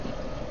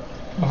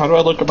How do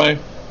I look at my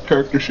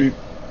character sheet?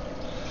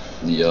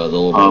 The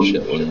little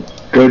bullshit one.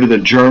 Go to the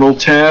journal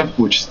tab,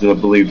 which is, I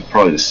believe,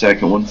 probably the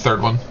second one.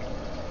 Third one,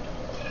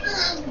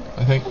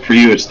 I think. For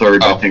you, it's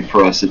third. Oh. I think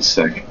for us, it's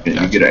second.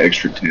 Gotcha. You get an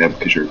extra tab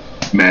because you're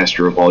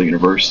master of all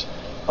universe.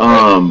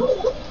 And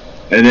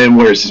then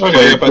where it says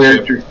player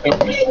character.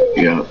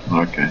 Yeah.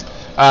 Okay.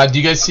 Do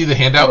you guys see the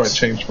How do I handouts?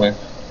 change my?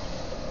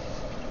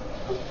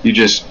 You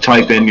just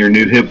type in your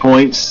new hit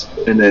points,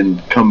 and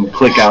then come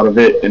click out of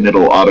it, and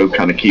it'll auto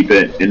kind of keep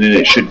it, and then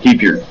it should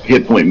keep your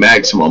hit point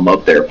maximum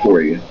up there for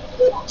you,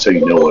 so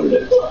you know what it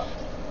is.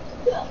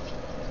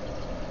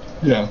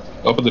 Yeah,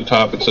 up at the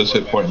top it says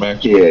hit point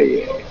max. Yeah,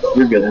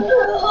 you're good.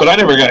 But I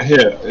never got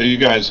hit. You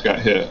guys got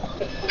hit.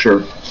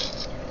 Sure.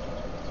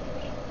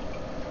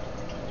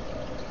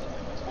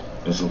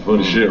 That's some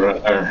funny shit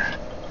right there.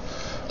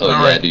 Oh, yeah,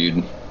 Alright.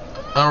 dude.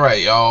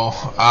 Alright,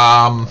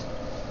 y'all.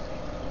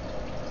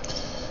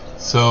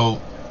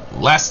 So,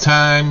 last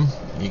time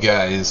you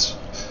guys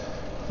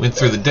went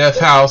through the death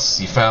house,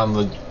 you found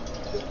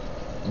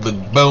the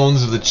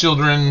bones of the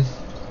children,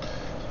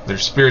 their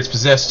spirits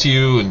possessed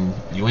you, and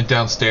you went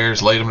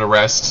downstairs, laid them to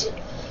rest,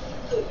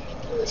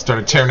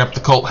 started tearing up the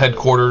cult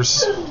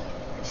headquarters,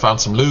 found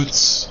some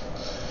loots,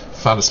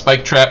 found a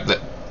spike trap that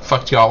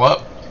fucked y'all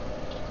up,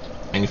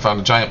 and you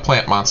found a giant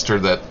plant monster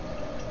that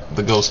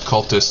the ghost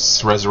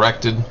cultists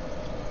resurrected,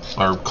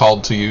 or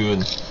called to you,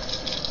 and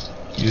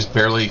you just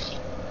barely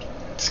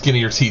skin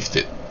of your teeth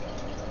it.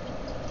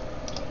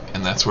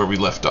 And that's where we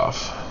left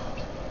off.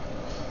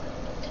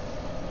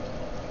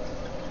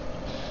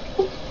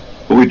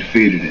 But we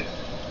defeated it.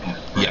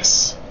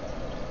 Yes.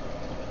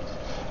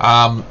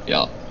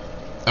 Yeah.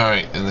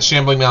 Alright, and the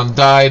Shambling Mountain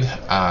died.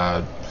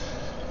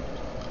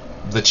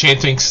 The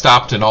chanting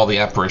stopped and all the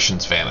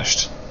apparitions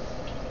vanished.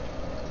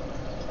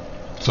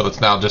 So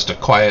it's now just a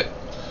quiet,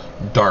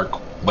 dark,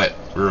 wet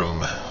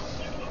room.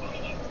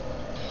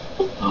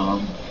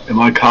 Am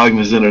I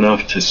cognizant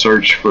enough to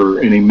search for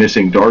any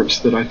missing darts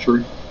that I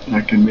threw? I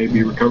can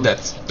maybe recover?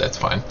 That's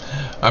fine.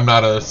 I'm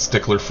not a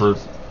stickler for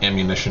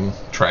ammunition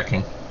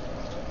tracking.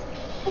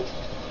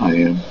 I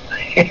am.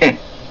 Can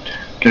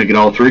I get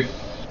all three?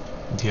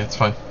 Yeah, it's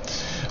fine.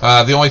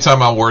 The only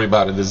time I'll worry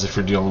about it is if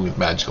you're dealing with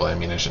magical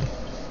ammunition.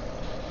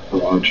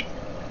 Roger.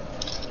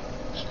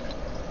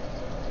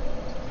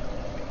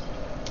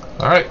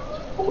 Alright,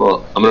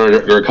 Well, I'm gonna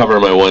recover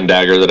my one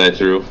dagger that I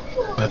threw.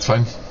 that's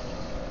fine.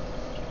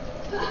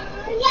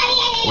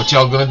 What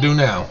y'all gonna do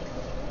now?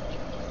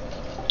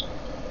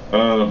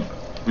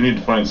 We need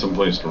to find some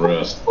place to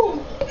rest.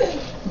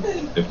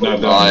 If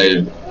not down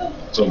here,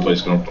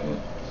 someplace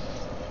comfortable.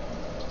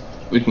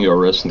 We can go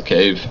rest in the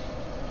cave.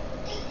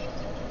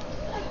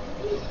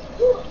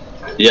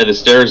 Yeah, the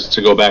stairs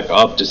to go back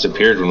up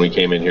disappeared when we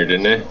came in here,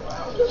 didn't they?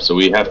 So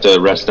we have to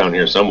rest down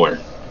here somewhere.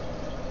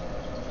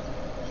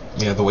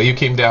 Yeah, the way you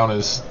came down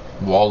is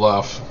walled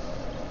off.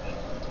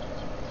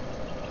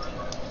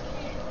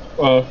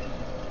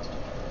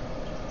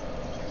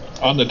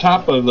 On the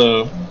top of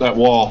that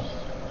wall,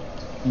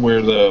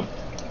 where the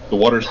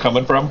water's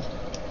coming from,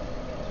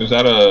 is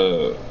that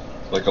a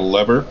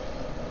lever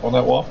on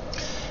that wall?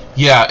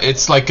 Yeah,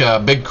 it's like a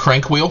big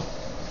crank wheel.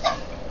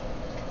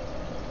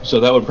 So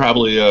that would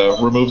probably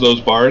remove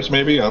those bars,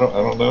 maybe. I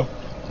don't know.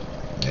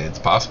 It's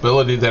a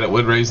possibility that it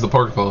would raise the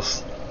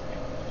portcullis.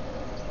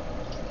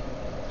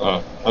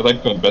 I'd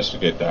like to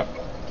investigate that.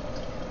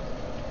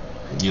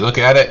 You look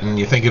at it and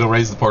you think it'll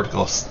raise the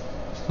portcullis.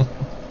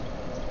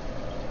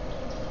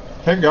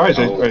 Hey guys,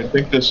 I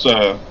think this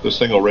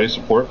thing will raise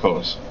the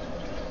portcullis.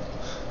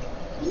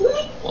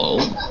 Well,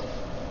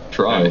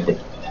 try.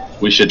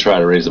 We should try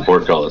to raise the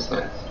portcullis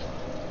then.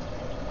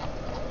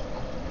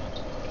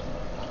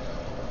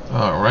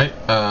 Alright,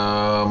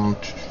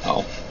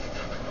 Oh.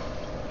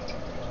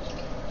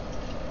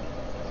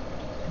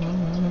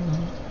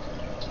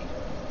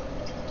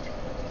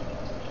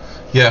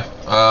 yeah,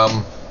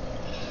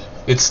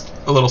 it's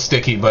a little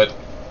sticky, but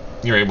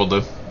you're able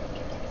to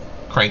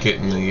crank it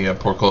and the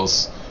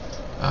portcullis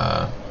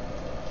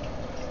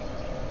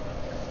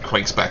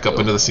cranks back up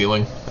into the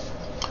ceiling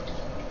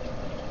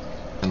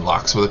and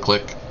locks with a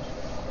click.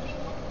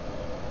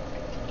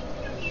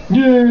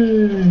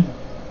 Yay!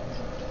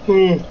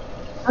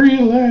 Free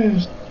at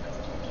last.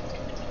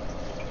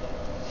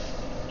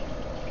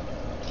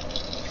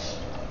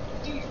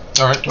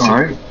 Alright.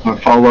 Alright. I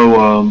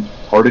follow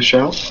Artish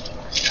out.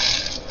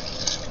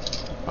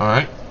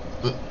 Alright.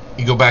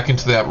 You go back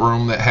into that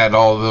room that had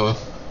all the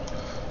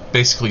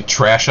basically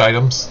trash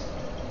items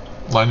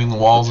lining the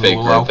walls of the Fake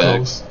little art bag.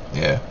 alcoves.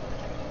 Yeah.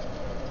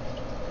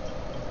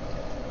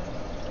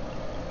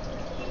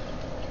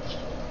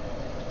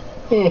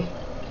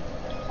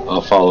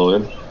 I'll follow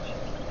in.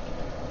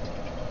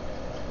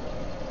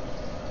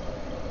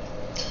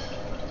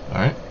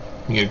 Alright.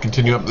 You gonna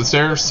continue up the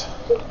stairs?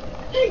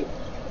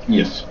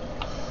 Yes.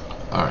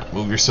 Alright,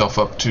 move yourself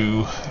up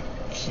to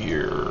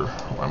here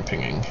where I'm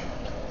pinging.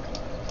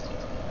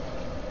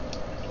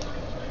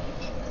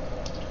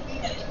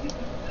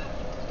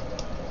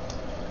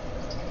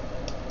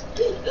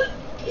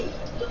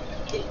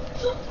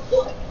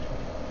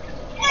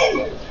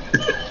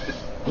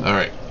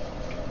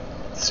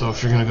 So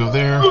if you're gonna go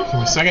there, give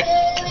me a second.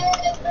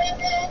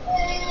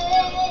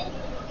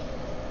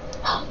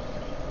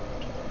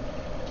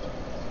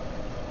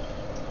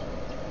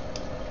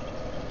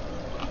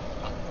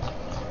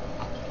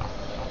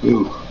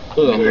 Ooh.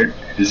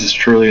 Is this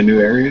truly a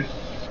new area?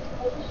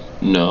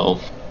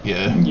 No.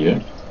 Yeah. Yeah.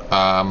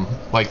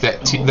 Like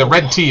that. The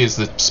red T is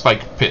the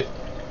spike pit.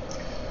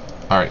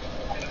 All right.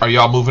 Are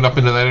y'all moving up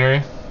into that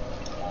area?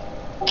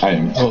 I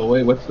am. Oh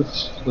wait, what's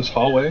this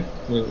hallway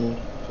where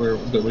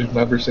that we've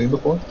never seen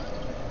before?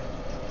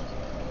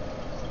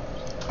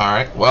 All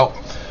right. Well,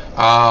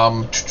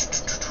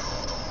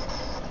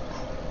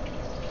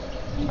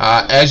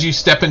 as you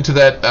step into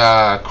that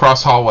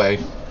cross hallway,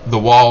 the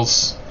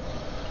walls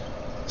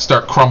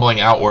start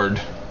crumbling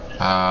outward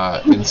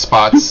in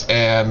spots,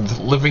 and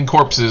living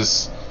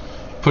corpses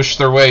push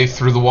their way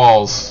through the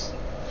walls.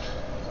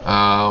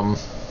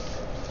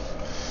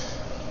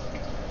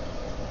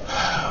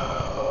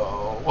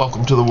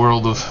 Welcome to the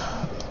world of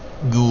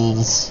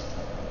ghouls.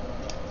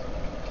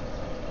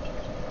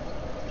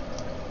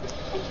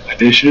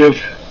 Initiative?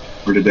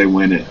 Or did they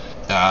win it?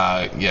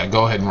 Yeah,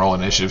 go ahead and roll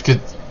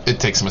initiative. It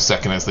takes them a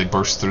second as they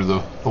burst through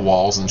the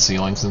walls and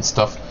ceilings and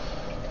stuff.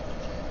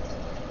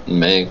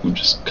 Man, we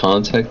just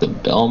contact the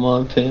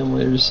Belmont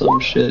family or some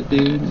shit,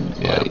 dude.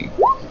 Yeah. Like,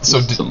 So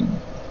some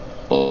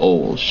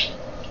bullshit.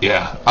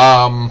 Yeah.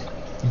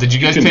 Did you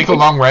guys take a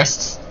long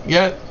rest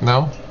yet?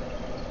 No?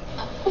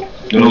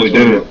 No, we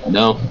didn't.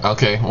 No.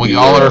 Okay. Well,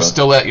 y'all are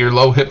still at your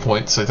low hit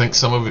points. I think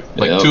some of you,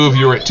 like Yep. 2 of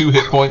you are at 2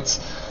 hit points.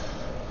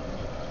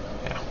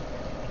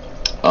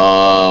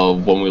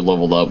 When we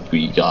leveled up,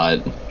 we got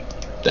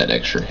that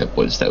extra hit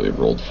points that we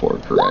rolled for,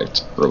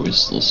 correct? Or are we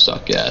still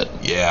stuck at?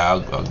 Yeah,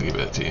 I'll give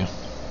it to you.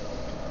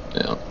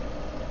 Yeah.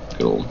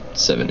 Good old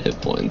 7 hit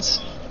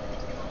points.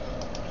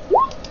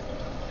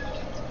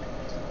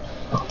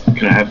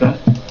 Can I have that?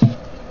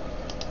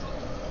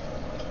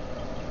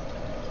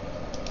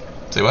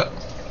 Say what?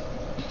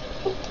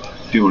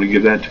 Do you want to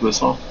give that to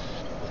us all?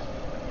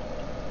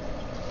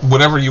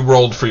 Whatever you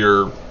rolled for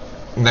your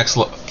next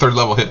 3rd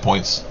level hit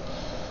points,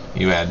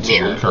 you add to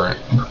your current.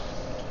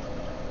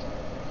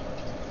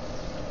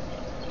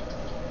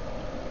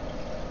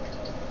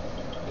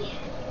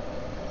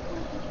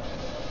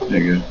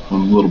 There you go.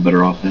 I'm a little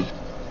better off now.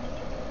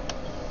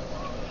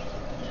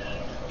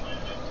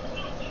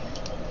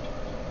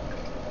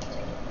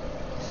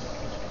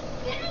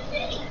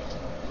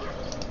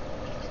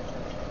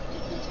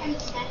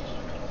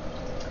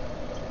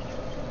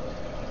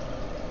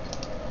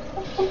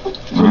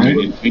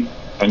 Alright.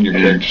 On your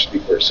character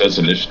sheet where it says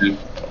initiative,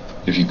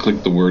 if you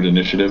click the word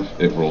initiative,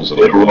 it rolls it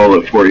up. It'll roll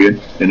it for you,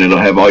 and it'll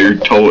have all your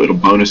total. It'll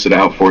bonus it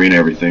out for you and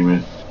everything,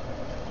 man.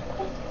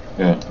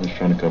 Yeah, I was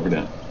trying to cover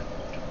that.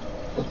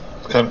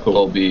 It's kind of cool.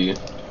 I'll be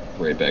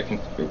right back in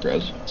group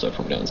res, so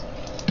from down.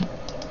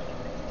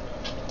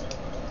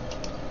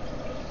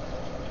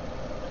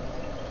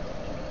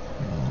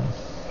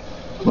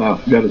 Wow,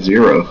 you got a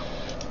 0.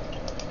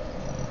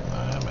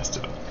 I messed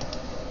it up.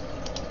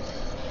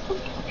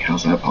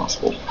 How's that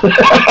possible?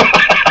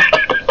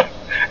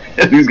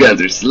 These guys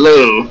are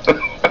slow.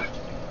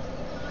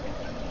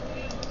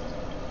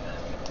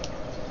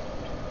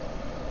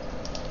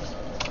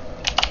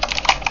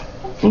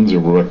 Lindsay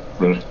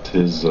wrecked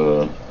his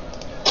 20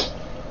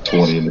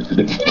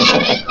 initiative.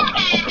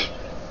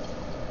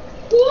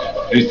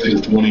 He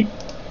said 20.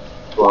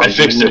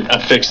 I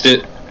fixed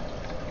it.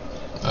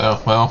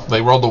 Oh, well,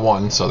 they rolled a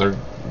 1, so they're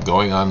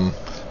going on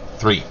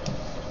 3.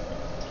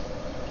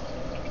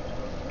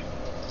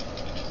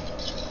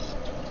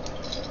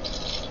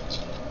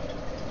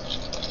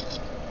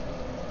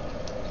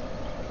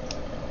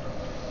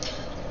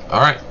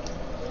 Alright.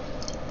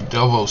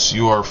 Delvos,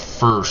 you are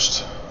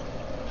first.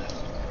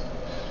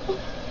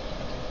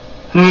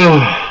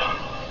 Can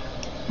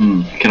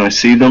I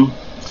see them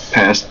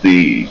past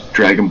the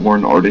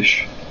Dragonborn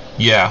Artish?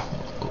 Yeah.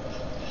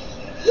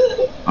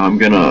 I'm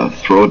gonna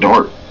throw a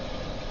dart.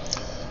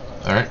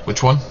 Alright,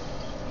 which one?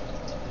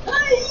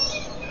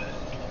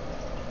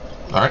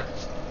 Alright.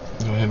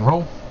 Go ahead and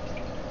roll.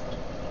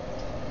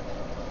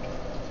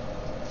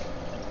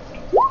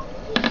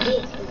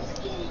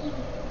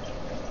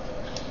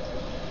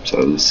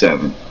 So the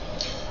 7.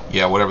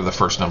 Yeah, whatever the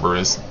first number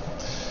is.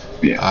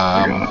 Yeah,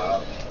 I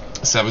got it.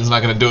 7's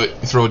not going to do it.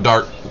 You throw a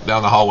dart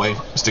down the hallway,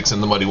 sticks in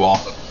the muddy wall.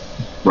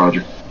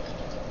 Roger.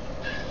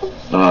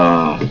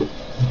 I'm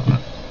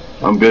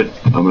good.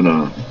 I'm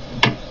gonna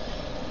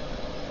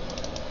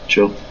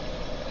chill.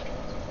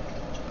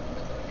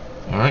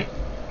 Alright.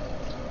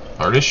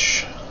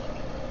 Artish.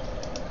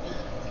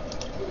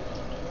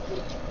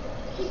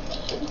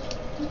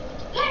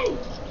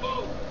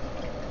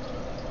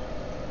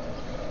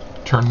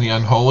 Turn the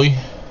unholy.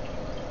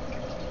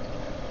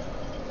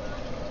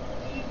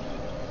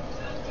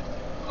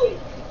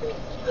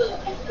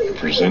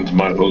 Present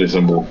my holy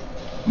symbol.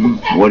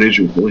 What is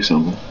your holy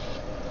symbol?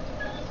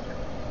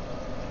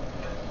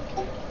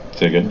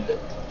 Say again.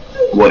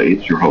 What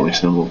is your holy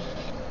symbol?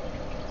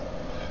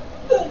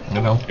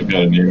 You know. I've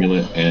got an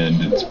amulet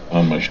and it's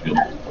on my shield.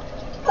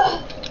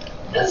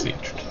 Let's see.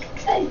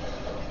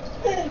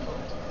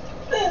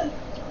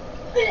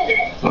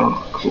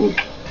 Oh, cool.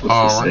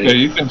 All right. Okay,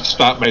 you can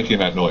stop making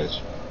that noise.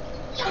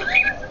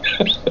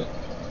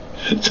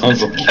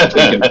 Sounds like you're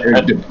taking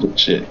very difficult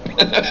shit.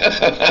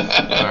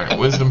 Alright,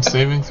 wisdom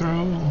saving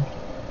throw.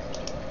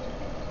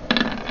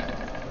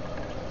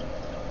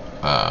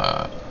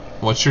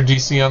 What's your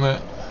DC on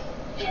that?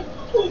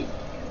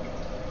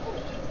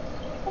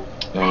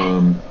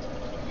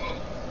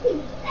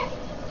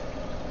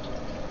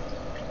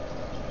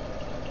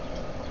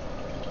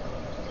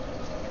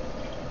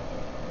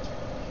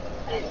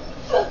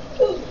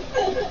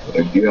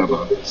 Do you have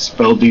a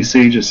spell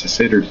DC, just a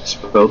standard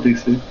spell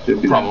DC?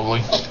 It'd be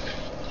Probably.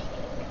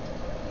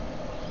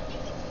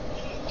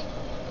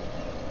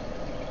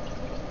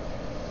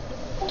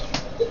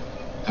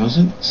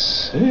 Doesn't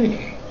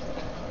say.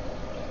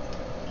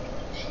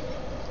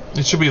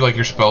 It should be like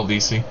your spell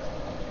DC.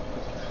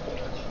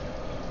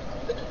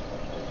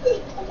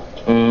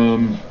 I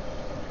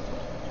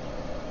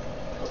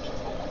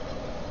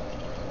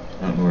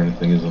don't know where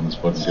anything is on this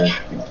fucking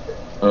character sheet.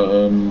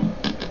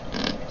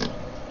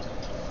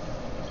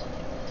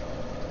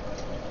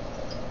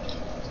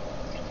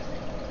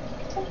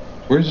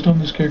 Where is it on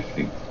this character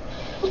sheet?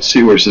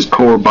 See where it says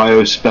core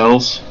bio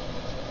spells?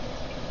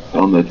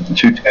 On the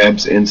 2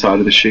 tabs inside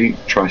of the sheet,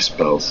 try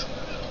spells.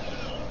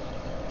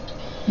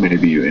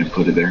 Maybe you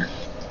inputted there.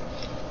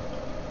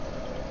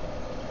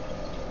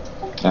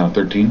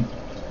 13.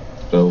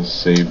 Spells,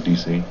 save,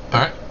 DC.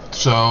 Alright,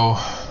 so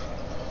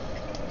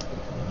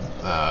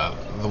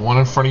the one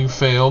in front of you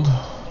failed.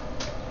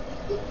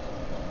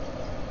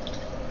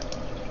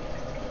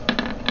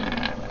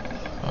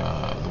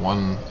 The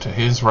one to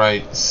his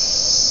right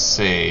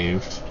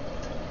saved.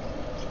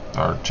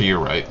 Or to your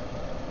right.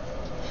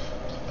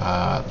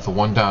 The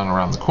one down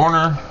around the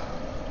corner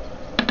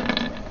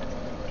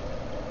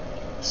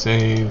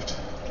saved.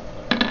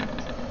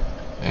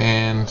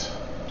 And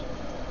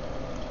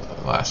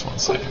the last one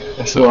saved.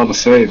 That's a lot of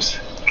saves.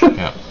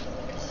 Yeah.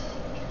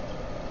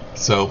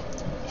 So,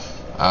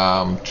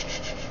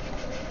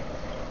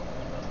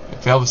 it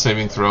failed the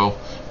saving throw.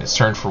 It's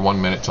turned for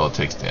 1 minute till it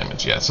takes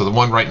damage. Yeah. So the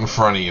one right in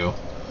front of you,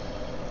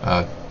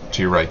 to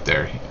your right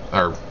there,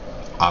 or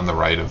on the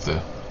right of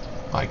the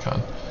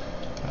icon,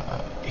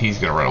 he's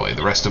gonna run away.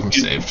 The rest of them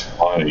saved.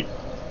 Apply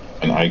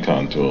an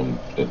icon to him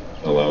that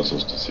allows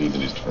us to see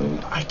that he's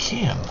turned. I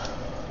can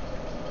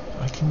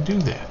do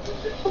that.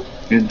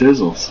 It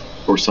dizzles.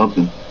 Or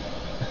something.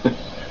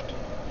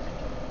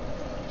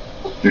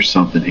 There's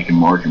something he can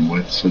mark him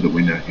with so that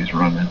we know he's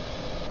running.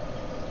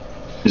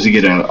 Does he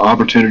get an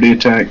opportunity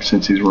attack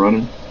since he's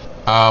running?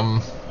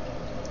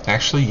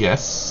 Actually,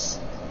 yes.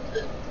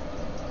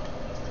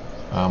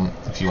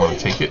 If you want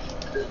to take it.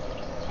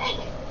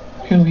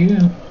 Hell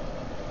yeah.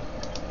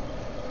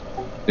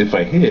 If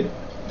I hit,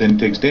 then it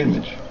takes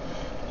damage.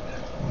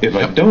 If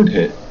I don't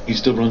hit, he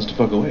still runs the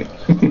fuck away.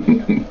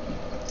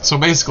 So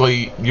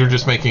basically, you're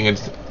just making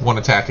one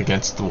attack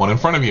against the one in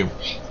front of you,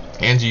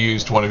 and you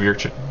used one of your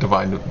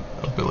divine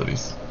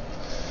abilities.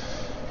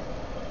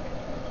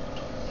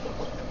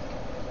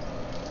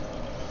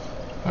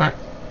 All right,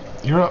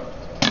 you're up.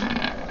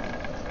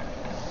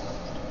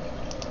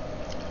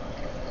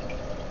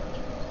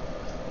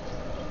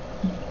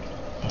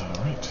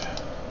 All right.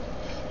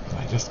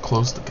 I just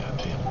closed the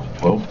goddamn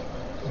window. Well,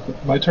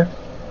 My turn?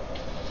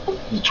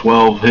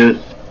 12 hit.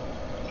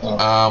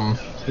 I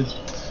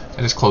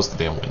just closed the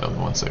damn window.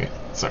 1 second.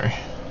 Sorry.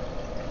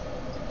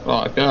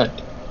 Oh god.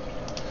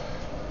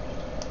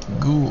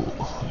 Ghoul.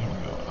 Here we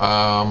go.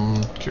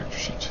 Character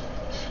sheet.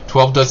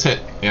 12 does hit.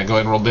 Yeah, go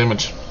ahead and roll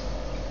damage.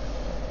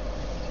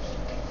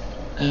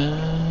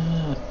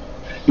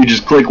 You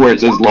just click where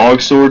it says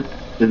log sword,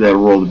 and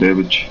that'll roll the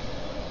damage.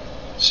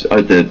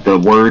 So, the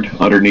word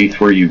underneath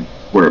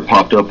where it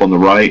popped up on the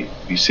right,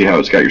 you see how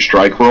it's got your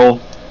strike roll?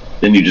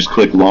 Then you just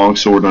click long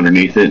sword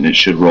underneath it, and it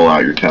should roll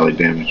out your tally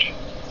damage.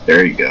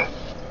 There you go.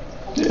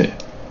 yeah.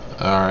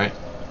 Alright.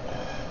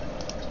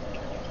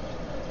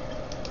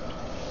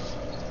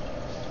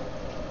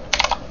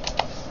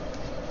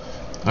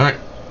 Alright.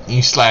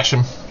 You slash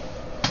him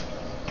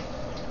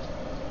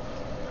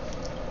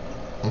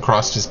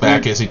across his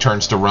back as he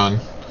turns to run.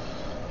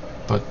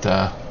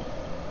 But,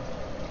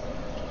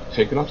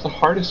 Take it off the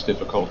hardest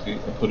difficulty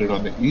and put it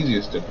on the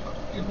easiest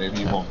difficulty, and maybe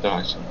you won't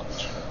die so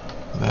much.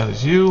 that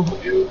is you.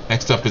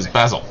 Next up is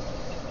Basil.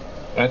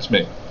 That's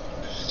me.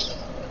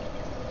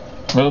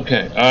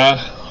 Okay,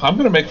 I'm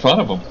gonna make fun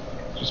of him,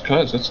 just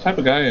cause that's the type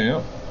of guy I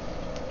am.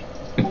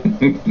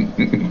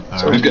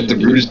 So he's got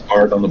the rudest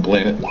part on the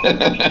planet.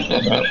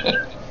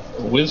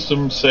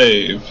 Wisdom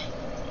save.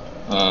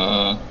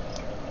 So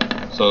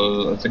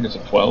I think it's a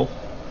 12.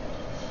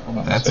 I'm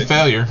not That's a mistaken.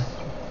 failure.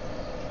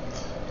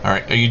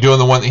 Alright, are you doing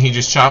the one that he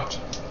just chopped?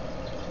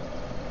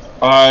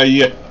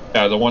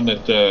 Yeah, the one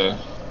that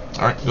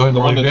Alright, go ahead and the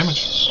roll one your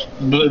damage.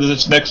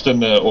 that's next in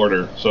the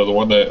order. So the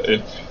one that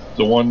if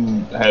the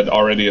one had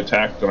already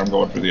attacked, then I'm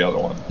going for the other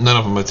one. None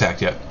of them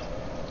attacked yet.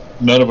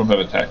 None of them have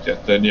attacked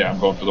yet. Then yeah, I'm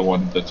going for the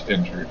one that's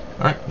injured.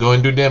 Alright, go ahead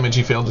and do damage.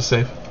 He failed to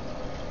save.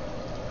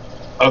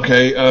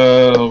 Okay.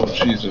 Oh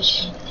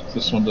Jesus,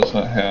 this one does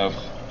not have.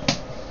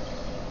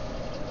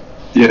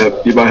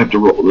 Yeah, you might have to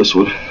roll this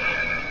one.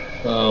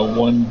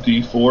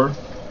 1d4.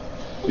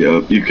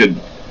 Yeah, you could.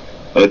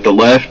 At the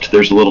left,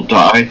 there's a little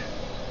die,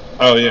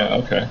 Oh yeah,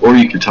 okay. or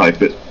you can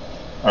type it.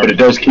 All But it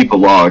does keep a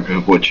log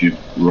of what you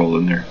roll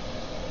in there.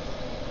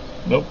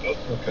 Nope.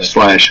 Okay.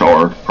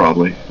 /R,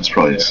 probably. It's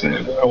probably the same.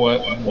 You know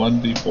what?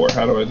 1d4.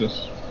 How do I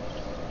just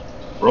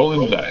roll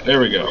in the die? There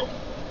we go.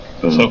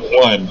 So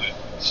 1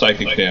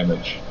 psychic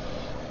damage.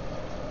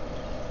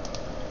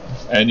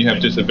 And you have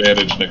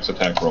disadvantage next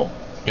attack roll.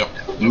 Yep.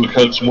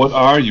 Because what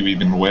are you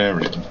even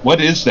wearing?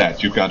 What is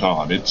that you've got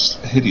on? It's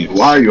hideous.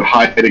 Why are you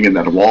hiding in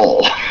that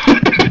wall?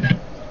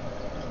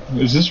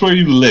 Is this where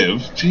you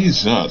live?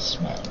 Jesus,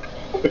 man.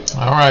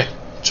 All right,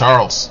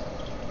 Charles.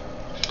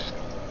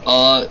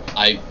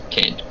 I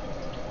can't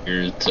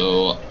here,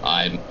 so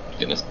I'm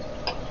gonna.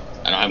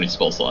 I don't have any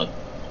spell slot.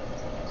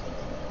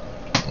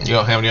 You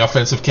don't have any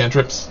offensive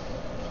cantrips?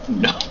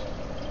 No.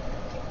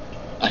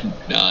 I'm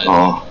not.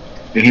 Oh,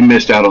 he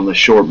missed out on the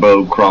short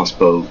bow,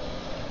 crossbow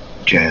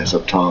jazz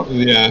up top.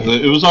 Yeah,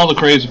 it was all the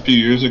craze a few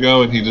years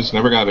ago, and he just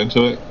never got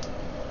into it.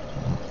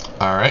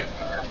 All right.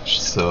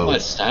 So. My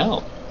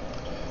style.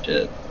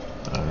 Shit.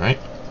 All right.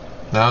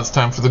 Now it's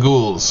time for the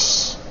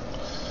ghouls.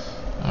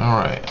 All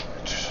right.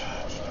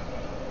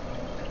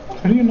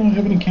 How do you not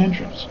have any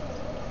cantrips?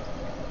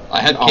 I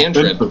had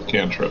cantrip. Offensive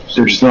cantrips.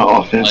 They're just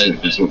not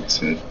offensive, is what it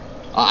said.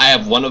 I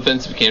have one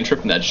offensive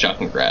cantrip, and that's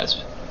shock and grasp.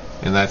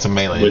 And that's a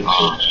melee. And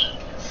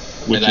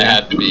I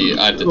have to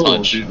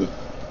touch.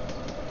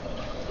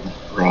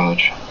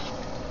 Raj.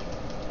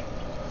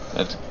 I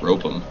have to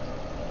rope them.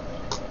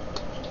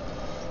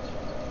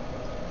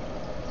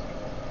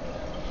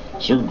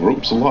 Sir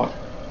gropes a lot.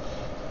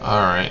 All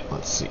right.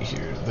 Let's see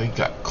here. They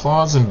got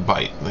claws and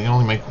bite. They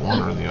only make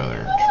one or the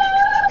other.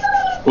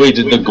 Wait,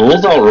 did the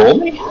ghouls outroll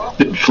me?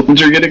 Did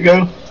Flinzer get to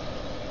go?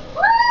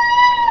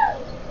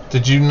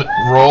 Did you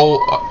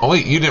roll? Oh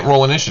wait, you didn't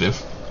roll initiative.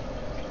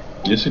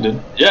 Yes, he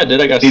did. Yeah, I did.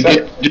 I got He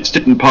set. just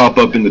didn't pop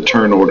up in the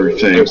turn order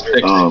thing.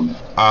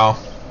 Oh.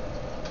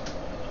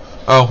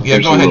 Oh yeah.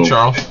 There's Go a ahead, little-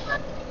 Charles.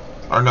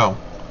 Or no,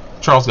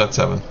 Charles got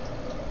 7.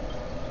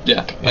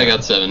 Yeah, I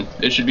got 7.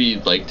 It should be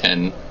like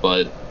 10,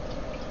 but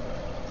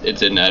it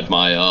didn't add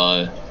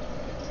my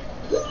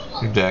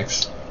Your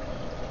dex.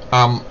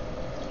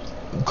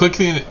 Click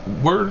the.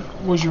 Where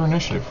was your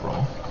initiative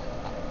roll?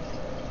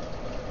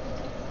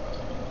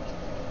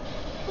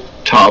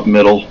 Top,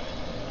 middle.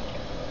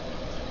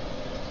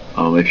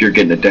 If you're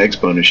getting a dex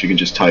bonus, you can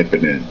just type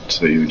it in.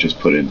 So you would just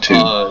put in 2.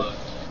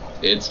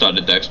 It's not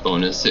a dex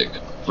bonus. It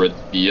for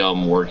the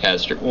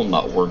warcaster. Well,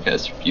 not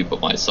warcaster view, but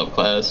my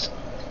subclass.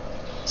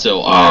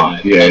 So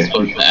I was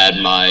supposed to add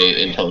my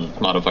intelligence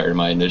modifier to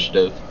my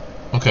initiative.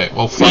 Okay.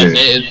 Well, But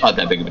it's not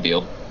that big of a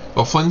deal.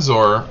 Well,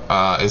 Flinzor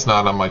is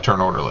not on my turn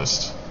order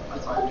list.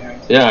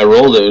 Yeah, I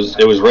rolled.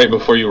 It was right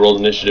before you rolled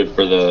initiative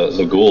for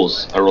the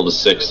ghouls. I rolled a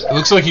 6. It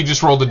looks like you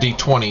just rolled a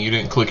d20. You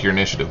didn't click your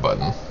initiative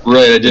button.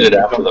 Right, I did it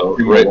after though.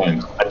 Right,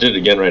 I did it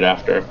again right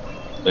after.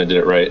 I did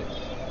it right.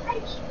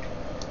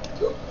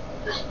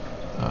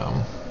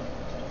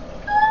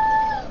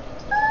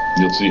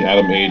 You'll see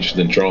Adam H,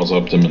 then Charles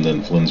Upton, and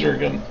then Flinzer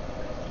again.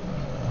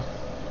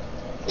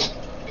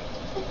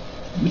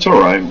 It's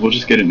alright, we'll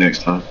just get it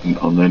next time,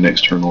 on the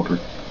next turn order.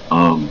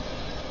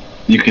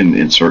 You can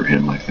insert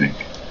him, I think.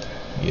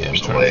 Yeah, I'm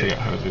trying to figure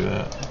out how to do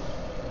that.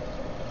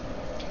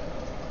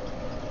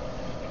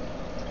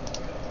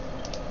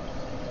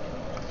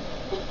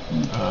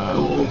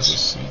 Let's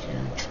just see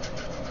here.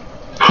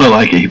 I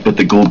like it, he put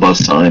the Ghoul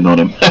Bust sign on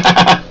him.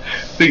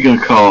 Who you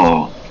gonna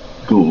call?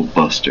 Ghoul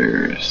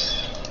Busters.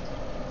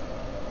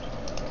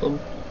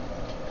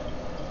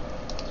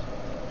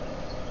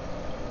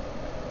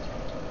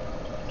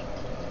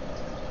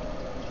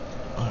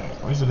 Alright,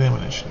 where's the damn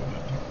initiative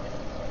button?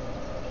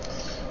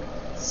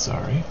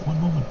 Sorry,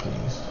 one moment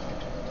please.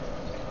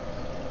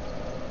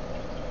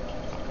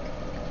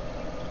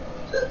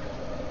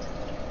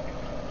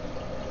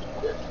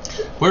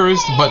 Where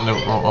is the button?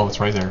 Oh, it's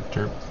right there.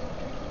 Derp.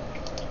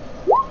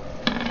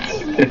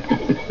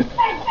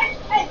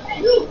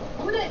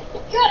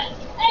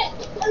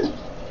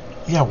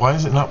 Yeah, why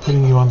is it not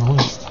putting you on the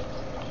list?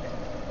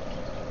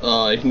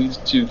 I need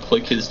to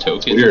click his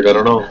token. Weird, I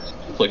don't know.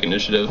 Click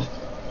initiative.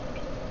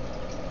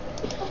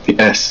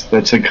 Yes,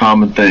 that's a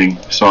common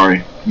thing.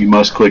 Sorry. You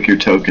must click your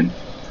token.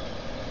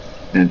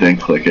 And then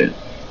click it.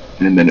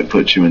 And then it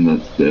puts you in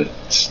the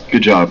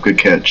good job, good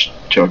catch,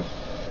 Chuck.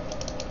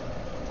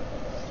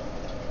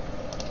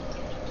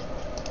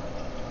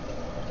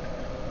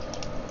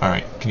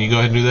 Alright, can you go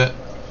ahead and do that?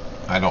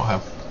 I don't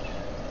have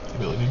the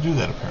ability to do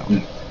that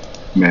apparently.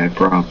 Mad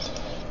props.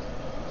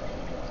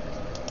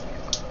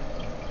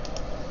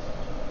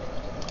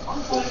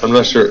 I'm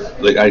not sure.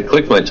 Like, I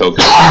clicked my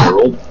token. I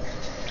rolled.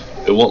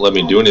 It won't let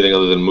me do anything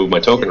other than move my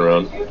token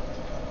around.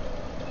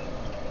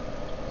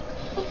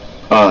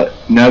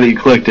 Now that you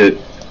clicked it,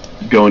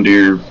 go into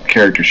your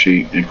character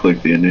sheet and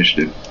click the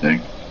initiative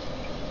thing.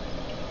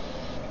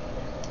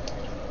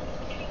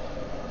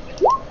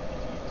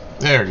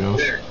 There it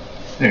goes.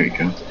 There you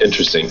go.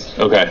 Interesting.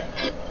 Okay.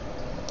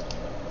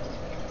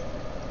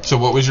 So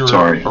what was your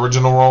Sorry.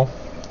 original roll?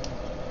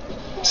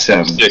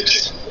 7.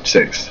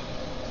 6.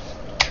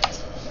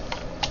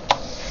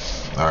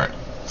 Alright.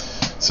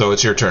 So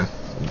it's your turn.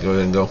 Go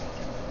ahead and go.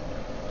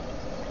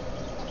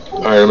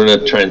 Alright, I'm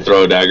gonna try and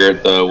throw a dagger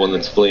at the one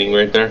that's fleeing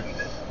right there.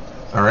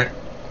 Alright.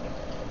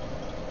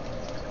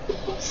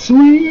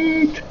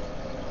 Sweet!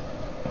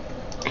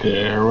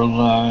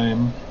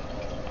 Caroline.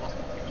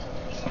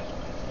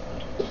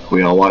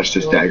 We all watched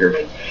this dagger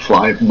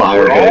fly by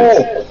our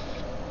heads.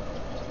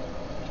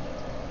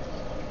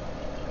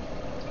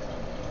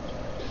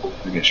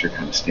 I guess you're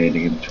kind of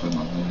standing in between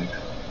my legs.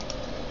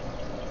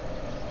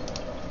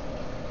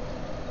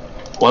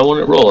 Why won't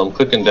it roll? I'm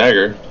clicking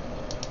dagger.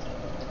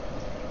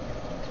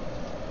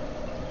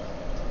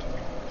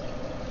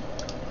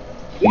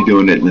 You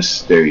doing it in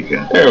this? There you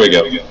go. There we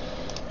go.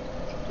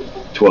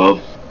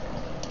 12.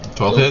 12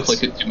 Don't hits.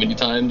 click it too many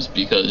times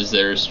because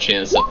there's a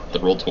chance that the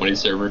Roll20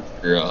 server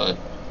are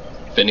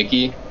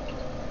finicky.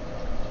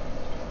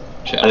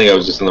 I think I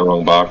was just in the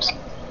wrong box.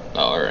 Oh,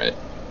 alright.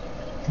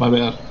 My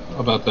bad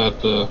about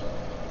that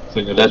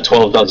thing. That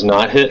 12 does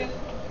not hit.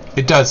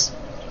 It does.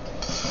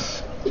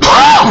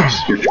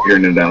 You're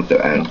figuring it out, though,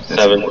 Adam. That's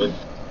 7. important.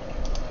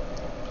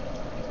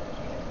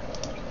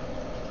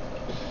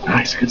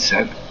 Nice, good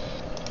 7.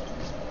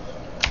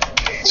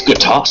 It's a good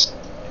toss.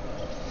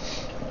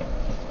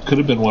 Could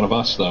have been one of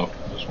us though.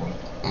 This one.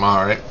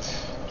 Alright.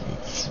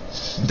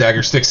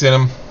 Dagger sticks in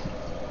him.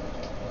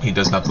 He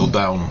does not go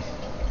down.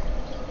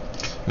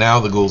 Now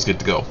the ghouls get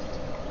to go.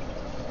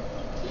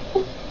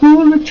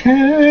 Full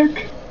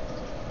attack!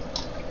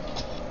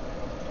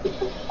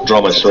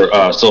 Draw my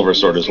silver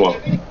sword as well.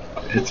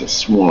 It's a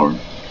swarm.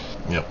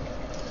 Yep.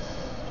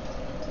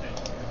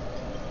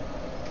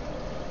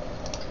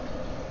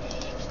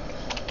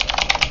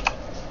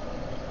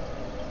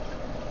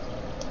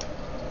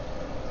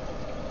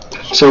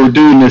 So we're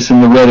doing this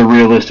in the rather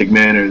realistic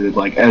manner that,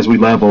 like, as we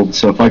leveled,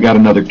 so if I got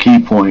another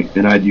key point,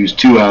 then I'd use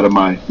 2 out of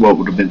my, what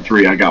would have been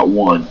 3, I got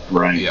 1,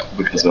 right? Yep.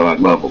 Because I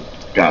leveled.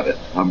 Got it.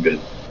 I'm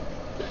good.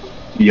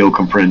 Yo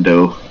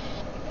comprendo.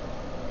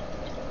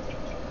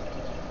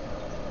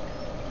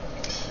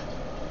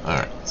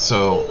 Alright,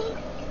 so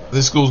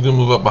this ghoul's gonna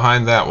move up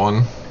behind that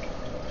one.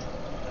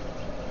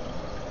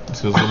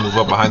 This ghoul's gonna move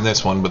up behind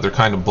this one, but they're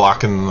kind of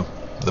blocking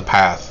the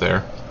path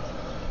there.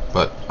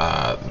 But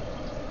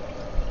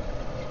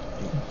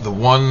the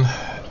one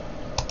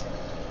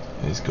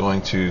is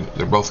going to,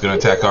 they're both going to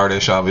attack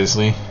Ardish,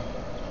 obviously.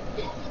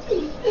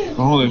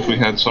 Only if we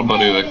had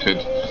somebody that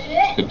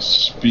could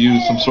spew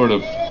some sort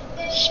of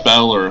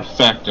spell or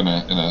effect in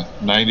a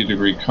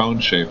 90-degree cone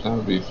shape. That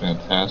would be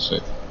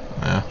fantastic.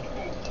 Yeah.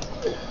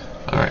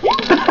 Alright.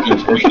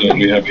 Unfortunately,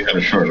 we haven't had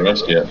a short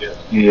rest yet.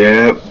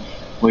 Yeah.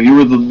 Well,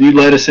 you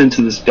led us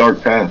into this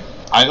dark path.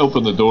 I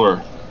opened the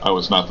door. I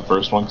was not the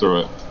first one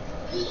through it.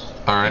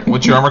 Alright,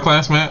 what's your armor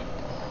class, Matt?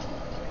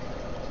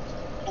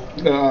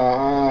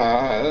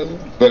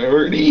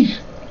 30.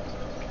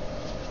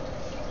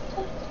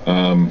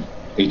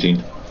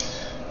 18.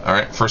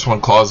 Alright, first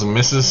one claws and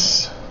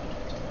misses.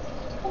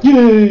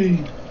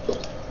 Yay!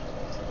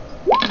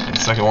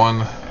 Second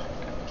one,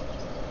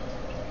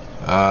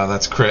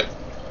 that's crit.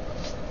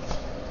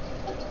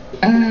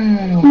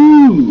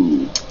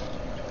 Ooh.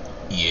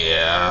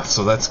 Yeah,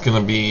 so that's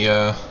gonna be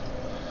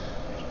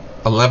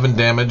 11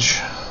 damage.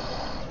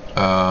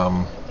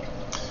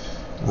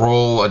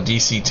 Roll a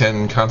DC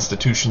 10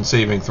 Constitution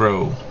saving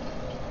throw.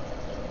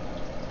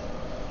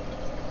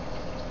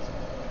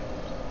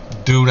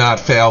 Do not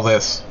fail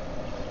this.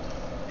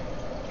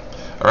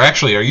 Or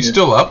actually, are you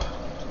still up?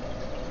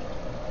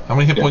 How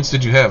many hit points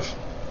did you have?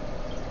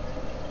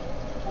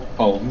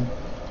 All of them.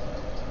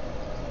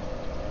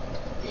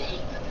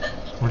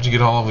 Where'd you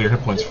get all of your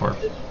hit points for?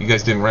 You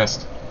guys didn't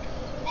rest.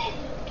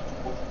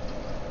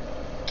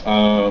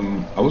 I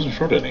wasn't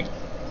short any.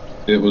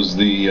 It was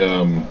the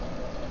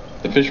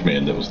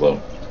fish-man that was low.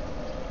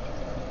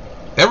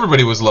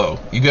 Everybody was low.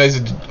 You guys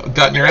had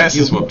gotten your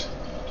asses whooped.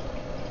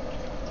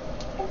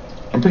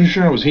 I'm pretty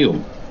sure I was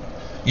healed.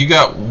 You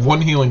got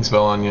 1 healing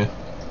spell on you.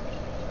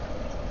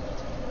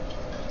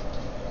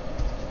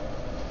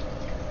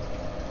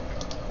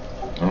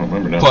 I don't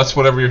remember now. Plus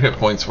whatever your hit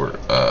points were.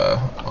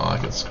 Well, I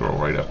can scroll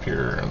right up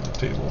here on the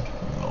table.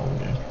 Oh,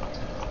 yeah.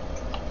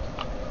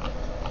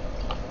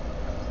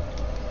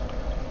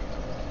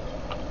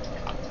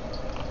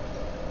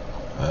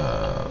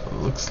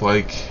 Looks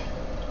like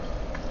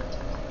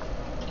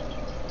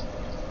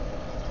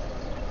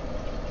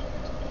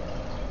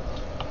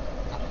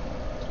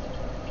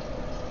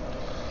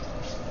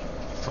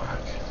fuck.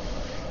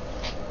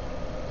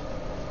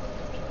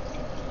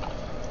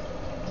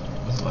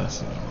 What was the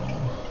last thing I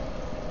rolled?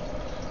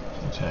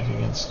 Attack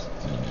against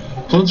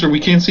Flintzer,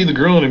 we can't see the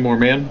girl anymore,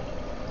 man.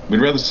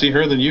 We'd rather see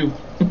her than you.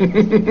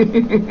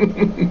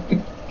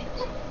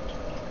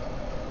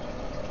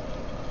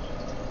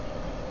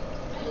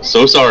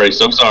 So sorry,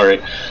 so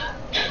sorry.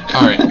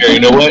 Alright. Here, you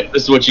know what?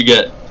 This is what you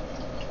get.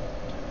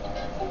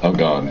 I'm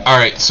gone.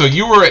 Alright, so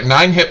you were at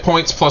 9 hit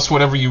points plus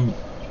whatever you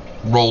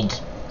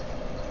rolled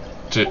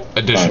to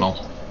additional.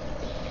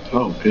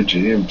 Oh, good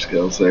GM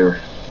skills there.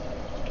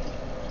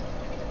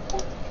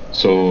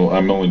 So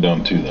I'm only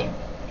down 2 then.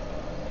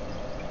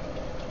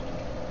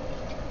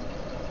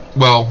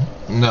 Well,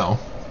 no.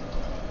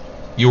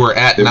 You were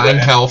at 9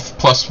 health,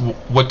 plus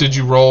what did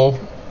you roll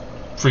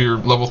for your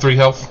level 3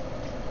 health?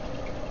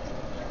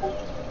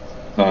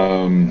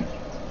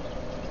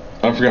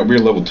 I forgot we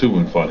were level 2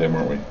 when we fought him,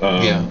 weren't we?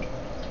 Yeah.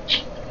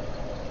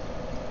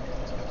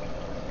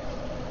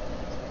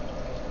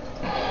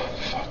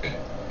 Fuck.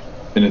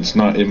 And it's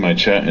not in my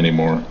chat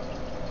anymore.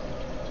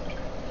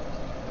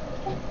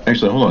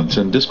 Actually, hold on. It's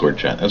in Discord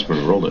chat. That's where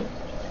we rolled it.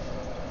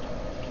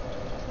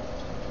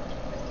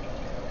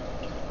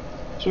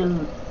 Sure.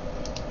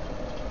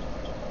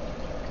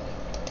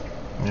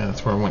 Yeah,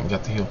 that's where I went and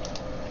got the heal.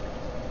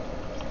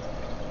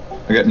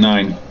 I got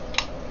 9.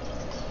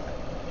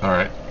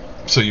 Alright.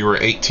 So you were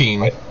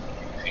 18,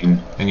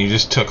 and you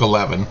just took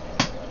 11.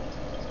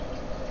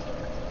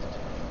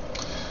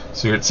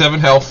 So you're at 7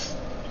 health.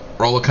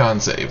 Roll a con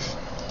save.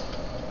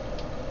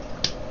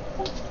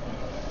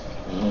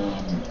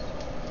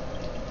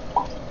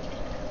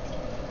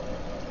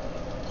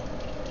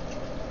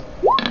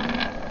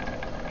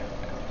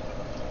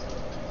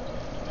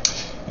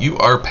 You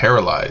are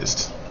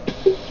paralyzed.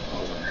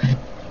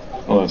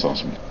 Oh, that's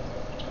awesome.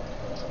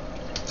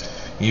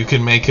 You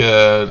can make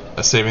a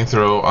saving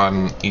throw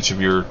on each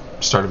of your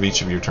start of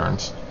each of your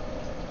turns.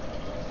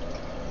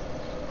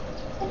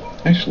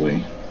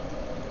 Actually,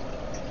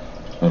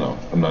 oh no,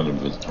 I'm not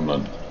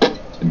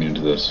immune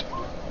to this.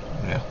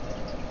 Yeah.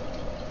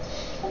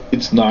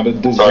 It's not a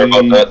disease. Sorry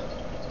about that.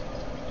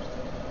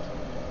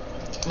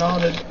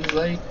 Not a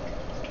delay.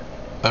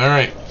 All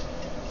right.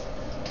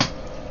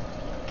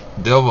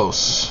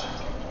 Delvos.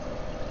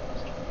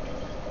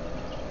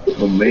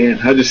 Oh man,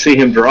 I just see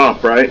him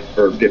drop, right?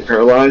 Or get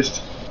paralyzed.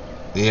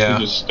 Yeah.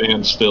 You just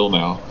stand still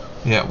now.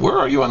 Yeah. Where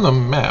are you on the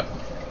map?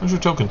 Where's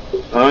your token?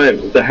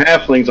 The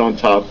halfling's on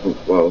top.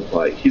 Well,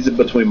 like he's in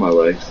between my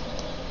legs.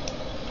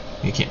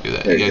 You can't do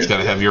that. There You you guys go.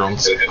 gotta have your own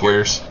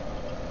squares.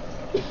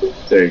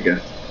 There you go.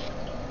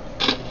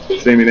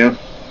 See me now?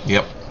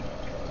 Yep.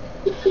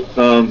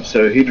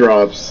 So he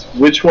drops.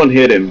 Which one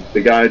hit him?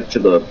 The guy to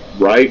the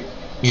right?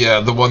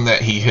 Yeah, the one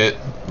that he hit,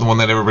 the one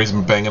that everybody's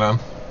been banging on.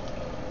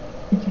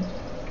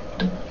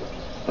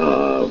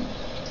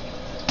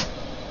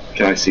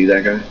 Can I see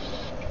that guy?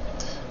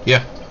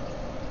 Yeah.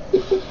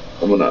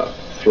 I'm gonna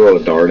throw a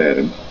dart at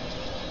him.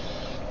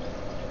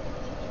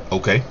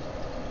 Okay.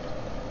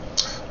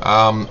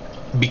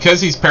 Because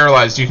he's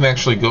paralyzed, you can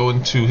actually go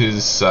into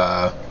his.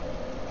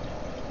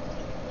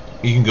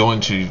 You can go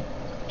into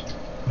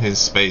his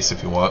space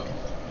if you want.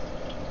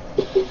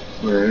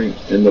 Alright.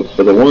 And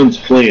the one's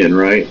fleeing,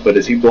 right? But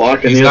is he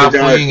blocking He's the not other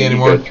guy? Or fleeing can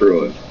anymore. You go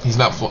through it? He's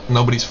not.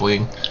 Nobody's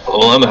fleeing.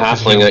 Well, I'm a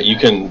halfling that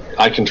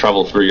I can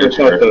travel through your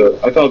turn.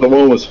 I thought the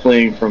one was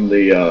fleeing from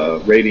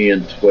the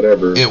radiant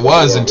whatever. It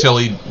was until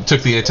he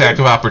took the attack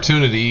of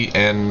opportunity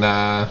and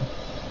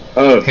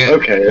Oh, hit,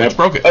 okay. which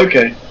broke it.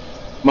 Okay,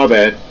 my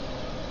bad.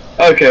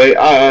 Okay,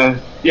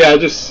 yeah,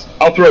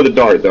 I'll throw the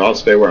dart though. I'll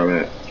stay where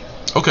I'm at.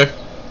 Okay.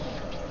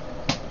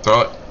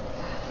 Throw it.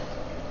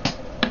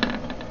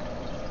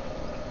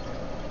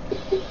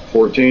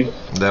 14.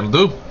 That'll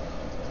do.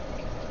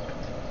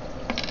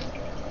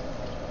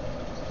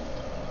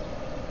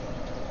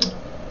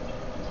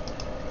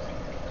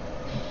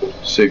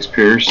 Six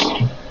pierce,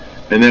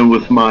 and then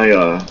with my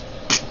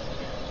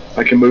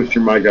I can move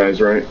through my guys,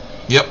 right?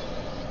 Yep.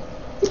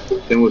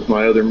 Then with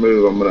my other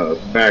move, I'm gonna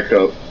back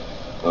up.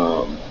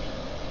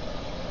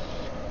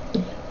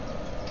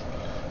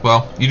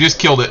 Well, you just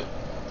killed it.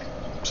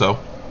 So.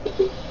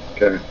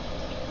 Okay,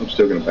 I'm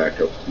still gonna back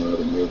up with my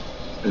other move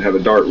and have a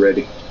dart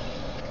ready.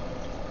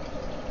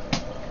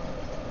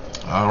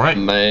 All right.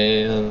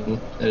 Man,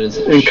 that is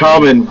In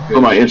common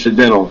for my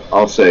incidental,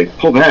 I'll say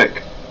pull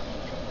back.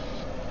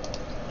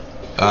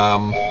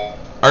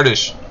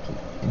 Ardish,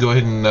 go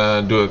ahead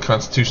and do a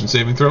Constitution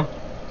saving throw.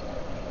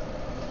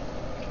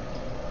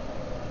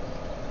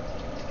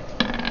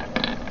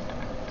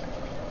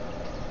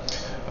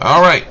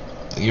 All right.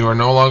 You are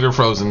no longer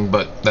frozen,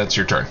 but that's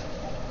your turn.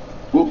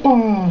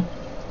 Whoop-ah.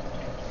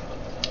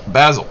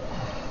 Basil,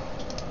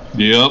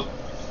 Yep.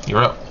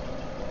 you're up.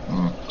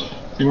 I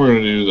think we're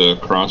gonna do the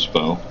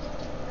crossbow.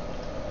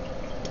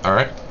 All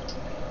right.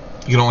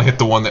 You can only hit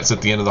the one that's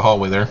at the end of the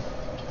hallway there.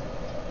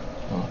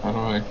 Oh, how do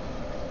I?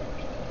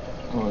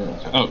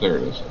 Oh, there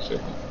it is. I see.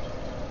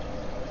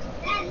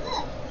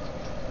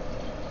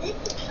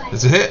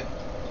 It's a hit.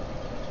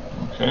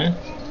 Okay.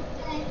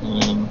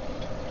 And then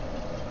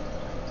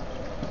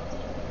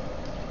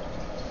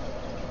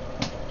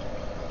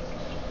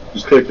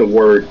Just click the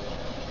word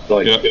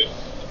like. yep.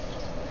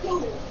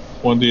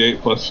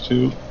 1d8 plus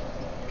 2.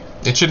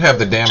 It should have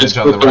the damage Just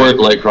on put the the right.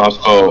 word light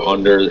crossbow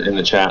under in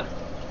the chat.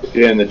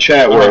 Yeah, in the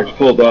chat where it's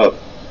pulled up.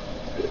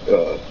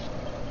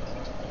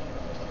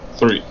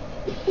 3.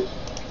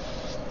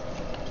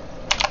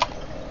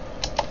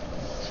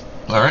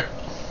 All right.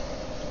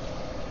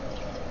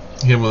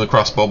 Hit him with a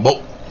crossbow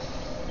bolt.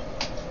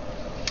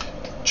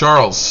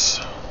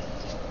 Charles.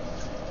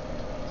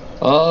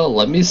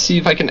 Let me see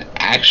if I can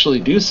actually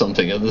do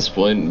something at this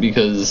point,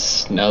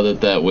 because now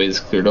that that way's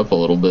cleared up a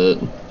little bit.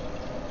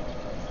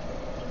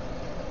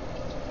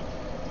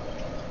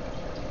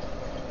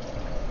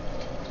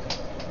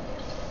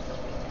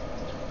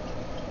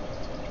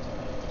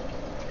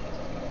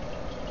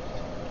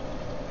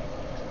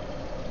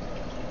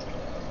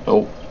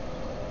 Oh.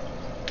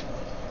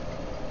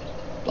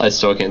 I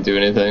still can't do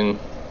anything.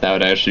 That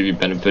would actually be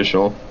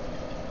beneficial.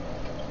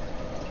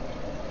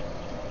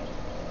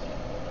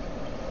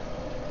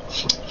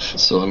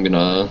 So I'm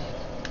gonna...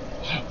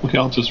 We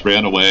all just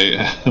ran away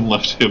and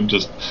left him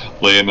just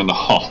laying in the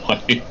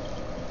hallway.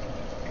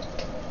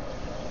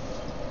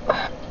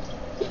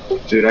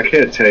 Dude, I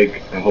can't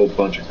take a whole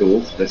bunch of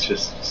ghouls. That's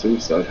just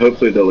suicide.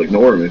 Hopefully they'll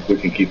ignore him if we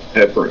can keep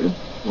peppering them.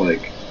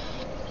 Like...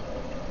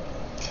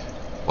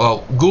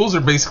 Well, ghouls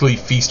are basically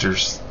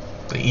feasters.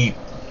 They eat.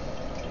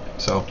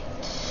 So...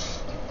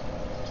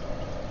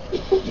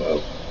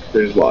 Well,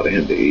 there's a lot of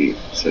him to eat,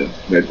 so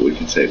maybe we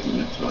can save him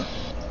next time.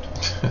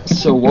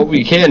 So what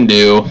we can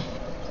do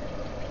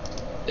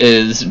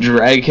is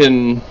drag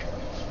him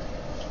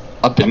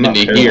up into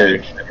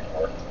here.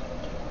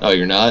 Oh,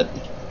 you're not?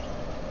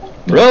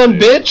 Run,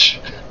 bitch!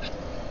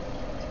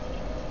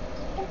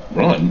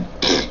 Run?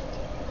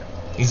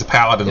 He's a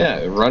paladin.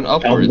 Yeah, run Oh,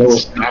 upwards. no,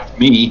 it's not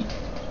me.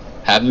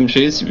 Have him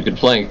chase you. We could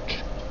flank.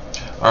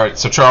 Alright,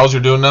 so Charles,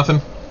 you're doing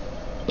nothing?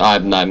 I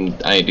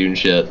ain't doing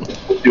shit.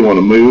 Do you want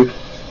to move?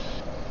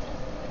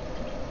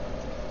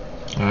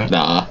 Alright.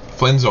 Nah,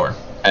 Flinzor.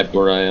 happy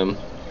where I am.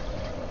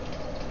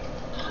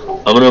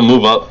 I'm gonna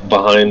move up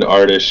behind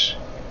Ardish,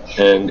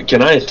 and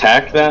can I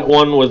attack that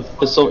one with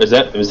pistol?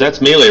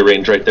 That's melee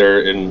range right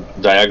there in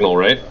diagonal,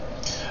 right?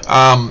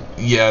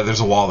 Yeah,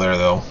 there's a wall there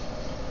though.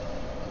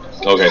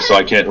 Okay, so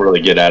I can't really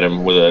get at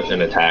him with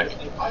an attack.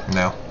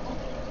 No.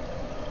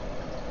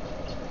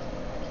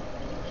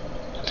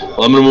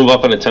 Well, I'm gonna move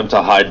up and attempt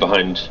to hide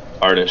behind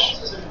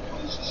Ardish.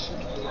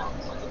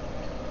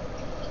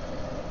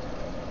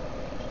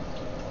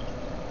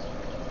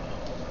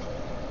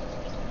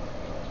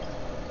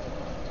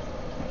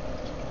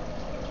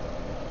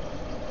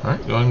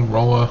 Alright, go ahead and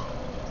roll a...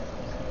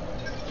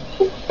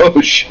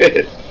 Oh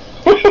shit!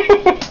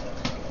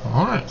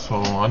 Alright,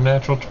 so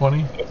unnatural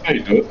 20. That's how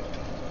you do it.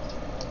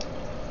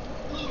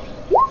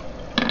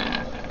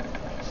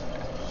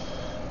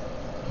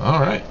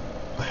 Alright.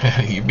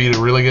 You beat a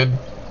really good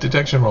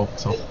detection roll,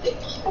 so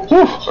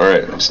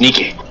Alright, I'm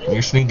sneaky.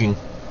 you're sneaking.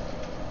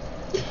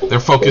 They're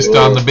focused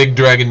on the big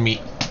dragon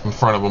meat in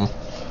front of them.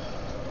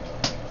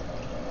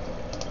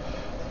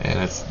 And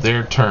it's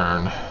their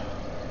turn.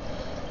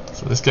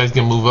 So this guy's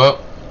gonna move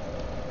up.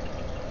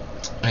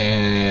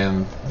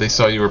 And they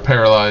saw you were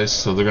paralyzed,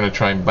 so they're gonna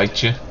try and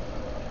bite you.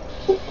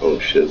 Oh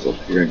shizzle,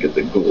 you're gonna get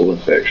the ghoul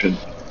infection.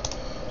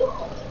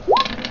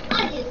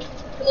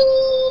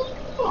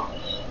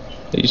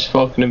 He's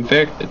fucking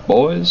infected,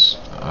 boys.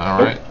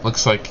 Alright,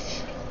 looks like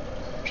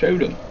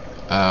Shoot him.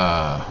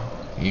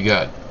 you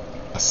got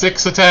a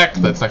 6 attack.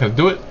 That's not gonna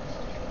do it.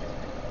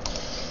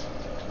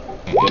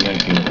 Yeah,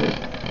 19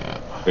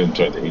 hit.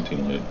 Inside the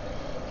 18 hit.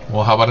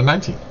 Well, how about a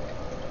 19?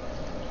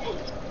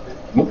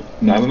 Nope,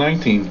 not a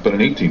 19, but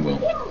an 18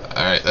 will.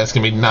 Alright, that's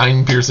gonna be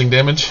 9 piercing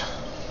damage.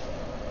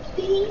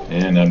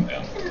 And I'm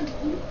down.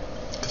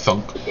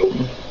 Thunk.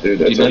 Dude, Do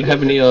that's you not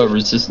have any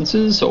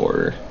resistances,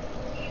 or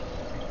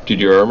did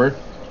your armor?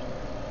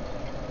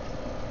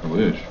 I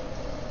wish.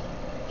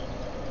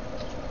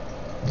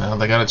 Now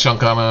they got a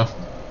chunk on a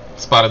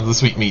spot of the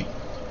sweet meat.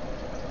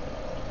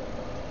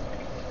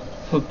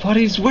 But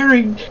he's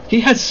wearing...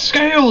 He has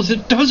scales!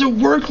 It doesn't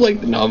work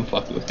like... No, I'm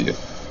fucking with you.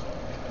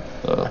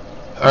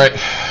 Alright.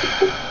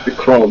 It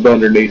crawled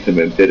underneath him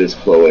and bit his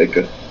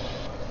cloaca.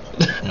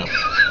 Yep.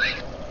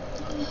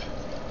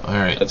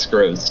 Alright. That's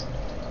gross.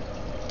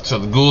 So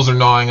the ghouls are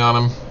gnawing on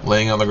him,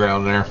 laying on the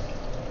ground there.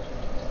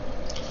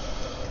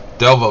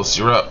 Delvos,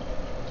 you're up.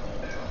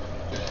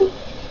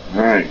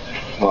 Alright,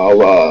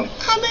 I'll,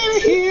 I need a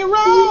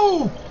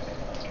hero!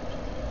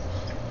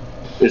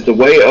 is the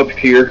way up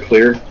here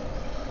clear?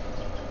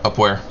 Up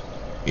where?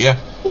 Yeah.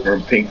 Or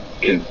pink?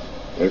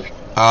 Okay.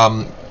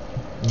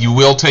 You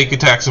will take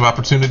attacks of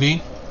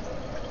opportunity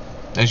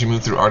as you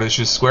move through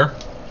Ardish's square.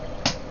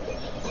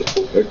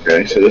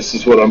 Okay, so this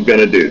is what I'm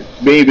gonna do.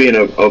 Me being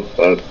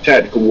a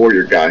tactical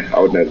warrior guy, I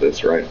would know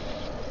this, right?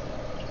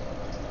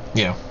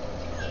 Yeah.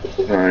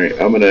 Alright,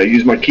 I'm gonna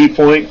use my key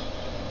point,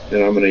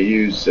 and I'm gonna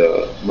use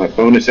my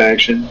bonus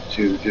action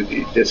to do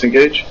the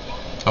disengage.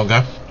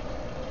 Okay.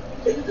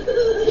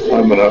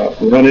 I'm gonna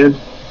run in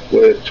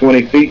with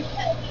 20 feet.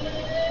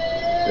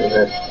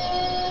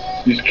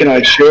 Can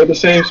I share the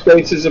same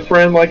space as a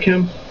friend like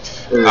him?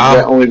 Or is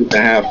that only with the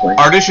halfling?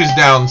 Ardish is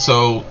down,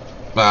 so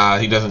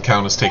he doesn't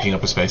count as taking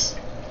up a space.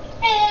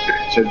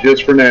 So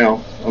just for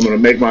now, I'm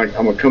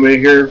gonna come in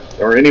here.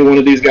 Are any one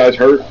of these guys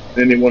hurt?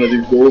 Any one of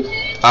these ghouls?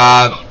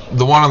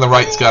 The one on the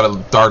right's got a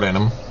dart in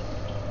him.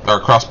 Or a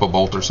crossbow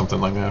bolt or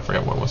something like that. I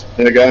forget what it was.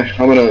 That guy?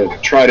 I'm gonna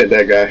trident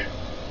that guy.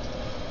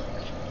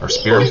 Or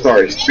spear. Or,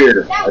 sorry,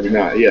 spear. I do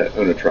not yet. I'm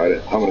gonna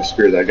trident. I'm gonna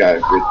spear that guy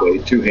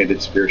with a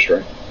two-handed spear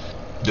strike.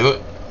 Do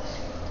it.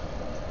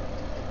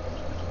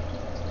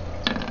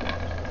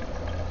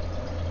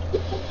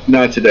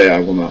 Not today, I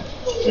will not.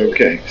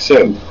 Okay,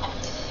 so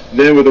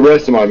then with the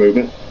rest of my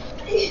movement,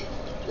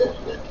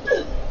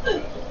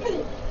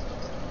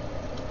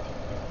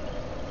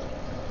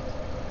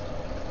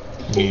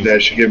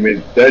 that should give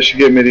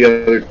me the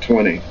other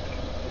 20.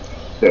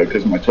 So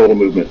because my total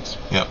movement's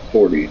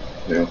 40.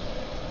 Yeah.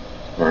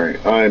 All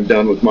right, I am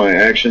done with my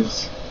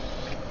actions.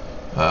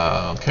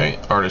 Okay,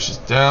 Artish is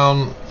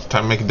down.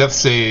 Time to make a death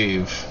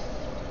save.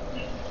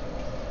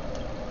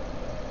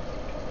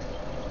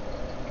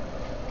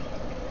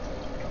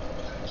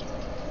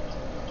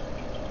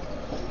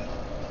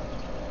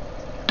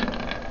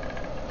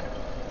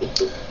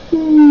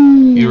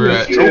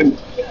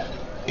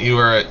 You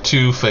are at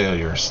 2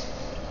 failures.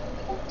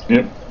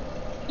 Yep.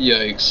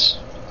 Yikes.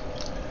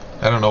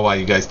 I don't know why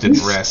you guys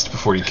didn't rest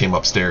before you came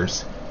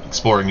upstairs,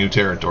 exploring new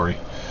territory.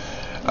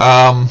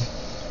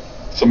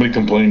 Somebody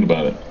complained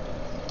about it.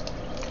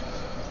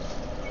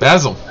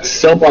 Basil.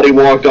 Somebody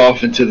walked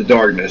off into the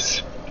darkness.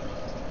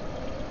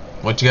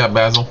 What you got,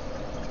 Basil?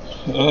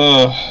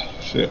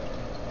 Shit.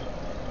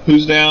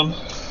 Who's down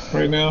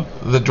right now?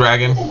 The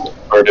dragon.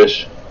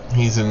 Artish.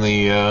 He's in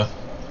the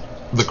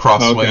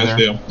crossway okay, there. I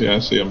see him. Yeah, I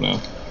see him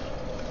now.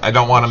 I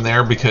don't want him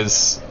there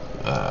because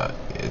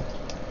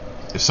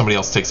if somebody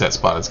else takes that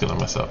spot, it's going to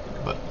mess up.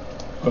 But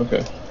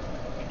okay.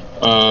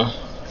 All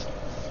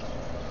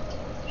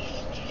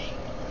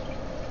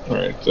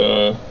right.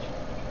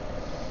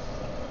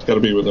 It's got to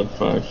be within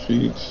 5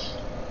 feet.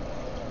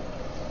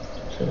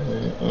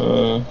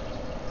 Okay.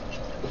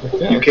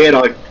 You can't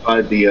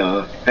occupy the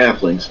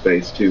halfling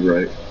space too,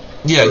 right?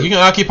 yeah, you can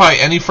occupy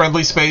any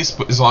friendly space,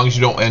 but as long as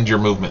you don't end your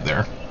movement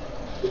there.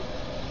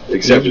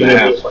 Except for the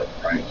halfling,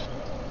 right?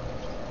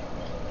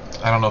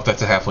 I don't know if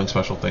that's a halfling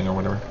special thing or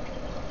whatever.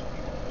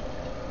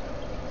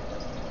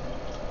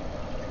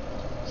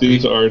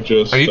 These are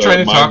just. Are you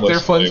trying to talk there,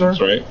 Flinzer?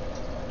 Flinzer? Right.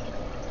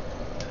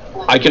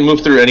 I can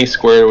move through any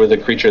square with a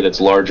creature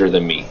that's larger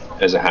than me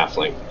as a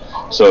halfling.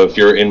 So if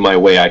you're in my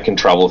way, I can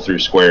travel through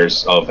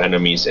squares of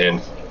enemies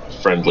and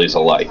friendlies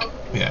alike.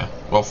 Yeah.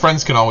 Well,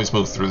 friends can always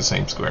move through the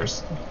same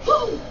squares.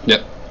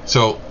 Yep.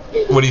 So,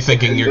 what are you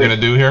thinking you're going to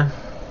do here?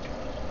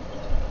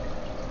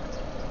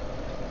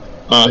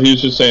 He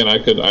was just saying I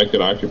could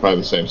occupy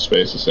the same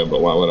space as him,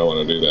 but why would I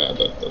want to do that?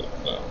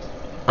 No.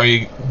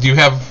 Do you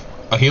have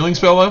a healing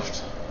spell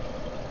left?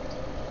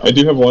 I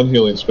do have 1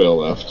 healing spell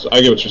left. I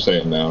get what you're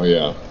saying now.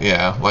 Yeah.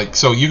 Yeah.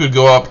 So you could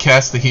go up,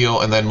 cast the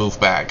heal, and then move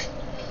back.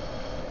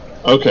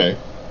 Okay.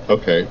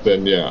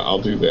 Then yeah,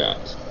 I'll do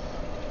that.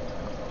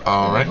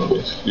 All right. Let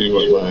me see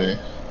what my.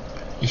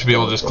 You should be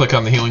able to just click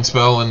on the healing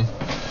spell and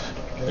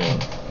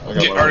I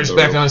got get my Artist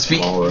back on his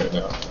feet. all right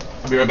now.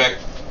 I'll be right back.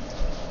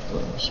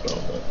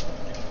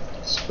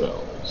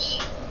 Spells.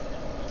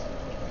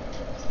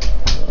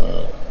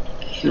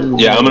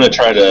 Yeah, I'm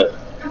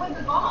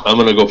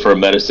gonna go for a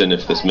medicine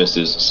if this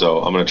misses,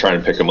 so I'm gonna try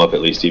and pick him up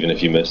at least, even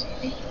if you miss.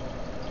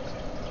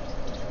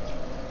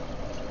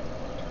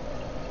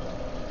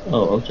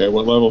 Oh, okay.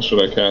 What level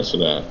should I cast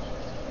it at?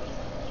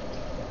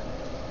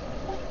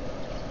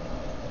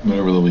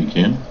 Whatever level you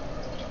can.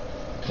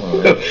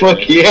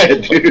 Fuck yeah,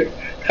 dude.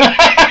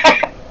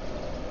 That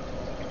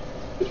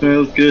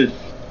was good.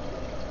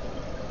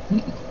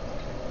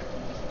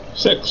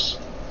 6.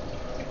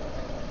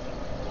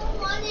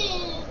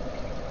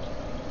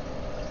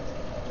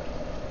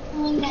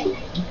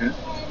 Okay.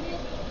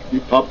 You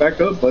pop back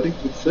up, buddy.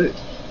 It's 6.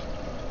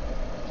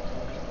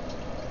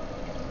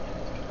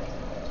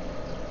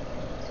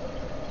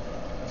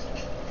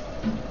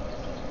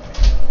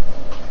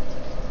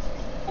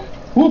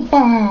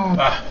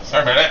 Whoopah!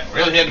 Sorry about that.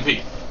 Really had to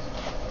pee.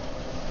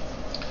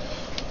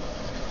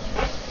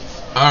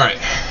 Alright.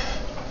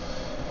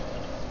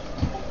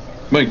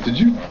 Mike, did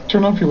you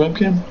turn off your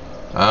webcam?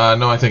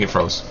 No, I think it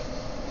froze.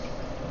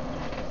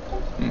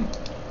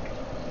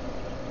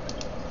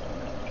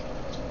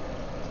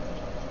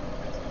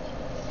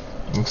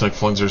 Looks like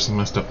Flinzer's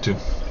messed up too.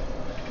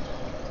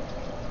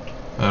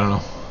 I don't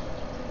know.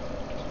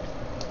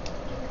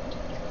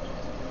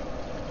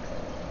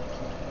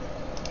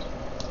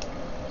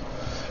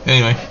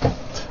 Anyway,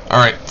 all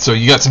right. So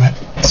you got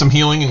some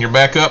healing and you're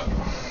back up.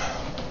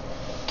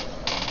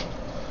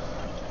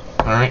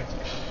 All right,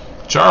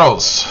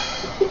 Charles.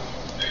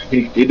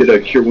 He did a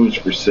cure wounds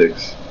for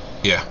 6.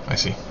 Yeah, I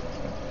see.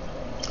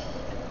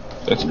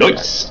 That's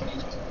nice.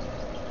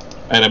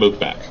 And I move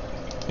back.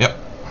 Yep.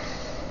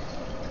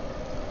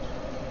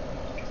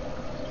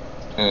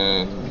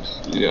 And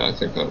yeah, I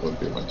think that would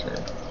be my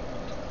turn.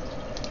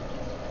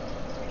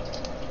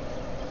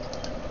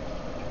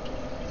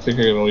 I think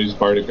I can only use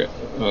Bardic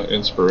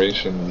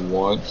Inspiration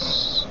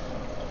once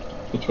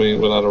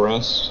without a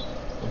rest.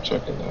 I'm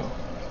checking now.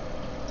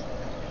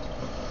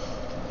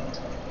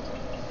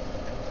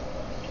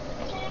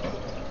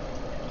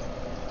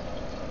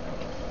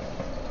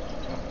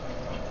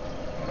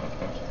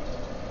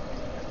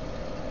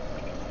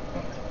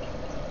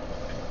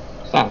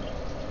 Stop.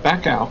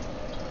 Back out.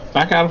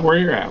 Back out of where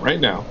you're at right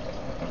now.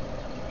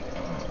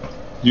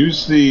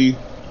 Use the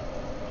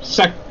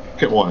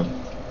second one.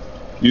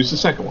 Use the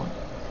second one.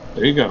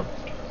 There you go.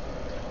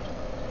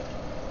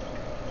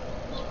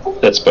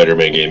 That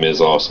Spider-Man game is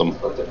awesome.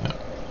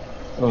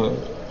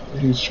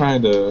 He's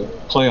trying to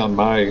play on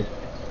my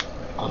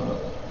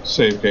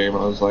save game.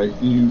 I was like,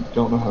 you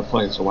don't know how to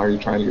play, so why are you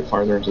trying to get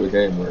farther into the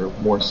game where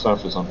more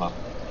stuff is unlocked?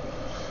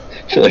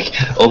 Like,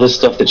 all this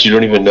stuff that you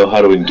don't even know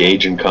how to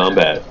engage in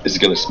combat is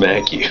gonna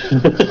smack you.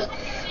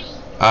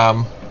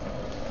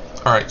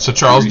 Alright, so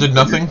Charles did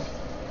nothing?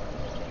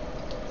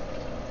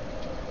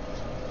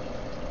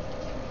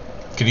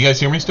 Can you guys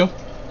hear me still?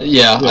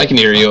 Yeah, I can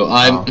hear you.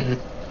 I'm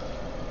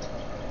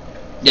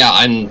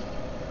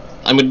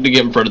going to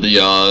get in front of the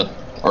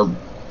our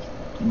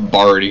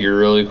bard here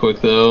really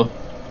quick though,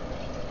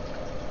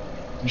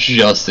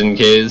 just in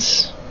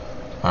case.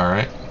 All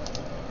right,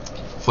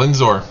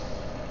 Flinzor.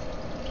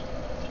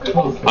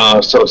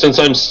 So since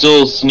I'm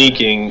still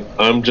sneaking,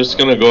 I'm just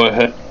gonna go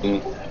ahead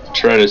and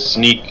try to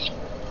sneak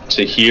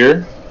to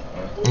here.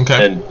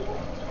 Okay. And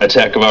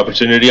attack of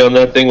opportunity on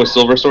that thing with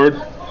Silver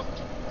Sword.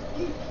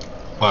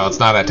 Well, it's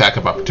not an attack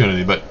of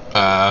opportunity, but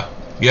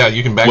yeah,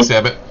 you can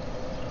backstab it.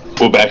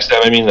 Well,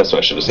 backstab, I mean, that's what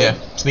I should have said.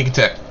 Yeah, sneak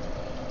attack.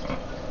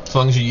 As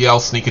long as you yell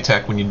sneak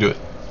attack when you do it.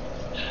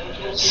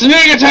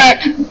 Sneak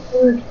attack!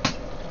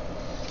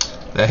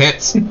 That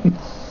hits.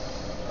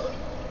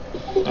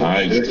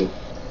 Nice.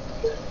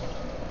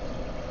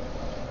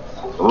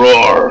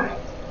 Roar!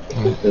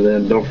 And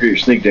then don't forget your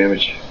sneak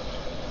damage.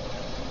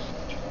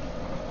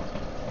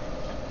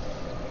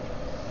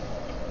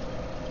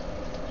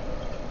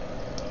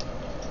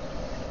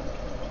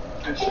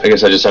 I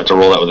guess I just have to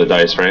roll that with a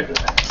dice, right?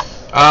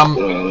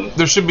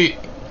 There should be.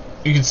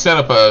 You can set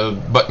up a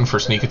button for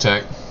sneak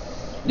attack.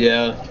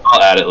 Yeah.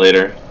 I'll add it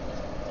later.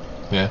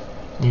 Yeah,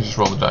 you just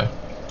roll the die.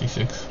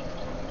 D6.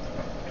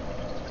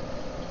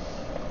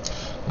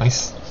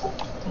 Nice.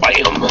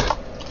 Bam!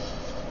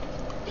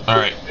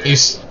 Alright,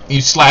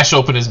 you slash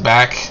open his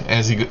back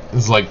as he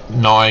is like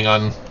gnawing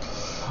on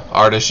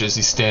Ardish as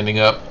he's standing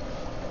up.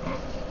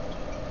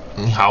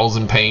 And he howls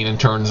in pain and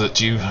turns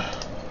at you.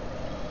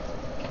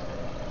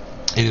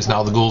 It is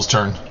now the ghoul's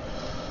turn.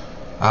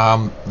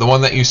 The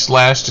one that you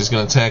slashed is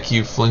going to attack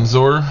you,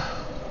 Flinzor.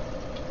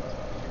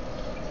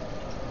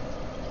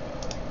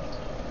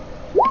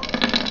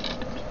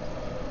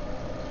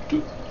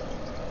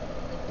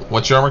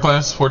 What's your armor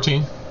class?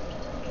 14?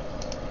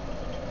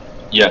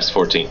 Yes,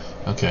 14.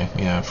 Okay,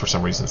 yeah, for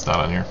some reason it's not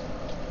on here.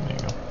 There you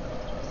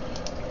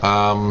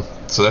go.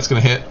 So that's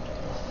going to hit.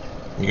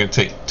 You're going to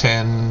take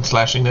 10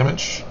 slashing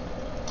damage.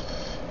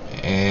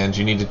 And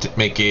you need to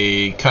make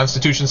a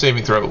Constitution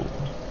saving throw.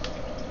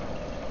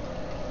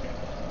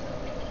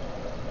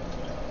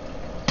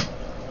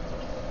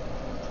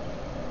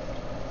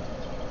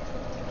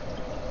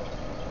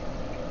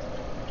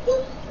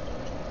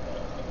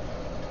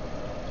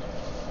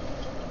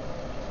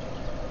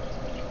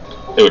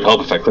 It would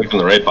help if I clicked in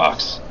the right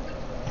box.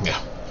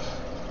 Yeah.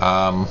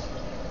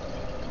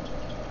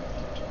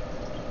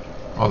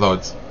 Although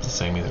it's the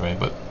same either way,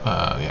 but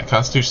yeah,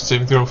 Constitution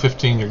saving throw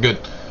 15, you're good.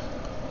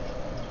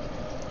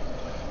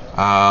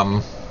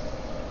 And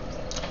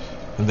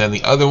then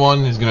the other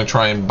one is going to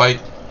try and bite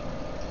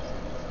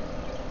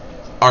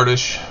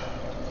Ardish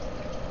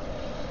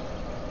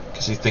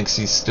because he thinks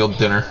he's still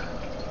dinner.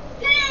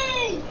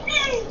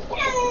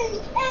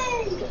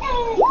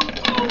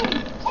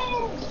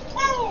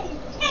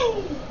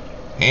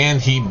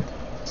 And he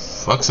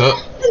fucks up.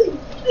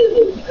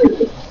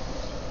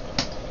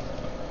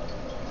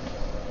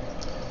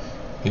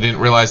 He didn't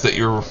realize that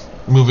you're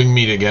moving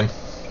meat again.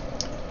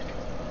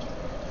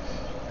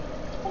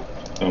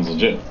 Sounds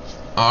legit.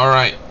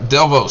 Alright,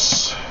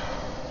 Delvos.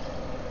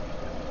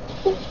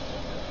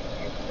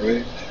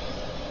 Right.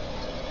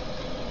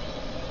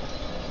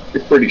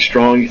 You're pretty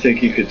strong. You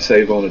think you could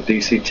save on a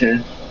DC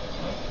 10?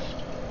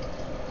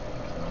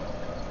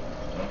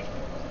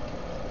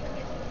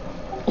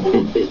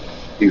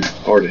 You,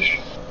 Ardish.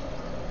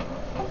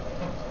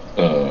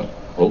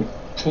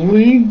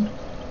 Hopefully.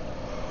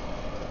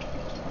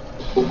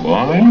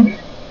 Why?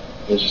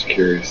 I was just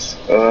curious.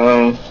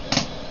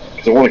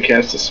 Because I want to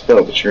cast a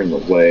spell, but you're in the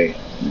way.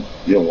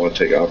 You don't want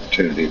to take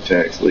opportunity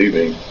attacks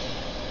leaving.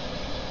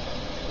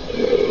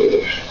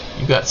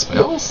 You got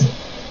spells?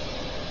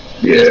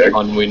 Yeah, This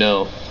one we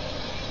know.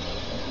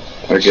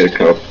 I get a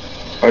couple.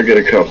 I get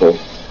a couple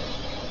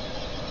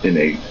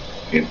innate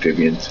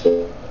amphibian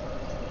spell.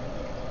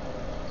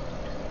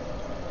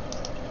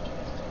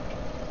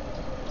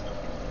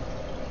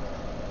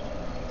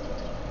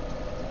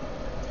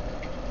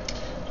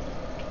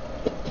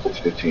 It's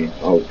 15.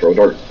 I'll throw a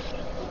dart.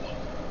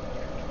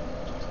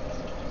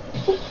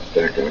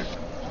 That guy.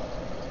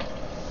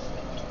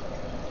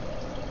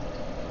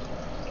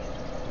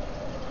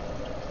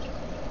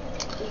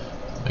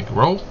 Make a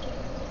roll.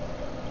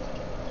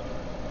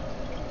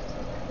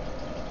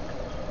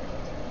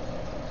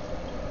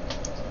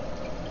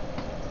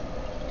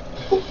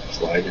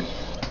 Sliding.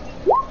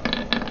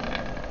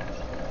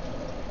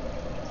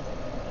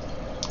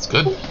 That's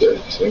good.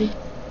 Yeah, so.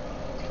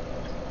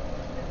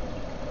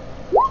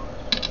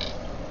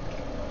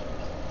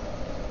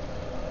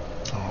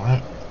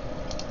 Alright.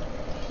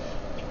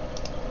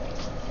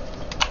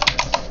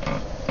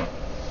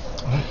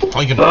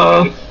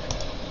 Alright,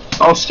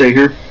 I'll stay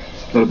here.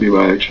 That'll be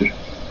my action.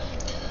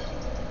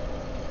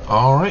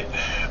 All right,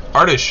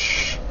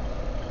 Artish,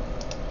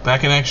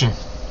 back in action.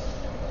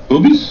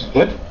 Boobies?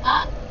 What?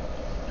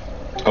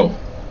 Oh.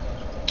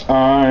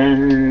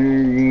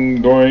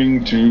 I'm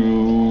going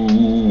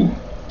to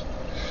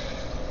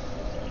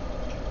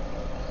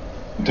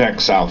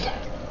attack south.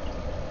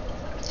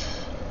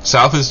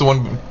 South is the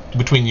one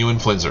between you and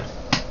Flinzer.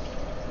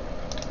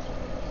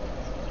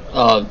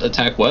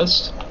 Attack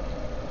west.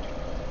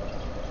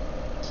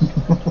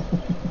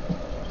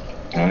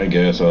 I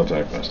guess I'll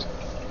attack west.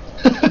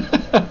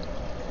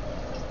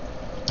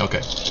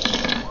 Okay.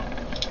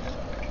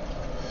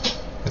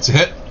 It's a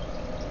hit.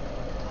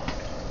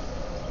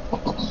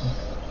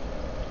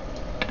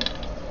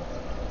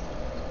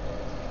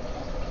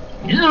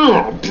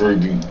 Yeah,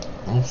 baby.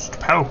 Most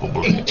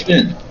palpably.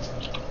 10.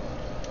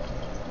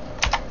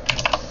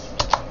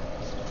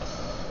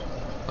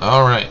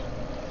 All right.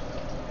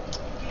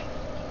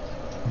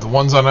 The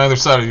ones on either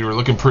side of you are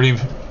looking pretty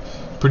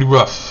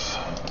rough.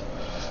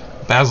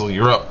 Basil,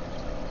 you're up.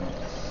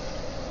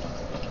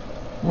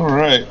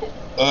 Alright.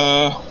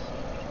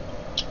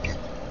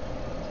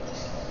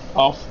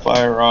 I'll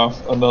fire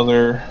off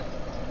another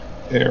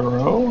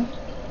arrow.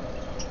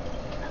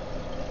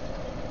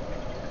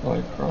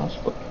 Like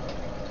crossbow.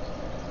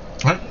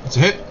 Alright, it's a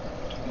hit.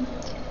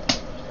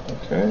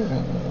 Okay, and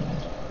then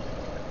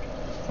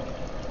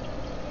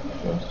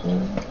just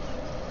a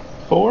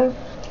 4.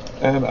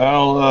 And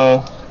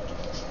I'll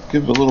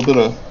give a little bit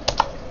of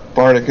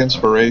bardic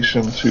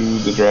inspiration to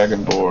the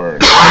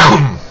Dragonborn.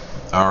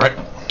 Alright.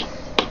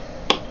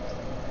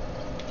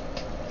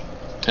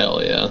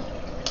 Hell yeah.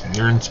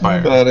 You're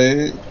inspired.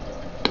 Buddy,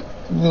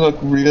 you look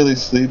really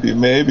sleepy.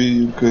 Maybe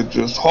you could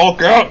just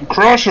Hulk out and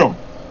crush him.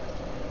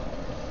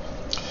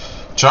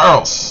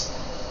 Charles.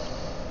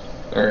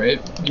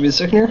 Alright, give me a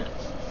second here.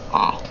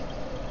 Ah.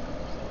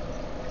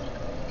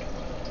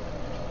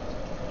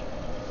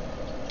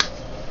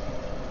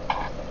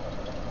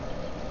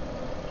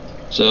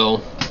 So,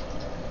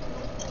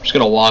 I'm just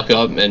gonna walk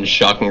up and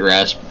shock and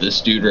grasp this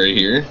dude right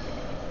here.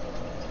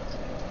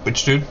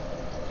 Which dude?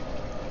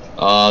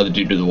 The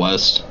dude to the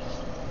west.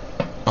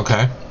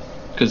 Okay.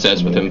 Because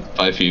that's within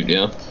 5 feet,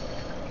 yeah.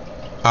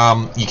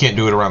 You can't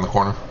do it around the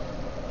corner.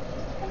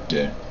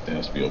 Yeah, it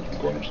has to be open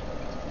corners.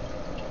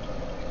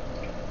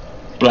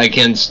 But I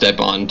can step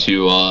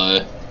onto,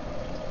 our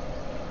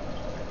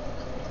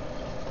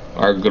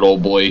good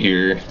old boy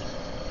here.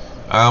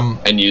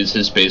 And use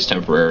his space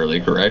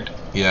temporarily, correct?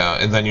 Yeah,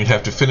 and then you'd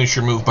have to finish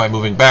your move by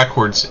moving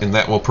backwards, and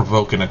that will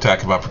provoke an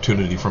attack of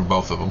opportunity from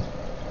both of them.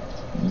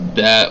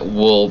 That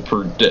will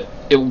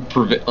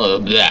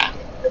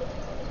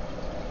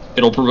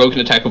It'll provoke an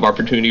attack of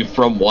opportunity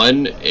from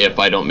one if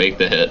I don't make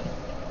the hit.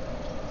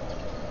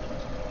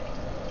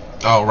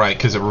 Oh, right,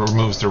 because it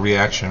removes the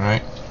reaction,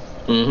 right?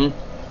 Mm-hmm.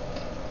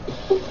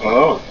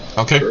 Oh.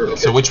 Okay, Sure.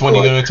 so which one are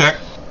you going to attack?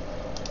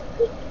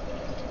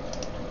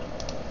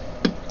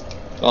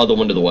 The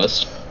one to the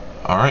west.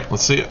 Alright,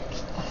 let's see it.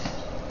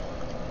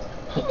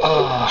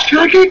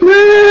 Chucky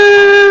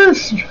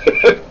Grass!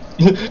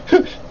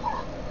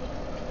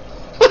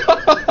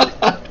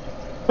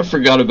 I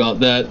forgot about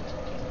that.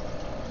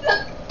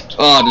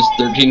 Does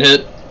 13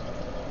 hit?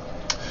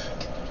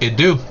 It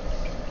do.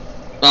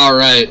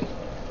 Alright.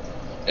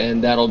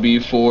 And that'll be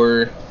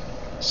for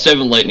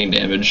 7 lightning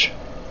damage.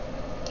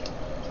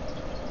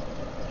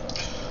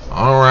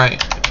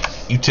 Alright.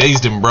 You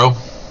tased him, bro.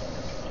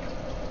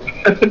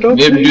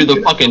 Maybe do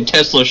the fucking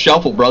Tesla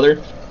shuffle,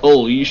 brother.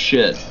 Holy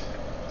shit.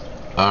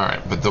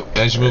 Alright, but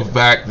as you move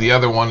back, the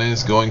other one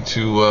is going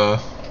to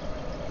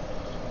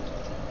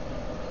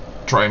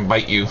try and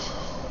bite you.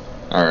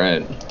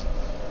 Alright.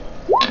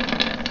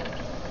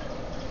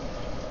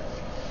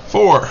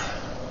 4.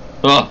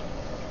 Oh,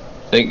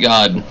 thank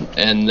God.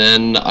 And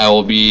then I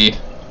will be...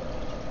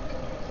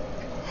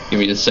 Give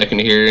me a second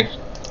here.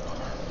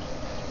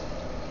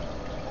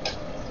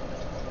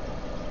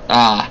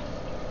 Ah.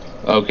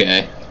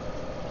 Okay.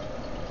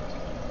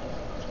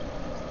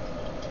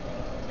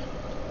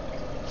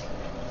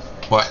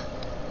 What?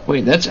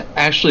 Wait, that's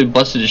actually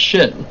busted as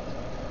shit.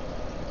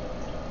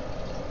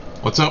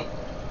 What's up?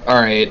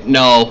 Alright,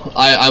 no.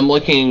 I'm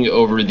looking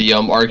over the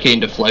arcane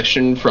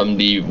deflection from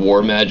the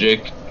war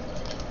magic.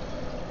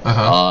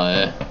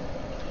 Uh-huh.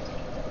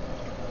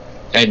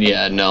 And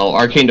yeah, no,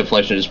 arcane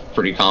deflection is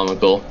pretty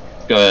comical.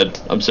 Go ahead.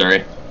 I'm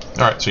sorry.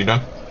 Alright, so you're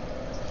done?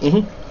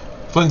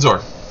 Mm-hmm.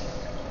 Flinzor.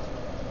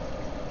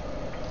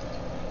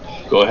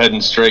 Go ahead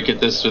and strike at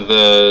this with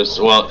a...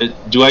 Well,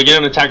 do I get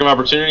an attack of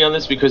opportunity on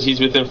this because he's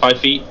within 5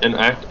 feet and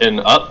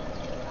up?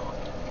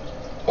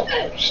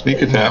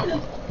 Sneak attack.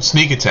 No.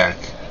 Sneak attack.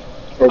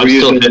 Are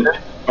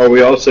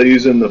we also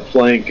using the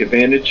flank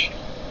advantage?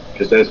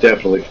 Because that's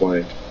definitely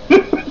flank.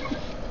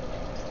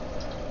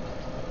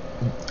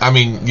 I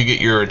mean, you get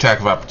your attack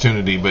of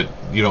opportunity, but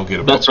you don't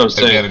get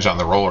advantage on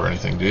the roll or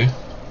anything, do you?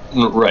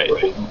 Right.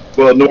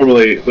 Well,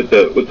 normally with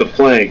the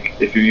flank,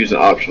 if you're using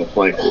optional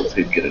flank rules,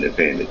 he'd get an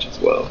advantage as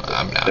well.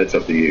 I'm not. That's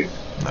up to you.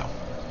 No.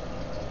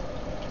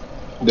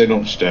 They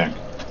don't stack.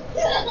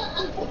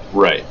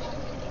 Right.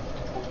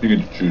 You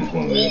get to choose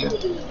one or the other.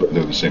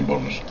 They're the same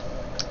bonus.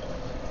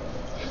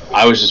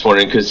 I was just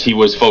wondering because he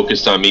was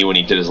focused on me when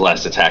he did his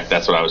last attack.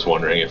 That's what I was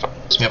wondering if.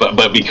 Yep.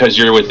 But because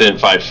you're within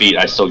 5 feet,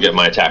 I still get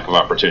my attack of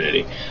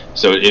opportunity.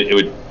 So it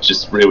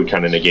would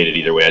kind of negate it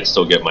either way. I'd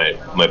still get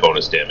my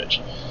bonus damage,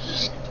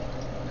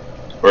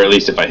 or at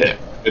least if I hit.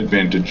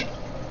 Advantage.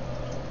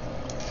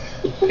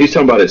 He's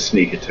talking about his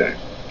sneak attack.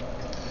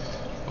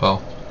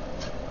 Well,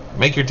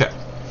 make your attack.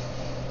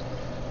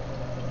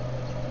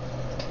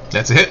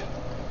 That's a hit.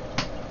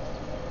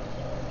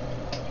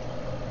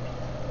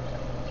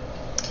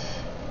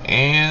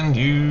 And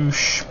you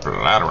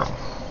splatter him.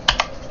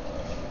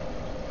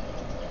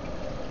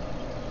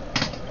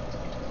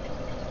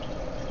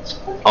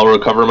 I'll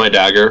recover my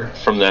dagger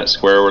from that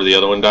square where the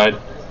other one died.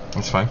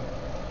 That's fine.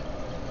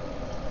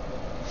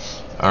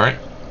 Alright.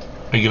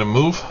 Are you gonna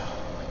move?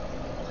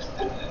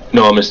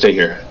 No, I'm gonna stay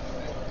here.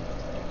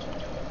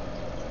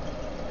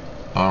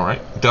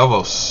 Alright.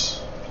 Delvos.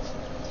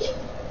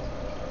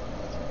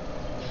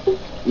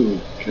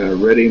 Can I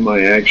ready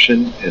my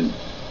action and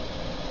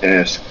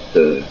ask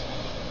the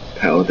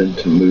paladin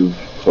to move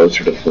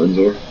closer to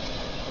Flinzor?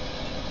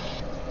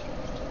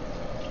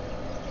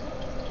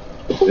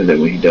 And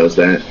then when he does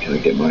that, can I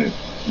get my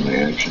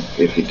action?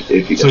 If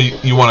he So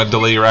you want to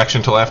delay your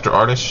action till after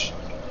Artish?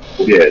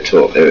 Yeah,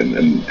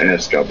 and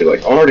ask. I'll be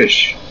like,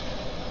 Artish,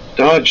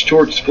 dodge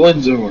towards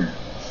Flinzor.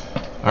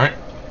 Alright.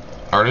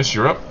 Artish,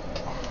 you're up.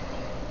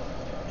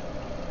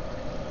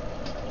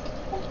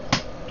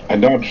 I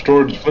dodge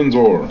towards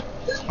Flinzor.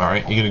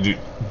 Alright, you gonna do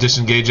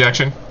disengage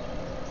action?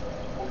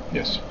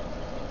 Yes.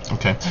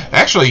 Okay.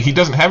 Actually, he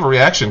doesn't have a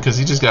reaction because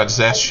he just got his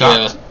ass shot.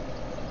 Yeah.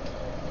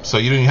 So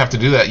you don't even have to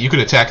do that. You could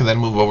attack and then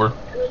move over.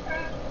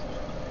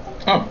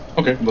 Oh,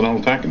 okay. Then I'll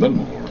attack and then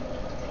move over.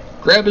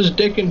 Grab his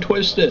dick and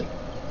twist it.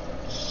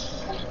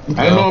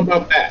 I don't know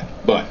about that,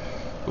 but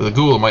With a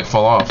ghoul, it might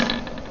fall off.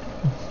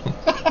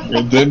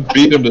 And then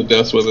beat him to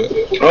death with it.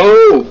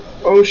 Oh,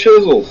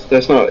 shizzles.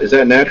 That's not. Is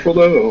that natural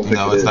though? I don't think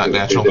No, it it's is. not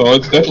natural. Oh,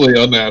 it's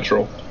definitely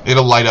unnatural.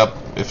 It'll light up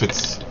if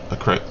it's a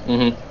crit.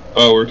 Mm-hmm.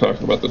 Oh, we're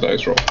talking about the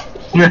dice roll.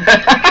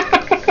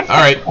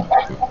 Alright.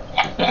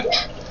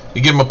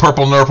 You give him a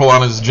purple nurple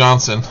on his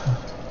Johnson.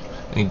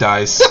 And he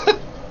dies.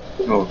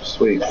 Oh,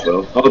 sweet.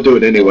 Well, I'll do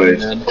it anyways.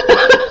 Man.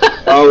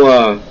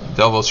 I'll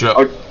Delvos, you're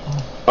up.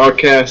 I'll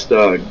cast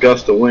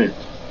Gust of Wind.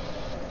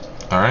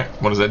 Alright,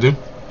 what does that do?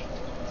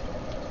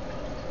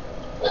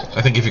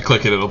 I think if you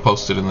click it, it'll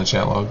post it in the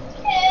chat log.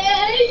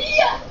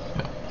 Yeah.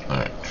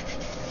 Alright.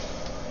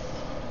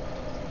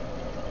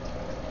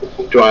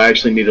 Do I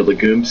actually need a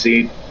legume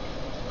seed?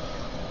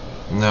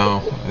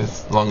 No,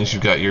 as long as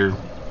you've got your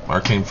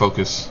arcane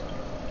focus.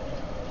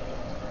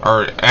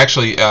 Or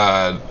actually,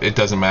 it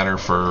doesn't matter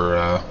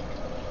for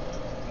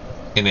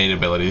innate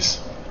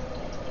abilities.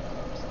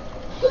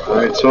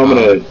 Alright, so I'm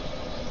gonna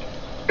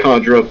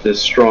conjure up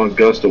this strong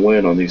gust of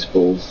wind on these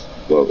fools.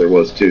 Well, there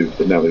was 2,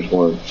 but now there's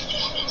 1.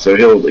 So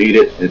he'll eat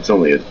it. It's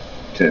only a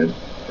 10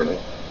 for now.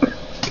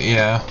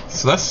 Yeah,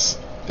 so it's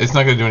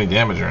not going to do any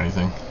damage or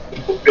anything.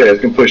 Yeah,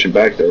 it's gonna push him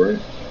back though, right?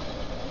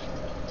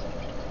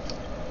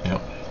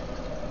 Yep.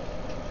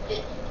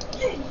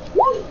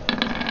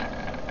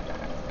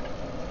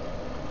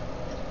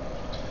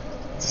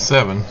 It's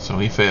 7, so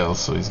he fails,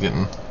 so he's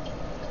getting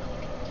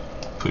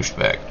pushed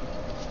back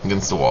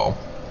against the wall.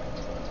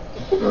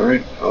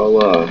 Alright,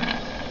 I'll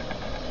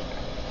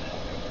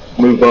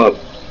move up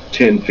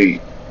 10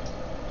 feet.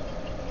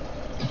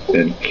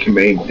 And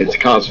it's a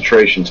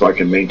concentration, so I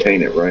can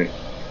maintain it, right?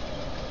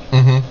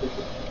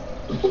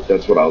 Mm-hmm.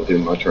 That's what I'll do.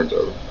 My turn's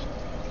over.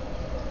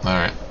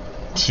 Alright.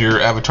 So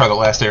you're Avatar the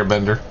Last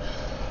Airbender.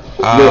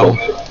 No.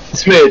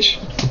 Smidge.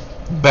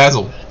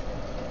 Basil,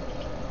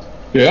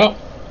 Yeah.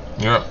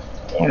 you're up.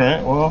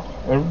 Alright, well,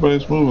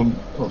 everybody's moving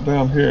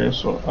down here,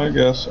 so I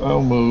guess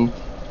I'll move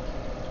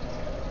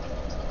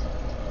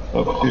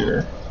up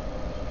here.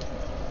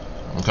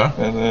 Okay.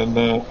 And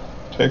then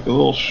take a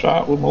little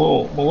shot with my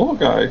little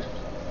guy.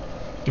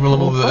 Give me a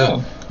little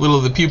Well,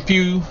 of the pew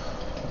pew.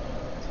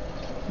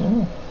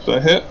 Oh, does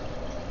that hit?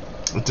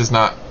 It does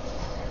not.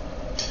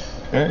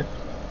 Okay.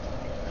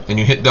 And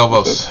you hit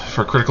Delvos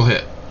for a critical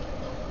hit.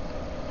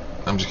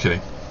 I'm just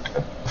kidding.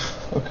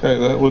 Okay,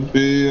 that would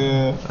be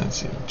Let's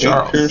see. 8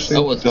 Charles. piercing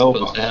That was Delva.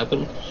 supposed to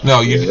happen.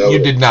 No, you Yeah, that you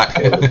was- did not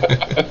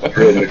hit.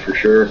 Really, for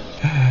sure.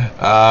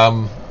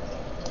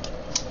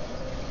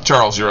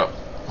 Charles, you're up.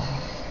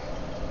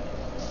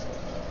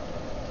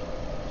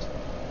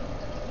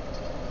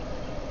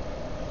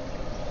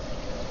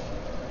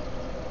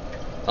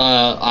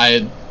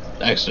 I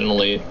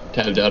accidentally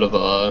tabbed out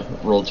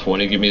of roll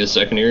 20. Give me a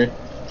second here.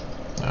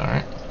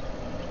 Alright.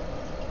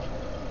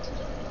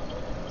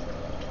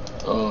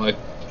 Oh,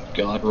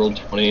 God, roll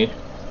 20.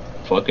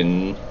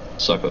 Fucking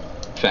suck a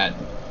fat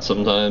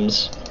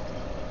sometimes.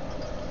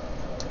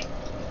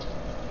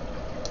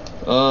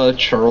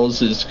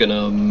 Charles is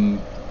gonna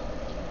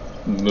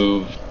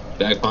move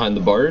back behind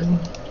the bard,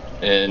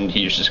 and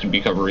he's just gonna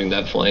be covering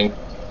that flank.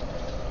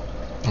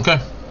 Okay.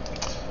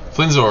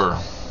 Flinzor.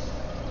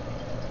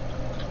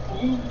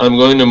 I'm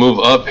going to move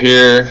up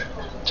here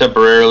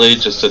temporarily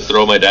just to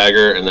throw my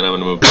dagger, and then I'm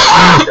gonna move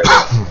back.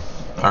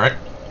 Alright.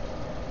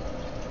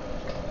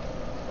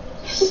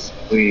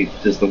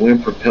 Does the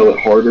wind propel it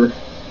harder?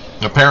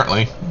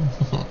 Apparently.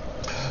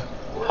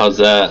 How's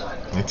that?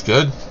 It's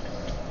good.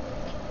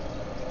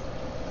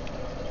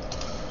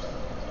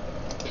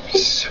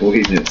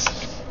 Sweetness.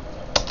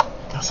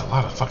 That's a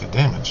lot of fucking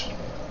damage.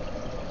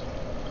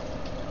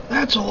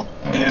 That's a lot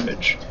of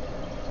damage.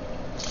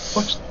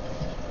 What's...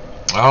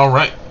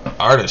 Alright.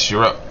 Artist,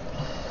 you're up.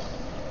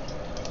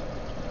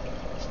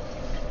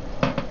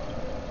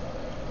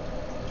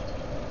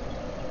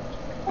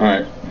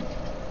 Alright.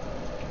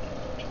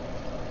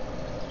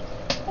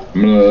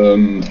 I'm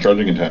gonna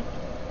charging attack.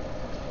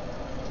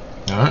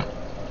 Alright.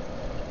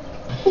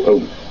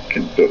 Oh,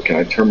 can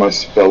I turn my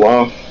spell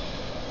off,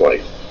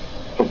 like,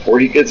 before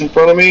he gets in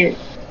front of me?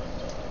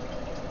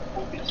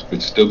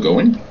 It's still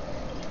going?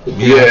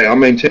 Yeah, I'm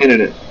maintaining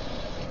it.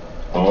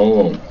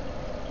 Oh.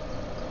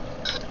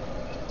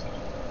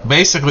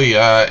 Basically,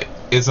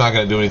 it's not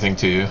going to do anything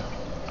to you.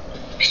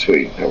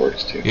 Sweet, that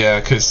works too. Yeah,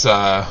 because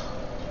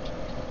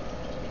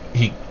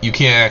you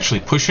can't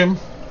actually push him.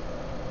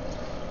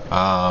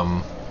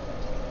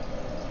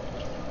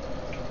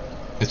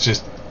 It's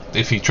just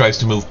if he tries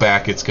to move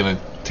back, it's going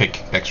to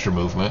take extra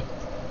movement.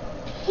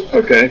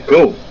 Okay,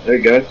 cool. There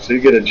you go. So you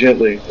get a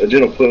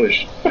gentle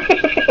push.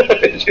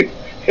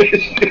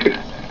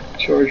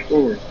 Charge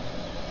forward.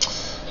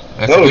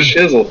 That's Oh, good.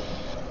 shizzle.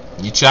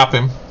 You chop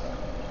him.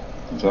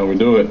 That's how we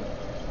do it.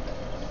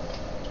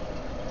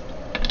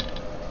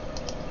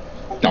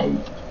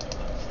 No.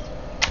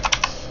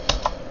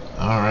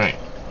 Alright.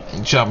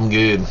 You chop him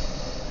good.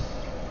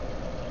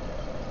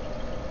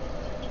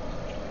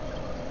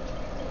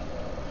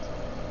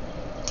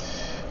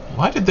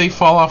 Why did they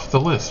fall off the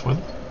list? What?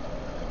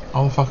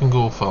 All the fucking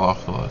ghoul fell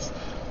off the list.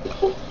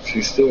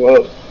 She's still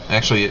up.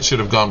 Actually, it should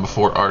have gone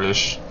before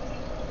Artish.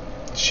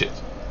 Shit.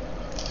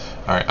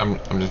 Alright, I'm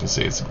just gonna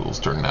say it's the ghoul's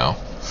turn now.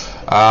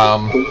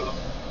 I'm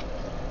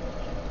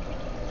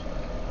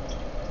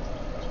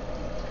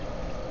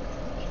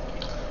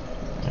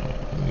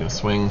gonna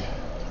swing.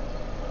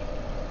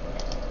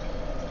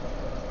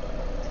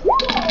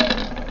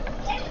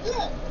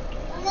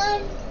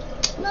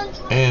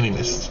 And he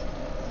missed.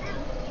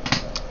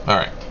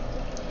 Alright.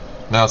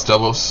 Now it's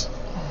Devos.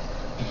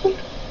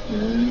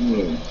 I'm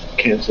gonna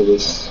cancel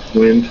this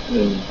wind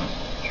and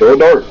throw a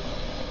dart.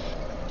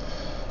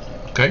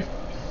 Okay.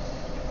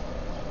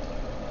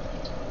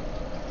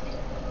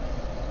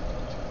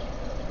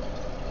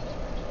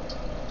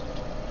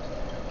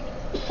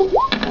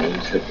 I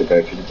just have to go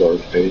back to the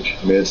darts page.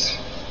 Miss.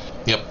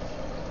 Yep.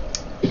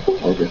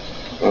 Okay.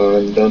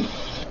 I'm done.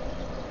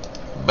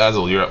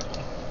 Basil, you're up.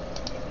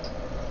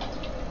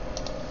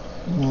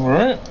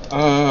 Alright,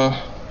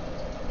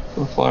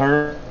 gonna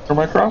fire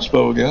my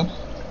crossbow again.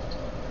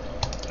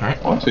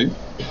 Alright. 20.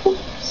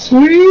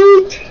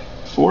 Sweet!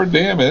 4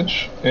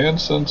 damage, and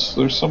since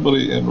there's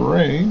somebody in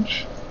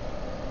range,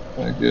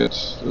 I get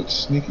a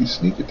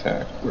sneak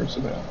attack. Where's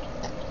it at?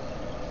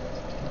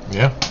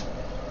 Yeah.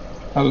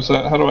 How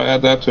do I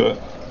add that to it?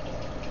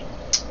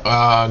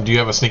 Do you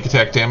have a sneak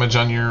attack damage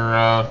on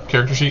your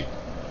character sheet?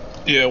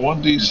 Yeah,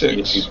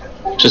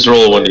 1d6. Just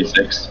roll a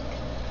 1d6.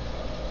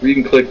 You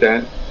can click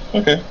that.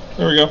 Okay,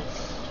 there we go.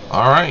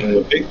 Alright.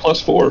 8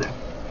 plus 4.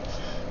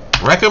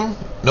 Wreck him?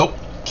 Nope.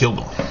 Killed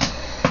him.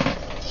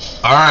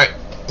 Alright.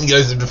 You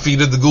guys have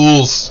defeated the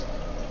ghouls.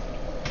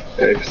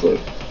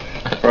 Excellent.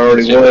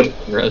 Priority 1.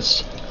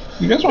 Rest.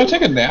 You guys want to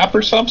take a nap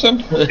or something?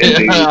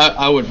 Indeed.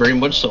 I would very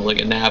much so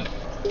like a nap.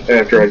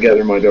 After I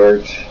gather my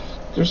darts.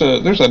 There's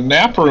a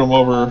nap room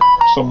over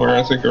somewhere.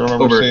 I think I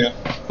remember seeing.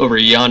 Over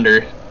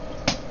yonder.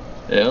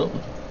 Yeah.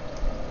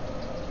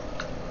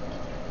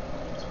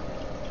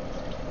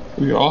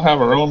 We all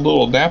have our own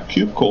little nap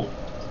cubicle.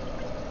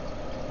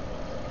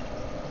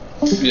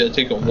 Yeah,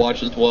 take a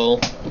watch as well.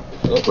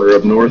 Oh, we're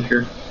up north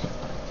here.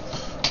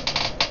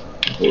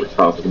 Or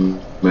top of the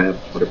map,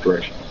 whatever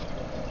direction.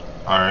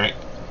 Alright.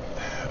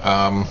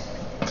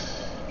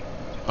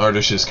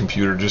 Ardish's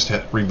computer just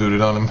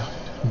rebooted on him.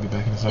 I'll be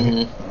back in a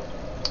second.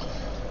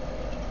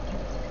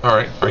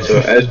 Alright. So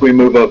as we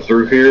move up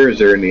through here, is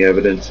there any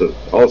evidence of...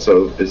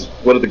 Also,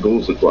 what do the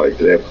ghouls look like?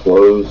 Do they have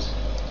clothes?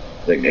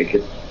 Are they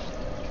naked?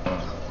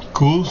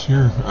 Ghouls?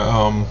 Here.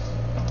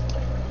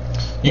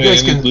 You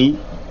guys can... loot?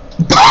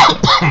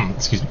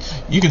 Excuse me.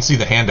 You can see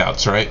the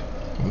handouts, right?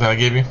 That I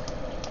gave you?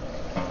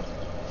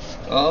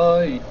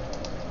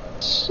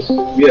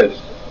 Yes.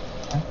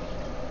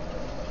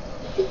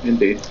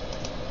 Indeed.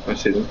 I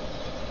see them.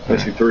 I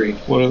see 3.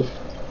 What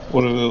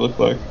do they look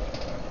like?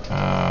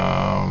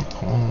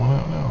 Pulling one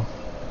out now.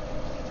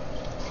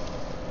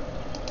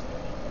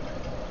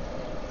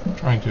 I'm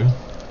trying to.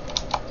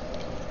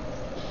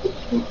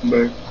 Welcome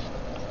back.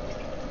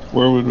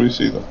 Where would we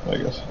see them? I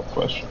guess.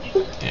 Question.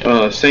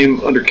 Yeah.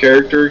 Same under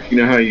character. You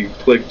know how you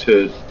click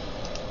to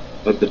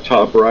at the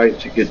top right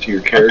to get to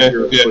your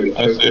character? Okay, yeah,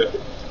 I see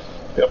it.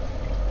 Yep.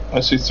 I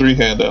see 3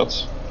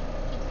 handouts.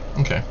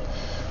 Okay.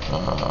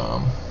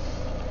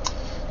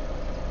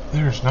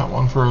 There's not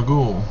one for a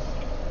ghoul.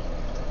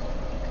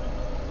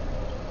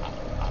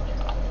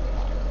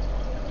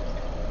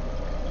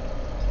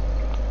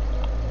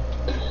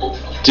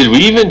 Did we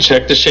even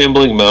check the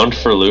shambling mound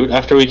for loot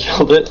after we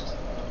killed it?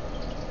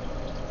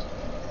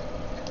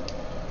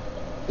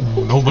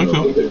 No, think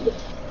so.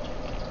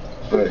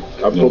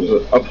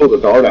 I pulled the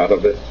dart out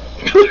of it.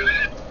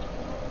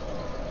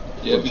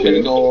 Yeah, we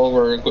took all of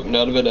our equipment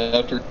out of it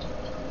after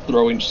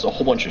throwing just a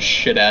whole bunch of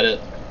shit at it.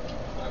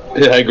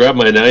 Yeah, I grabbed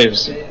my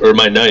knife,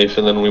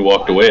 and then we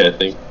walked away, I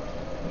think.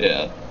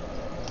 Yeah.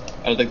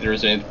 I don't think there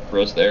was anything for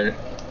us there,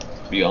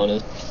 to be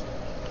honest.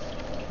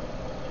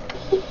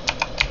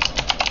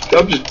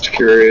 I'm just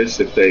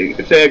curious if they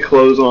had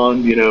clothes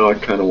on, you know, I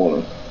kind of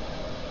want to,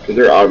 because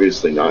they're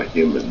obviously not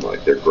human,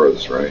 like they're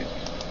gross, right?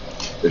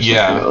 They're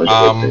Yeah.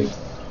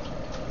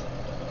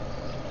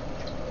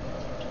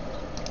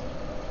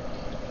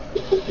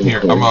 Here,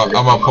 I'm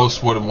gonna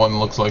post what one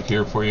looks like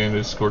here for you in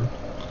Discord.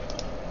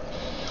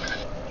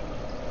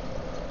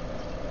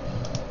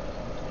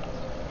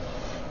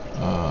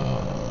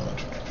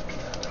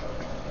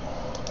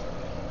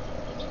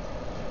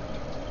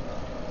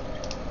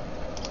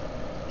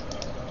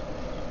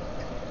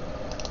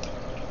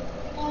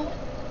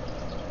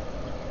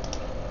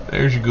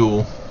 There's your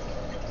ghoul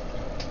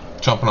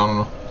jumping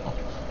on an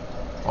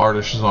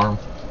artist's arm.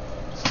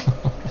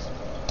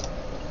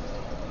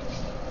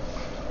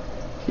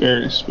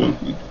 Very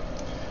spooky.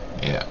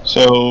 Yeah.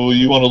 So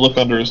you want to look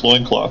under his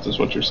loincloth, is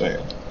what you're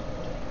saying?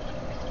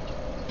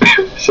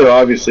 So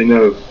obviously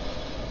no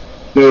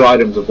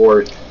items of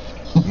worth.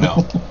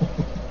 No.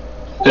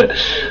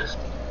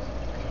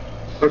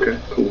 Okay,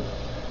 cool.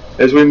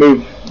 As we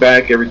move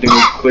back, everything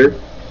is clear?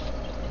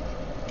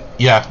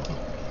 Yeah.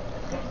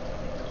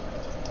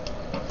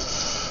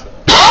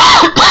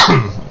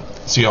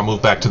 So y'all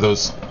move back to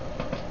those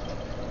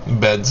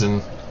beds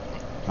and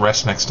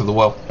rest next to the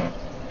well.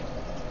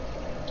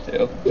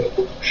 Yep.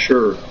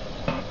 Sure.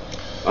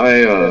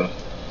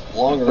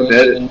 Long I'm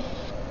rest.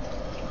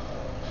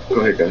 Go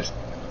ahead, guys.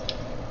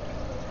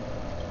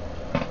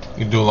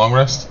 You do a long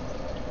rest?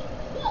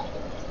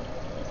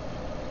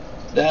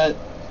 That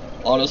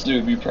honestly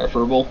would be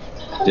preferable.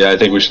 Yeah, I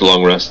think we should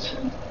long rest.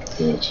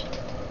 Yes.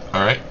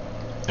 Alright.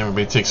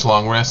 Everybody takes a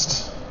long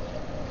rest.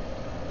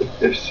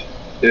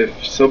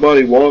 If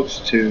somebody wants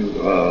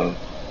to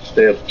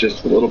stay up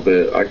just a little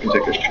bit, I can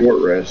take a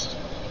short rest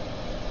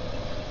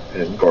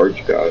and guard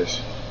you guys.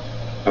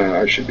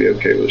 I should be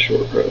okay with a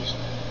short rest.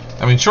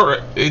 I mean, sure,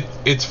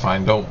 it's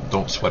fine.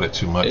 Don't sweat it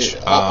too much.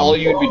 All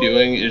you'd be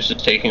doing is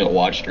just taking a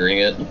watch during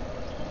it.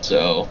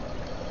 So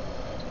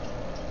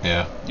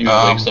yeah, you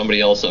would wake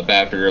somebody else up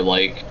after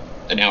like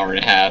an hour and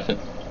a half. And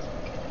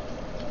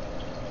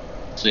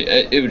so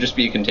it would just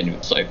be a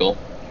continuous cycle.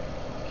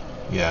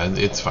 Yeah,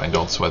 it's fine.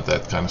 Don't sweat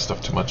that kind of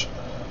stuff too much.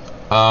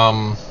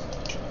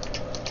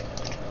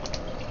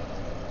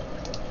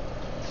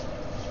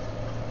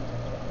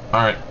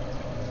 Alright.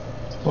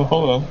 Well,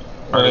 hold on.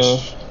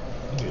 Artist.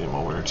 Get him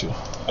over here too.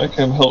 I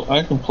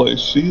can play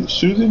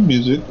soothing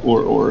music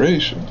or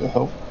oration to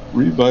help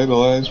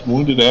revitalize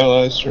wounded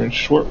allies during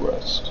short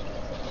rest.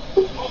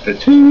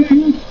 Thank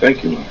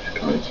you, my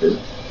kind sir.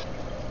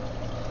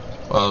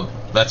 Well,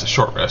 that's a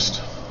short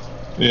rest.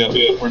 Yeah,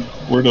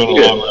 we're doing a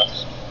long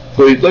rest.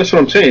 Well, that's what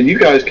I'm saying. You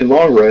guys can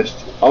long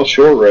rest. I'll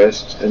short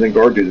rest, and then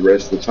guard you the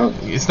rest of the time.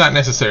 It's not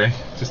necessary.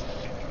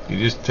 You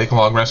just take a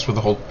long rest with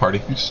the whole party.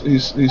 He's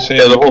saying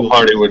the whole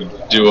party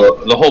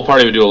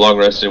would do a long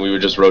rest, and we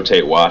would just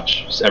rotate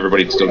watch. So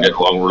everybody still get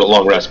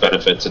long rest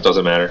benefits. It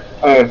doesn't matter.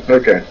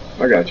 Okay,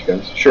 I got you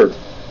guys. Sure,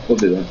 we'll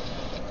do that.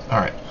 All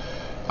right.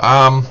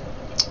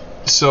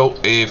 So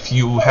if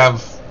you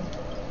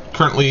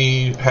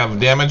currently have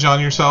damage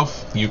on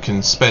yourself, you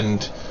can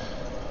spend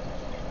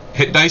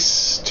hit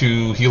dice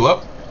to heal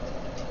up.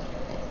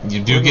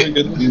 You do get.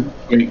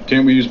 Wait,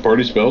 can't we use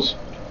party spells?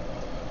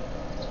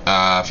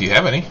 If you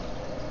have any.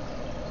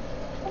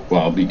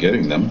 Well, I'll be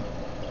getting them.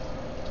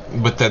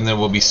 But then they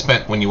will be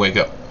spent when you wake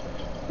up.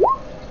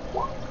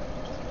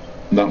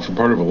 Not for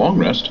part of a long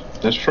rest.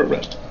 That's short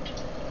rest.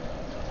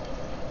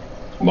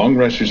 Long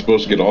rest, you're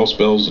supposed to get all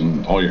spells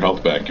and all your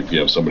health back if you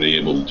have somebody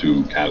able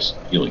to cast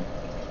healing.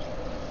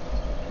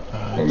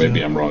 Or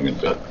maybe I'm wrong in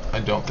that.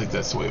 I don't think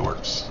that's the way it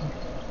works.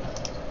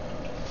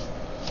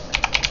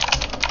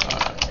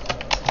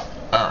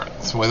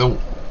 Alright, so the way the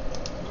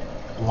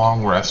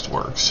long rest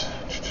works.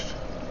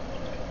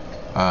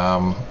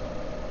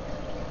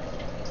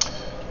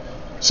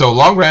 So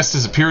long rest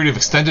is a period of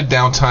extended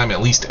downtime,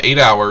 at least 8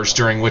 hours,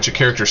 during which a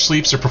character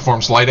sleeps or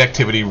performs light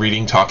activity,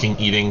 reading, talking,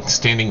 eating,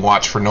 standing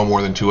watch for no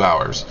more than 2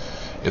 hours.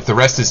 If the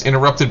rest is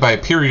interrupted by a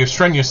period of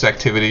strenuous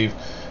activity, you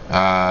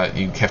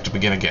have to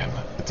begin again.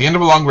 At the end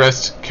of a long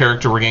rest,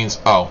 character regains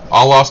all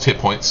lost hit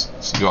points.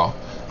 So you all.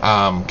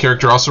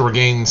 Character also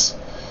regains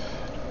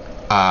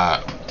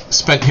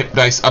spent hit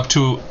dice up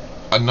to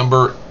a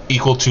number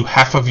equal to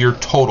half of your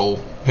total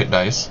hit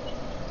dice.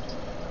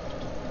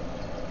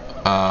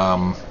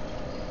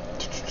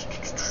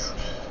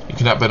 You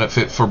cannot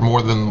benefit for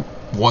more than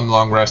one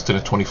long rest in a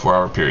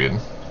 24-hour period.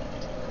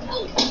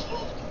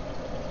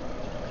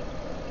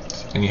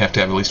 And you have to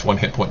have at least one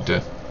hit point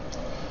to...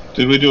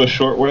 Did we do a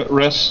short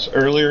rest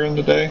earlier in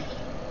the day?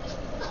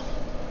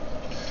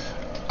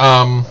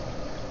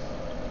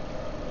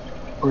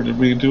 Or did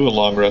we do a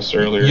long rest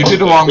earlier? You did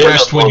a long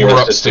rest when you were Long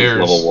rest distance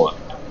upstairs. Level 1.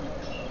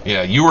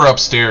 Yeah, you were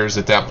upstairs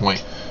at that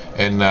point,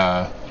 and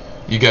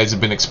you guys have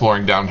been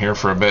exploring down here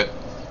for a bit,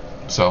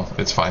 so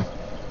it's fine.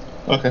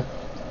 Okay.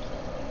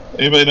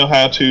 Anybody know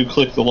how to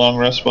click the long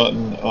rest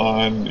button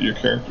on your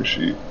character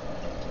sheet?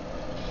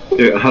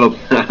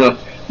 Yeah,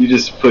 you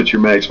just put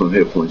your maximum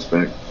hit points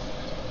back.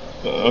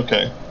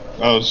 Okay.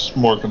 I was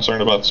more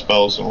concerned about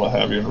spells and what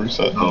have you and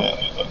resetting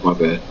that. My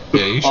bad.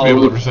 Yeah, you should be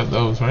able to reset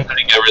those, right? I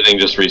think everything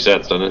just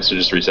resets, doesn't it? So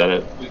just reset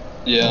it.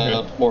 Yeah,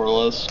 Okay. more or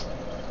less.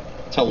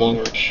 That's how long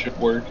it should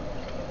work.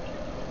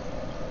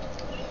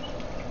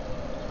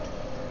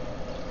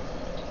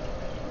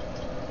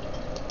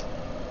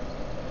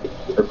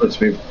 That puts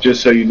me,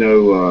 just so you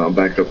know, I'm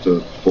back up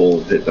to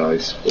full hit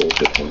dice, full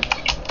hit points.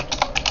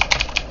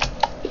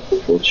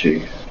 Full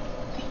chi.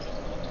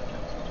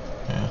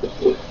 Yeah.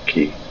 Full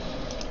key.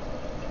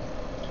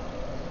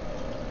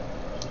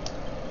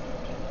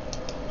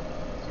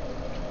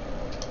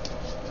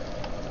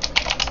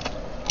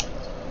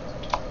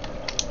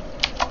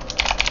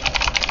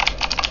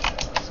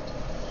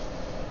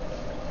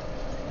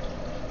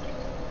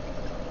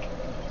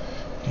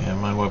 Yeah,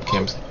 my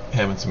webcam's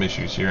having some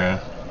issues here,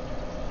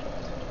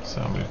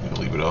 so I'm just gonna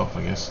leave it off,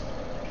 I guess.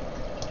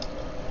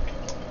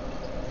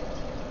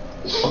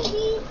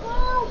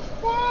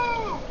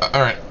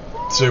 Alright,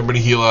 so everybody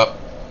heal up.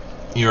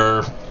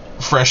 Your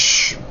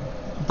fresh,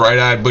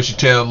 bright-eyed,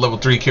 bushy-tailed level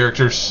 3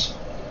 characters.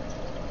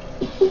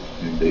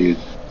 Indeed.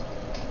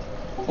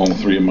 All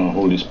 3 of my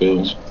holy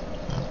spells.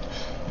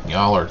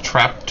 Y'all are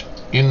trapped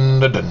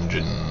in the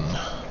dungeon.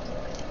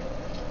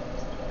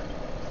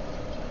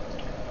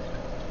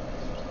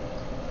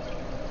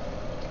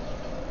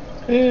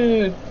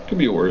 It could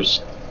be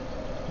worse.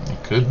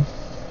 It could.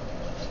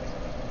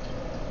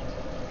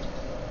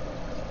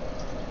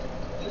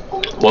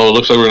 Well, it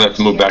looks like we're gonna have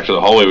to move back to the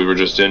hallway we were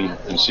just in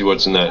and see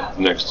what's in that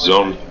next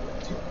zone.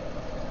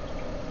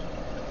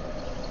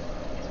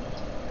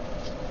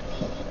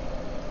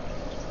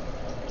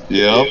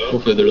 Yep.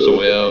 Hopefully there's a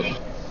way out.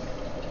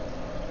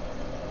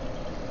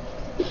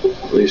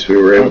 At least we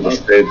were able to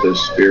save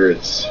those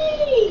spirits.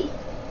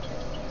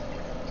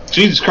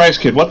 Jesus Christ,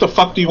 kid, what the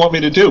fuck do you want me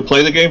to do?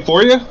 Play the game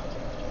for you?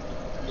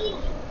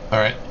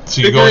 Alright,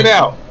 so you're Figure going, it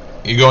out.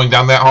 you're going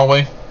down that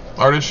hallway,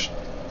 Artish?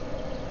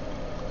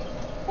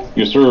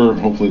 Yes, sir.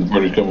 Hopefully the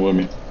party's coming with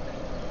me.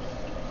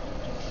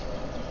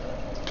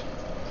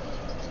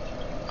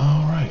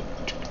 Alright.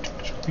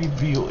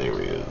 Reveal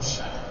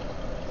areas.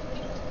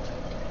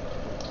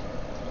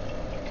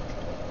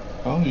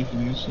 Oh, you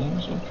can use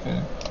those?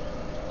 Okay.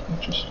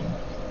 Interesting.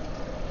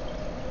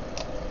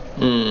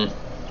 Hmm.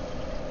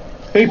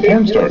 Hey,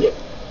 Pam started.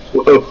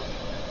 Whoa.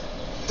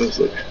 That's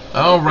like,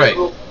 Alright.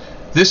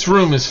 This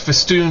room is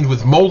festooned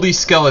with moldy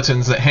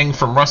skeletons that hang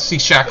from rusty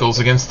shackles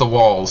against the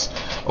walls.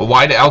 A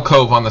wide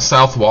alcove on the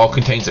south wall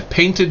contains a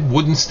painted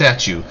wooden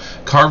statue,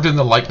 carved in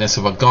the likeness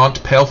of a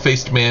gaunt,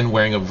 pale-faced man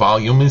wearing a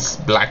voluminous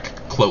black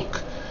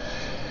cloak.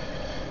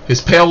 His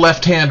pale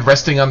left hand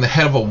resting on the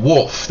head of a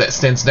wolf that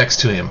stands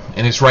next to him.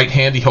 In his right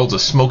hand he holds a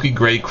smoky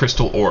gray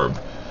crystal orb.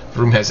 The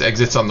room has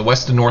exits on the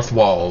west and north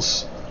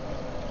walls.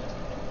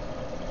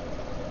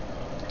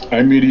 I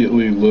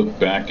immediately look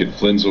back at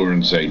Flinzor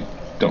and say,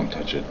 "Don't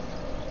touch it."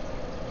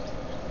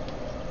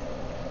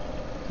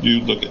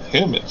 You look at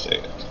him and say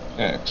it.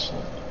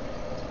 Excellent.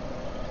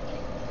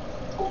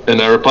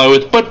 And I reply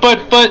with, but.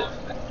 But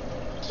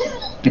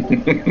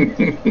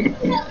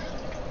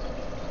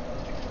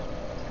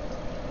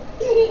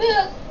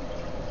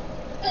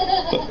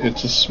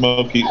it's a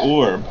smoky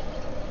orb.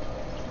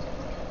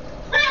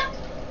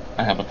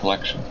 I have a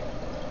collection.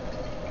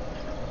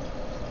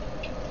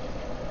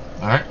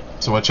 Alright,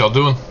 so what y'all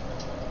doing?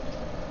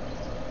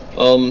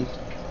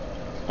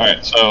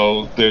 Alright,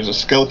 so there's a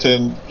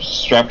skeleton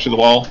strapped to the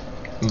wall.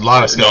 A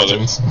lot of No,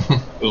 skeletons.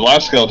 There's a lot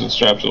of skeletons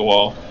strapped to the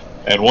wall,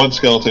 and one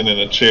skeleton in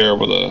a chair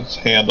with a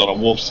hand on a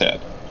wolf's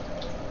head.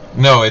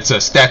 No, it's a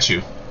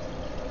statue.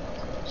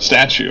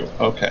 Statue.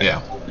 Okay.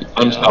 Yeah.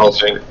 I'm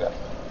stealthing.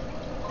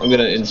 I'm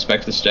gonna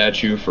inspect the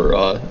statue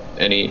for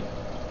any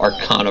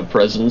arcana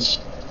presence.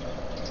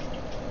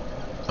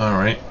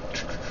 Alright.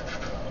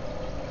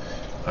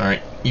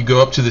 Alright, you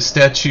go up to the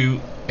statue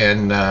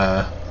and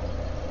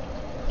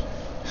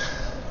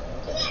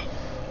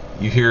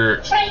you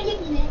hear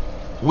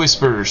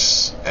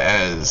whispers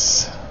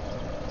as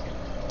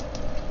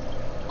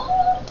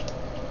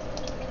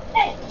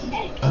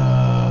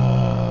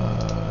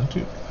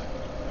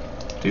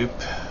doop.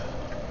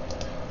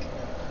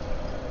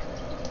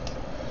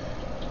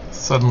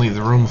 Suddenly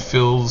the room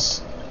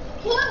fills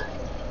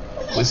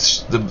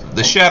with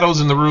the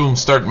shadows in the room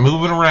start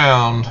moving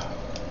around.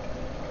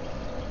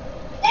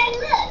 And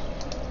look,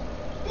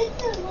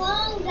 this is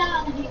long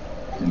down here.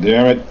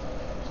 Damn it.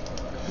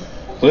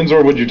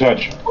 Flinzor, what'd you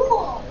touch?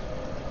 Cool.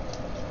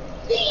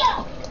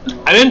 Theo!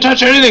 I didn't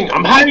touch anything.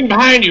 I'm hiding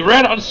behind you.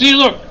 Red, see,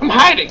 look, I'm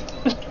hiding.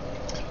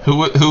 Who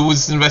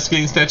was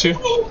investigating the statue?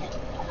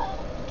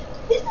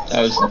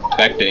 I was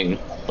inspecting,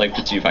 like,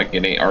 to see if I can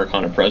get any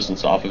arcana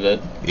presence off of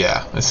it.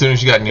 Yeah, as soon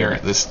as you got near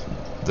it,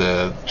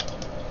 the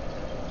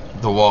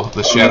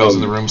the shadows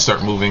in the room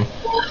start moving.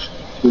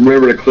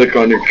 Remember to click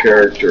on your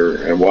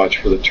character and watch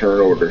for the turn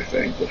order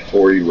thing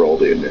before you roll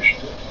the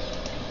initiative.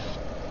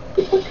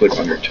 Click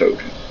on your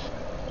token.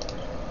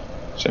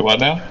 Say what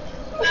now?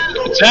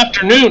 It's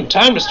afternoon.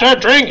 Time to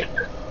start drinking.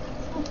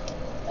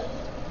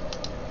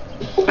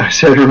 I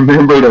said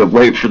remember to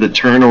wait for the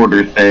turn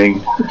order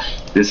thing.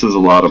 This is a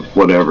lot of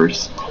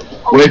whatevers.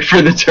 Wait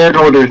for the turn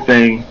order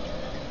thing,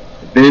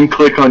 then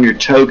click on your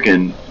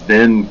token,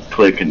 then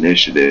click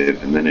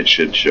initiative, and then it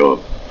should show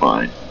up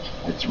fine.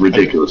 It's a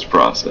ridiculous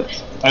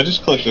process. I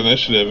just clicked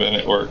initiative and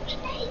it worked.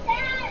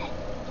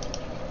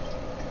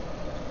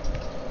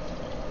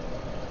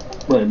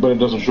 Right, but it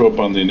doesn't show up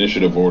on the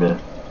initiative order.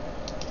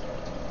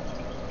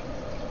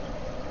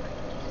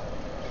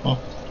 Oh,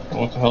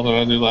 what the hell did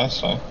I do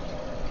last time?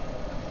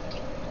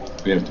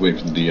 We have to wait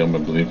for the DM, I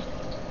believe.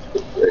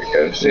 There you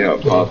go. See how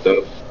it popped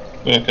up?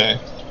 Okay,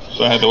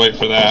 so I had to wait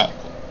for that,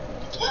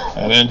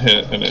 and then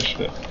hit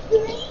initiative.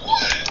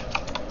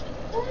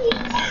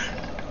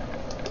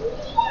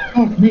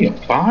 Oh, me a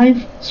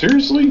 5?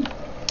 Seriously?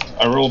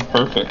 I rolled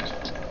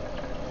perfect.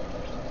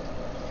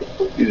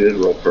 You did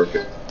roll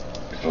perfect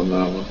on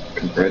that one.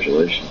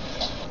 Congratulations.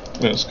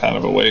 It was kind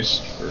of a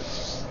waste for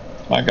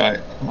my guy.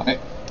 My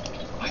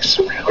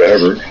surround.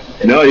 Whatever.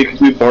 No, you can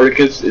do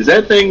Bardicus. Is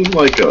that thing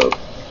like a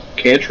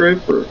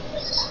cantrip or?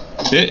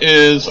 It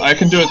is. I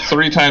can do it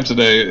 3 times a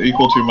day,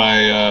 equal to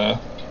my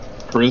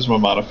charisma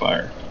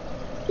modifier.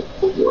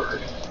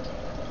 Word.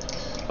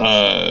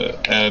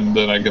 And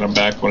then I get them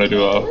back when I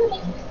do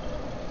a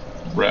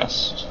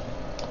rest.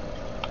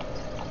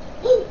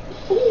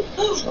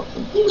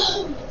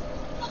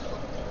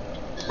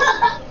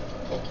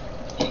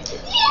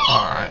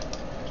 Alright.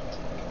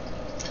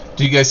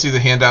 Do you guys see the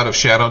handout of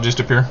Shadow just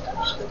appear?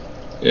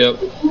 Yep.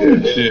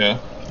 Yeah.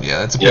 Yeah,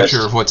 that's a Yes.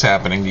 picture of what's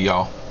happening to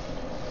y'all.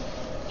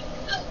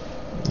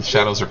 The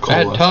shadows are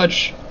Bad cola.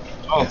 touch.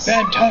 Oh, Yes.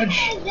 bad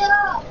touch.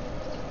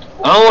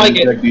 I don't like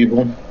it. Detect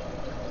evil.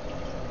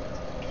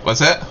 What's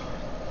that?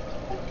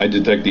 I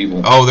detect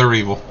evil. Oh, they're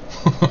evil.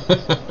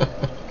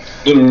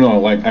 No.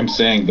 Like I'm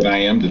saying that I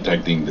am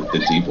detecting that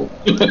it's evil.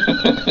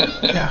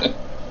 Yeah.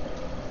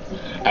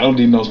 I don't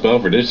need no spell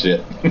for this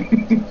shit.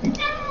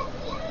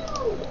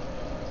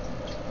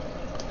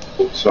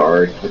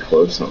 Sorry, I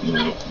closed something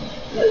out.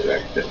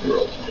 Accidentally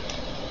rolled.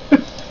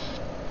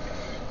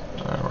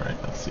 Alright,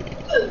 let's see.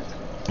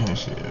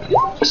 Initiative.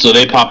 So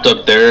they popped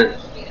up there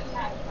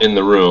in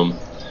the room,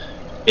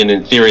 and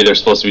in theory they're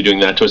supposed to be doing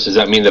that to us. Does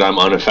that mean that I'm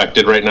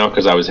unaffected right now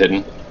because I was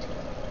hidden?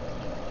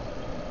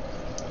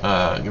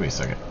 Give me a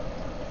second.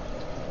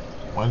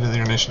 Why did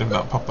their initiative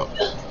not pop up?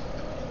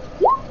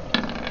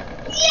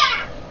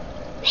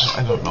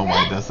 I don't know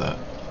why it does that.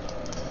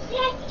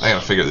 I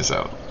gotta figure this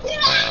out.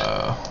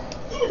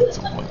 It's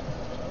a one.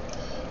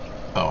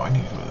 Oh, I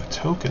need to go to the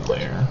token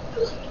layer.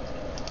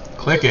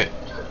 Click it.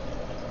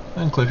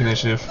 And click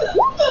initiative.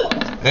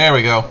 There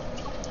we go.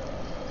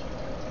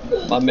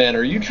 My man,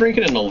 are you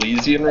drinking an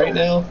Elysian right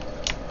now?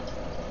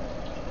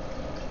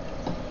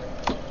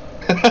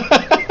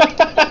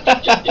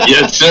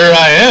 Yes, sir,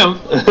 I am.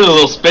 A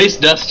little space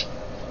dust.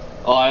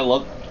 Oh, I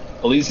love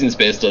Elysian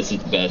Space Dust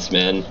is the best,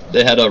 man.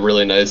 They had a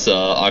really nice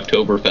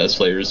Oktoberfest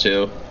flavors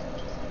too.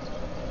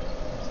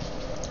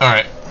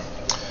 Alright.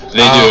 They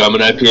do. I'm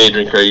an IPA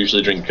drinker. I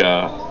usually drink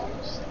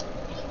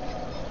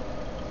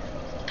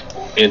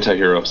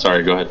Anti-Hero.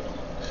 Sorry, go ahead.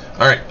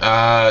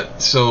 Alright,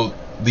 so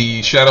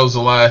the shadows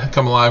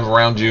come alive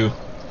around you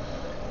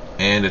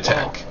and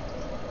attack.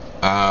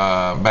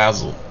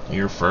 Basil,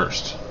 you're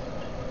first.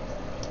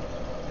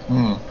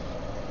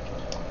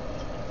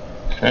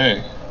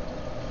 Okay.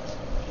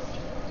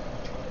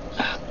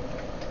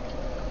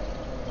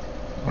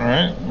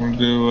 Alright, I'm gonna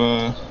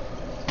do,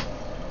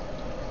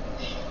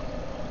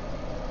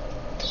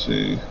 let's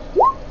see.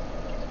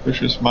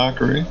 Vicious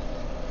Mockery.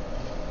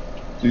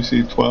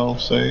 DC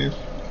 12 save.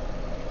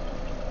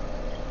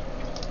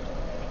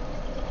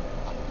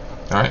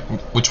 Alright,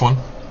 which one?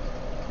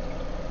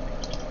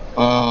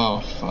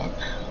 Oh, fuck.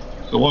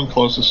 The one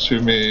closest to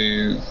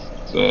me,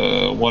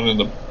 the one in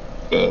the,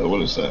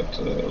 what is that?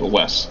 The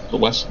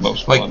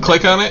westmost one. Like,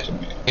 click on it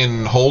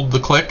and hold the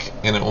click,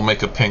 and it will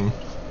make a ping.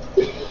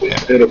 Yeah.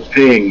 It'll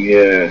ping,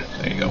 yeah.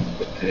 There you go.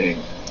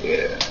 Ping,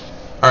 yeah.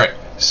 Alright,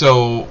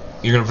 so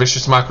you're gonna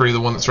Vicious Mockery the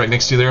one that's right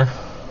next to you there?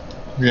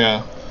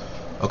 Yeah.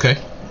 Okay.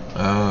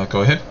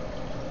 Go ahead.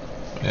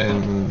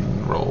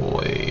 And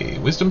roll a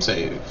wisdom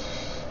save.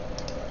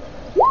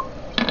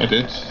 I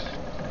did.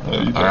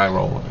 You did. Alright,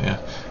 roll one, yeah.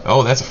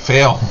 Oh, that's a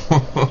fail.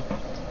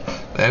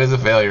 That is a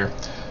failure.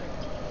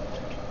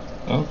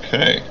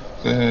 Okay.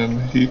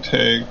 Then he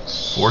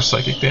takes 4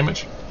 psychic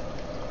damage.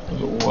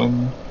 Was it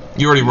 1?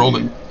 You already rolled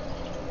it.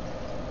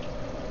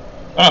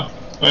 Ah,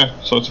 yeah,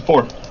 so it's a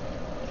 4.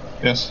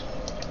 Yes.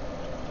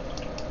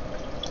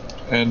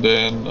 And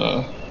then,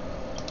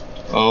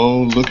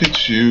 oh, look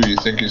at you. You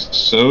think you're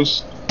so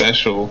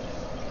special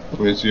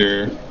with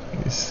your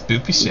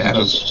Spoopy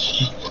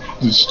shadows.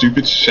 the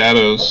stupid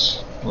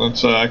shadows.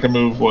 Let's. I can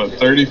move what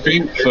 30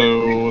 feet,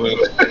 so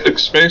that's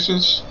 6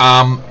 spaces.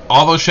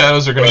 All those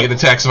shadows are going to get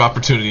attacks of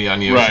opportunity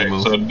on you if you Right.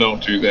 move. So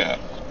don't do that.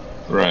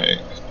 Right.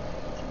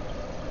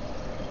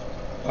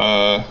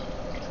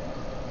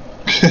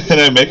 Can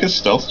I make a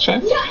stealth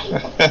check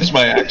as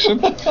my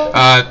action?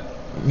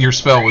 Your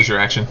spell was your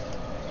action.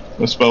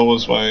 The spell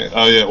was my.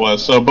 Oh yeah, it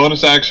was. So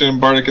bonus action,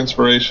 bardic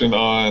inspiration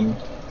on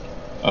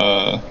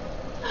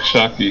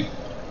Shaki.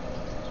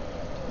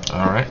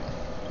 All right.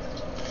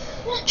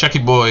 Chucky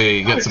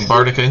boy, get some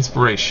bardic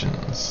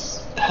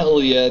inspirations.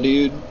 Hell yeah,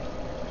 dude.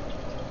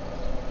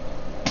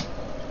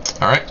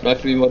 All right. Not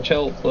gonna be much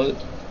help, but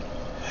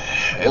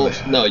well,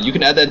 no, you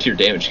can add that to your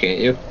damage, can't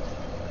you?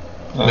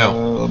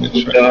 No. Let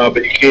me check.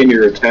 But you can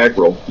your attack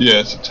roll. Yeah,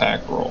 it's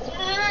attack roll.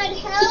 Dad,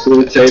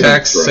 help.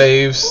 Attacks,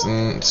 saves,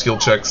 and skill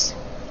checks.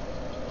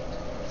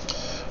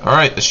 All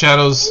right, the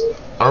shadows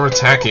are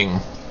attacking.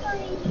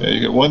 Yeah, you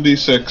get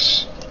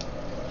 1d6.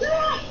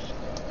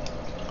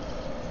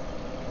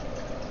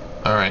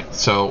 All right,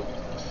 so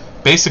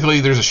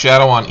basically there's a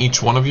shadow on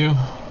each one of you.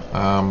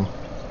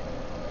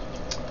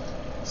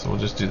 So we'll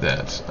just do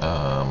that.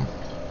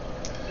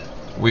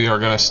 We are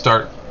going to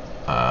start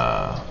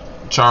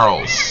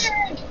Charles.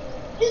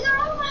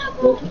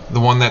 The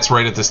one that's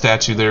right at the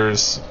statue there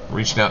is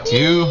reaching out to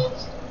you.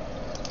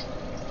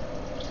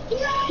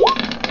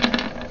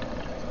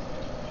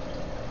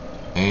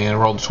 And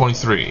rolled a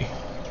 23.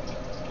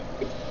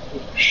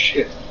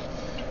 Shit.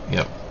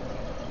 Yep.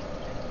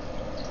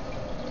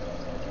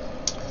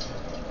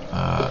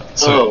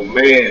 So Oh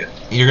man.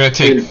 you're going to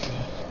take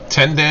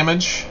 10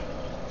 damage.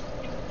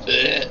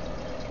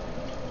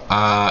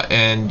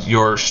 And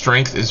your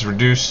strength is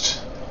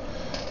reduced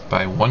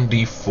by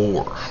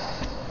 1d4.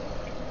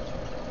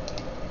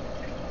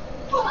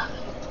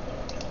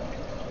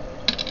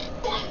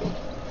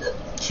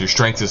 So your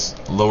strength is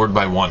lowered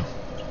by 1.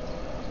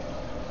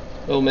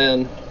 Oh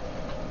man.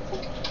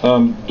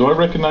 Do I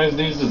recognize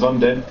these as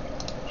undead?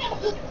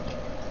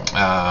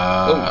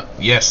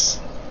 Yes.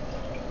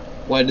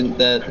 Why didn't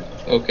that?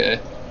 Okay.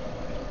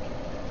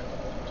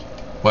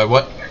 Why,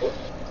 what?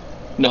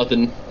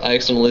 Nothing. I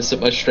accidentally set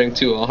my strength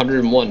to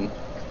 101.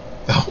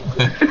 Oh.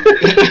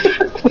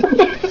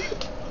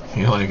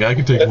 You're like, I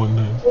can take one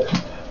now.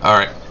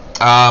 Alright.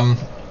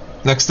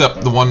 Next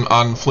up, the one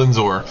on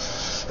Flinzor.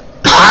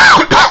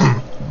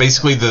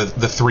 Basically,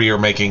 the three are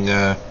making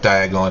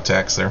diagonal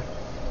attacks there.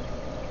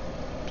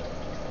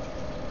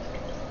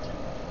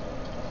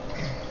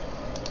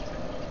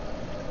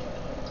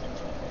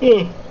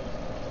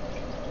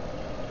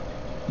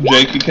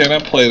 Jake, you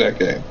cannot play that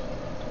game.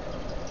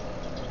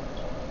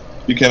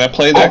 You cannot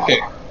play that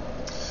game.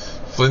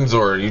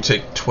 Flinzor, you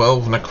take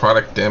 12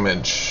 necrotic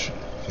damage,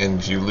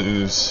 and you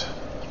lose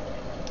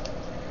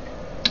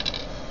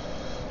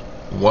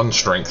 1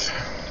 strength.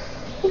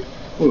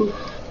 Ooh.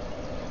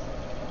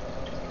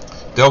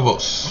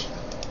 Delvos.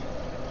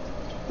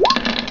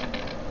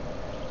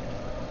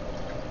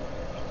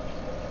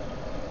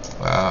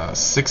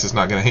 Six is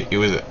not going to hit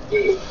you, is it?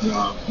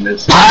 No,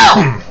 miss.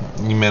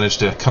 You managed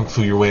to kung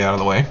fu your way out of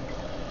the way.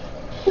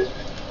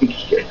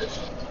 Yes.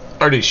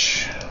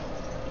 Ardish.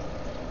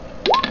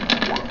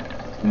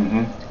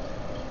 Mm-hmm.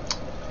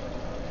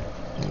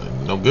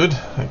 No good.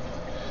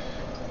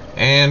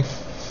 And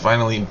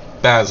finally,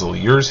 Basil.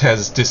 Yours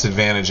has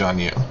disadvantage on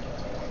you.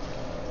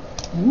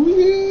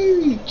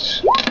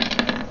 Sweet.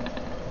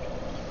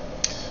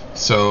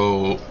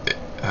 So,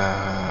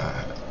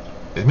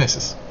 it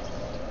misses.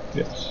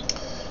 Yes.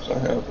 So I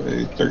have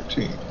a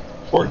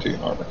 14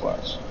 armor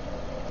class.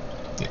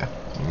 Yeah,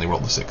 and they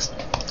rolled a 6.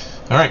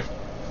 Alright,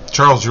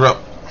 Charles, you're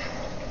up.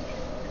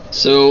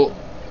 So,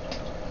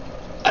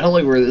 I don't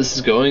like where this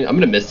is going. I'm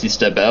gonna Misty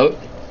Step out.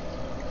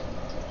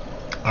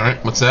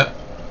 Alright, what's that?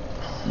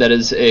 That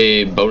is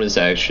a bonus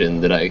action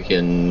that I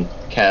can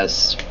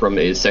cast from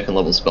a 2nd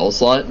level spell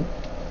slot.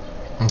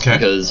 Okay.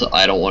 Because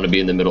I don't want to be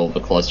in the middle of a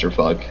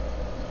clusterfuck.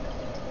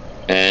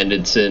 And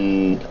it's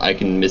in, I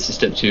can Misty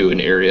Step to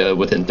an area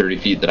within 30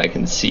 feet that I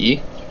can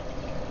see.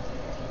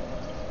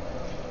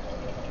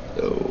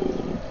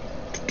 So,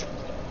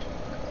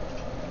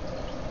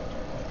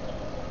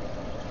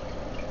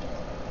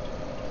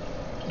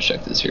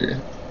 check this here.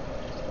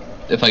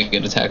 If I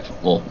get attacked,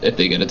 well, if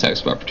they get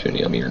attacks of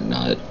opportunity on me or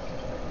not.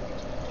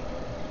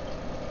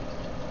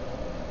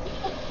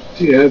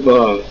 Do you have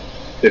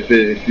if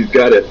you've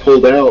got it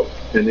pulled out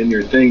and in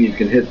your thing you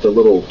can hit the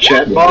little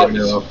chat box?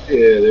 Yeah,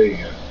 there you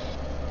go.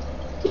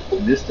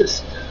 Missed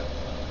this.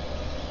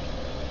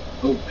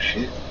 Oh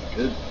shit,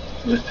 good.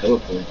 Nice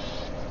teleport.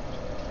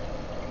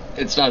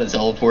 It's not a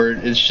teleport,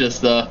 it's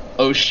just the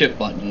oh shit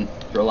button,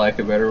 for lack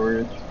of a better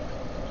word.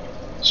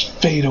 Just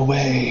fade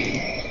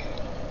away.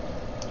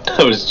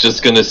 I was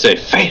just gonna say,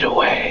 fade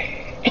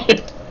away.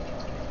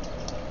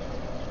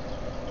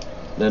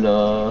 Then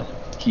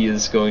he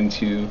is going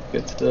to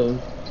get to the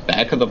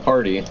back of the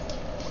party,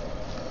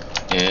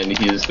 and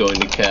he is going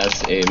to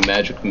cast a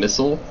magic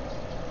missile.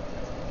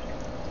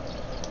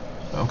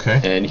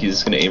 Okay. And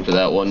he's going to aim for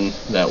that one,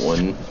 that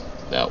one,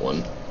 that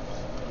one.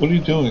 What are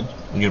you doing?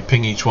 You gonna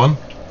ping each one?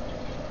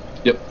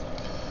 Yep.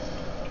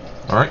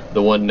 Alright.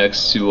 The one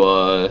next to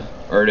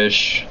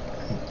Ardish.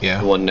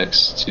 Yeah. The one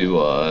next to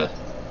Well,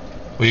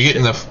 you're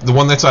getting the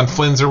one that's on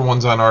Flinzer,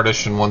 one's on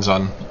Ardish, and one's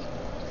on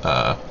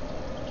Aquaman.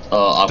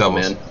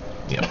 Doubles.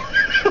 Yeah.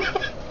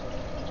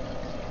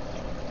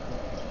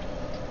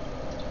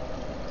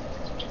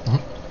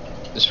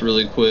 Just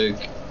really quick.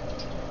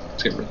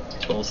 Let's get rid of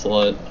the 12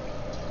 slot.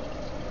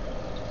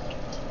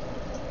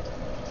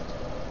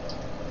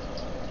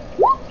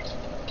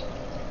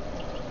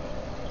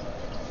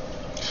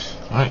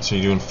 Alright, so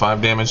you're doing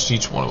 5 damage to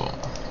each one of them.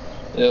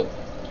 Yep.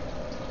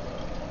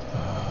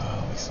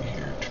 Let me see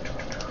here.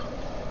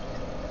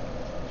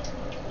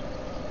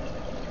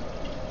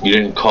 You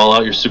didn't call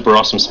out your super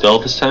awesome spell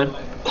this time?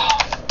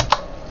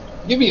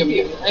 Give me a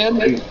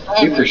man.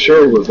 He for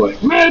sure was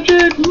like,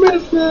 Magic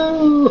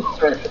Missile!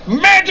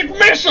 Magic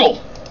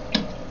missile!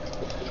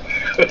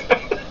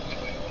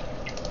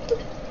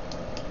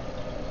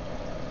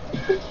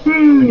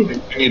 We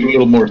need a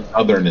little more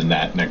southern in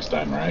that next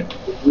time, right?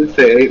 Let's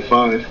say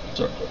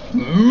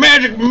 8-5.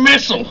 Magic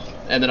missile!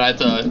 And then I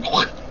thought,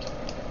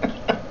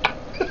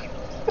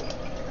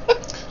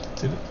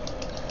 Did it?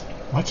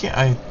 Why can't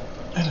I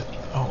edit?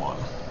 Oh,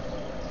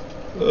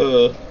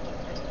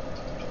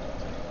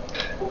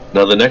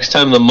 Now the next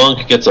time the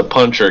monk gets a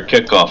punch or a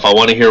kickoff, I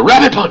want to hear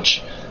Rabbit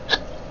Punch!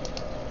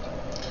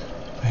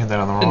 I had that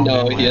on the wrong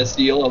no, damn he way. has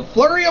to yell a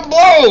flurry of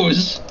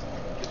blows!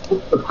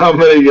 I'm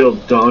gonna yell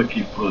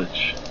Donkey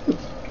Punch.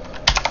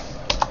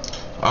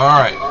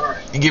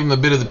 Alright, you give him a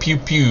bit of the pew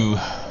pew.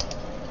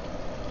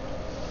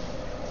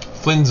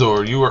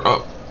 Flinzor, you are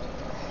up.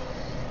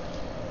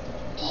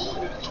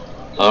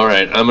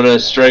 Alright, I'm gonna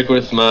strike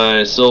with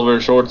my silver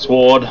short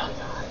sword.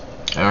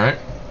 Alright,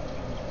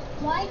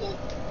 Why did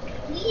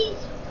these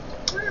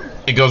hurt?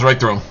 it goes right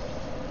through him.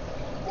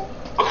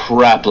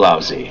 Crap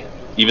lousy.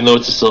 Even though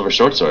it's a silver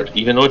short sword.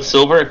 Even though it's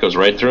silver, it goes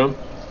right through him.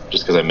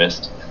 Just because I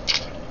missed.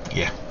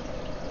 Yeah.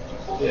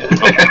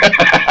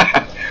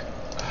 Yeah.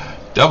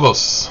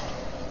 Davos.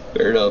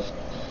 Fair enough.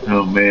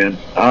 Oh man.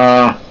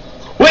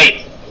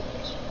 Wait!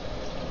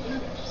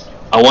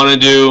 I want to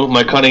do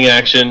my cunning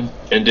action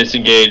and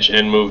disengage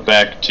and move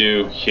back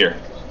to here.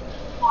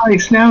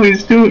 Nice. Now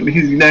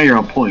now you're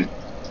on point.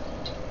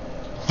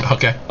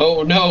 Okay.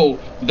 Oh no,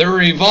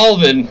 they're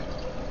evolving.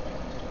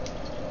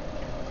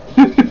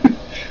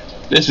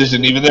 This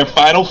isn't even their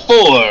final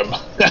form.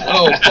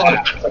 Oh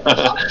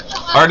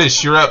fuck.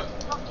 Artist, you're up.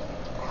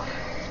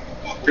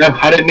 No,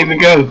 I didn't even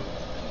go.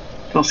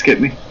 Don't skip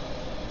me.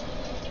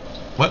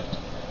 What?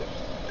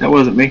 That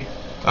wasn't me.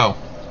 Oh.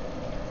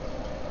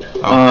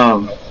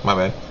 My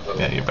bad.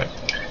 Yeah, you're back.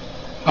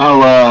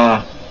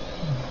 I'll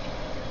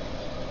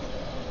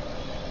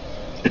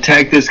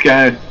attack this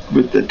guy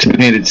with the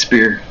two-handed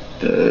spear,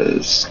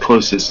 the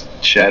closest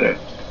shadow,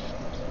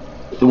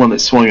 the one that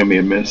swung at me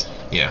and missed.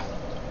 Yeah.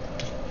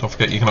 Don't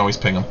forget, you can always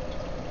ping him.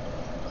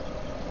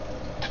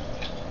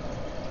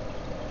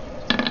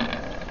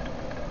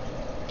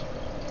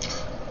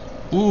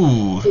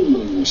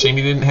 Ooh, shame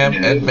you didn't have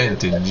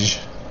advantage.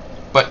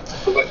 But,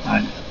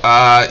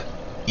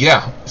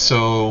 yeah,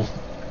 so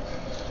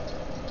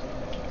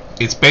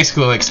it's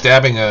basically like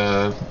stabbing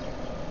a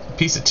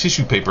piece of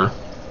tissue paper.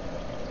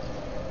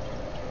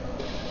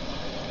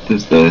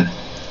 Does the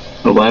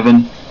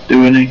 11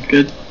 do any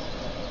good?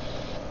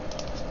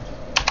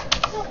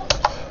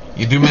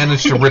 You do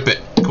manage to rip it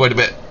quite a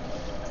bit.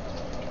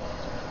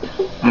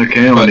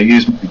 Okay, I'm going to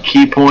use my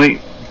key point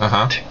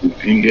Uh-huh.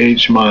 to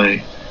engage my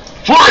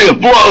flurry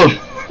of blows.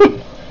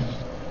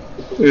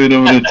 And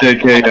I'm going to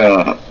take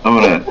I'm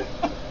going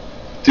to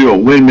do a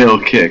windmill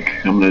kick.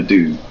 I'm going to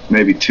do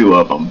maybe 2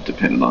 of them,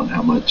 depending on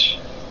how much.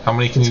 How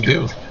many can you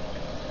do?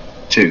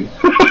 2.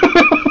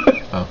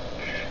 Oh.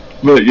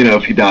 But, you know,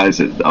 if he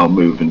dies, I'll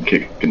move and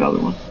kick another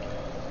one.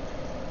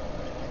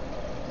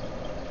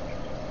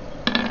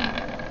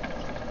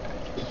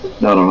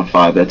 Not on a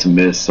 5, that's a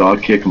miss, so I'll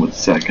kick him with the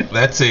second.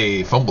 That's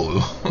a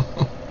fumble.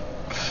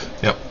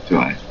 Yep. Do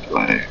I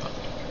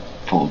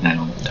fall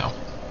down? No.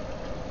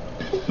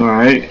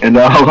 Alright, and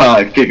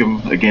I'll kick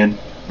him again,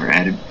 or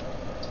at him.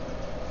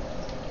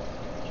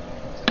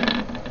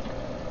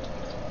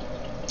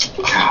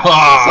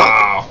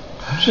 Ah!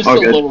 Just Oh, a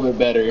good. little bit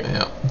better.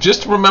 Yeah.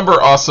 Just remember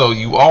also,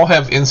 you all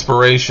have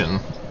inspiration,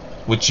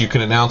 which you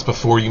can announce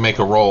before you make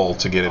a roll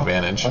to get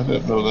advantage. I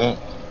didn't know that.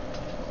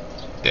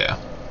 Yeah.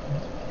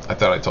 I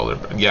thought I told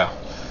her. Yeah.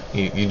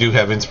 You do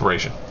have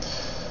inspiration.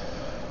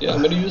 Yeah,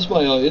 I'm gonna use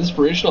my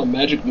inspiration on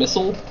Magic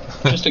Missile,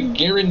 just to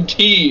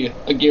guarantee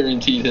a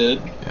guaranteed hit.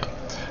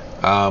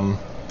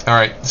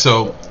 Alright,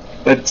 so,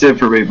 That's it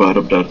for me, bud.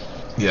 I'm done.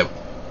 yep.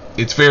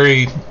 It's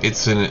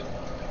an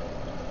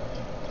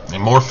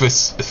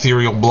amorphous,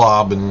 ethereal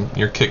blob, and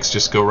your kicks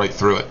just go right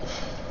through it.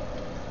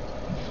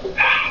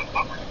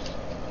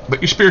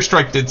 But your spear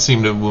strike did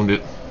seem to wound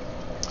it.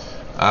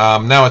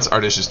 Now it's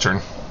Ardish's turn.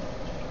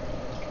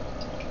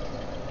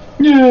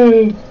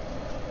 Yay!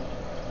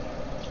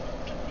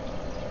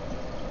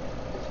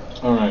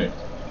 Alright.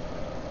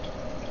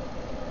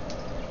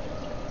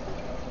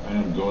 I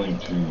am going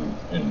to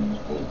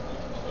invoke,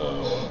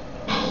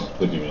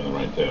 clicking on the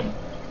right tab.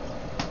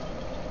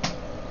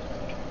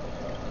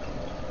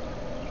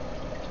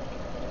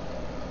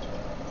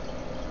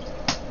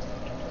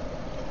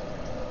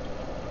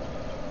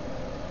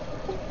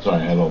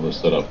 to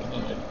set up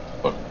and then I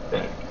fucking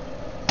crash.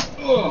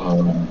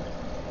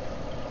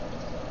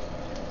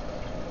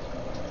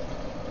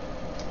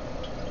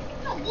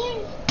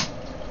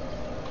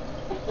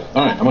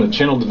 Alright, I'm going to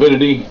channel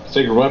Divinity,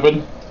 Sacred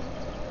Weapon.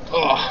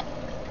 Ugh.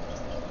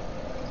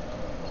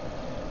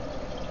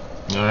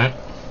 Alright.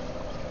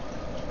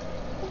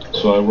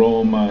 So I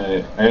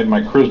add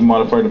my charisma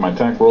modifier to my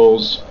attack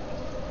rolls.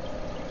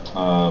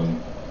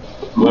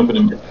 Weapon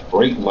in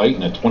bright light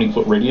in a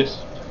 20-foot radius.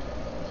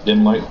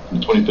 Dim light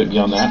and 20 feet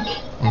beyond that.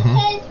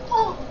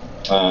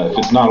 If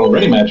it's not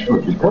already magical,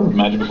 it becomes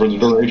magical for the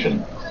duration.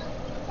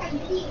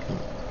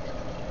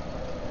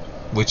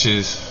 Which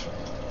is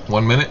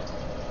 1 minute?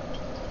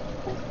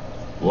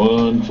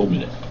 1 full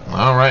minute.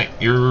 Alright,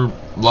 your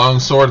long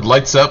sword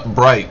lights up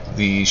bright.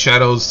 The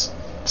shadows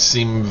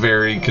seem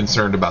very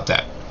concerned about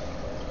that.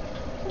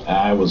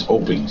 I was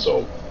hoping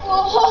so.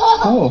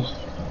 Oh,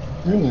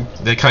 really?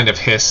 They kind of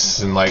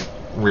hiss and like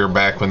rear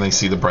back when they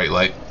see the bright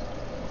light.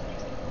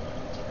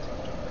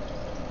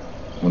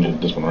 I'm gonna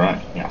hit this one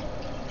right. Yeah.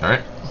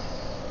 Alright.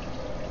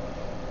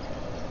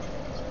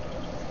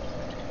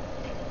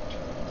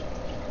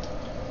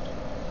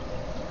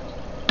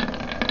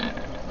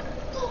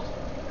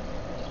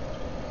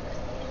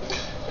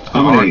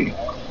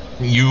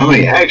 How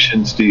many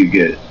actions do you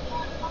get?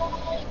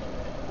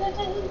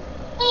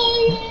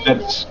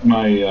 That's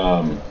my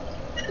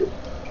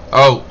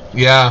Oh,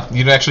 yeah,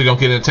 you actually don't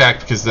get an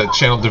attack because the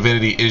channel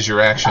divinity is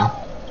your action.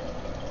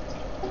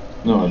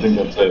 no, I think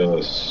that's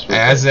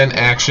As an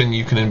action,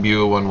 you can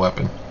imbue one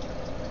weapon.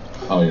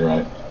 Oh, you're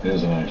right. It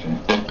is an action.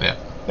 Yeah.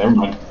 Never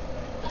mind.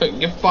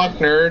 You fuck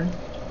nerd.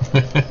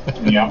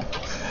 Yeah.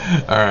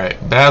 Alright,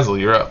 Basil,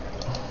 you're up.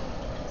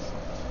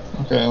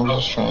 Okay, I'm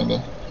just trying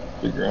to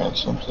figure out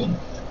something.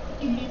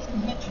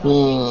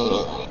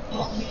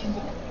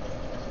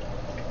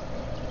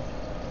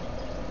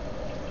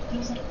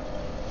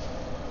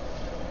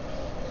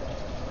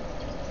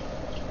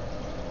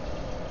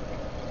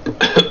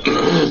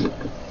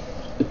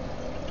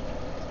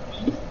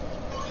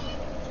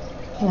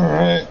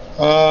 Alright,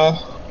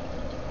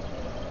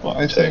 well,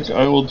 I think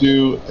I will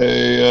do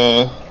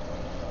a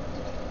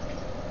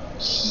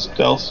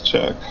stealth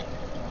check.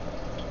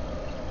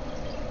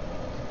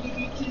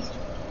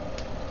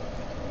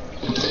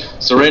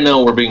 So right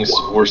now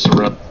we're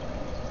surrounded.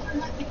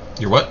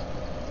 You're what?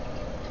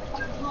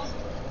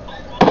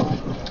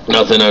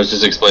 Nothing. I was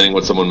just explaining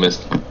what someone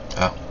missed.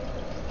 Oh.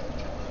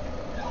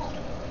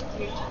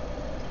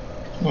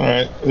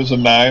 Alright, is a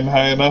 9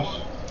 high enough?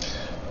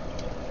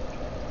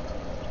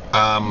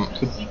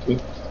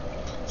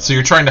 So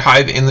you're trying to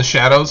hide in the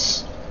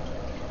shadows?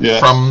 Yeah.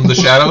 From the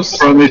shadows?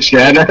 From the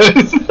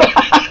shadows?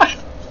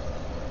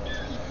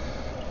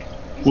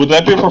 Would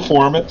that be a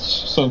performance,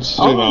 since,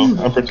 you know,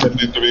 I'm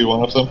pretending to be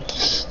one of them?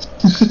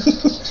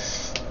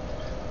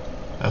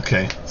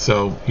 Okay,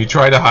 so you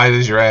try to hide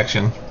as your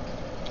action.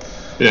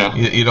 Yeah.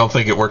 You don't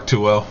think it worked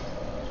too well?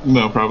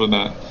 No, probably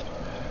not.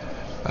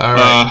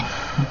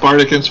 Alright.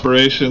 Bardic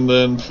Inspiration,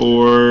 then,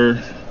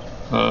 for,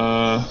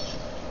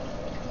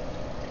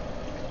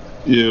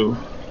 you.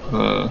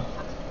 Oh,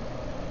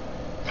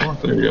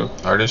 there you go.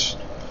 Artish?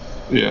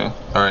 Yeah.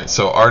 Alright,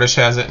 so Artish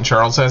has it and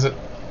Charles has it?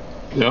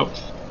 Yep.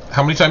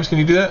 How many times can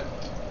you do that?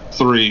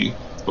 3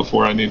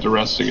 before I need to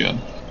rest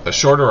again. A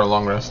short or a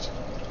long rest?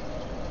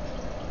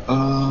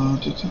 Hold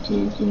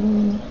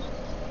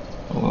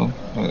on.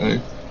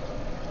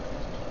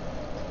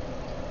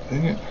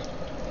 Dang it.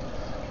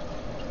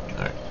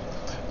 Alright.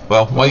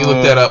 Well, while you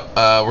look that up,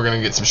 we're going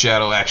to get some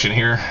shadow action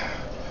here.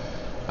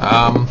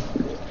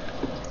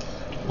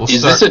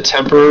 Is this a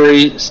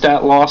temporary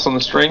stat loss on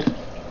the strength?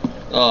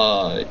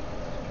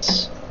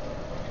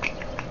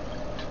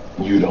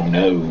 You don't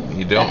know.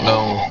 You don't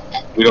know.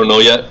 We don't know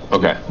yet?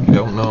 Okay. You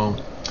don't know.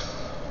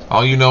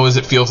 All you know is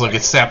it feels like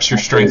it saps your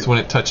strength when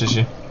it touches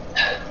you.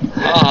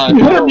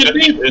 No.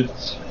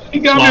 He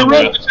got me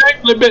right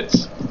exactly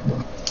bits.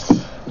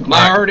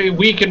 My already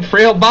weak and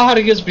frail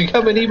body is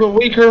becoming even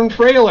weaker and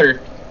frailer.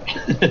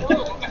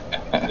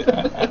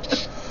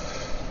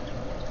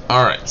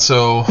 Alright,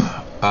 so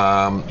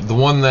the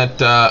one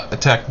that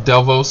attacked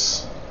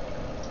Delvos,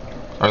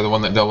 or the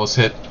one that Delvos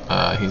hit,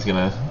 he's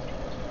gonna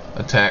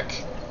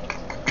attack.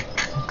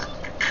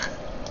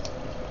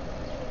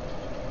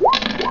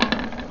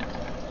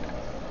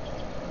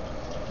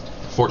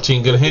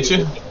 $14 gonna hit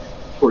you?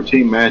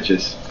 14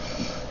 matches.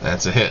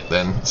 That's a hit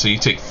then. So you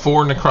take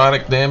 4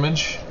 necrotic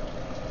damage,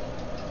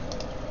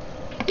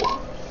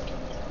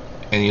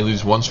 and you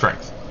lose 1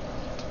 strength.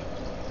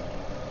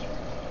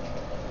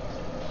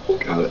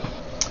 Got it.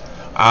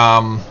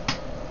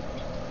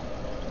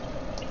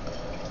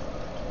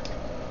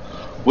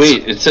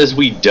 Wait, it says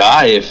we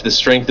die if the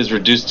strength is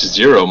reduced to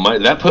 0.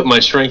 That put my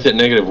strength at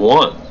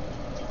 -1.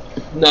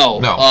 No.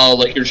 No.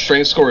 Like your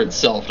strength score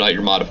itself, not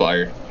your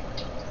modifier.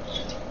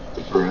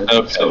 Right.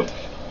 Okay. So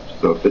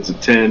if it's a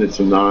 10, it's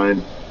a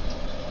 9.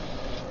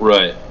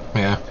 Right.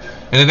 Yeah,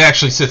 and it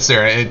actually sits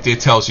there. It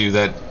tells you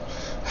that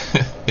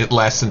it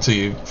lasts until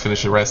you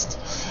finish the rest.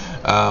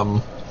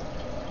 I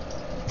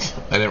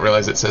didn't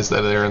realize it says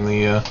that there in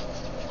the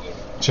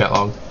chat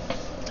log.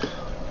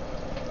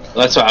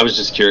 That's why I was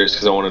just curious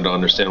because I wanted to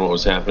understand what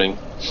was happening.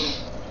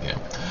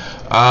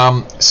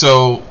 Yeah.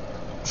 So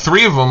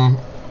 3 of them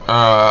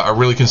are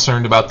really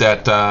concerned about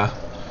that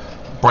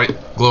bright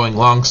glowing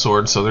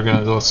longsword, so they're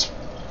gonna go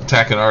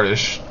attack an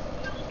Artish.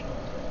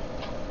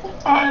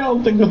 I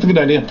don't think that's a good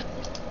idea.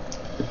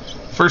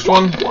 First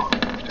one,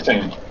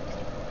 Same.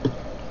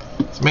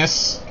 it's a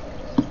miss.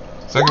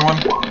 Second one,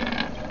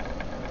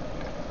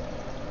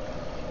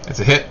 it's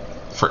a hit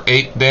for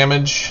 8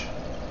 damage.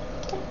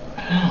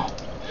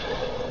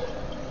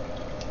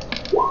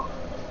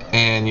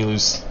 And you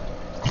lose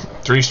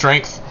 3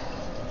 strength.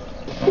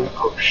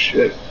 Oh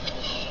shit.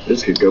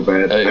 This could go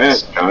bad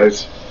Thanks. fast,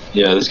 guys.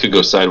 Yeah, this could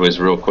go sideways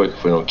real quick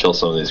if we don't kill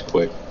some of these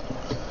quick.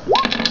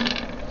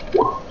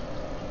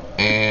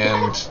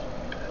 And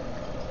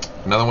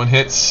another one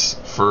hits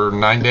for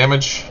 9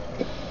 damage.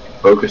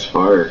 Focus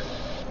fire.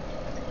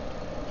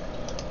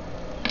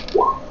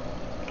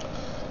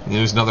 You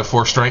lose another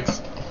 4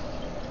 strength.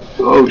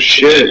 Oh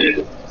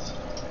shit.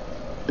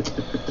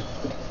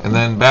 And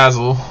then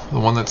Basil, the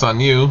one that's on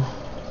you.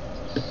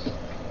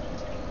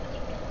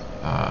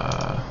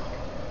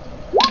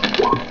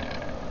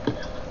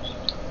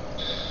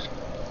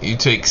 You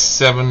take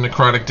 7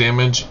 necrotic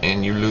damage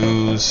and you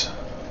lose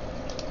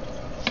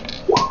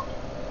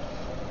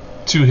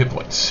 2 hit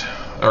points.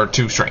 Or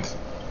 2 strength.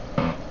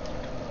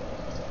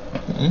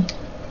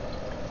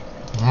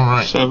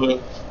 Alright.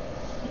 7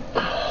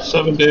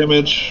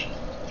 damage.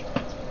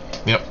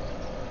 Yep.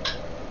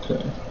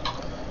 Okay.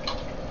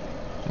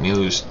 And you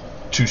lose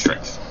 2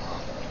 strength.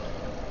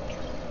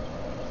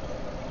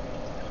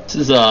 This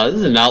is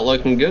not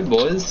looking good,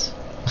 boys.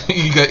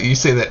 You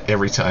say that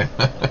every time.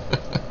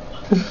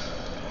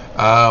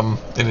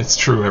 And it's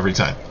true every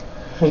time.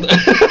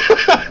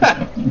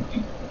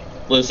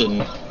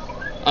 Listen,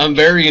 I'm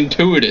very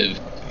intuitive.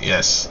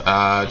 Yes.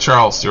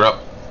 Charles, you're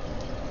up.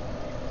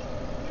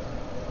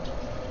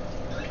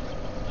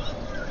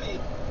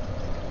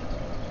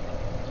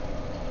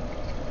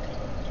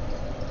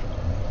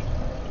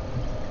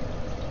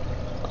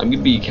 I'm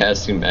gonna be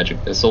casting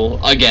Magic Missile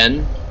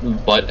again,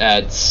 but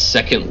at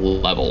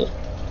 2nd level.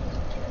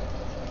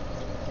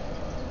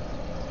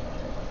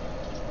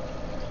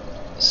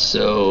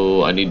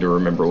 So I need to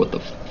remember what the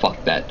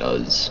fuck that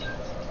does.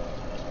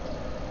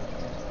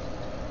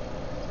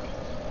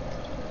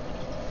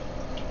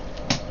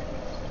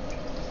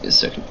 Give me a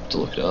second to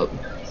look it up.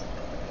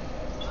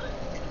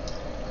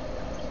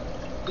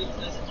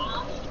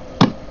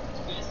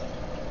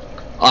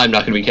 I'm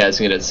not going to be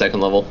casting it at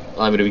 2nd level.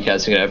 I'm going to be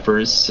casting it at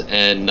 1st,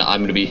 and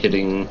I'm going to be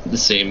hitting the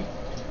same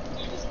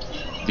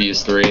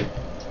these 3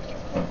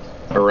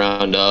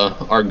 around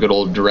our good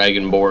old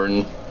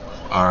Dragonborn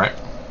Alright.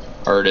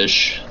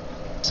 Artish.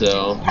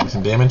 So, Give me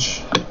some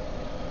damage.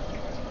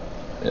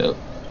 yep.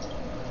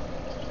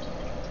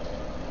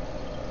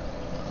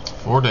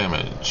 4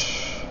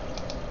 damage.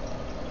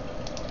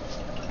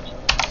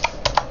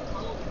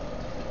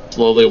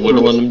 Slowly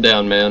whittling them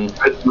down, man.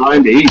 That's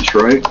 9 to each,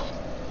 right?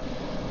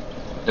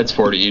 That's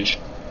 4 to each.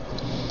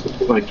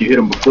 Like you hit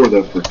them before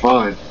though for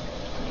 5.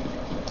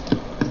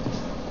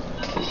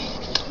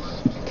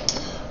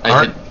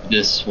 I hit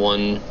this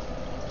one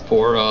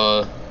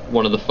for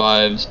one of the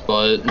 5s,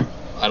 but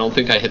I don't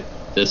think I hit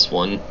this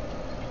one.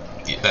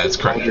 Yeah, that's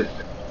correct.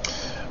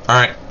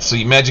 Alright, so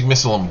you magic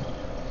missile him.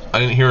 I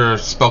didn't hear a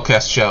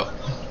spellcast shout.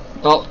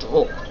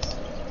 Oh.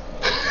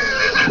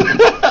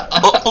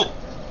 Oh.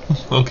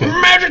 Okay.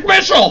 Magic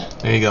missile!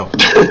 There you go.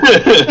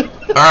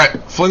 Alright,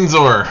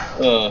 Flinzor.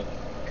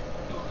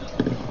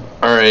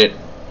 Alright.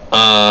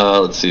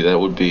 Let's see, that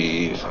would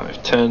be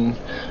 5, 10.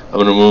 I'm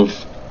gonna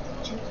move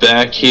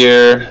back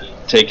here,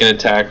 take an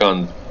attack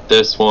on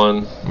this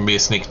one. Be a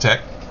sneak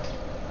attack.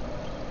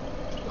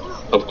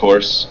 Of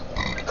course.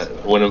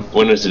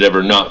 When is it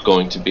ever not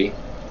going to be?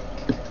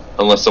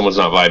 Unless someone's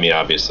not by me,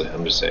 obviously.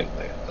 I'm just saying.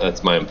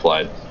 That's my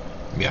implied.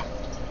 Yeah.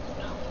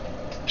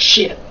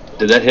 Shit!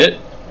 Did that hit?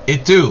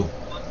 It do.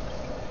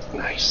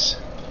 Nice.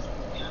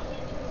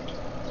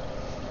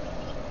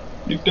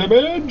 Big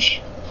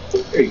damage.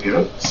 There you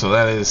go. So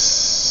that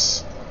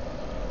is.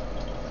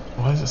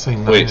 Why does it say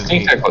 9 Wait, and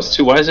sneak 8? attack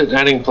 +2. Why is it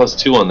adding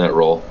 +2 on that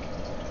roll?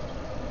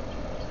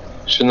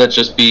 Shouldn't that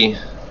just be...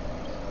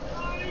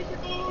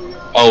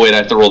 Oh wait, I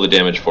have to roll the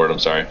damage for it, I'm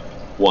sorry.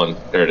 1.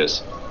 There it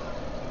is.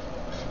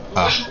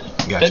 Gotcha.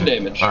 10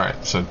 damage.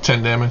 Alright, so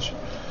 10 damage.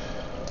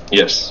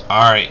 Yes.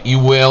 Alright,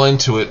 you wail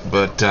into it,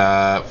 but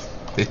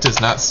it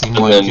does not seem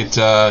And like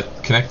then-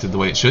 it connected the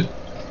way it should.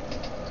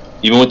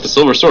 Even with the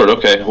silver sword,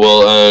 okay.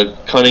 Well,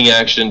 cunning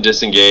action,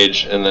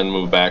 disengage, and then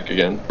move back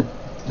again.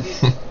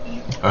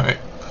 Alright.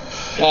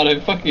 God, I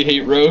fucking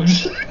hate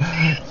rogues.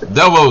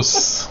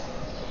 Davos.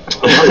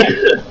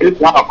 Good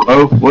job,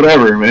 bro.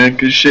 Whatever, man.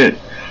 Good shit.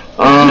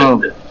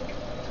 I'm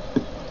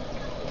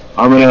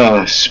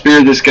gonna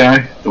spear this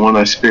guy, the one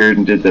I speared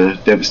and did the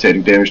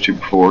devastating damage to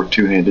before,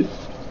 2-handed.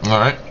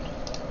 Alright.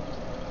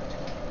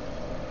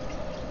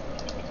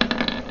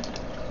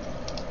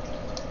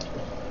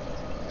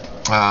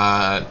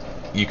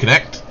 You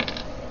connect.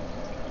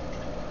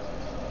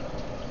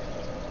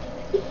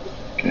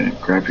 Okay,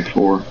 crappy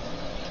 4.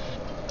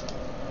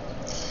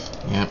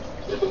 Yep.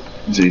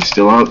 Is he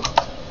still up?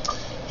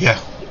 Yeah.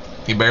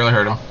 You barely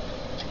hurt him.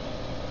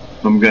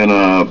 I'm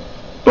gonna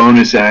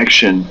bonus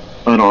action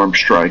unarmed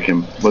strike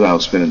him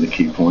without spending the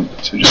key point.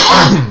 So just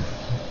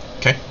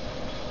Okay.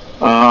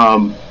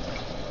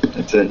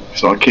 That's it.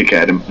 So I'll kick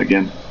at him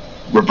again.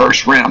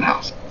 Reverse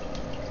roundhouse.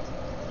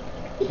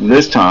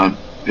 This time,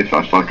 if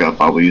I fuck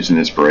up, I will use an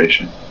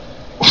inspiration.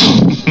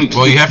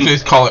 Well, you have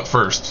to call it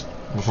first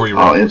before you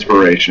roll. Oh,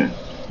 inspiration.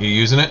 You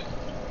using it?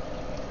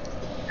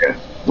 Yeah.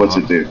 What's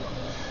it do?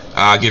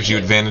 Gives you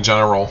advantage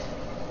on a roll.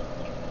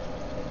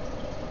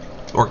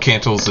 Or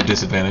cancels the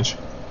disadvantage.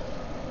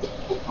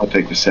 I'll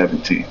take the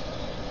 17.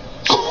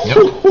 Yep.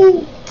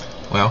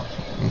 Well,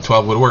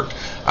 12 would work.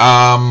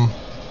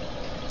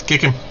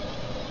 Kick him.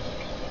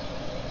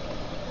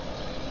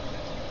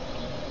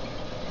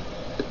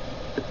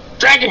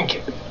 Dragon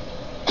kick.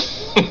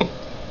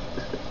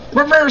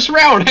 Reverse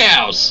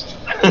roundhouse.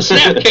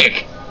 Snap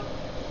kick.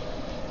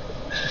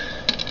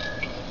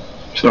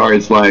 Sorry,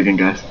 it's lagging,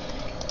 guys.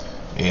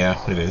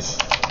 Yeah, it is.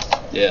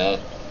 Yeah.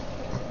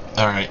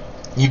 Alright.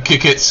 You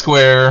kick it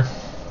square,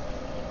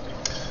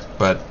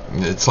 but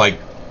it's like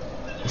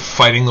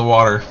fighting the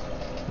water,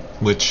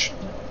 which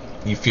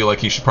you feel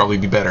like you should probably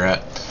be better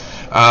at.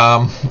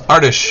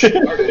 Ardish,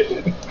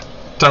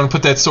 time to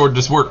put that sword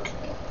to work.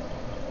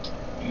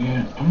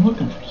 Yeah, I'm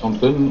looking for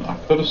something. I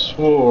could have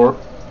swore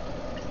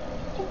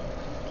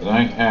that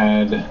I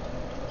had...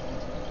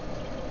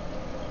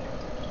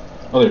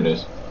 Oh, there it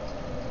is.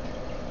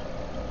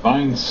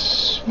 Divine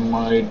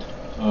Smite,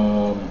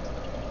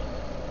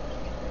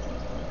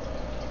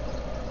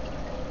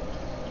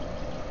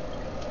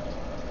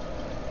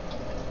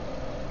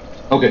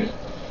 okay.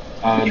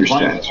 Your Divine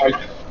stats. Smite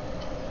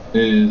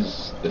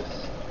is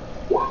this.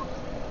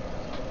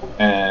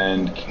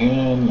 And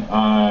can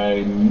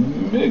I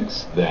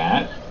mix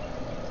that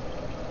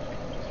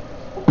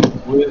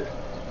with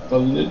a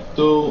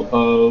little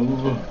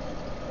of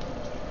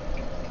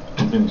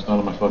something that's not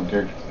on my fucking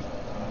character?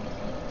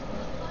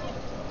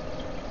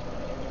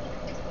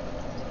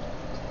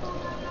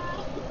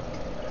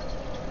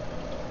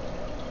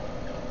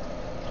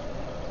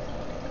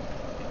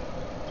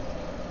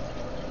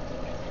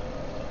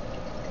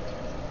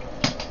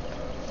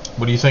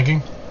 What are you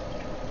thinking?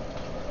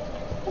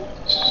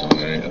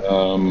 Sorry,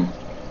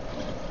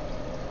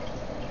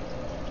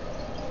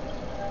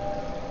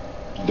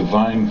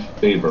 Divine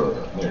Favor.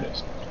 There it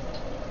is.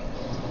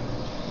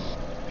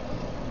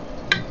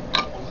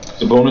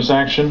 It's a bonus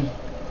action,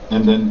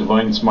 and then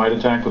Divine Smite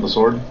attack with a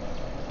sword.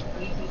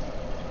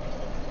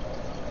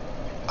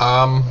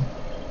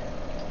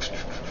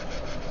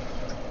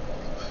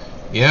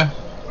 Yeah.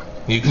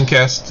 You can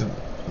cast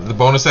the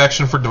bonus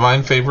action for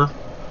Divine Favor.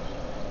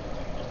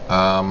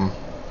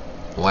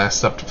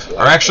 Last up to,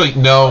 or actually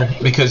no,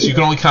 because you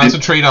can only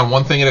concentrate on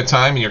one thing at a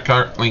time, and you're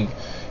currently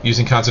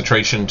using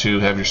concentration to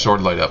have your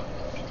sword light up.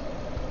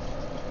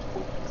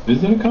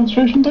 Is that a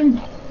concentration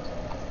thing?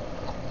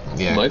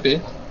 Yeah, Might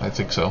be. I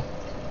think so.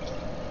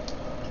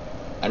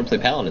 I don't play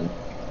Paladin.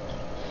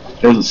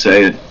 Doesn't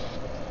say it.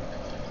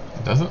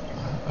 Does it?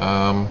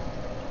 Up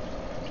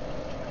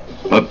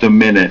to a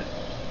minute.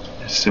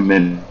 It's a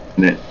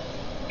minute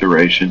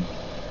duration.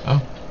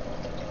 Oh.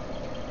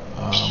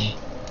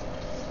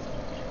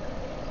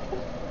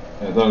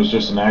 I thought it was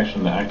just an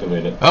action to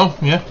activate it. Oh,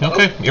 yeah,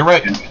 okay, you're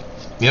right.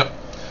 Yep.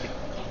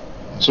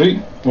 Sweet.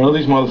 One of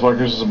these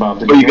motherfuckers is about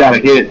to But you gotta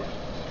hit.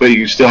 But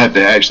you still have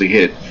to actually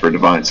hit for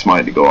Divine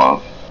Smite to go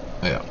off.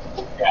 Yeah.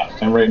 Yeah,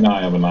 and right now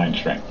I have a 9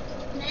 strength.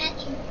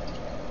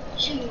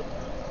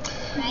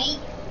 Right?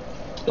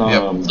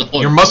 Yep.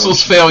 Your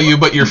muscles fail you,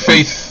 but your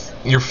faith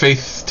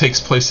takes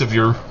place of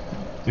your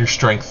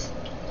strength.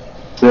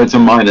 So that's a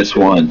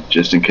 -1,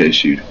 just in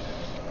case you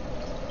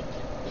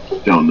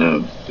don't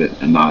know that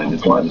a 9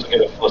 is I minus.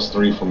 get a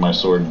 +3 from my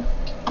sword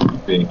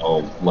being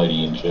all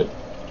lighty and shit.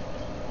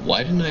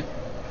 Why didn't I...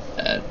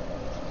 That?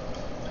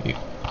 You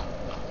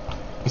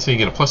say you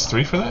get a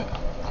 +3 for that?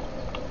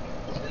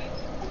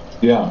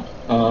 Yeah.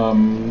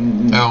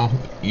 No,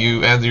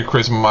 you add your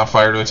charisma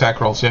modifier to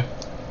attack rolls, yeah?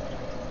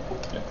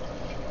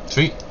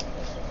 Sweet.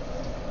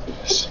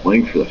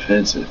 Swing for the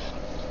fences.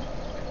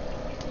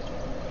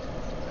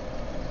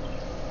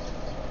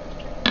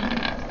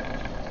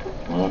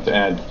 I'll have to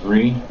add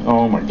 3.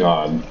 Oh my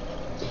god.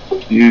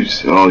 You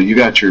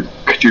got your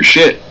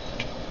shit.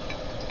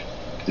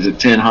 Is it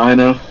 10 high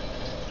enough?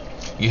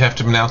 You have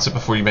to pronounce it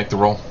before you make the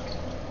roll.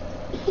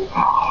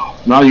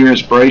 Not your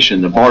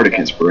inspiration, the bardic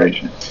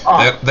inspiration.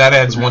 That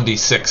adds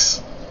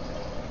 1d6.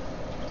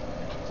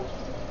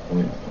 Let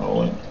me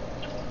roll it.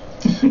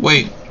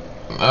 Wait,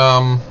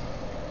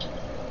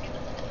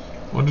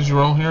 what did you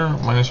roll here?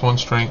 -1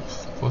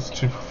 strength,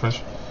 +2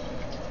 profession.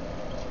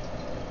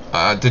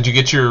 Did you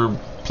get your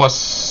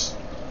plus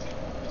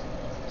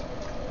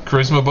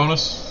charisma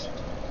bonus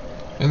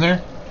in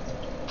there?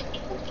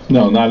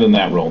 No, not in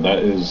that roll. That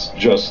is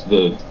just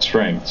the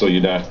strength, so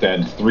you'd have to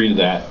add 3 to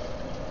that.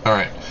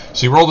 Alright,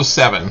 so you rolled a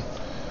 7.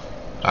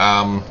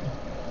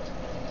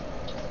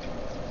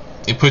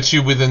 It puts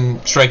you within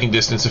striking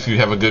distance if you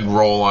have a good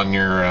roll on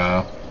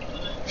your,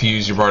 if if you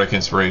use your bardic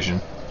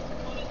inspiration.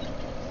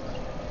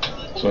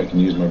 So I can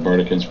use my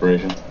bardic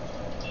inspiration.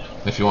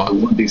 If you want.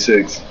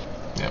 1d6.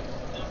 Yep.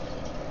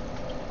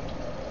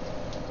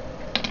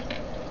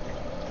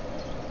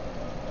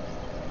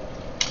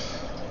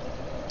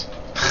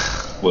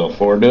 Will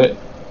 4 do it?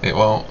 It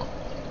won't.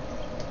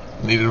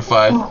 Needed a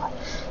 5.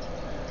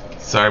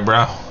 Sorry,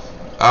 bro.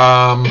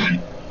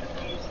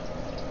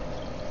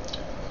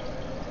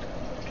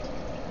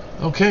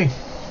 Okay.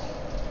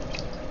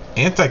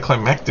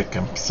 Anticlimactic,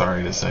 I'm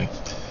sorry to say.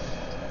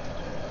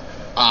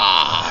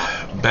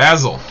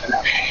 Basil,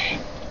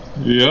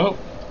 Yep.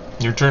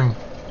 your turn.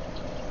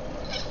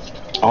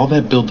 All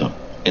that build up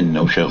and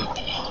no show.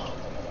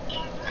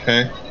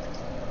 Okay.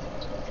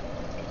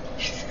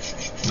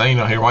 Now you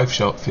know how your wife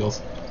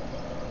feels.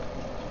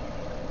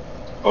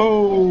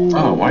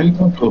 Oh, why are you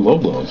going for the low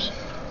blows?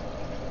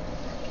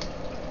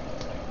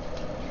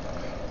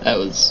 That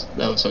was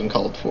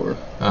uncalled for.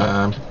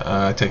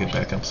 I take it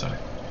back, I'm sorry.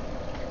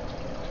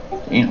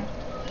 Damn.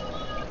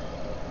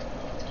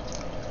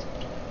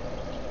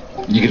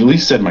 You could at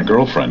least said my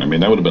girlfriend. I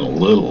mean, that would have been a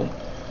little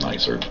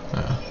nicer.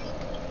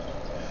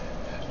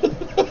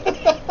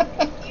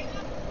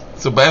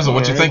 So Basil,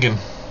 what you thinking?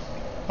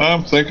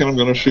 I'm thinking I'm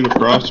going to shoot a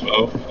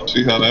crossbow.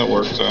 See how that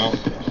works out.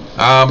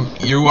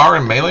 You are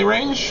in melee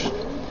range?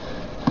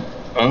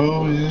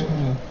 Oh,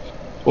 yeah.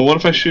 Well, what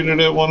if I shoot it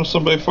at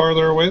somebody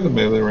farther away than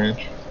melee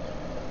range?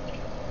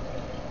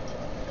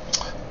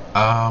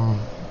 Let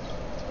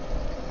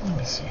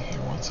me see here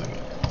 1 second.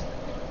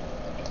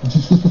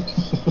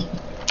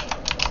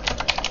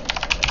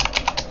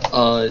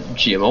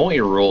 GM, I want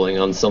you rolling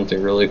on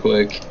something really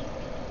quick.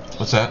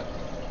 What's that?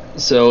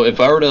 So if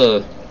I were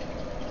to,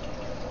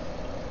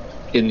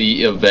 in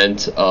the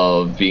event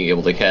of being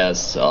able to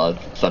cast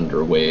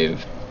Thunder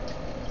Wave,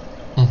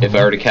 if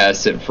I were to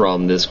cast it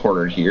from this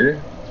corner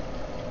here,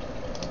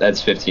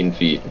 that's 15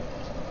 feet.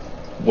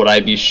 Would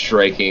I be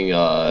striking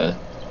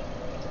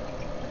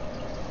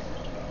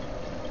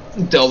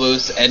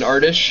Delvos and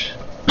Ardish?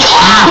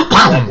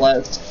 That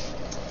blast?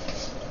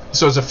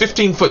 So it's a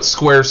 15-foot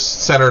square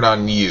centered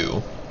on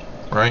you,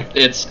 right?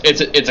 It's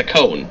a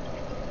cone.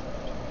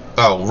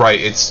 Oh, right.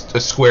 It's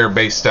a square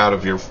based out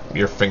of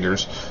your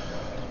fingers.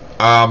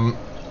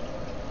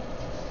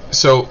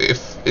 So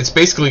if it's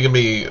basically gonna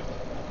be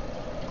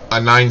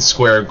a 9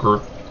 square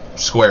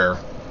square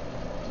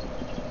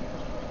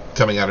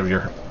coming out of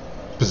your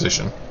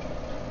position.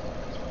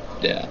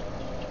 Yeah.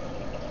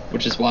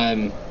 Which is why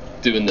I'm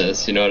doing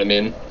this. You know what I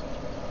mean?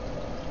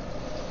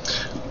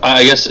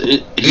 I guess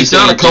It's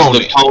not a cone.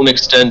 Does the cone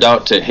extend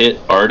out to hit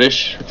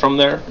Ardish from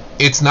there?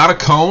 It's not a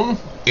cone.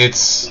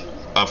 It's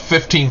a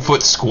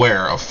 15-foot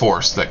square of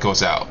force that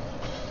goes out.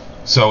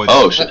 So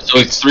it's, so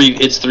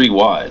it's 3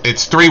 wide.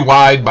 It's 3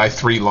 wide by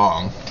 3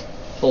 long.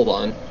 Hold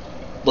on.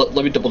 Let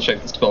me double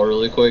check the spell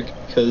really quick,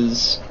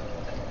 because...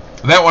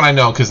 That one I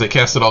know, because they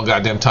cast it all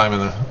goddamn time in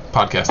the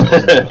podcast.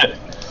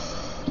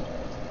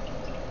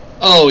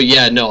 Oh,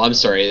 yeah, no, I'm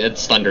sorry.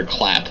 It's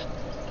Thunderclap.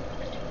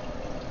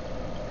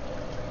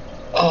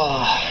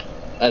 Oh,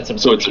 that's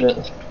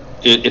unfortunate. So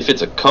if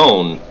it's a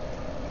cone...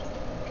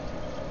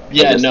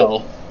 Yeah,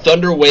 no.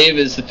 Thunder Wave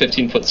is the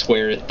 15-foot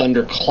square.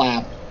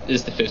 Thunderclap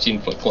is the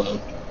 15-foot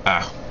clone.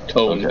 Ah.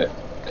 Cone. Okay.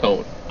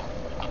 Cone.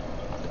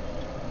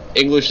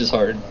 English is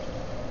hard.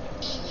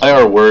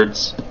 IR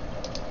words.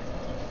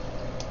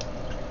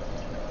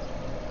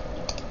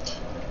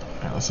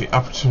 Alright, let's see.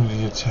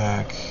 Opportunity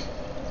attack.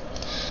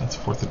 That's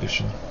 4th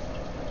edition.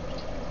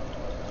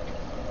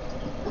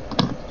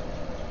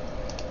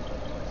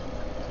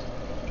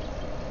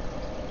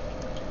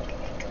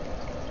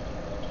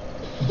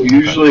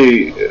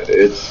 Usually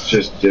it's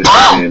just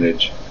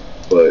disadvantage,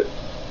 but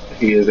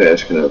he is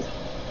asking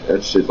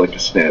that's just like a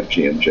snap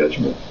GM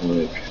judgment.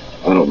 Like,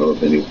 I don't know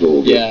of any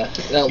rule. Yeah,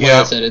 like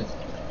I said, it's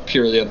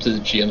purely up to the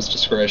GM's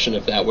discretion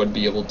if that would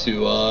be able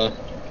to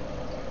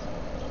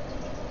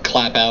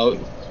clap out.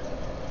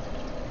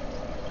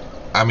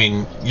 I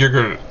mean, you're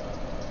gonna.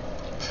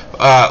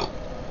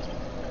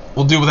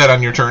 We'll deal with that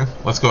on your turn.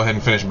 Let's go ahead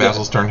and finish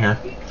Basil's turn here.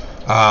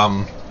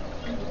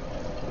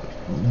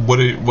 What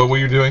were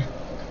you doing?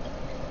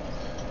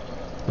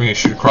 We're gonna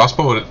shoot a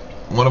crossbow at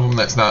one of them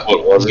that's not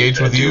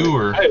engaged with you,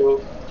 or?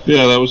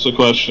 Yeah, that was the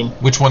question.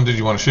 Which one did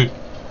you want to shoot?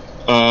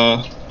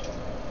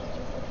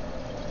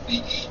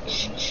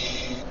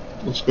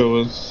 Let's go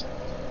with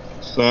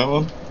that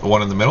one. The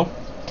one in the middle?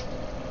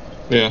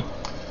 Yeah.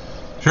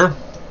 Sure.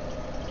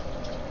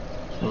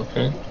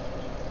 Okay.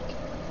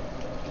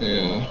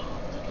 Yeah.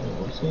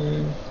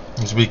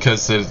 It's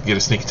because they get a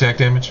sneak attack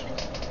damage?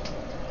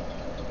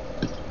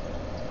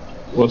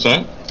 What's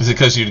that? Is it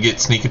because you'd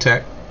get sneak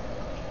attack?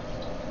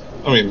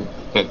 I mean,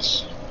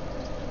 that's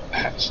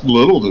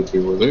little to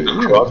do with it.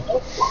 Yeah.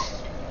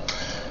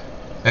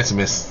 That's a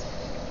miss.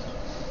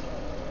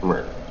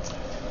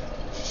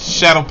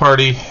 Shadow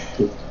Party.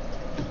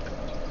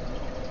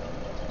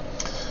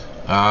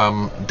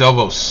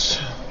 Delvos.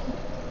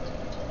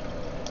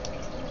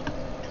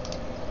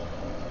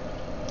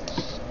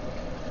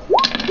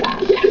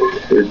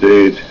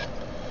 Indeed.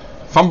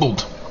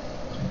 Fumbled.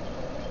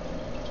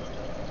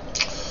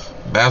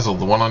 Basil,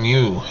 the one on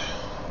you.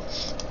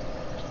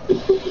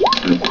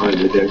 Apply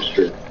the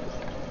dexter.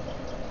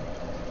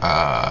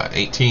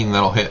 18,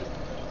 that'll hit.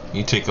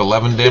 You take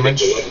 11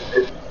 damage.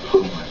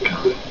 Oh my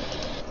god.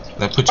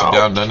 That puts you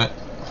down, doesn't it?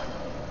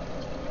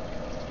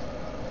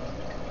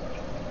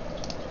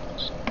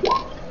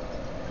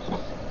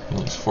 You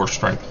lose 4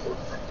 strength.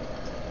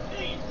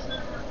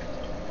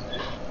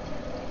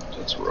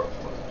 That's rough.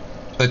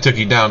 That took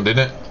you down,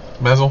 didn't it,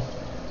 Basil?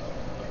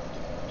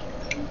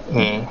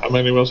 How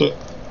many was it?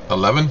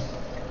 11?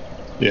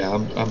 Yeah,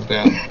 I'm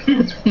down.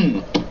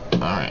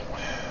 Alright.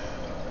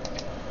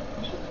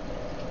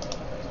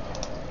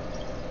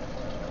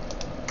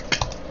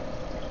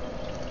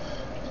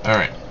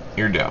 Alright,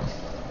 you're down.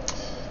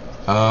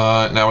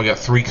 Now we got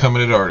 3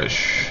 coming at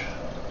Artish.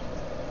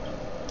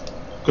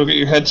 Go get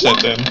your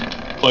headset then.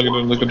 Plug it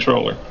into the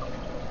controller.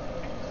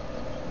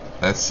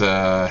 That's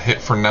hit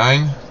for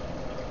 9.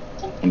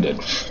 I'm dead.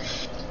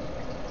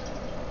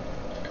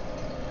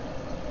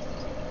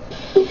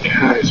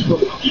 Guys, what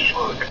the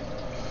fuck?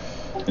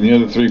 And the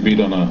other 3 beat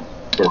on a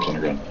corpse on the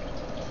ground.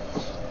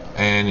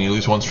 And you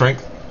lose 1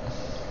 strength.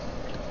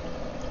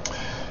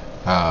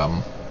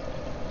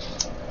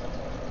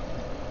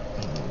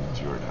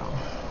 You're down.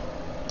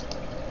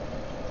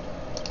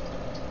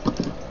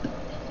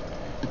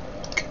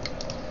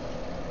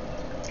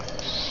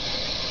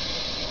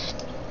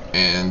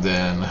 And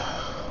then,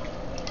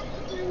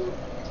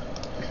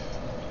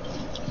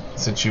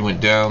 since you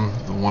went down,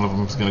 one of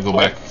them is going to go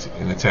back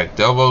and attack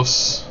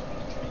Delvos.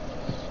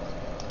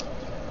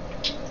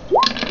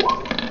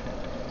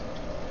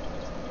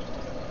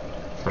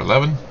 For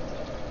 11.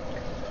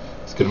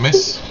 It's going to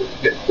miss.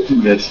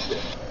 Miss.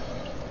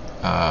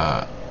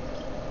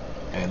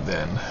 And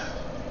then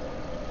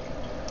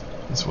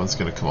this one's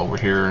going to come over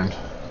here and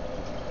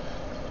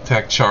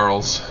attack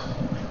Charles.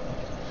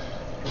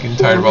 Getting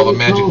tired of all the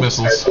magic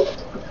missiles.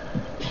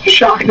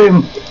 Shock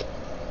him.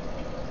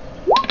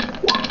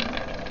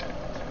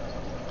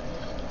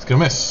 It's going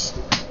to miss.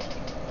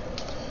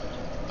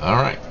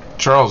 Alright.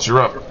 Charles, you're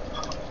up.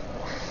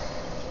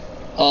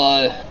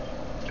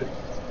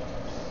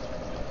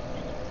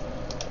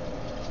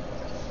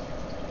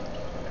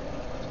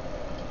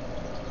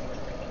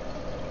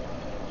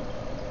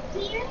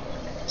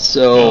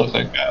 So, Oh,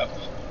 thank God.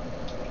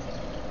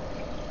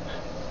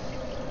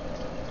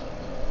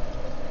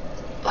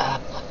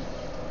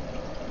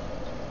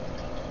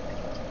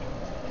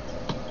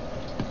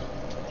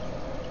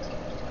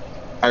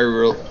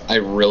 I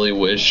really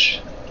wish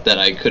that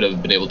I could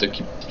have been able to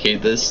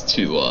communicate this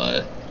to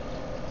I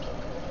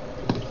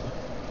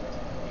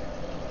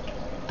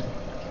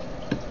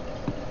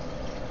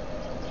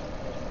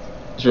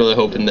was really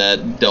hoping that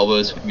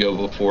Delvos would go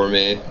before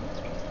me,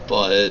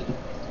 but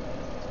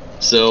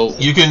so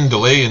You can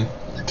delay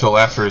until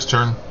after his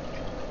turn.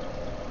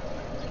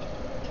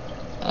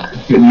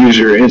 You can use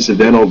your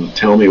incidental to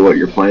tell me what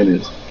your plan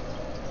is.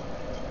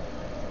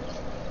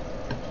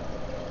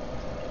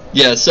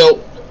 yeah,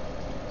 so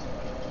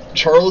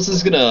Charles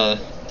is gonna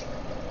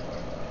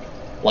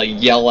like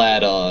yell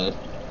at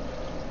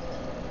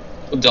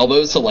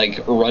Delvos to like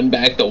run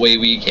back the way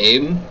we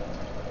came,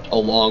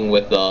 along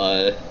with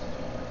oh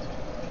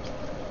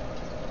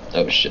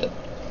shit,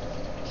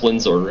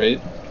 Flinzor, right?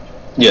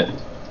 yeah.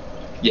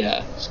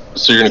 Yeah.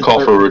 So you're gonna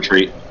call for a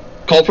retreat.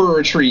 Call for a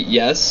retreat,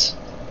 yes,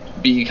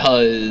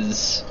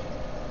 because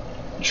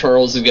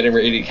Charles is getting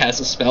ready to cast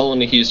a spell,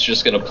 and he's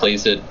just going to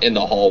place it in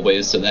the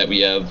hallways so that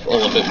we have a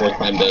little bit more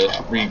time to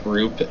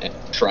regroup and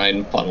try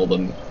and funnel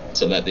them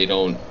so that they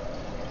don't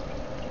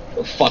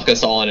fuck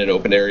us all in an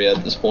open area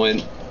at this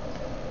point.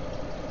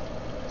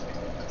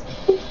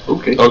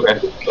 Okay. Okay.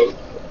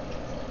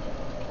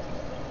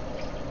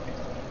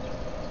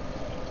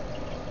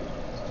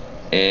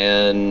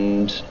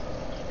 And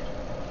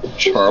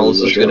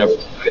Charles is going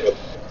to...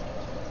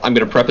 I'm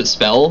going to prep a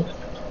spell,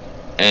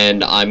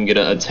 and I'm going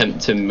to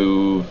attempt to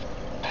move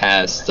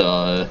past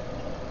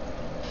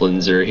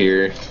Flinzer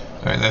here.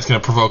 Alright, that's going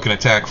to provoke an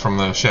attack from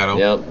the shadow.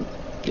 Yep.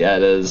 Yeah,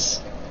 it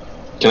is.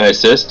 Can I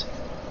assist?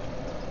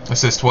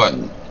 Assist what?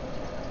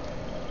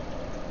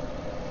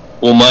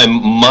 Well, my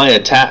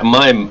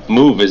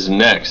move is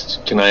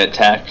next. Can I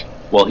attack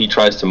while he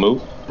tries to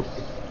move?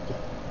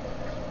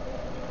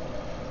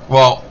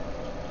 Well,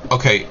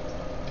 okay.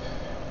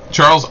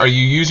 Charles, are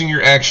you using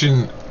your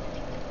action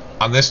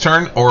on this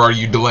turn, or are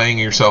you delaying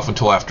yourself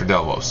until after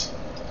Delvos?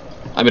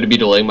 I'm going to be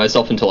delaying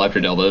myself until after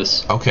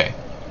Delvos. Okay.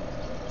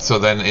 So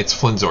then it's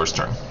Flinzor's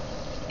turn.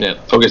 Yeah.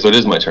 Okay, so it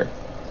is my turn.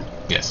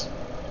 Yes.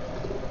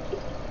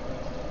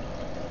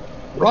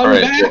 Run All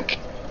right, back!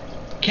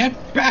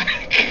 Get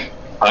back!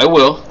 I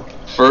will.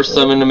 First,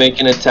 I'm gonna make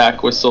an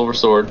attack with Silver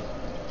Sword.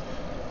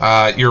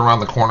 You're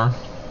around the corner.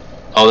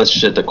 Oh, that's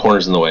shit. The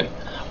corner's in the way.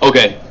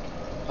 Okay.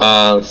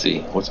 Let's see.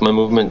 What's my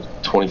movement?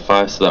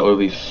 25. So that would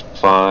be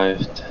 5,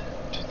 10,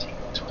 15,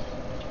 20.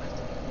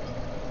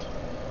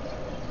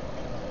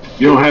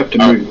 You don't have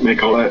to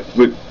make all that,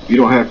 but you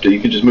don't have to. You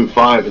can just move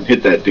 5 and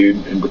hit that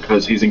dude, and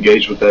because he's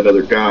engaged with that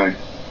other guy,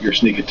 your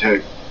sneak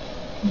attack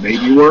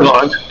maybe work. No,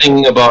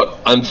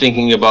 I'm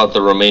thinking about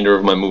the remainder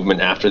of my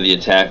movement after the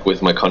attack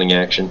with my cunning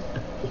action.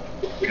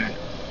 Okay,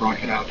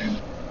 rock it out, dude.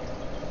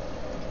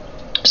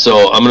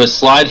 So I'm gonna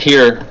slide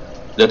here.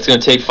 That's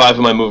gonna take 5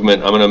 of my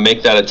movement. I'm gonna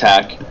make that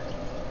attack.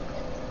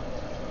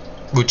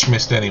 Which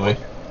missed anyway.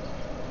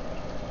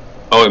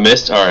 Oh, it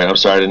missed? Alright, I'm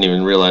sorry, I didn't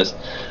even realize.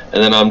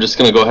 And then I'm just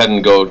gonna go ahead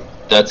and go,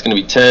 that's gonna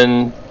be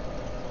 10,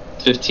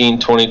 15,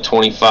 20,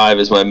 25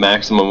 is my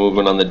maximum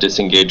movement on the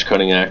disengage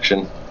cunning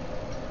action.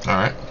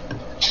 Alright.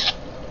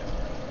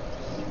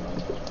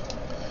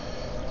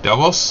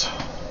 Davos?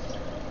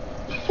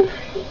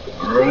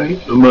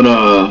 Alright, I'm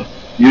gonna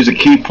use a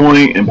key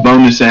point and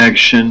bonus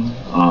action.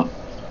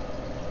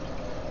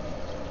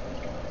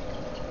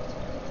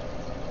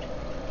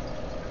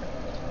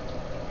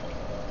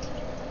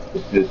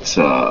 It's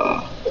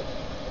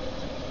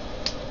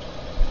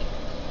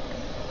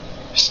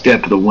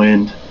Step of the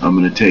Wind. I'm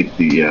gonna take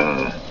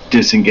the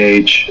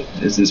disengage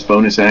as this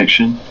bonus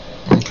action.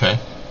 Okay.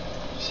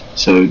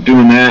 So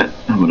doing that,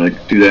 I'm gonna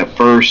do that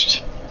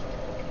first.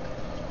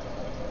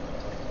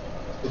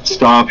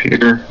 Stop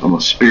here. I'm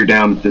gonna spear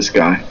down at this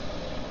guy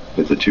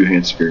with a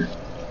 2-hand spear.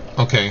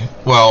 Okay,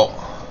 well,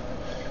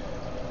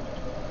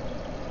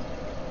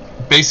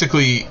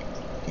 basically,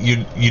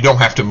 you don't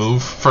have to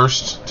move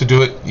first to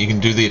do it. You can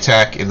do the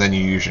attack and then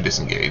you use your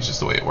disengage. Is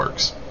the way it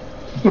works.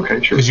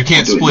 Okay, sure. Because you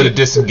can't split a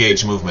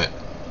disengage movement.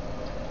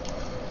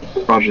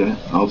 Roger that.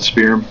 I'll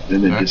spear him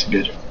and then All right.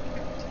 disengage.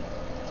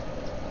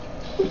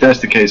 If that's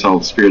the case,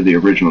 I'll spear the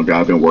original guy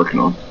I've been working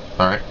on.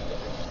 All right.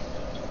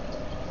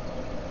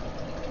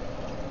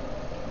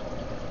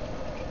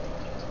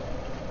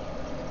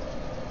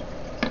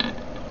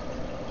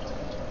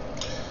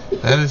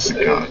 That is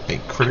God. a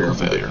critical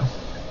failure.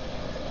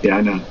 Yeah,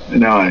 I know.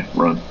 And now I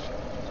run.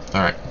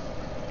 All right.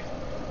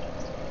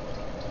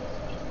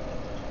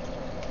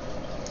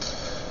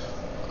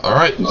 All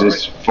right. Is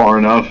this far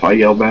enough? I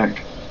yell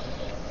back.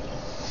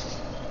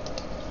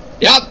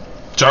 Yep.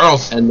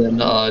 Charles. And then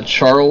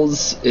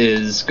Charles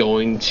is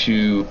going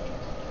to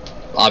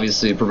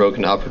obviously provoke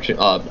an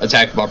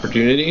attack of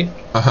opportunity.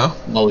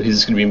 While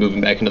he's going to be moving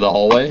back into the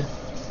hallway.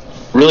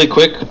 Really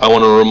quick, I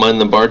want to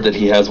remind the bard that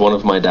he has one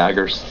of my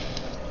daggers.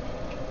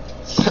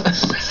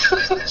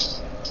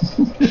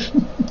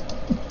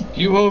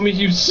 You owe me,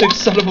 you sick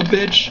son of a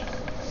bitch.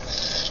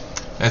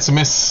 That's a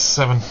miss.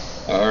 7.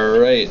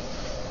 Alright.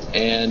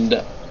 And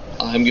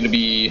I'm going to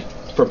be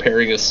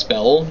preparing a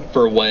spell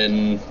for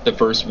when the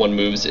first one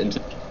moves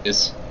into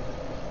this.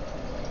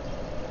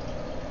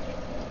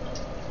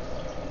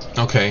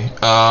 Okay.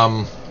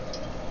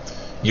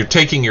 You're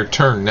taking your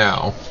turn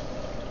now.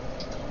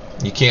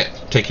 You can't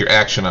take your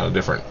action on a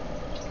different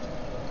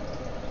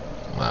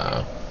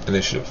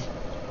initiative.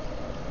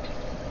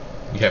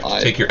 You have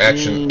to take your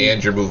action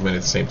and your movement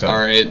at the same time.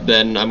 Alright,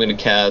 then I'm going to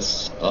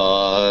cast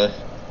Cloud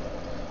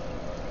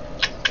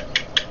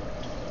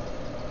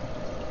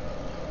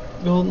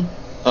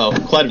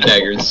of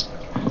Daggers.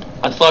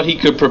 I thought he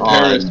could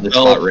prepare a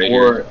spell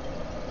for,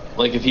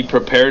 like, if he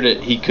prepared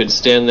it, he could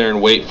stand there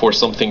and wait for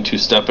something to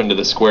step into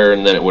the square,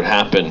 and then it would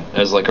happen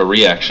as like a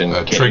reaction.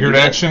 A triggered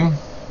action?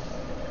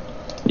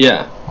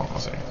 Yeah. Hold on a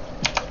second.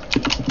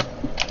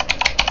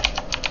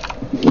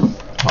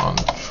 On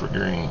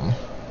triggering.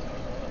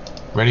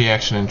 Ready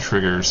action and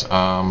triggers.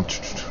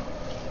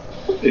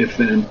 If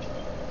then.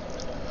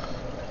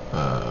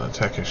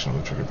 Attack action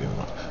will trigger the other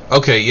one.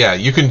 Okay, yeah,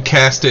 you can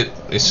cast it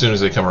as soon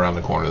as they come around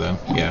the corner then.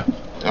 Yeah.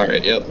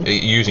 Alright, yep.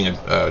 Using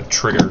a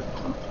trigger.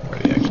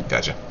 Ready action.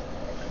 Gotcha.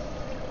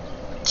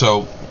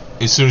 So,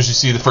 as soon as you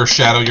see the first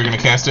shadow, you're going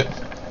to cast it?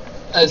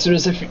 As soon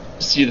as I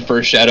see the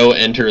first shadow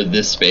enter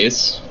this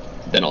space,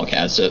 then I'll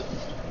cast it.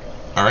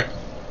 Alright.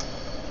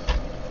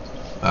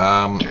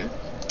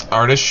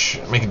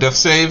 Artish, make a death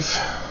save.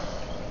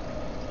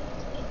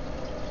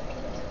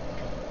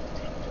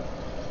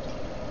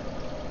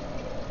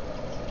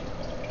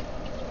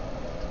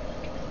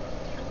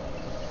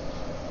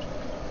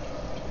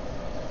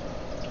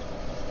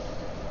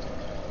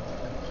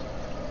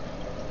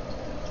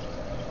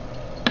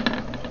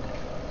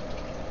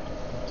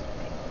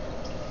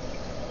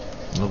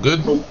 No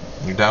good.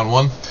 You're down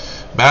 1.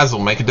 Basil,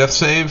 make a death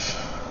save.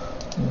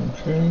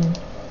 Okay.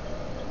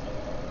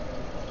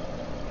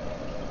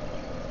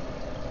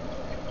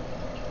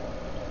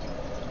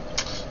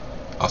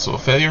 Also a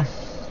failure.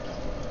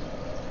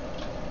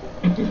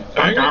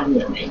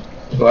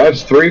 Well,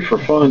 that's 3 for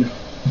fun.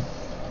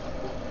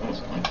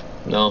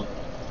 No.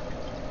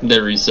 They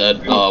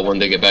reset when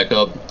they get back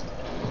up.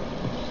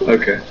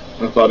 Okay.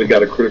 I thought he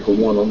got a critical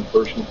 1 on the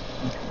first one.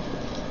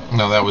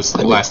 No, that was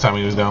the last time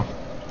he was down.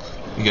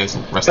 You guys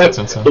rested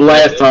since then? The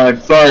last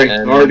time. Sorry.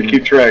 Hard to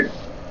keep track.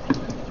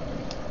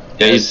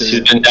 Yeah,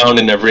 he's been down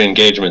in every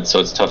engagement, so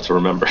it's tough to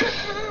remember.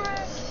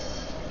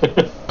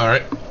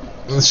 Alright.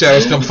 The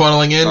shadows come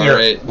funneling in. Your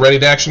ready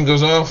to action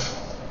goes off.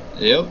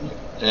 Yep.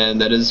 And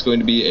that is going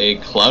to be a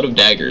Cloud of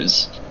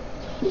Daggers.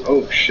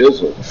 Oh,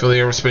 shizzle. Fill the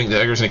air with spinning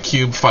daggers in a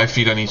cube, 5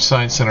 feet on each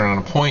side, centered on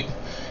a point.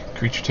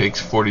 Creature takes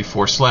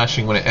 44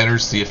 slashing when it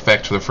enters the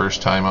effect for the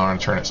first time on a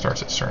turn. It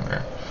starts its turn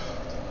there.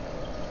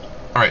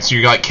 Alright, so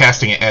you're like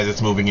casting it as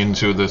it's moving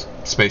into the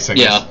space, I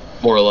guess. Yeah,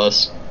 more or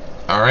less.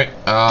 Alright,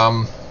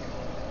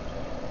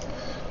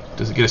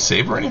 does it get a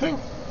save or anything?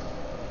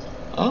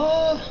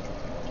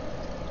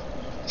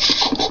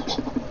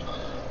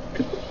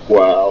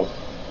 Wow.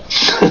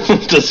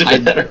 Does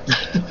it matter?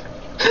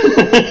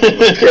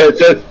 Yeah, it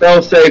says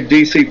spell save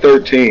DC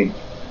 13.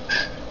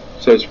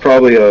 So it's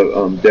probably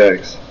a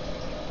dex.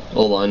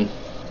 Hold on.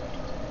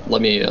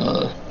 Let me,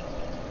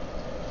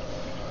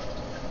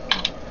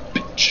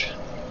 bitch.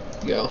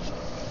 Go.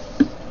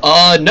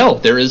 No,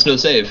 there is no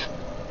save.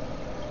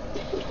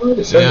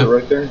 It says it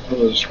right there in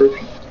the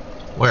description.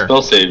 Where?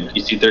 Spell save,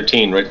 DC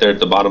 13, right there at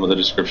the bottom of the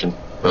description.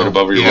 Right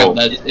above your yeah, roll.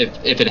 That's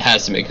if it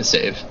has to make a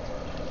save.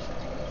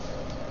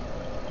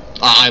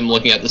 I'm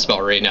looking at the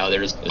spell right now.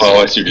 There's no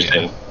Oh, I save. see what you're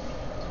saying.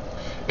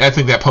 I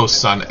think that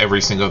posts on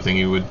every single thing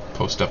you would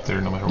post up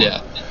there, no matter what.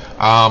 Yeah.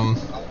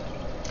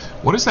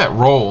 What is that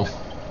roll?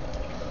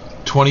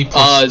 20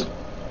 plus...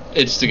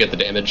 It's to get the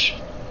damage.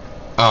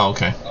 Oh,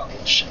 okay.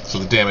 So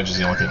the damage is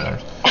the only thing that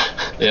matters.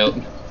 Yep.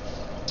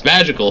 It's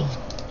magical.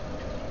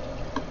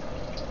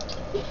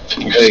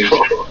 Hey,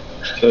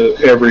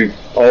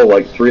 all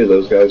like 3 of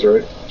those guys,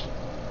 right?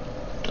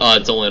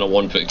 It's only in a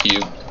 1-foot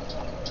cube.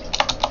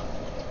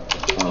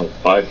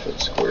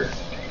 5-foot square.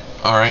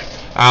 Alright.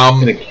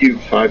 In a cube,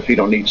 5 feet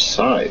on each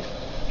side.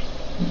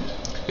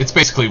 It's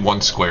basically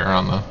 1 square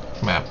on the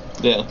map.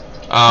 Yeah.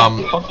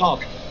 Fuck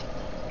off.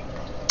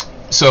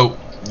 So,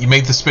 you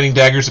make the spinning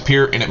daggers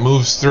appear and it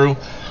moves through.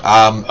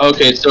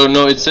 Okay, so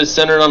no, it says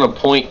centered on a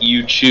point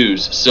you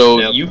choose. So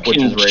Yep, you which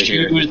can is right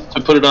here. choose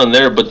to put it on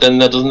there, but then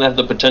that doesn't have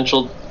the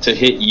potential to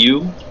hit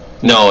you?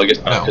 No, I guess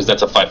not, No. because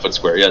that's a 5-foot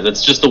square. Yeah,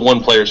 that's just a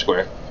 1-player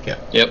square.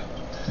 Yep.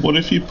 What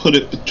if you put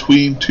it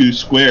between 2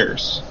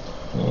 squares?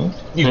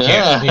 You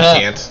can't. You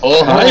can't.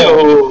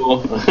 Ohio!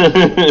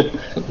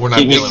 We're not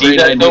Can you doing see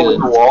that. that though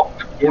with the wall?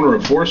 Corner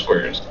of 4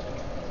 squares.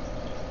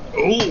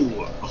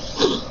 Oh!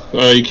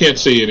 You can't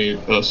see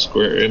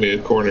any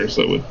corners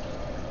that would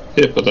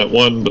hit, but that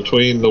one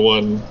between the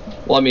one.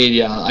 Well, I mean,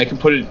 yeah, I can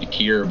put it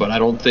here, but I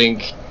don't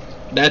think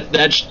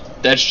that's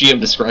GM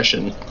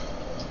discretion.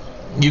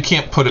 You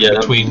can't put it Yeah.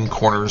 between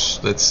corners.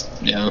 That's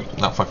Yeah.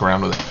 not fuck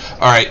around with it.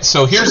 Alright,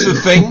 so here's the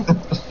thing.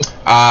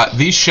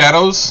 These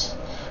shadows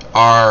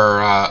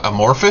are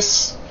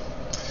amorphous,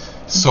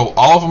 so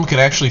all of them can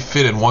actually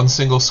fit in one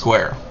single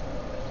square.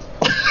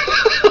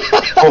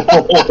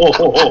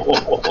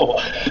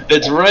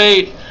 That's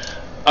right.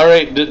 All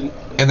right. And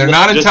they're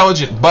not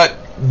intelligent, but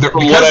they're,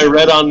 From what I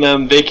read on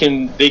them, they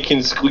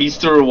can squeeze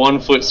through a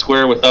 1-foot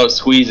square without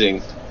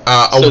squeezing.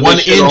 a So 1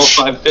 they should all inch.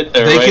 5 fit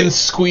there, They right? can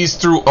squeeze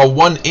through a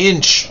 1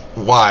 inch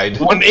wide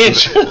 1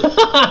 inch.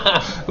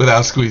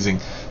 without squeezing.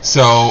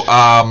 So,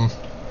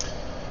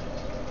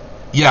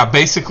 yeah,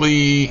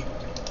 basically,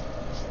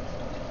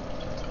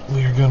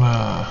 we're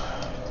gonna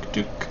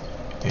Kadook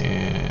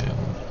and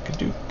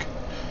Kadook,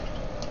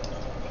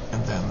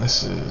 and then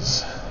this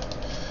is.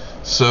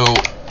 So,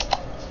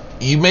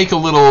 you make a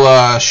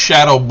little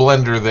shadow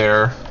blender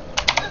there.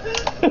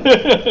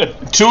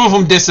 2 of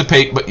them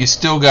dissipate, but you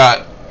still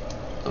got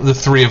the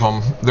 3 of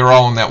them. They're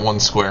all in that 1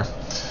 square.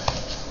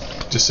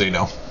 Just so you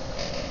know.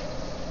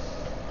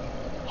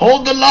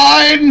 Hold the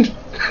line.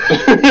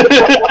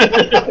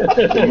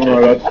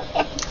 Alright,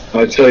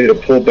 I tell you to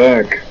pull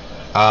back.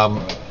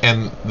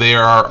 And they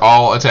are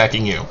all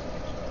attacking you.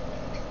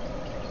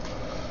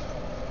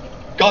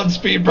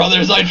 Godspeed,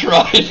 brothers. I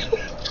tried.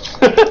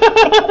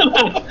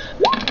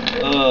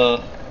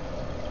 Well,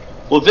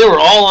 if they were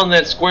all on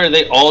that square,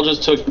 they all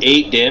just took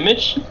 8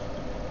 damage?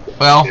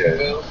 Well,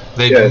 Yeah.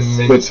 they Yes,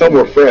 but some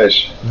were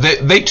fresh.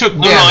 they took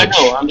No, I damage.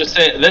 know. I'm just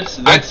saying, that's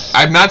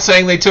I'm not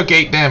saying they took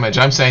 8 damage.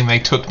 I'm saying they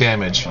took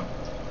damage.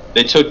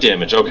 they took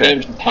damage. Okay.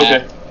 Damage and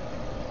pat. Okay.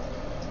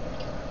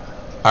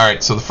 All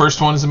right. So the first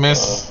one is a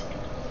miss.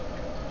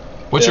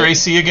 What's your yeah.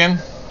 AC again?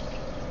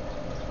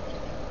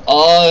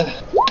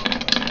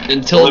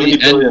 Until the 11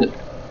 billion. end.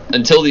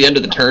 Until the end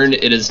of the turn,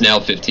 it is now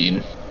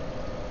 15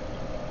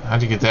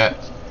 How'd you get that?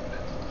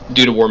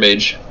 due to War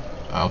Mage.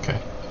 Okay.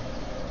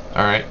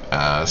 All right.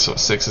 So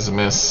 6 is a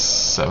miss.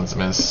 7's a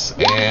miss,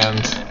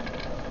 and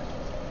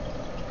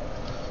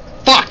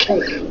Fuck.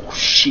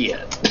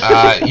 Shit.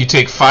 you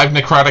take 5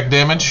 necrotic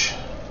damage,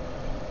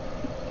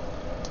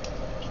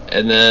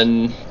 And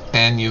then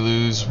and you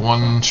lose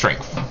 1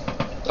 strength.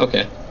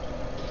 okay.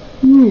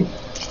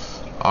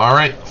 All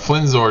right,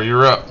 Flinzor,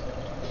 you're up.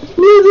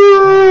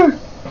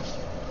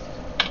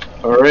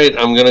 Alright,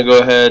 I'm gonna go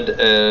ahead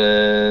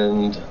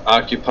and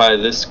occupy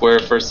this square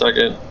for a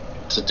second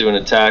to do an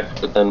attack,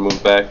 but then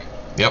move back.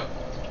 Yep.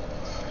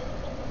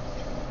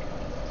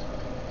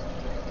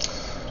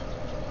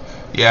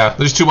 Yeah,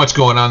 there's too much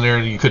going on there.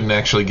 You couldn't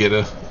actually get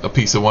a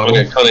piece of one of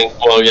Okay,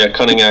 them.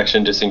 cunning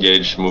action,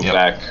 disengage, move Yep.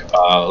 back.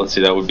 Let's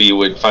see, that would be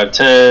with 5,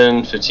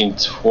 10, 15,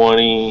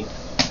 20,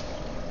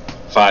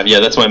 5. Yeah,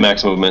 that's my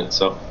max movement,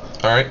 so.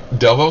 All right,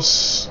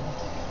 Delvos.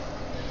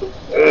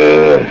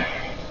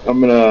 I'm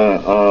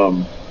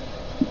gonna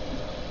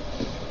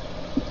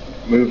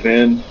move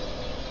in.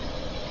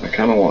 I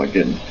kind of want to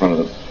get in front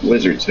of the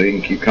wizard so he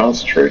can keep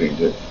concentrating,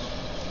 but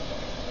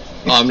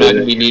I'm not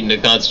gonna be needing to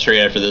concentrate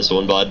after this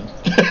one, bud.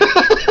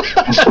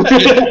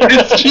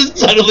 It's just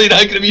suddenly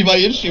not gonna be my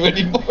issue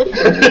anymore. Fuck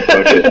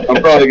it.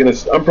 I'm probably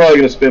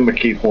gonna spend my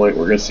key point.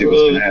 We're gonna see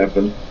what's gonna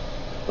happen.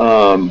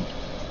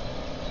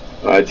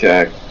 I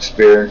attack,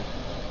 spear,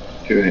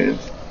 2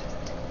 hands.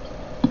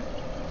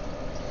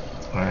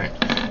 Alright.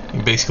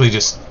 You're basically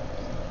just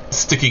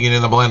sticking it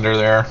in the blender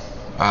there.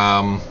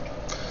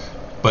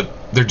 But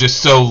they're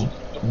just so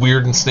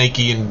weird and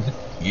snaky and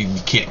you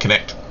can't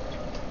connect.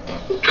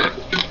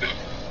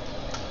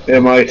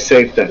 Am I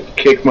safe to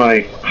kick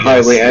my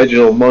highly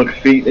agile monk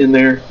feet in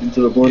there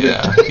into the blender?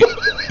 Yeah.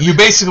 You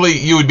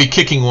would be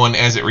kicking one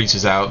as it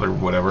reaches out or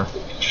whatever.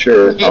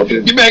 Sure, I'll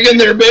do. Get back in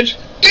there, bitch!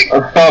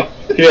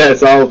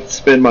 Yes, I'll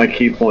spend my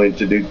key point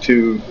to do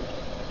 2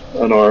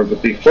 unarmed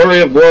with the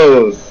flurry of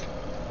blows.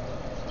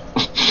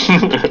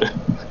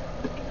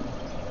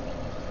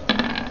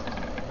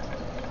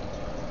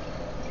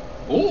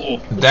 Ooh.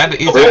 That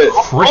is a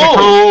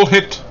critical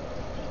hit.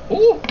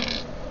 Ooh.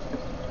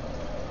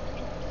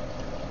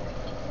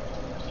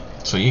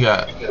 So you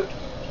got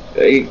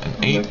 8.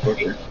 an 8.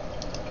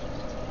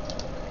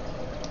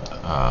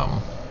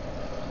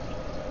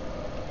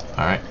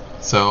 Alright,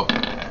 so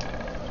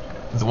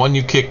the one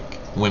you kick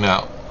went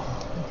out.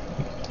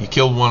 You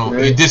killed one.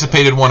 You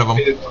dissipated one of them.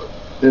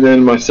 And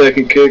then my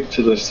second kick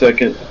to the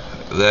second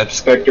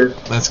specter.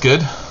 That's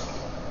good.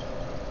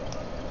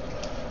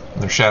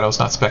 They're shadows,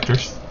 not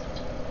specters.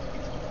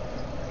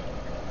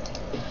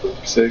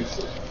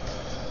 6.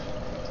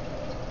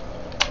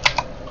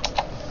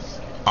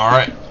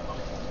 Alright.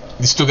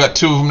 You still got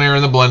 2 of them there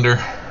in the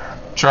blender.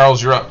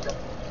 Charles, you're up.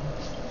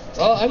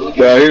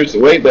 Yeah, here's the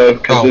wait though,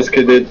 because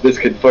this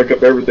could fuck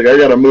up everything. I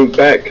gotta move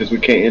back because we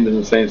can't end in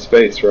the same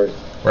space, right?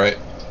 Right.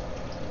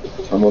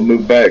 So I'm gonna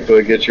move back till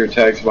it gets your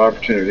attacks of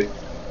opportunity.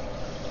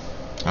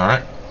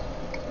 Alright.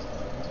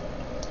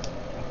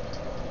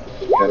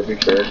 Gotta be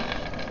fair.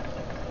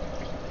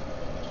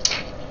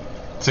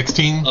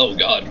 16. Oh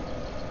god.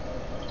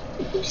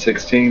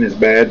 16 is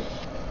bad.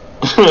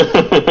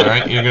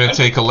 Alright, you're gonna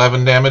take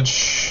 11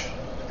 damage.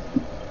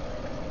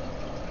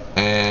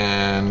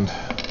 And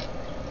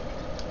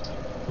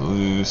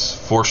lose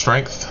 4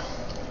 strength.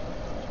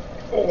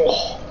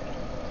 Oh.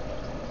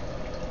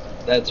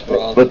 That's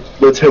wrong.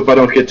 Let's hope I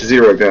don't get to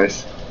 0,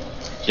 guys.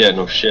 Yeah,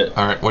 no shit.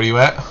 Alright, what are you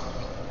at?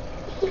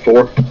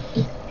 4.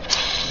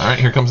 Alright,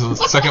 here comes the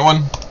second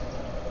one.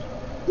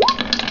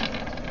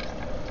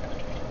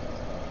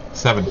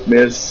 7.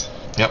 Miss.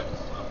 Yep.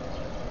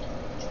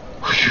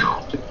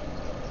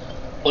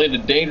 Playing a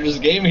dangerous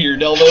game here,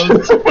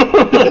 Delvos.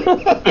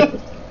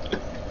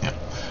 Yep.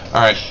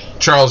 Alright,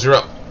 Charles, you're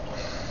up.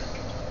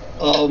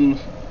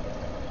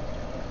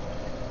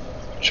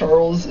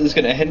 Charles is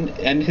gonna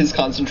end his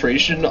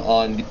concentration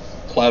on the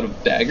cloud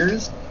of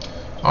daggers.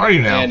 Are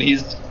you now? And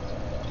he's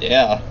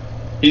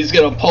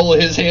gonna pull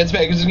his hands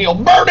back and he's gonna yell,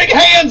 "Burning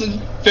hands!"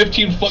 and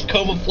 15-foot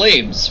cone of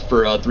flames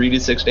for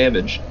 3d6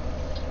 damage.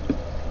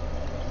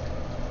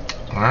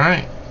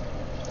 Alright.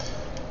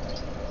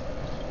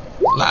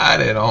 Light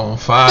it on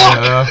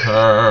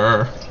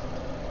fire.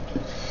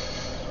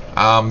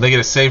 They get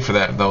a save for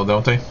that though,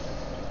 don't they?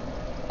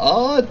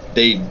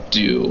 They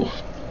do.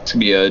 It's gonna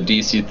be a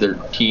DC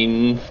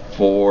 13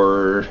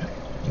 for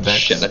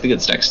shit. I think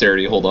it's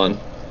dexterity. Hold on.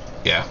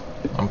 Yeah,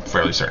 I'm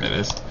fairly certain it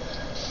is.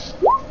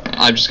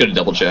 I'm just gonna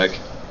double check.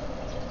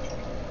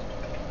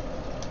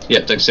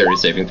 Yeah, dexterity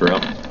saving throw.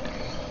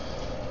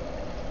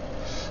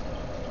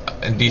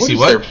 And DC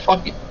what?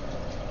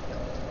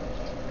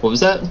 What was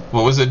that?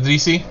 What was it,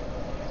 DC?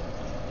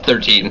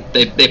 13.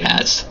 They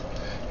pass.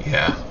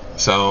 Yeah.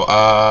 So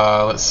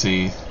let's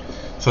see.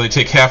 So they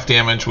take half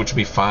damage, which would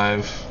be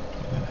 5.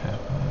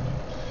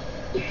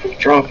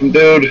 Drop him,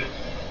 dude.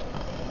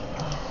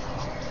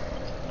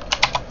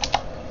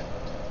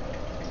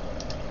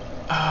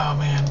 Oh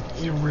man,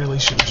 you really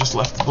should have just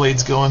left the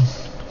blades going.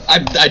 I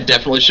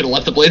definitely should have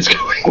left the blades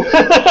going.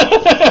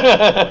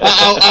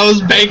 I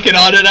was banking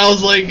on it. I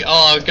was like,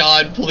 oh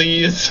god,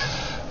 please.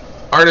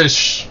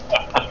 Artish,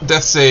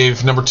 death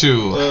save number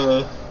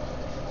 2.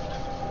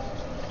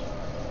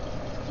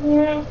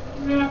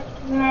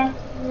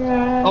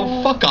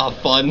 Oh, fuck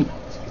off, fun.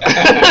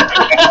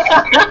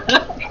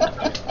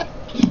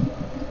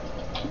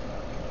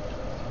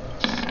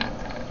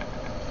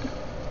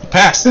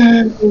 Pass.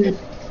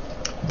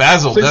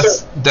 Basil,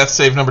 death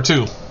save number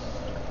 2.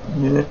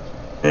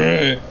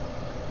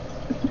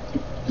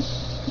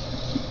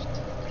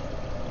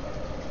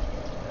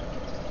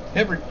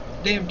 Every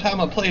damn time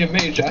I play a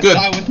mage, I Good.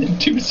 die within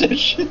 2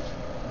 sessions.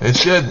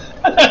 It's good.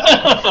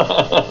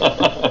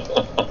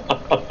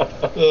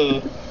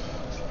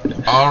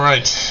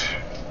 Alright.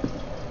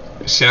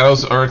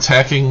 Shadows are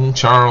attacking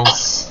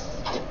Charles.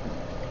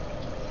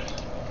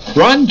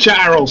 Run,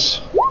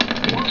 Charles!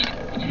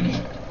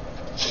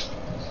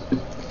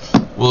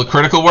 Will a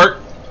critical work?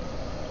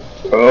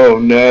 Oh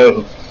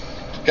no.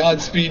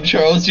 Godspeed,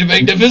 Charles, you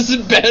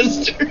magnificent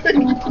bastard.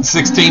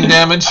 16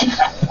 damage.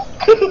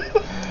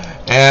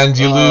 And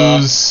you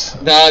lose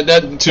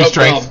 2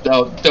 strength.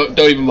 No, don't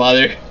even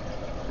bother.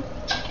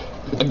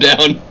 I'm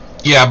down.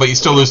 Yeah, but you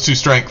still lose 2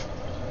 strength.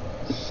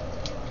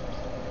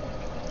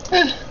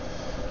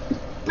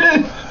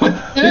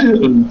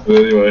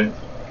 Anyway,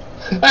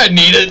 I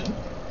need it.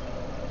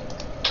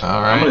 All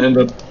I'm right. gonna end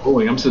up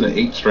rolling. I'm sitting at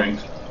 8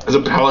 strength as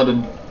a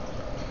paladin.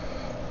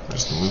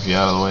 Just move you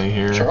out of the way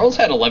here. Charles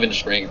had 11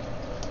 strength.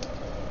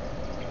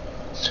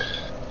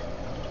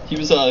 He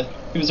was a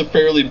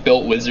fairly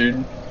built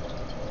wizard.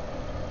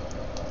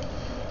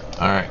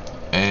 All right,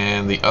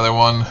 and the other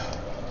one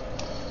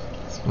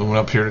is moving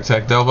up here to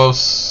attack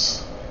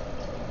Delvos.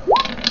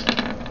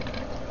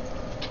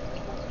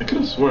 I could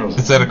have sworn I was.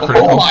 Is that a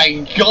critical? Oh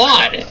my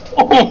god!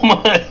 Oh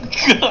my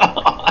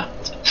god!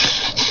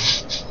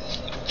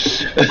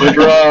 Good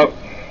drop.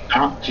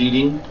 Stop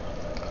cheating.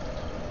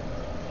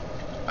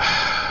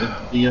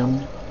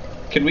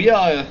 Can we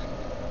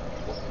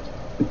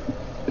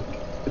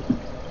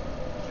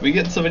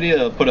get somebody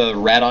to put a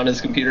rat on his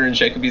computer and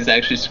check if he's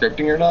actually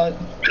scripting or not?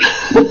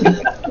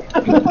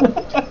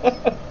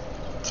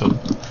 So,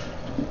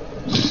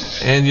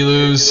 and you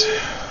lose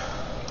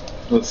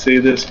Let's see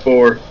this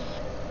 4.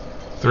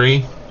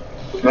 3.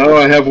 Oh,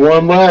 I have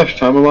 1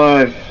 left. I'm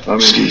alive. I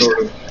mean, sort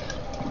of.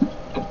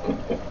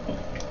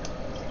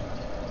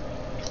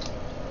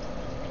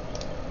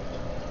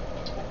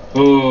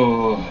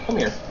 Oh, Come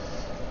here.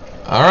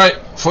 All right,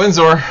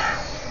 Flinzor.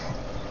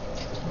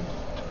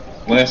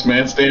 last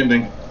man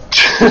standing.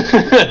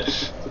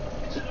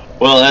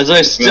 Well, as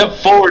I step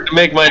forward to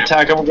make my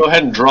attack, I'm gonna go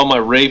ahead and draw my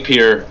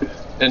rapier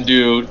and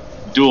do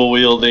dual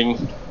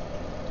wielding.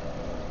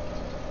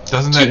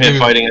 Doesn't that give Two-hit you,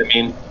 fighting, I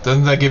mean.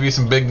 doesn't that give you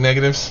some big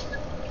negatives?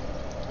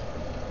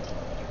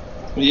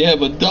 Yeah,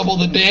 but double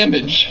the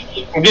damage.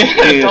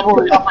 Yeah, double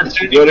the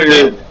opportunity.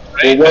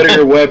 What are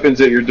your weapons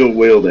that you're dual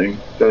wielding?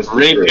 That's the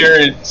trick. Rapier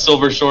and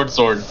silver short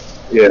sword.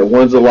 Yeah,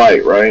 one's a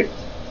light, right?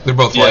 They're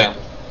both Yeah. light.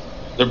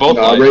 They're both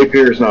No, light.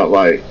 rapier's not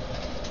light.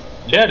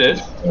 Yeah, it is.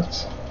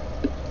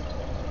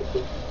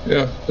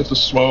 Yeah, it's a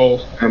small.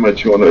 How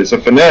much you want to? It's a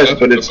finesse,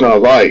 but it's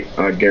not light.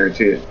 I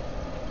guarantee it.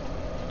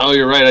 Oh,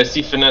 you're right. I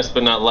see finesse,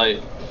 but not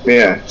light.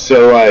 Yeah.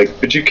 So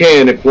but you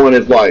can if one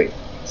is light.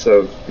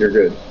 So you're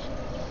good.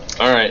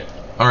 All right.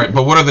 All right,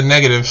 but what are the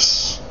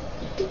negatives?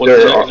 What's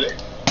There the are-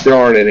 next? There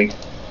aren't any.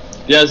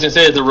 Yeah, I was gonna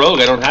say as a rogue,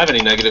 I don't have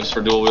any negatives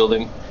for dual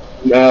wielding.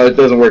 No, it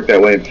doesn't work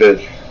that way in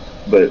 5th.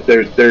 But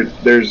there's the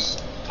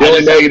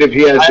only just- negative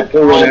he has I to have to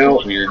pull roll one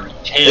out. weird.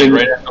 Can,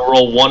 right? I have to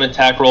roll 1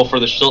 attack roll for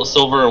the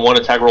silver and 1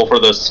 attack roll for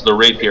the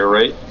rapier,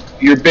 right?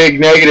 Your big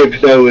negative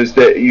though is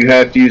that you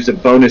have to use a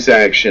bonus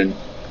action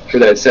for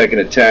that second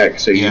attack,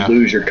 so you Yeah.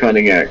 lose your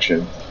cunning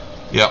action.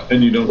 Yep.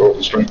 And you don't roll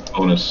the strength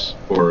bonus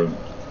for.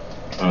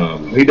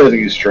 He doesn't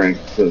use strength.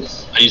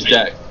 Does I use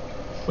deck.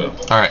 Well,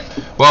 All right.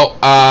 Well,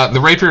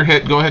 the rapier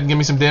hit. Go ahead and give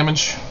me some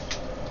damage.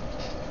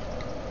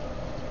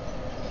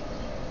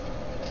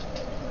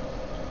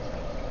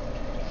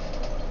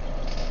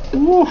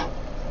 Woo.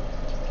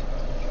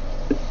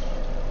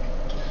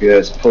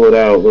 yes, pull it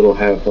out, little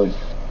halfling.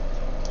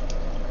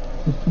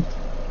 Do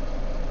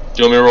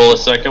you want me to roll a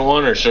second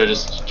one, or should I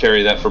just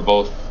carry that for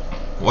both?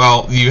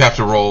 Well, you have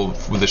to roll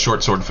with the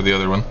short sword for the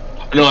other one.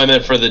 No, I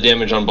meant for the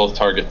damage on both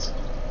targets.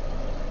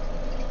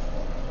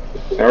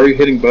 How are you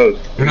hitting both?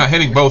 You're not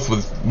hitting both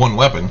with one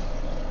weapon.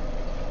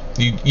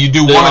 You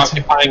do They're one.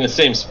 occupying the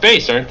same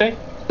space, aren't they?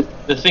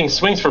 The thing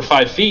swings for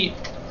 5 feet.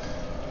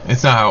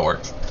 It's not how it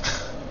works.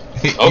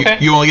 Okay.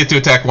 You only get to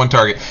attack one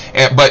target,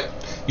 but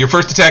your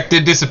first attack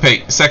did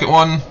dissipate. Second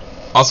one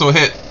also a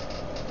hit.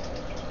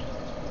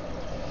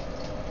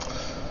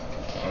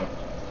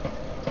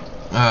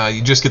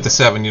 You just get the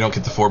 7. You don't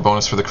get the 4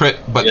 bonus for the crit.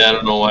 But Yeah, I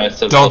don't know why I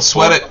said. don't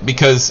sweat it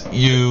because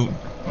you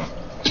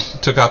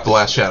took out the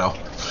last shadow.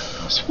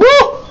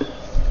 Woo!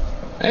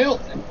 Hail.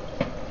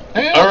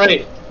 All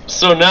right.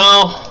 So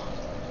now,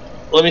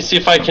 let me see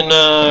if I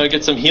can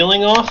get some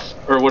healing off,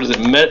 or what is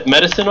it,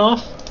 medicine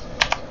off?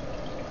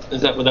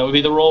 Is that would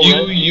be the roll?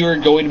 Right? You're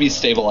going to be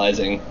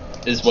stabilizing.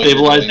 Is what you're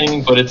doing.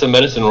 Stabilizing, but it's a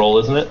medicine roll,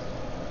 isn't it?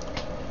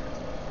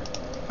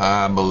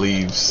 I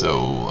believe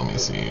so. Let me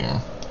see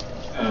here.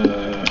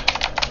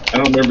 I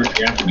don't remember if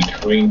you have to be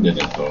trained in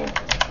it though.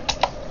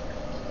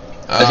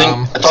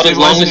 I thought as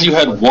long as you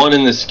had 1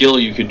 in the skill,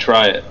 you could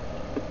try it.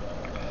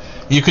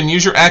 You can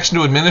use your action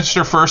to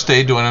administer first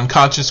aid to an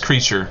unconscious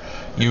creature.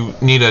 You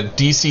need a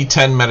DC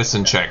 10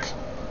 medicine check.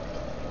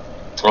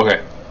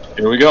 Okay,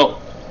 here we go.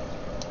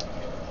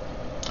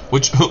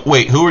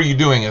 Wait, who are you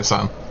doing this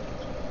on?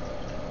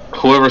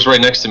 Whoever's right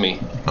next to me.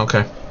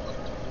 Okay.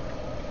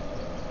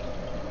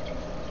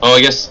 Oh,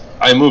 I guess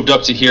I moved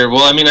up to here.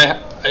 Well, I mean,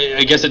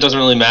 I guess it doesn't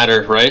really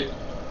matter, right?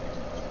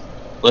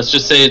 Let's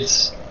just say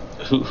it's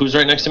who's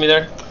right next to me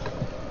there.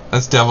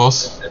 That's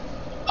Devos.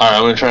 All right,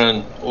 I'm gonna try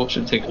and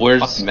should take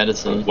where's Fucking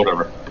medicine.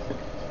 whatever.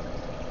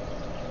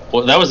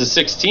 Well, that was a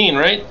 16,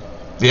 right?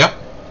 Yep.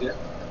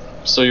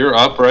 So you're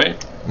up, right?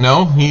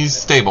 No, he's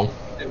stable.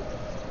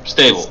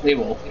 Stable.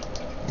 Stable.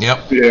 Yep.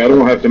 Yeah, I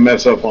don't have to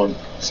mess up on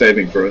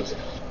saving throws.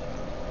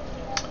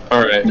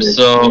 All right,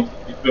 so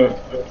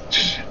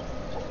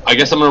I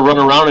guess I'm gonna run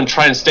around and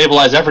try and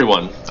stabilize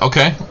everyone.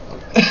 Okay.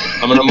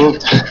 I'm gonna move.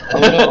 Oh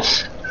no.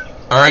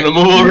 All right. I'm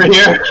gonna move over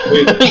here.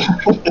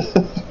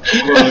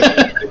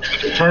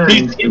 Turn.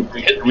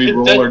 We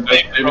roll our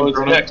dice.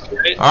 Next,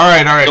 right? All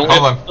right. Don't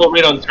Hold have on. to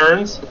rate on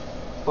turns.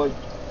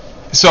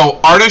 So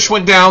Ardish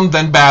went down,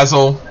 then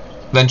Basil,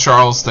 then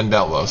Charles, then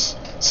Delvos.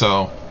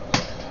 So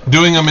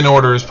doing them in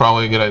order is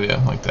probably a good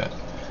idea, like that.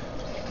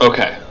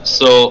 Okay,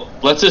 so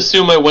let's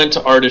assume I went to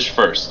Ardish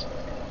first.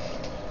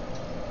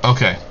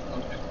 Okay,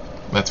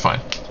 that's fine.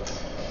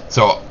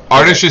 So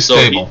Ardish is so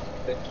stable.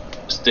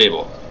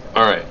 Stable.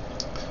 All right.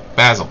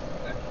 Basil.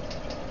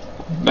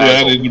 Yeah,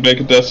 I need to make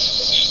a death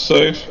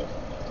save.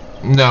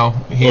 No,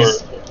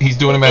 he's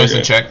doing a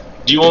medicine check.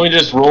 Do you want me to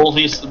just roll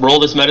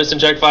this medicine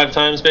check 5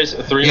 times,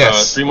 basically? Three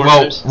more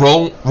times?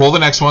 Roll the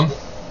next one.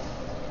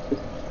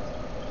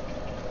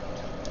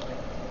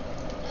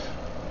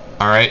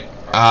 All right,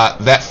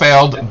 that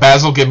failed.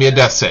 Basil, give me a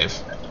death save.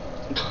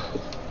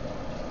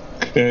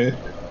 Okay.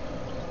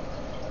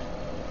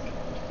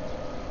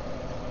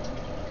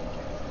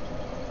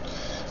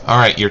 All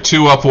right, you're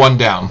 2 up, 1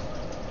 down.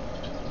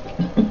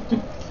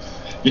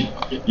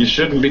 You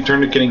shouldn't be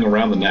tourniqueting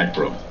around the neck,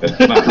 bro. That's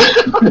not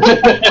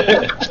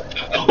right.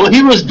 Well,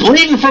 he was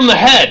bleeding from the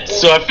head,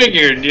 so I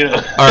figured, you know.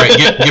 All right,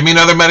 give me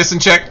another medicine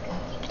check.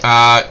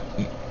 Fail.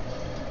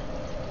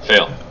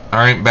 All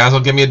right, Basil,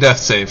 give me a death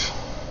save.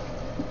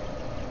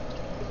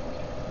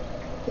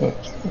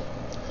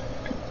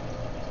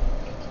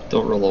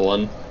 Don't roll a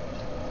 1.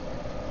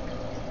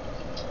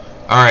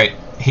 All right,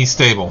 he's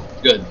stable.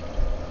 Good.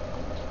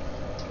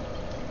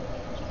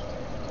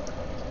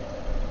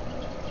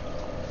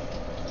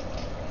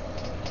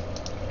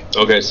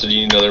 Okay, so do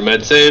you need another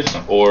med save,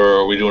 or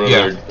are we doing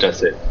another death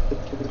save?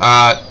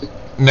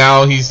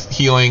 Now he's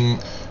healing.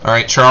 All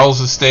right,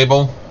 Charles is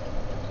stable.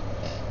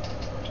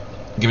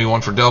 Give me one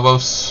for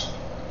Delvos.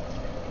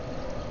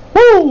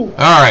 Woo!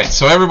 All right,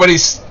 so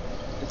everybody's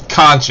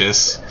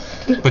conscious,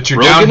 but you're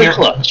Rogue down in the here.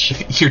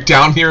 clutch. You're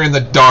down here in the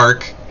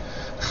dark.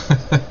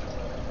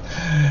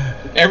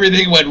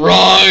 Everything went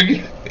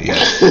wrong.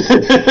 Yes.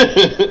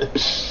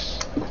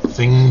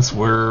 Things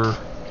were.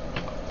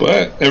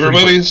 But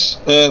everybody's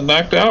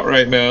knocked out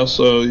right now,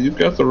 so you've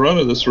got the run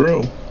of this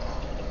room.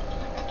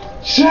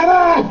 Shut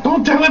up!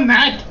 Don't tell him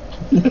that!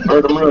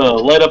 Alright, I'm gonna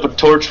light up a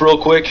torch real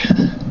quick.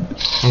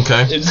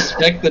 Okay.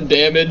 Inspect the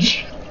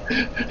damage.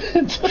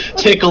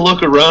 Take a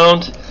look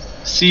around.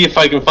 See if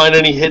I can find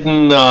any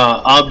hidden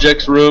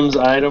objects, rooms,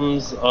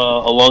 items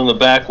along the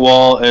back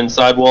wall and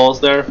side walls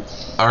there.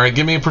 All right,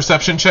 give me a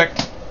perception check.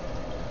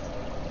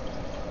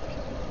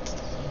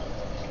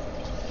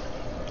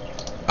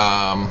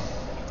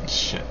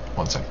 Shit.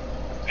 1 second.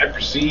 I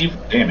perceive.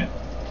 Damn it.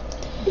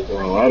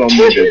 Well, I don't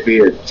mean to be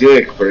a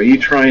dick, but are you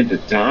trying to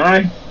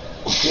die?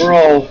 We're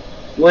all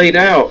laid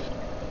out.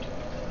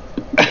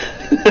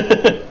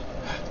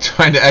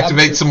 Trying to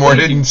activate some more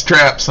hidden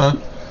traps, huh?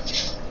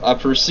 I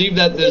perceived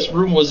that this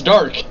room was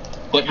dark,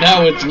 but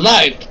now it's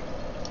light.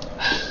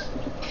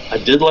 I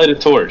did light a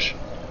torch.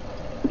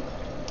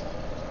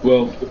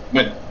 Well,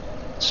 my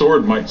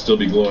sword might still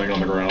be glowing on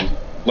the ground,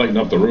 lighting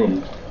up the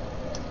room.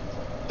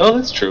 Oh,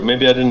 that's true.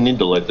 Maybe I didn't need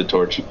to light the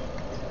torch.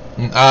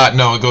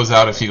 No, it goes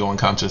out if you go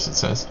unconscious, it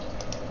says.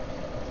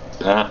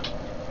 Ah.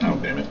 Oh,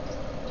 damn it.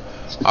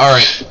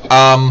 Alright,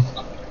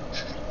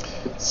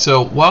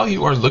 so while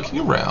you are looking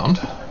around,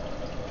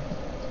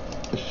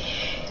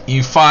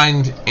 you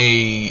find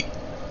a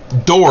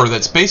door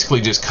that's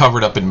basically just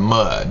covered up in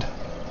mud.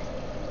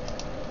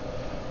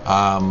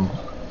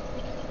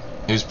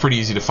 It was pretty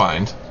easy to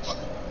find,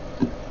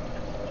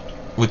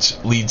 which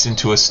leads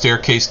into a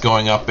staircase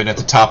going up, and at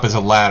the top is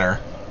a ladder.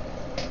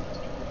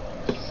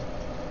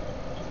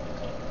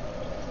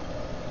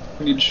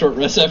 Need a short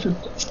rest after.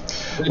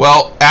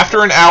 Well,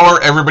 after an hour,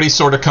 everybody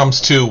sort of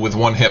comes to with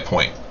 1 hit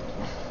point.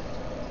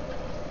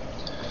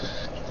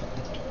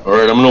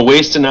 Alright, I'm gonna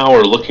waste an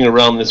hour looking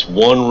around this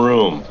one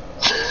room.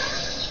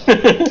 You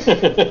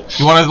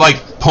want to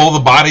like pull the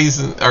bodies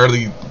or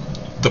the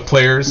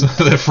players,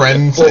 the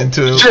friends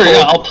into? Sure,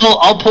 yeah,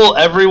 I'll pull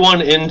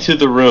everyone into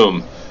the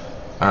room.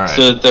 All right.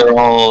 So that they're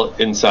all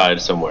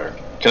inside somewhere.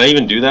 Can I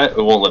even do that?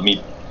 It won't let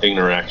me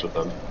interact with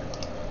them.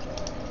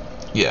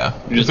 Yeah.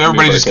 Just If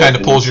everybody move just our kind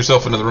of characters. pulls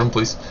yourself into the room,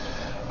 please.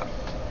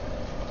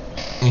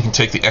 You can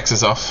take the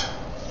X's off.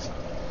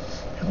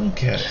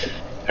 Okay.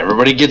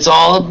 Everybody gets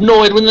all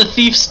annoyed when the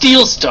thief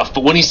steals stuff,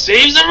 but when he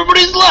saves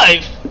everybody's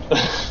life...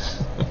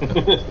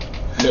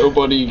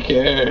 Nobody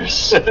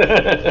cares.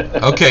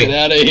 Okay. Get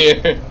out of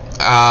here.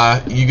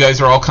 You guys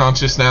are all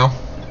conscious now.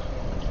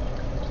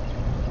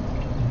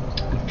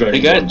 Hey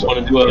guys,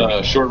 want to do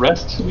a short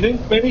rest? You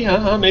think? Maybe?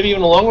 Maybe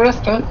even a long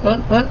rest?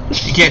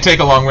 You can't take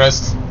a long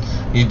rest.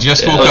 You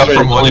just woke up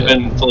from one.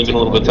 It's only been a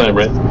little bit of time,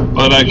 right?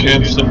 But I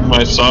can sing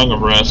my song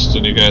of rest,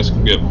 and you guys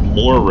can get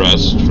more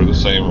rest for the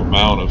same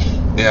amount of.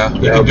 Yeah,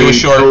 you That can would do a be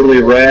short.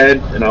 totally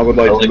rad, and I would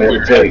like to we were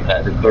meditate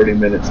at that. for 30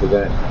 minutes of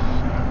that.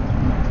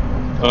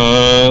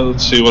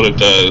 Let's see what it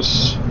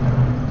does.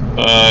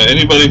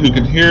 Anybody who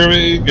can hear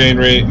me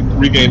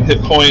regain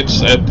hit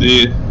points at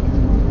the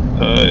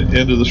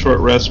end of the short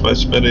rest by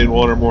spending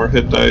 1 or more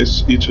hit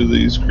dice. Each of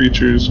these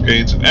creatures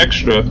gains an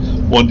extra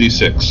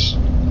 1d6.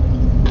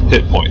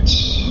 hit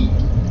points.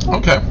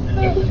 Okay.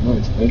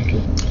 Nice, thank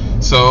you.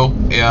 So,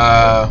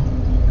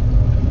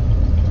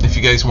 if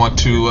you guys want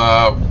to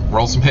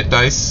roll some hit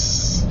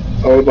dice.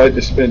 I would like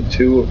to spend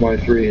 2 of my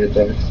 3 hit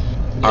dice.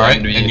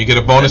 Alright, and you get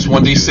a bonus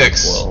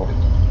 1d6. Well,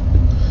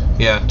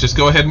 Yeah, just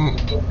go ahead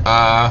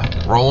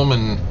and roll them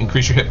and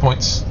increase your hit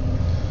points.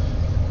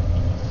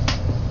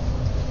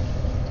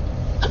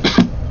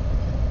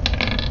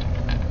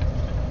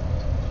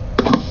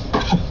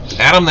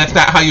 Adam, that's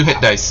not how you hit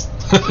dice.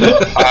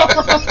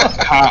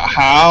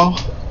 How?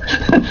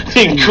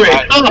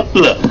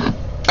 Incredible.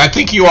 I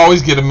think you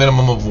always get a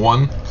minimum of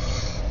 1.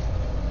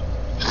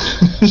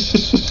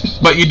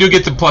 But you do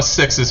get the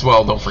 +6 as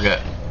well, don't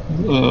forget.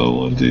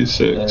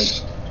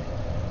 1d6.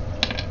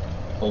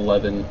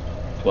 11,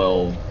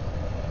 12.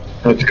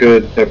 That's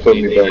good. That put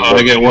me back.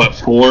 I get what,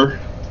 4?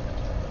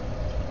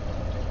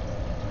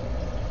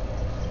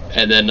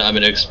 And then I'm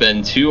going to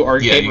expend 2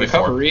 arcane Yeah, you get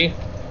 4. recovery.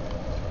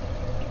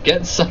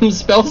 Get some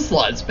spell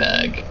slots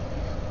back.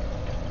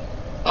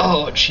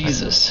 Oh,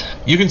 Jesus.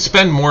 You can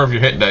spend more of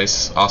your hit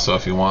dice also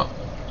if you want.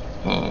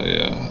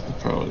 Yeah, I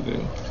probably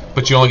do.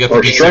 But you only get the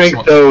Our D6 strength,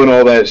 one. though, and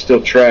all that is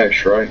still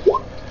trash, right?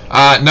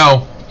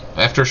 No.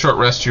 After a short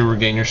rest, you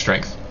regain your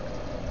strength.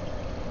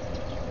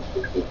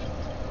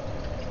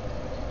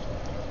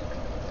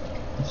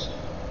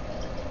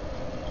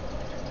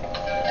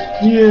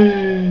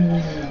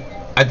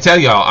 I tell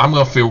y'all, I'm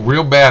gonna feel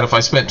real bad if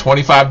I spent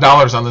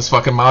 $25 on this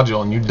fucking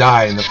module and you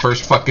die in the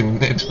first fucking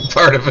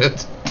part of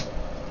it.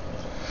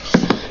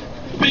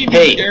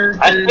 Hey,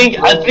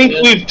 I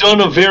think we've done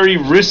a very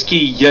risky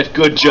yet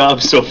good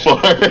job so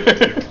far.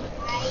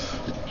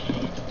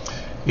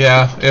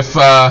 Yeah, if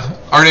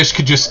Artish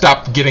could just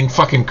stop getting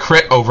fucking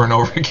crit over and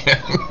over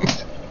again.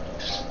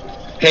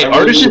 Hey,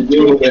 Artish is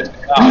doing it,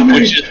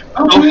 which is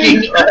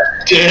fucking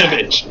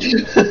damage.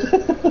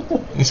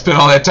 You spent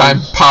all that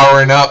time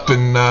powering up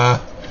and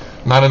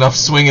not enough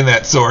swinging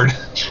that sword.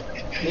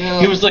 Yeah.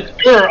 He was like,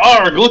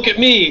 arg, look at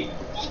me.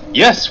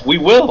 Yes, we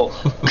will.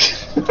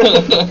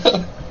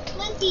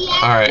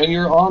 Alright. When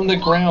you're on the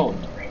ground.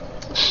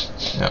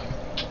 Yep.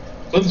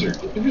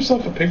 Linzer, give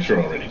yourself a picture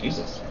already,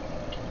 Jesus.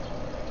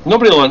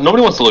 Nobody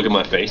wants to look at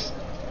my face.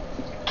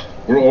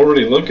 We're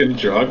already looking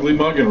at your ugly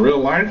mug in real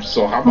life,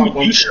 so how about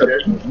You shut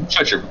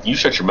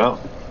your mouth.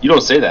 You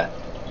don't say that.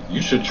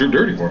 You shut your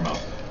dirty whore mouth.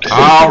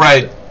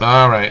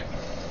 Alright.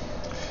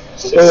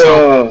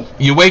 So,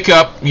 you wake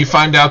up, you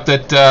find out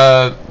that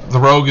the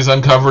rogue has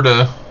uncovered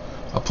a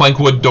plank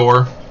wood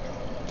door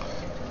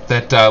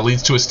that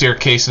leads to a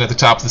staircase, and at the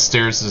top of the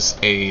stairs is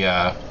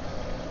a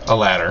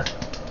ladder.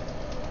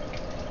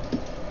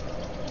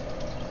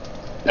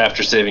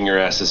 After saving your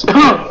asses.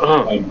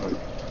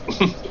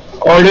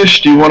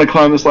 Artish, do you want to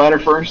climb this ladder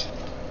first?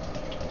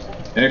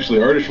 Actually,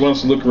 Artish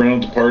wants to look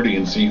around the party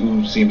and see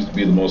who seems to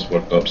be the most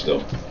fucked up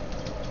still.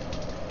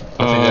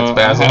 I think that's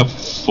Basil. I have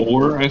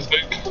 4, I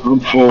think. I'm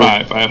 4.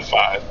 5. I have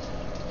 5.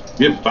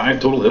 You have 5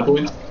 total hit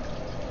points?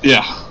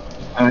 Yeah.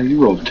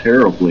 You rolled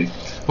terribly.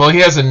 Well, he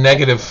has a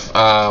negative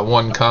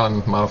 1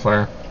 con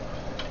modifier.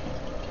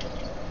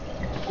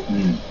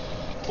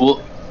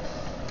 Well,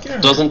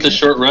 doesn't the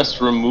short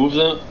rest remove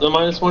the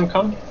 -1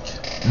 con?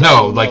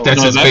 No, like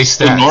that's his base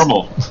the stats.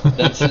 normal.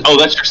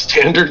 That's your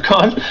standard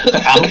con?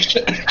 Ouch.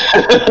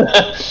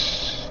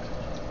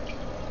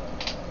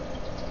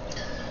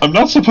 I'm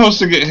not supposed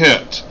to get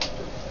hit.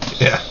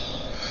 Yeah.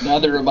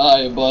 Neither am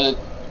I, but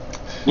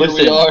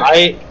Listen, here we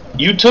are.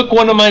 you took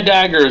one of my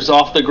daggers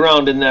off the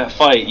ground in that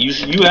fight.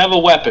 You have a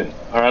weapon.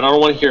 All right, I don't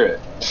want to hear it.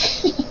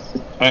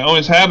 I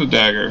always had a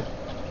dagger.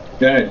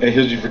 Yeah, I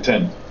healed you for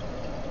 10.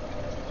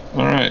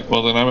 All right.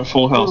 Well, then I'm at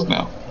full health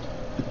now.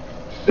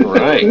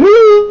 Right.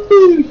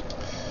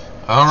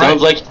 All right.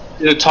 Sounds like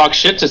you're gonna talk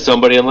shit to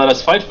somebody and let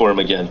us fight for him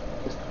again.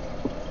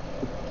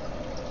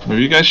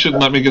 Maybe you guys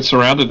shouldn't let me get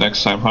surrounded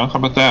next time, huh? How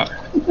about that?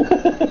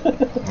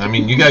 I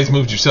mean, you guys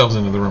moved yourselves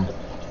into the room.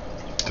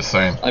 Just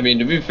saying. I mean,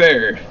 to be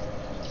fair,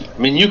 I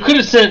mean, you could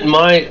have sent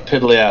my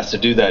piddly ass to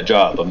do that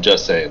job. I'm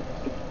just saying.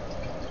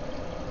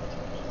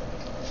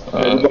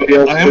 Everybody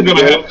else I am good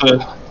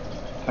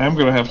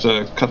gonna to have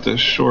to cut this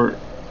short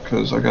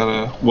because I got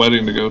a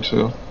wedding to go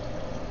to.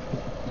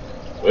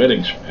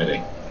 Wedding,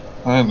 Schmetty.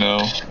 I know.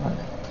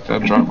 I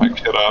gotta drop my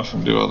kid off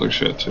and do other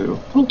shit too.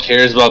 Who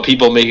cares about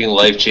people making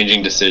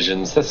life-changing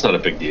decisions? That's not a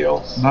big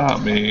deal.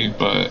 Not me,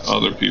 but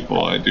other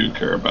people I do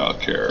care about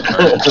care.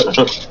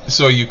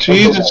 So you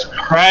Jesus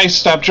Christ!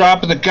 Stop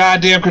dropping the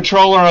goddamn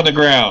controller on the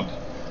ground.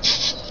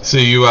 So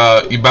you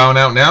bowing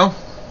out now?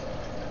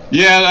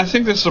 Yeah, I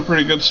think this is a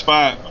pretty good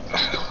spot.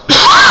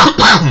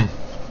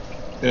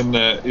 In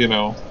that,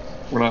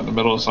 we're not in the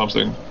middle of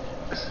something,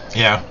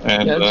 Yeah.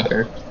 and yeah, that's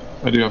fair.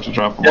 I do have to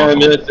drop them Yeah, off. I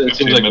mean, in it seems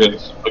 15 like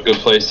minutes. a good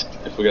place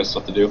if we got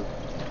stuff to do.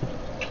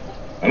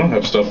 I don't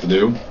have stuff to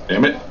do.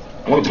 Damn it.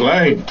 I want to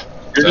play.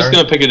 You're just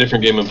gonna pick a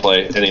different game and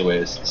play,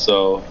 anyways.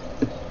 So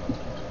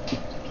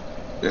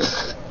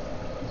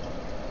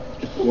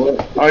Well,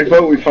 I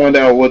vote we find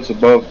out what's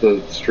above the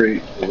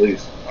street, at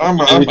least. I'm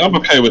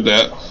okay with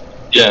that.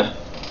 yeah,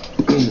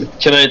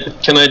 Can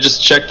I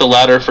just check the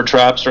ladder for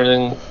traps or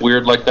anything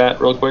weird like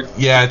that real quick?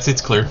 Yeah,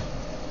 it's clear.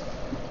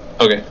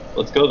 Okay,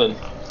 let's go then.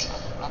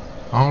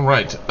 All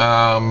right.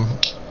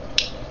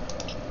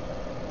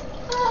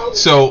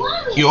 So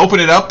you open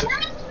it up,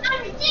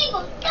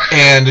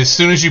 and as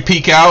soon as you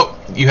peek out,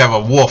 you have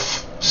a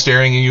wolf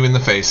staring at you in the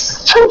face.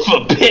 Son of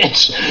a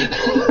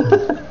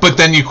bitch! But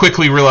then you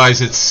quickly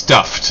realize it's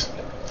stuffed.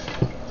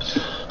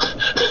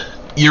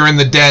 You're in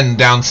the den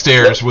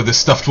downstairs with the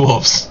stuffed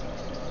wolves.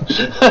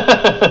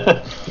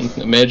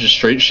 The man just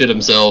straight shit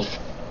himself.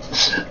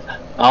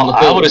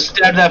 I would have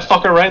stabbed that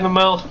fucker right in the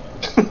mouth.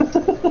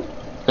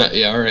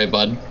 Yeah, alright,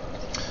 bud.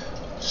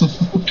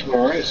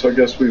 Alright, so I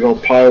guess we all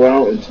pile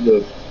out into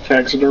the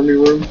taxidermy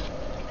room.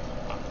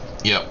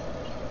 Yep.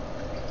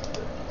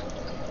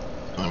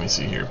 Let me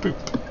see here. Boop.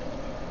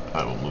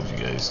 I will move you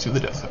guys to the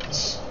death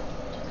house.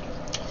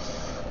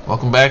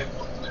 Welcome back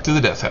to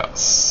the death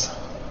house.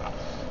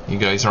 You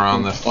guys are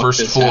on the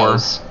first floor.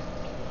 House.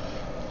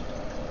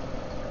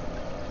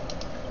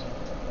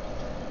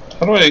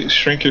 How do I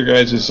shrink your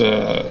guys'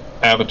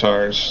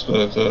 avatars?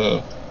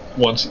 The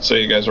ones that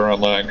say you guys are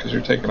online, because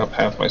you're taking up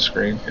half my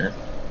screen here.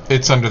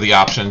 It's under the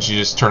options. You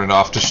just turn it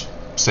off to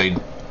say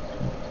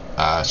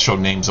show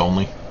names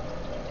only.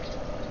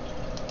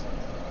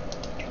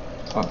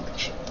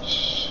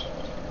 Options.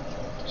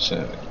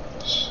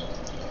 Settings.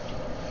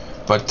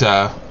 But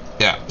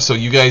yeah, so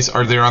you guys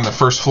are there on the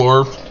first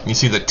floor. You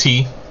see the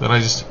T that I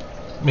just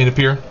made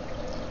appear?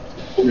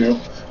 Yeah.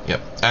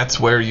 Yep, that's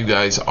where you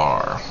guys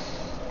are.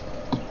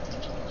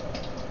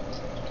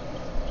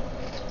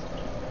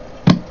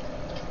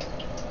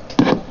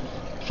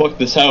 Fuck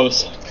this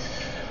house.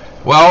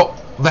 Well,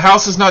 the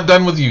house is not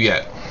done with you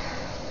yet.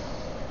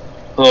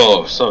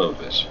 Oh, son of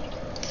a bitch.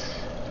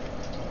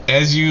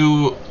 As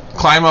you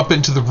climb up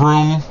into the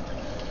room,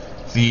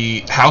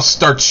 the house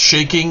starts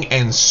shaking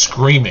and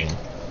screaming.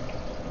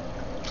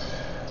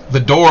 The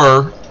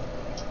door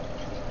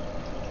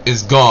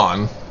is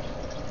gone,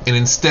 and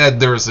instead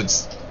there is a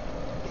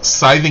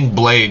scything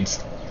blade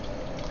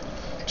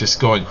just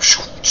going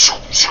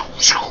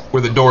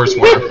where the doors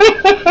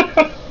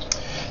were.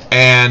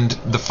 And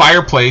the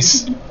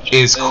fireplace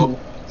is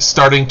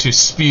starting to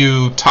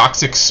spew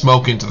toxic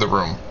smoke into the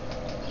room.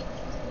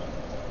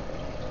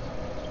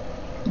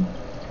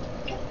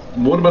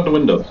 What about the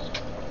windows?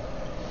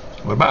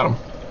 What about them?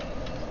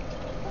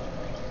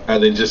 Are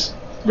they just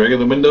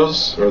regular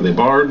windows, or are they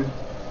barred?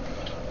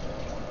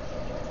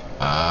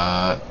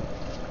 Are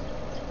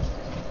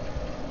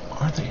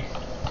they?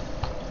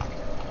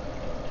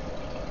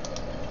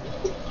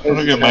 I'm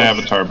gonna get my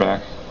avatar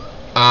back.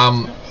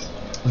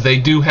 They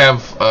do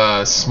have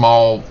a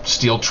small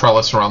steel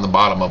trellis around the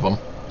bottom of them,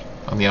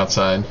 on the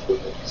outside.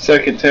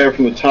 Second tab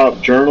from the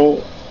top,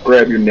 journal.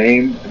 Grab your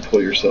name and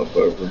pull yourself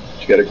over.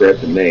 You gotta grab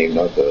the name,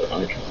 not the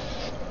icon.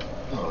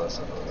 Oh, that's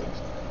not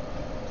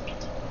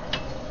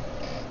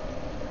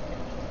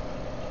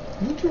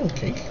good. You doing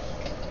cake?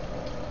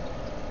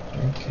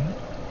 Okay.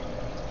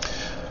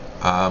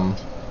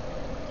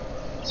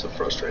 It's a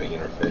frustrating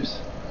interface.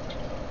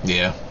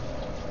 Yeah.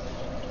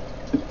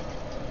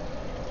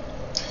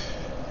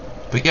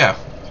 But yeah,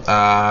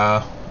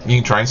 you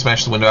can try and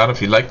smash the window out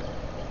if you'd like.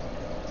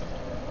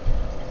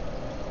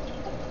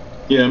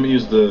 Yeah, I'm gonna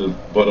use the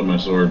butt of my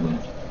sword and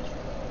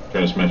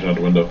try to smash out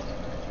the window.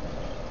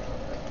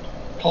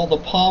 Call the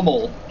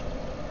pommel.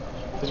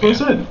 That's what I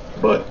said.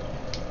 But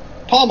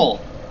Pommel.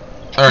 All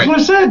that's what right.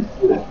 I said.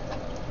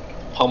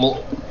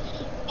 Pummel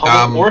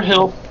Um, or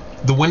hill.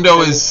 The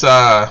window is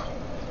yeah,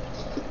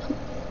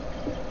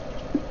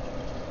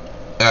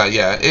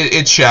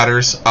 it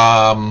shatters.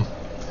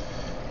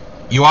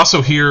 You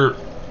also hear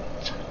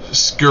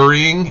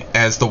scurrying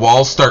as the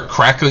walls start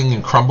crackling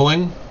and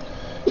crumbling,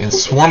 and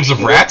swarms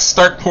of rats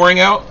start pouring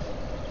out.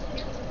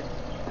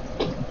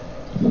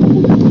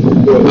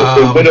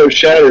 The window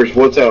shatters.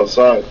 What's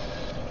outside?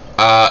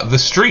 The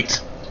street.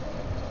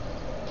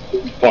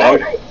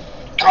 Fog.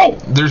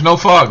 There's no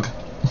fog.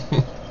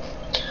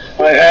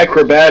 My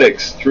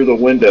acrobatics through the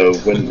window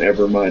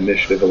whenever my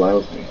initiative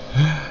allows me.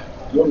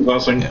 One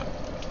blessing. Yeah.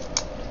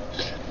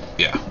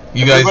 Yeah.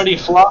 You guys. Everybody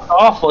flock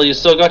off while you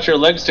still got your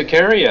legs to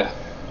carry you.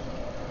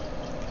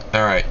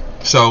 All right.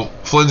 So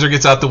Flinzer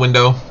gets out the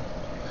window.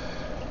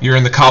 You're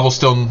in the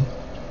cobblestone,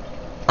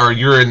 or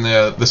you're in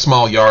the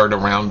small yard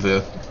around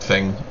the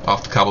thing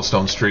off the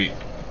cobblestone street.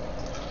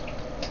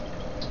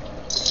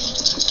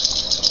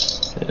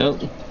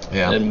 Yep.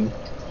 Yeah. And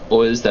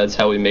boys, that's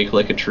how we make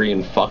like a tree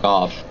and fuck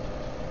off.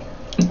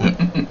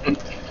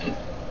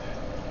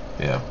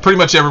 Yeah. Pretty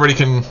much everybody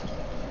can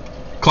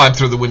climb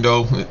through the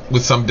window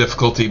with some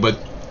difficulty, but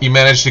you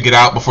manage to get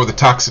out before the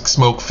toxic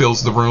smoke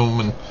fills the room,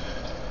 and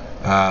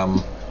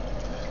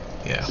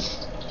yeah.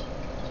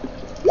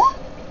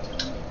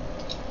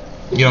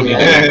 You don't need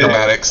any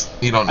acrobatics.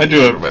 You don't. I Need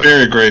do it acrobatics.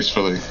 very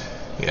gracefully.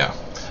 Yeah,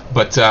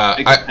 but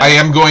I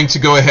am going to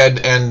go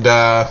ahead and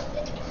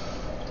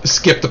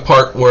skip the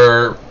part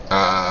where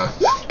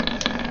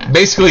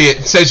basically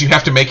it says you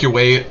have to make your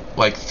way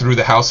like through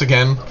the house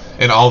again,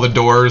 and all the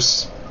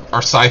doors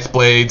are scythe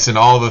blades, and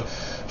all the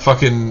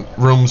fucking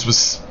rooms with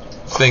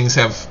things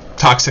have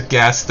toxic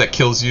gas that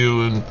kills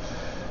you, and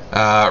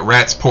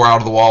rats pour out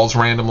of the walls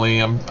randomly.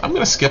 I'm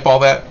gonna skip all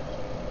that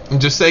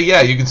and just say,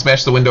 yeah, you can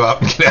smash the window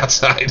out and get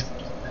outside.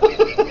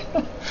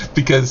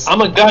 Because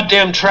I'm a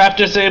goddamn trap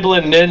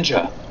disabling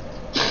ninja.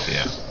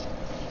 Yeah.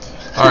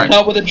 All right.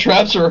 Not when the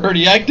traps are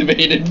already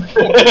activated.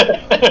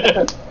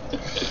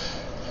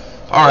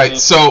 All right.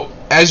 So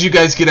as you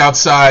guys get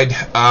outside,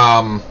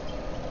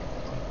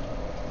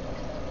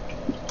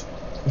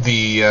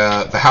 the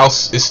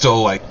house is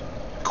still like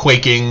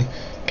quaking,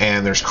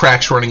 and there's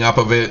cracks running up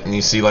of it, and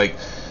you see like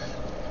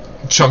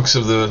chunks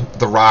of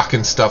the rock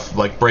and stuff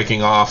like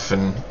breaking off,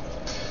 and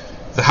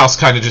the house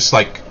kind of just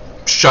like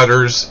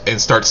shudders and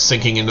starts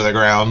sinking into the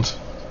ground.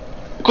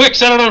 Quick,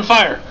 set it on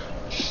fire!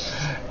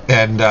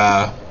 And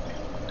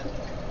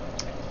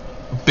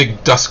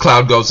big dust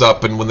cloud goes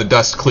up, and when the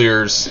dust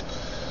clears,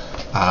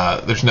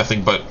 there's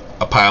nothing but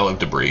a pile of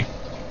debris.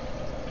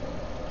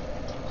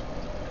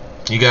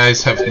 You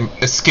guys have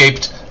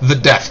escaped the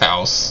death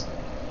house.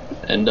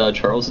 And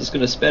Charles is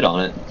gonna spit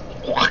on it.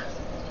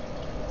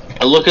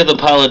 I look at the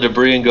pile of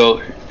debris and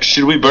go,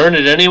 should we burn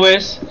it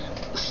anyways?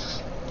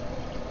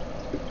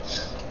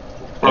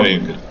 I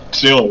mean,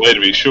 it's the only way to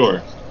be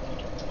sure.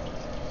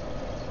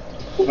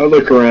 I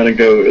look around and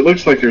go, it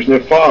looks like there's no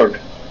fog.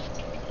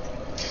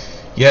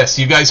 Yes,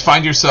 you guys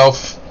find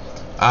yourself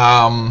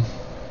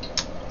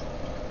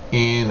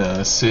in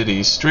a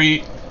city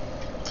street,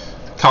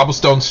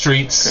 cobblestone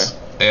streets,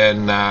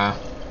 and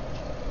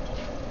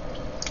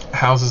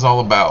houses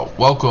all about.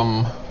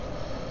 Welcome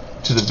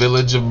to the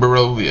village of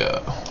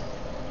Barovia.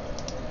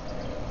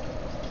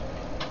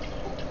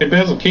 Hey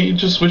Basil, can't you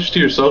just switch to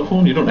your cell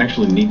phone? You don't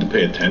actually need to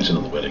pay attention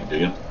to the wedding, do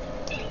you?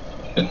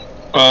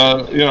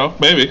 You know,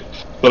 maybe.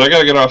 But I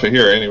gotta get off of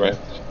here anyway.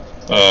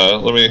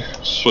 Let me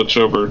switch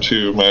over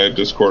to my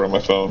Discord on my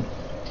phone.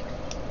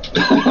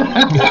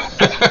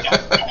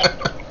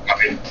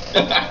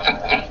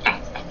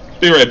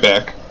 Be right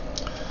back.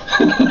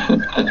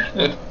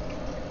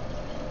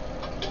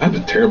 I'm a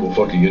terrible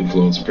fucking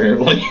influence,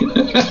 apparently.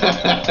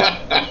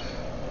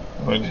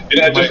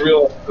 And I just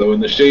realized, though, in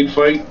the shade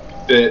fight,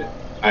 that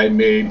I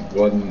made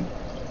one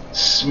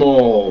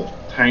small,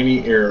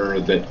 tiny error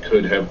that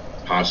could have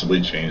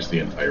possibly changed the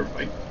entire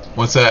fight.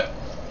 What's that?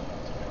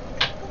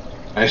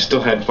 I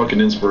still had fucking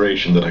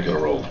inspiration that I could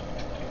have rolled.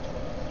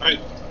 Right.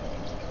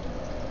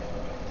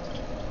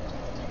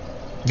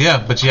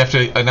 Yeah, but you have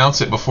to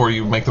announce it before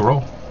you make the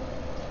roll.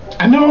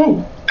 I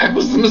know! That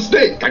was the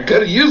mistake! I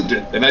could have used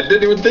it, and I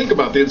didn't even think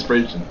about the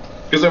inspiration.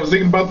 Because I was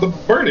thinking about the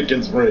Burdick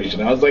inspiration.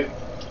 I was like,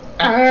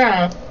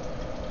 ah!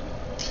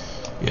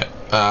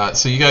 Yeah,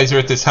 so you guys are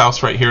at this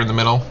house right here in the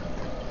middle.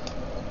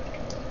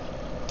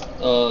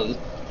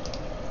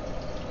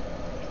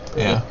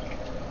 Yeah.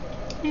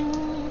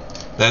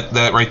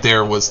 That right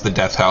there was the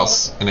death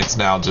house, and it's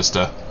now just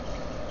a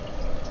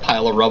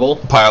Pile of rubble.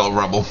 pile of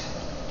rubble.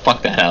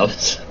 Fuck that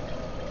house.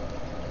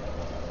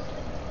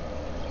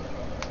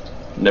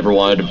 Never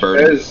wanted to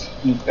burn.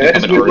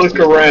 As we look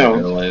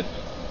around,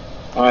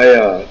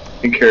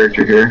 In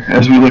character here,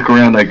 as we look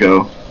around, I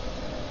go,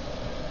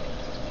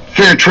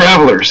 fair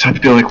travelers, I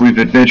feel like we've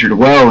adventured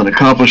well and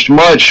accomplished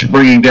much,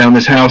 bringing down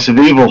this house of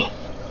evil.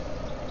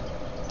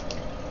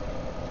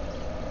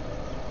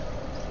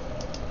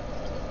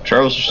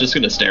 Charles was just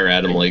gonna stare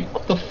at him like,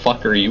 what the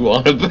fuck are you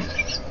on about?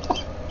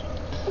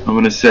 I'm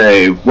gonna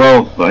say,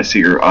 well, I see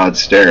your odd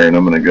stare, and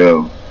I'm gonna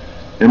go,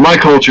 in my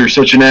culture,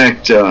 such an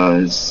act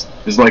is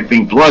like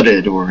being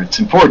blooded, or it's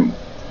important.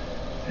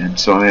 And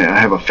so I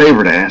have a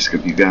favor to ask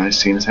of you guys,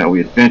 seeing as how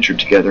we adventured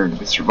together and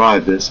we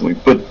survived this, and we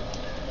put,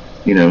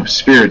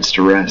 spirits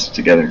to rest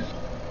together.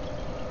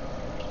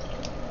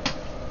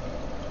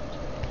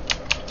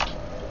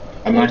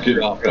 I'm not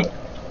getting off.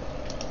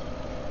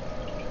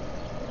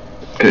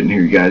 Couldn't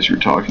hear you guys, you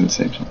were talking at the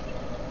same time.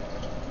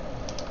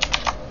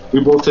 We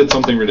both said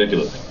something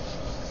ridiculous.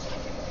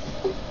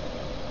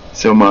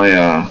 So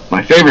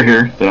my favor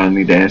here that I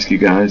need to ask you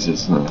guys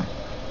is,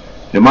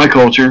 in my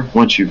culture,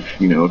 once you've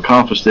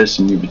accomplished this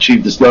and you've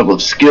achieved this level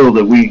of skill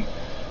that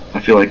I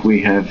feel like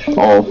we have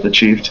all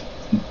achieved,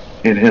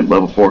 and hit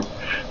level 4.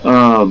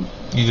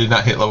 You did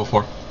not hit level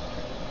 4.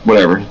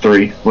 Whatever,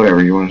 3,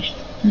 whatever you want.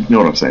 You know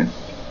what I'm saying.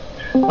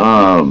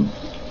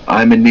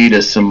 I'm in need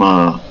of some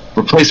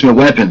replacement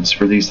weapons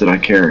for these that I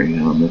carry.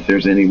 If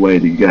there's any way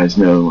that you guys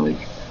know, like,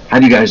 how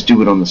do you guys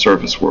do it on the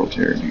surface world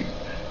here? Do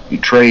you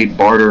trade,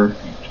 barter,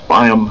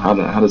 buy them? How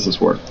does this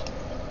work?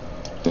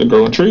 They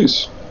grow in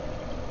trees.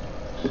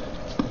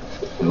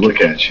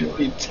 Look at you.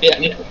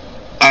 Damn it.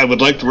 I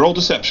would like to roll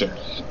deception.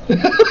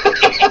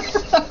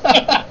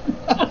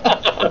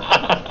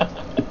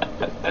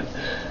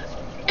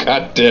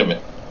 God damn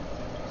it.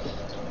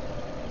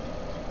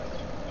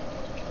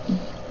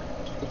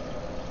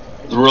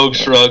 The rogue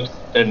shrugs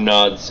and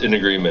nods in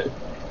agreement.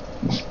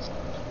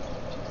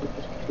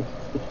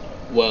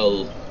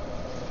 Well,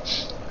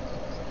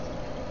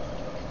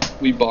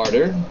 we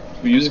barter.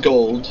 We use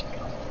gold,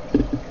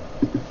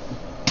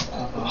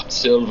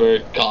 silver,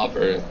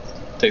 copper.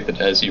 Take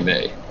that as you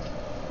may.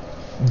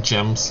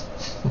 Gems.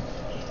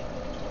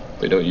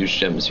 We don't use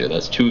gems here.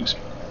 That's too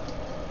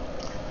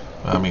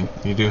I mean,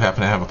 you do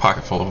happen to have a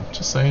pocket full of them.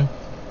 Just saying.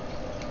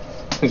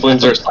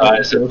 Flynn's our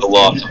size is the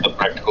loss of the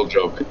practical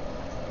joke.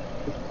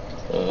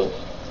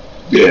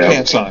 Yeah.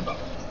 Pants on.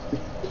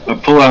 I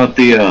pull out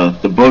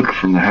the book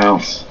from the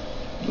house.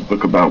 The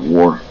book about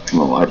war from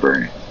the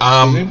library.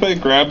 Did anybody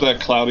grab that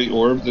cloudy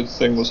orb that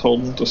thing was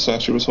holding, the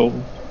statue was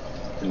holding?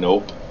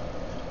 Nope.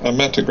 I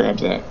meant to grab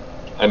that.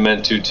 I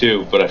meant to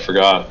too, but I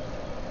forgot.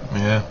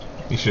 Yeah,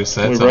 you should have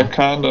said We so.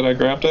 retconned that I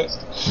grabbed it?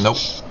 Nope.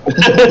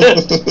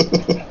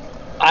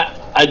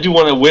 I do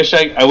want to wish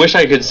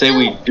I could say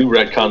we do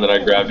retcon that I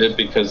grabbed it,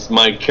 because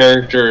my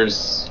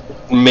character's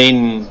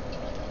main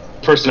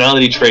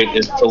personality trait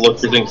is to look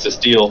for things to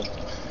steal.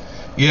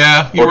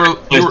 Yeah, you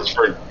were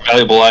for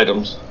valuable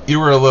items. You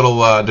were a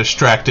little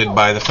distracted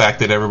by the fact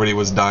that everybody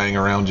was dying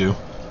around you.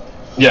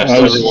 Yes, I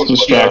was everyone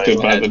distracted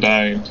by dying. the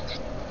dying.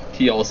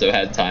 He also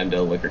had time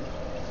to look.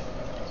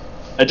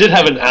 I did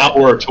have an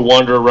hour to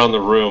wander around the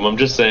room. I'm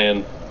just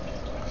saying.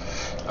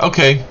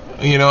 Okay,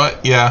 you know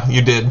what? Yeah,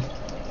 you did.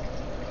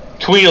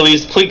 Can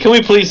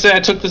we please say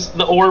I took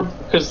the orb?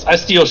 Because I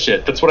steal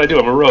shit. That's what I do.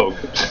 I'm a rogue.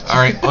 All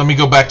right, let me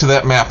go back to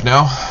that map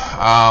now,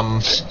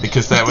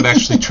 because that would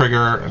actually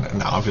trigger.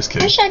 No, I'm just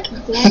kidding. Wish I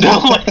could grab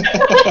No,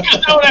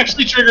 that would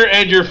actually trigger,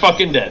 and you're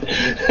fucking dead.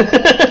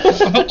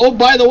 Oh,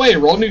 by the way,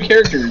 roll new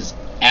characters,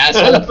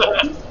 asshole.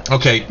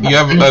 Okay, you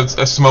have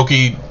a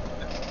smoky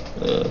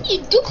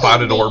You do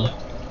clouded orb.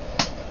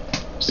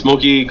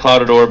 Smoky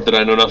clouded orb that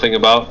I know nothing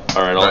about.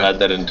 All right, I'll Right. add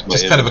that into my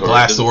Just kind of a inventory.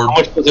 glass orb. How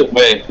much does it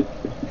weigh?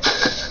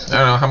 I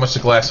don't know how much the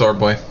glass orb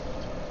weigh.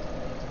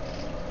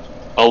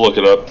 I'll look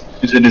it up.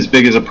 Is it as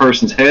big as a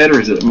person's head, or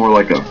is it more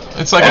like a?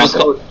 It's like I'll just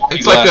call it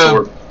it's like glass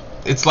orb.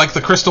 it's like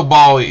the crystal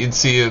ball that you'd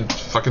see a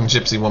fucking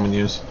gypsy woman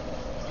use.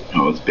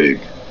 Oh, it's big.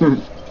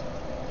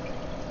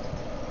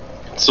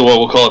 So what,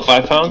 we'll call it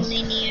 5 pounds?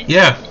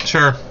 Yeah,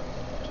 sure.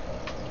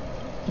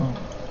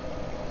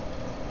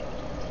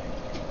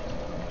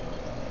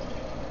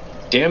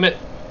 Damn it.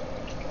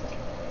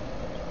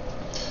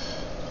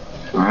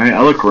 All right,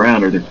 I look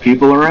around. Are there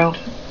people around?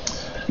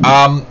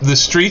 The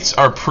streets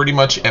are pretty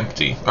much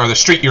empty, or the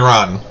street you're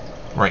on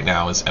right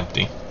now is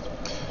empty.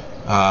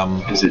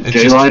 Is it it's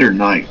daylight or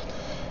night?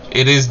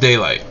 It is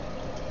daylight.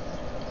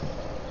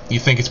 You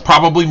think it's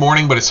probably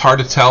morning, but it's hard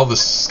to tell. The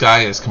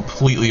sky is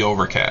completely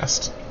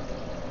overcast.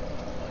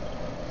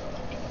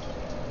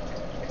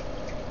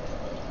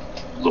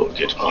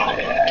 Look at my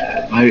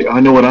head. I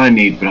know what I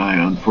need, but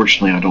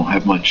unfortunately I don't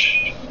have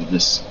much of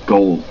this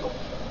gold.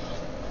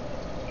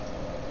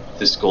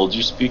 This gold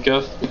you speak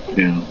of?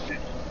 Yeah.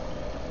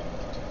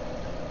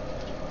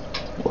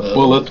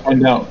 Well, let's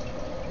find out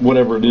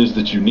whatever it is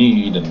that you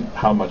need and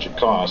how much it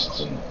costs,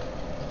 and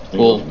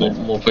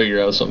We'll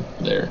figure out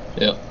something there.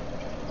 Yep.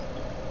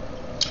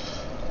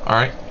 All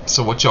right.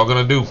 So what y'all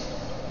gonna do?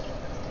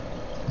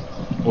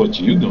 what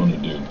you gonna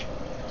do?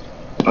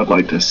 I'd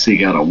like to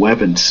seek out a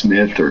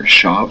weaponsmith or a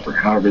shop or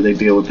however they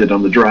deal with it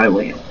on the dry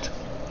land.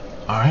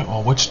 All right.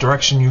 Well, which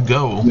direction you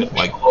go?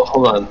 Like, Well,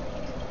 hold on.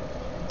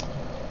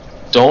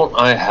 Don't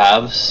I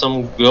have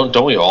some?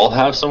 Don't we all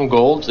have some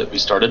gold that we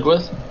started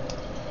with?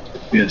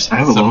 Yes, I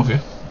have a some of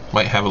little. you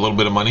might have a little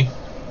bit of money.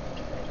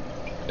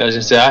 I was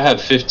gonna say I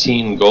have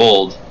 15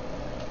 gold.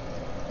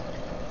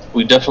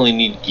 We definitely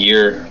need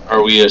gear.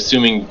 Are we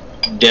assuming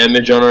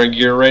damage on our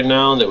gear right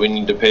now that we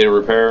need to pay to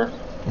repair?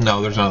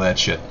 No, there's none of that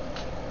shit.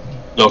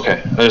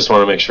 Okay, I just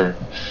want to make sure.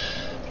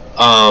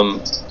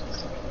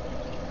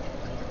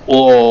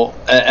 Well,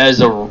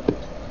 as a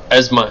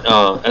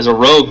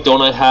rogue,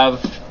 don't I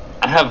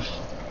have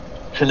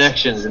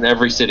connections in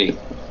every city?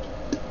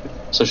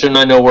 So shouldn't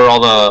I know where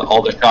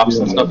all the shops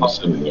and stuff are?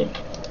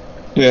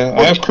 Yeah,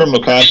 I have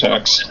criminal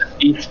contacts.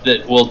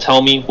 That will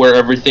tell me where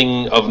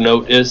everything of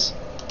note is.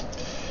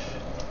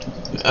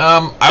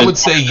 I would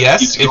say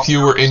yes if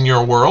you were in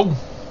your world.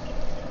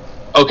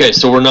 Okay,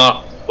 so we're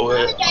not.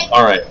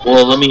 All right.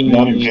 Well, let me.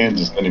 Not in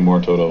Kansas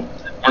anymore, Toto.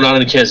 We're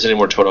not in Kansas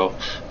anymore, Toto.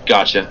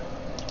 Gotcha.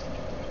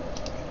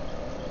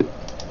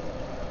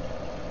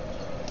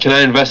 Can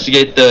I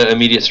investigate the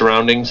immediate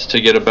surroundings to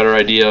get a better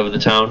idea of the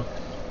town?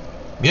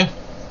 Yeah.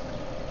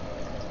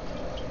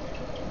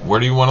 Where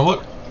do you want to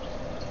look?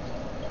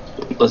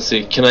 Let's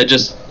see. Can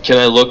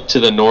I look to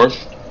the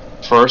north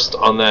first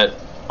on that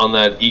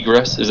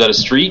egress? Is that a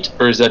street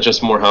or is that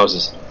just more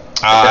houses?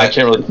 I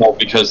can't really tell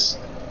because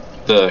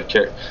the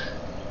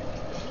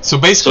So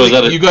basically, So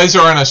is that you guys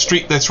are on a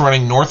street that's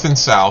running north and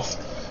south,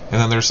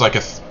 and then there's like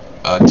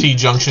a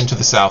T-junction to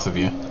the south of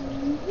you.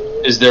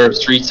 Is there a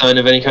street sign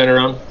of any kind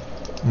around?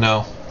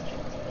 No.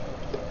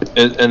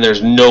 And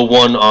there's no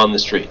one on the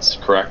streets,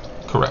 correct?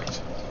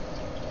 Correct.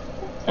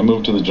 I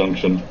moved to the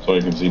junction so I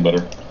can see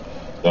better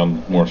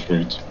down more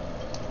streets.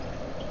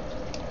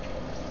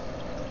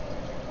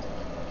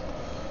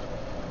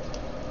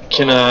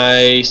 Can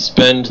I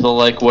spend the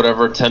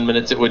whatever 10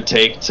 minutes it would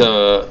take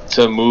to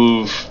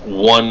move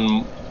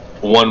one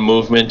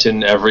movement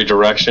in every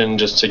direction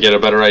just to get a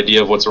better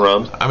idea of what's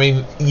around? I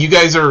mean, you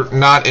guys are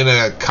not in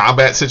a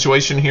combat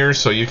situation here,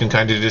 so you can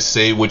kind of just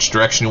say which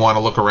direction you want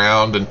to look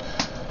around, and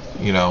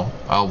You know,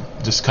 I'll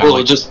just kind of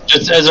Well, just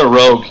as a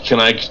rogue, can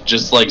I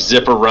just like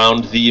zip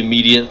around the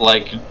immediate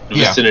like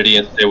vicinity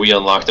and say we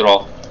unlocked it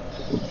all?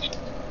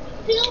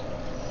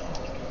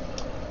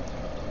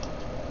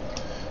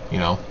 You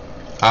know,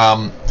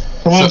 Come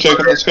on,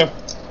 Jacob, let's go.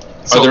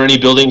 Are there any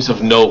buildings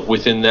of note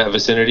within that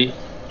vicinity?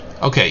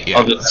 Okay,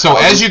 yeah. So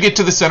as you get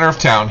to the center of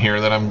town here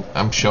that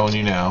I'm showing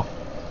you now,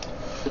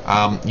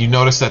 you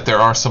notice that there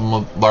are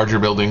some larger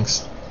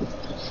buildings.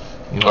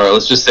 You know, All right,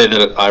 let's just say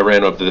that I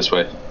ran up this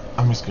way.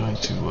 I'm just going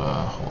to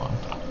hold on.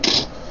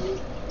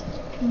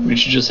 We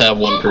should just have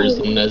one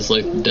person as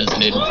like the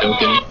designated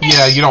token.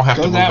 Yeah, you don't have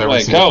Go to move that every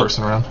way, single go.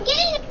 person around.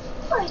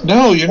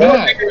 No, you're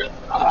not.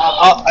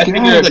 I Get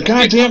figure out of the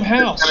goddamn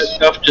house. kind of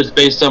stuff just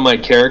based on my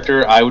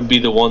character, I would be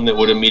the one that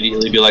would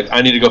immediately be like,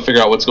 I need to go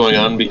figure out what's going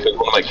on, because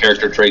one of my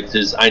character traits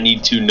is I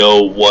need to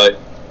know what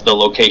the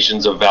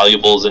locations of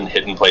valuables and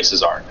hidden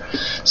places are.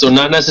 So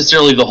not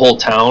necessarily the whole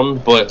town,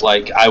 but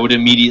like I would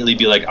immediately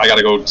be like, I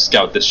gotta go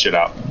scout this shit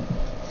out.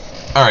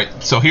 All right,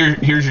 so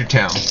here's your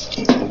town.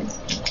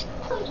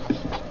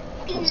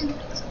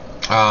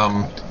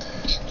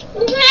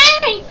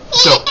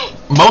 So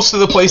most of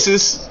the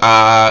places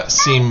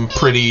seem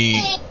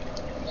pretty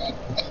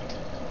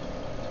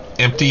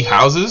empty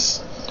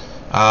houses.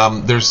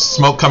 There's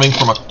smoke coming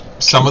from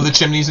some of the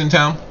chimneys in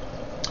town.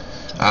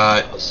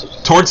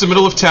 Towards the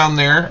middle of town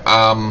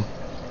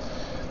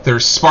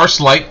there's sparse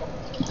light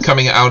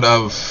coming out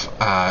of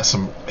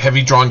some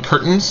heavy drawn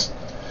curtains,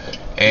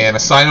 and a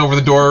sign over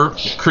the door,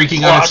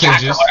 creaking on its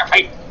hinges,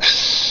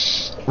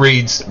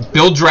 reads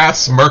Bill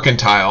Draft's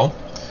Mercantile,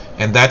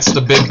 and that's the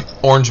big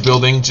orange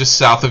building just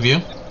south of you.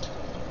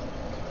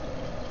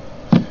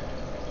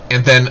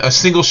 And then a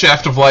single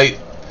shaft of light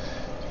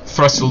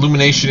thrusts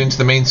illumination into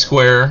the main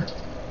square,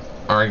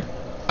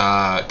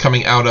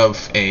 coming out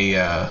of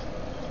a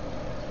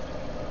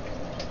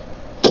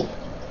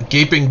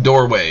gaping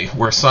doorway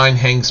where a sign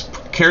hangs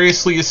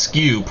precariously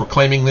askew,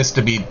 proclaiming this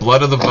to be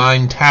Blood of the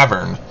Vine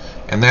Tavern,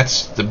 and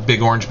that's the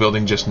big orange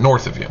building just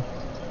north of you.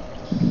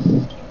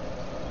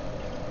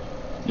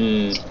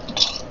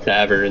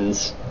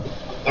 Taverns.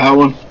 That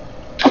one.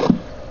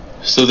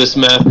 So this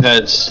map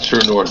has true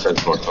north,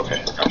 that's north.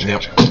 Okay, gotcha.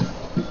 Yep.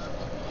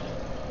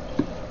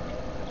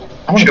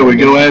 Shall we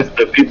go ask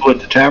the people at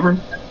the tavern?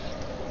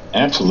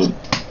 Absolutely.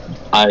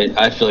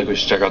 I feel like we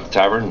should check out the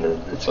tavern.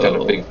 It's got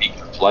a big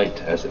beacon of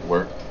light, as it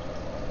were.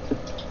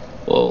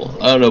 Well,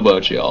 I don't know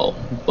about y'all,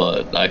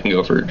 but I can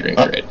go for a drink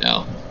right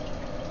now.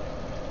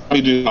 How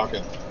you do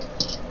talking?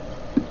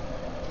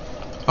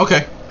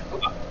 Okay.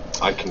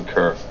 I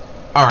concur.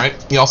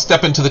 Alright, y'all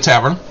step into the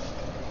tavern.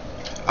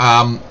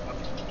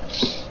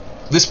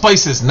 This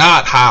place is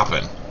not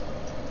hopping.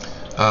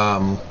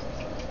 Are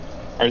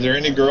there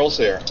any girls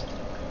there?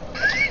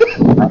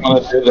 I'm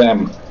gonna do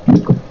them.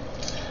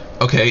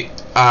 Okay,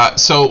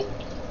 so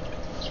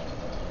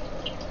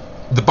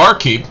the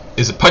barkeep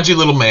is a pudgy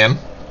little man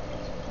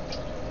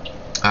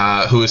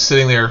who is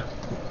sitting there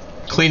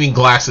cleaning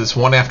glasses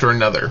one after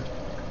another.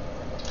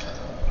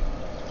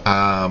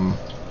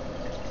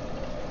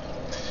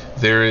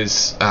 There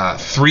is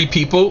 3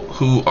 people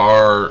who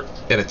are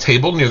at a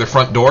table near the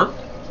front door,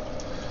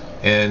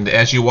 and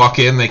as you walk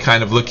in, they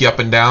kind of look you up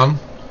and down,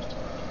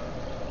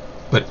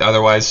 but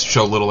otherwise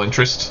show little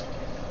interest.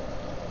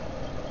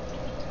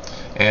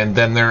 And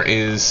then there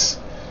is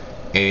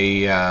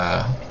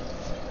a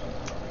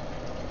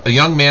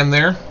young man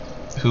there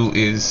who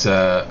is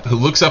who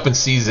looks up and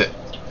sees it.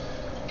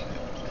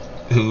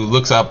 Who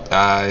looks up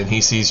and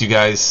he sees you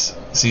guys,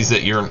 sees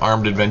that you're an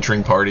armed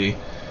adventuring party,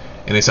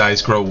 and his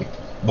eyes grow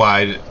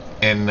wide,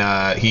 and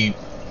he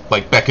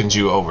like beckons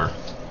you over.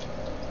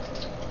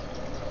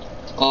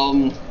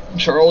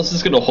 Charles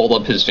is going to hold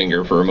up his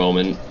finger for a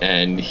moment,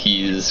 and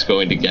he's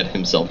going to get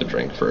himself a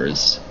drink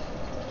first.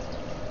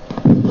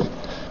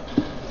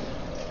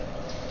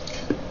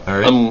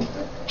 Alright.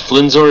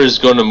 Flinzor is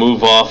going to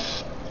move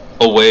off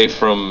away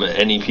from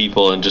any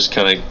people and just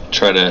kind of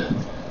try to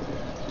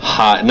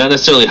hide, not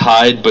necessarily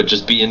hide, but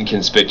just be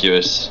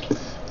inconspicuous.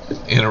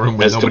 In a room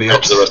with as nobody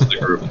compared else. to the rest of the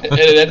group. In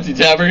an empty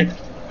tavern?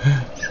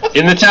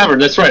 In the tavern,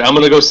 that's right. I'm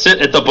going to go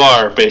sit at the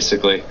bar,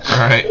 basically.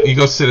 Alright, you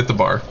go sit at the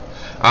bar.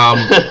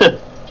 Alright,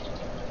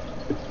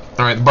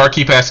 the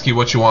barkeep asks you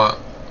what you want.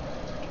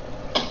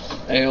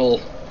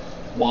 Ale,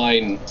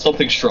 wine,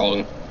 something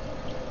strong,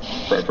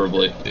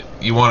 preferably.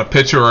 You want a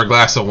pitcher or a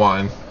glass of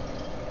wine?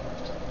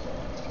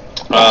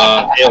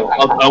 Ale.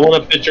 I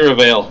want a pitcher of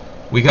ale.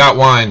 We got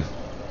wine.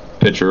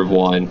 Pitcher of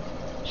wine.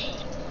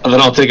 And then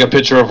I'll take a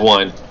pitcher of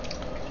wine.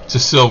 It's a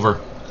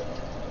silver.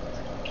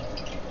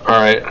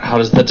 Alright, how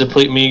does that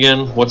deplete me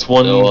again? What's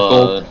one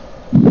gold?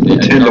 Yeah,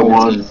 10 to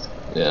 1.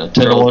 Yeah, 10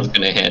 to Charles 1. is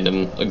gonna hand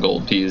him a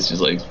gold piece.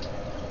 He's like,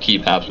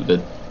 keep half of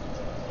it.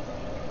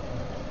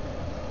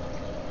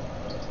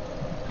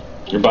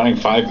 You're buying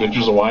 5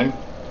 pitchers of wine?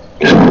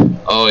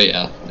 Oh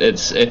yeah,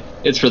 it's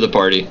for the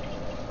party.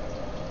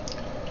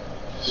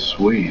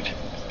 Sweet.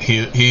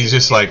 He's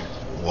just like,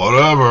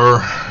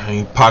 whatever. And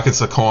he pockets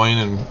the coin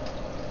and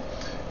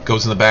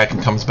goes in the back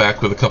and comes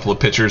back with a couple of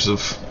pitchers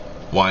of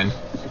wine.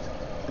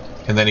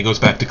 and then he goes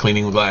back to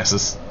cleaning the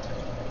glasses.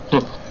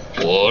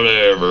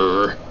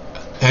 Whatever.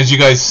 As you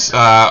guys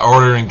are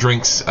ordering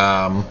drinks,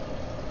 the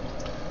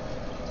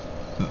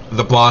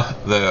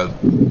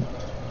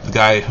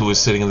guy who was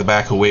sitting in the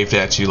back who waved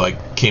at you,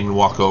 like, came and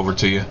walked over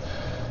to you.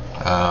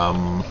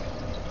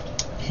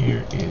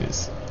 Here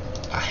is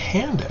a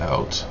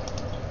handout.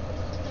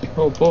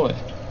 Oh boy.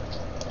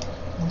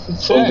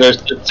 So there's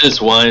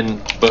this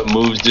wine, but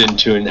moves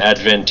into an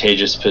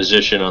advantageous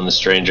position on the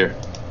stranger.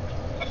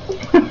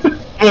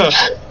 Hey,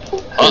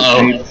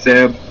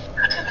 Sam.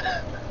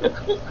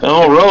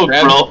 Oh, rogue,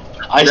 bro.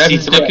 I Grab see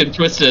his dick and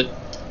twist it.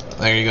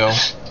 There you go.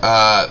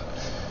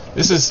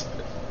 This is.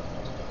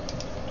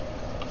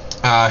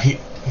 He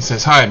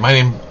says, "Hi, my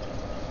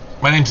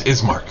name's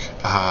Ismark.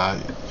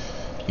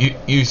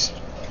 You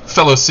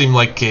fellows seem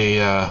like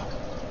a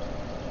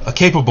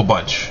capable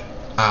bunch.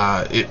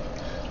 I'll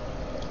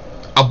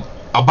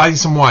buy you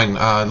some wine.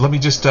 Let me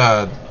just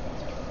run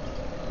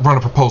a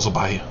proposal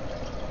by you."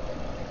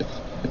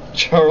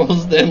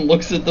 Charles then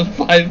looks at the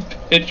 5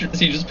 pictures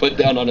he just put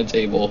down on a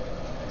table.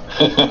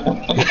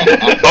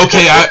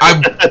 Okay,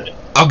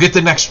 I'll get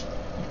the next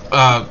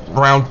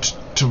round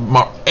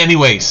tomorrow.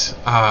 Anyways,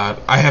 I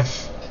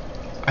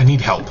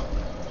need help.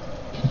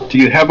 Do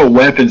you have a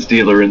weapons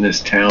dealer in this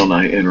town?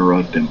 I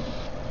interrupt him.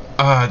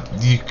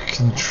 You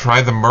can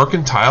try the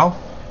mercantile.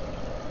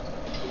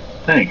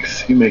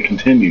 Thanks. You may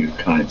continue,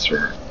 kind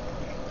sir.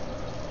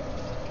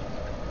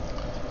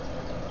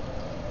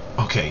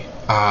 Okay,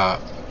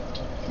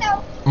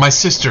 my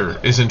sister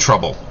is in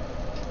trouble.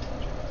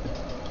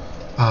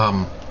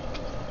 Her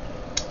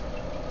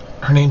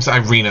name's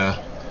Irina.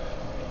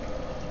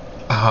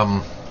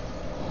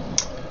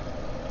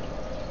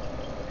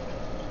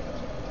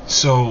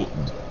 So,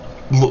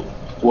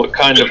 What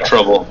kind of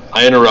trouble?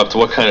 I interrupt.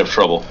 What kind of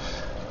trouble?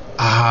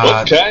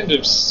 What kind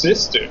of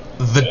sister?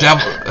 The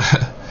devil.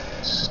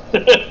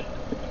 The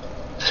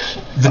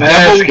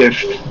Ask devil.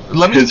 if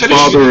Let me his finish.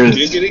 father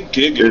Giggity,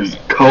 giggity. is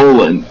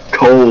Kolyan.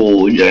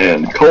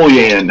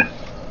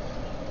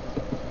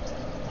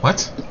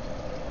 What?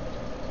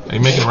 Are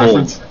you making a Cole.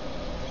 reference?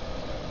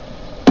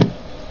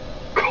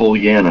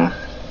 Kolyana.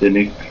 Didn't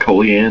he?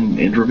 Kolyan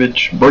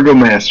Indrovich?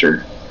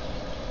 Burgomaster.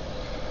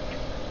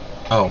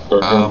 Oh,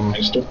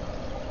 Burgermeister?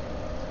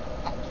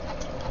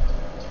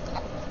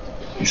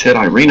 He said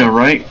Irina,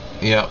 right?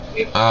 yeah.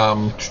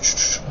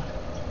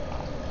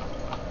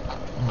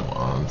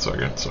 One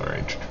second,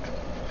 sorry.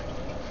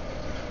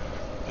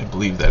 I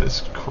believe that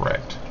is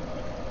correct.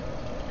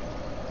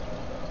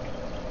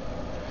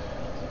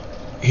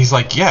 He's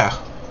like, yeah.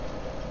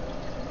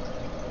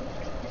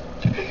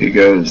 He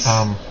goes,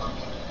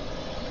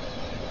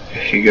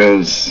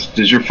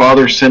 did your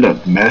father send a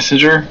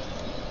messenger?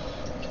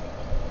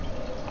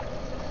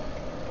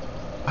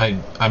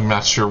 I'm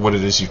not sure what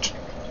it is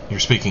you're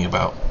speaking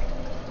about.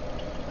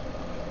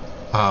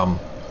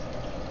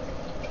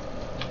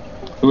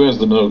 Who has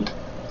the note?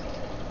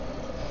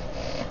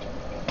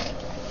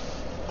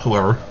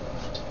 Whoever.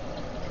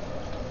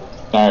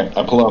 Alright,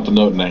 I pull out the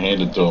note and I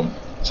hand it to him.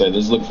 Say,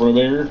 this look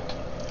familiar?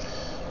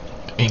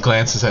 He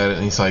glances at it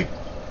and he's like,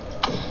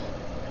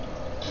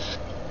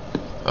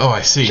 oh,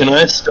 I see. Can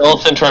I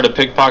stealth and try to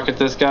pickpocket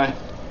this guy?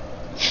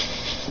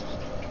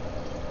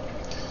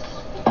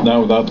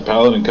 Not without the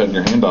paladin cutting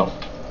your hand off.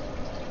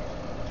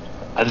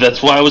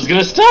 That's why I was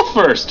gonna stealth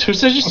first. Who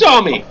said you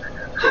saw me?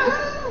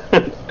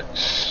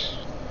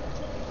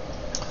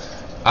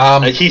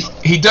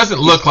 He doesn't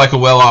look like a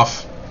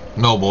well-off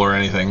noble or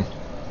anything.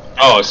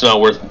 Oh, it's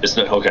not worth. It's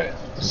not okay.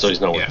 So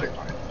he's not worth Yeah.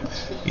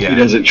 pickpocketing. He Yeah.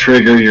 doesn't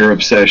trigger your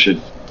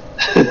obsession.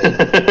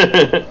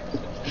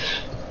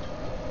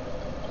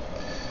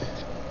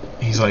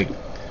 He's like,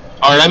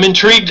 All right, I'm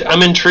intrigued.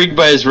 I'm intrigued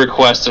by his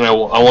request, and I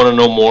want to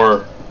know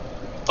more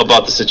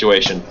about the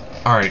situation.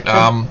 all right.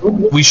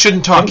 We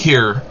shouldn't talk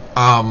here.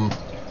 Follow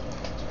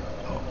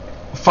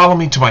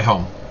me to my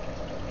home.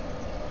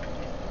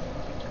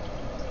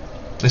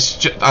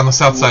 It's on the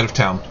south side of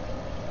town.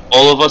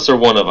 All of us or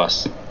one of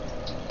us?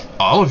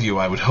 All of you,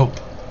 I would hope.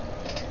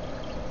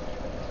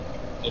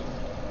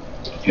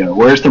 Yeah,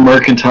 where's the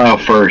mercantile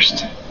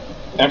first?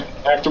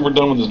 After we're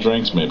done with the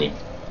drinks, maybe.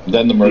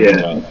 Then the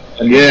mercantile.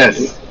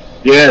 Yes.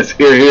 Yes,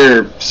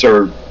 here,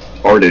 Sir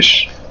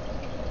Ardish.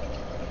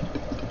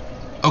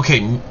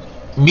 Okay,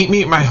 meet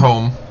me at my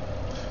home.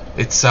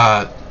 It's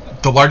the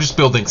largest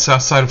building,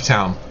 south side of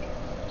town.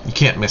 You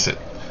can't miss it.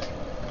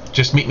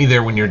 Just meet me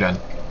there when you're done.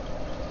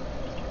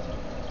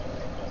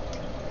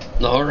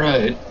 All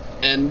right,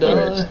 and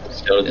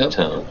Let's go to the yep.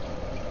 town.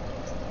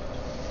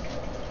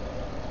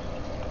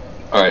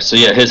 All right, so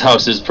yeah, his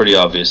house is pretty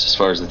obvious as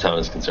far as the town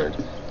is concerned.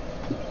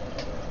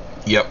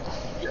 Yep.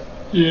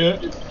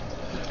 Yeah.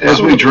 As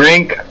we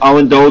drink, I'll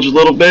indulge a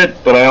little bit,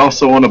 but I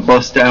also want to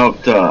bust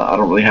out, I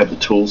don't really have the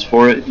tools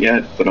for it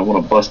yet, but I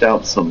want to bust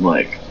out some,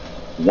 like,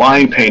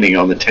 wine painting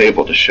on the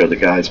table to show the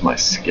guys my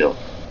skill.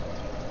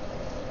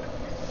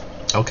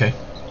 Okay.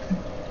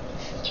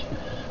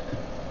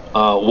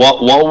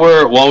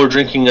 While we're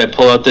drinking, I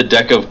pull out the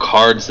deck of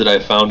cards that I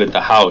found at the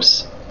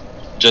house,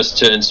 just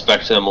to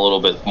inspect them a little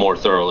bit more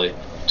thoroughly.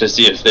 to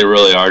see if they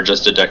really are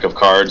just a deck of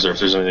cards or if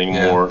there's anything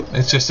more.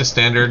 It's just a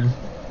standard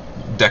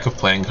deck of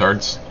playing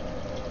cards.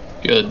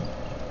 Good.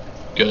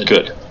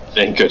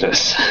 Thank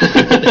goodness.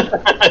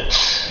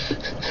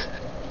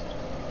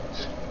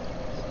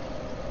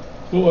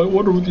 Well, I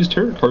wonder what these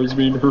tarot cards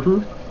mean.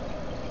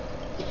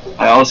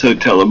 I also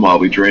tell them while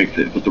we drink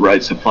that with the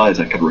right supplies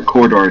I could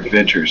record our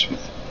adventures with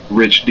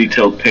rich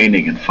detailed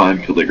painting and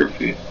fine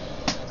calligraphy.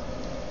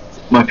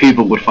 My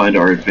people would find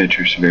our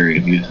adventures very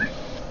amusing.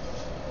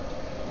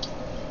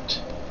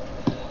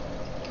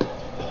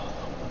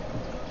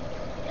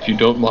 If you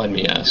don't mind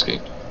me asking,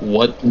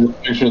 what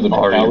Picture of the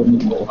are paladin.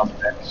 you?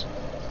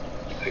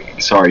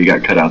 Sorry, you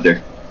got cut out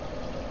there.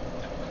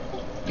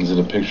 Is it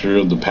a picture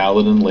of the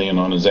paladin laying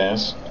on his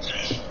ass?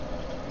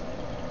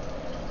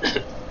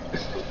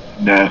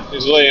 No,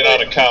 He's laying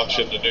on a couch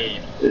in the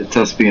nude. it's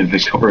us being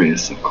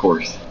victorious, of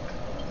course.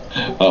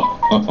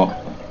 Oh.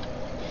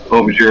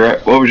 What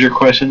was your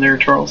question there,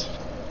 Charles?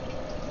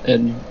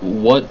 And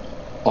what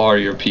are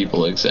your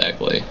people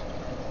exactly?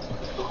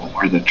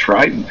 We're the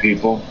Triton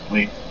people.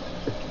 We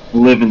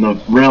live in the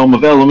realm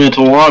of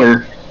elemental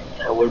water.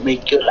 That would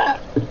make you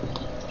laugh.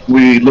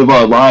 We live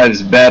our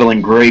lives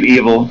battling great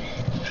evil,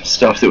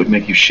 stuff that would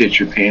make you shit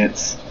your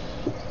pants.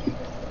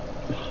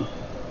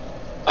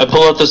 I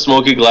pull out the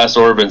smoky glass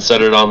orb and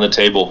set it on the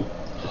table.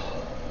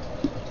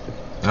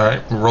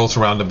 Alright, rolls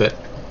around a bit.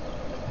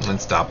 And then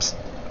stops.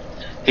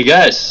 Hey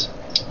guys.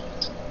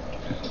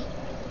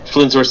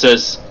 Flinsworth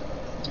says,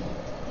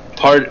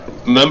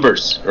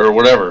 members, or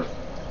whatever.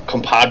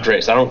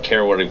 Compadres, I don't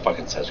care what he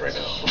fucking says right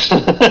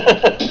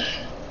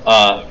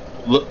now.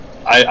 Look,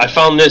 I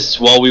found this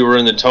while we were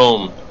in the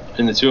tomb,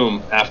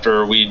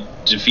 after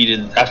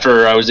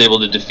I was able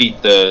to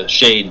defeat the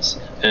Shades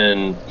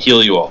and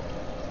heal you all.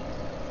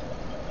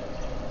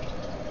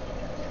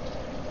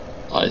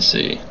 I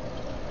see.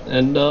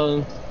 And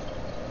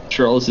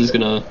Charles is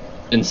gonna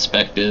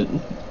inspect it,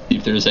 see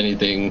if there's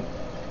anything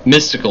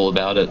mystical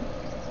about it.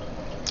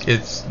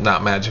 It's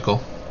not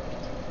magical.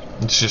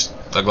 It's just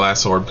a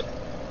glass orb.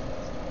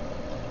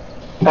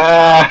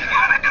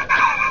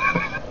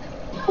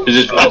 Is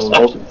it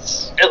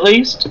at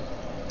least?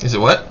 Is it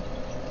what?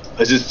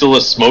 Is it still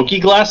a smoky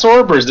glass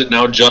orb, or is it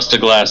now just a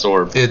glass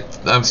orb?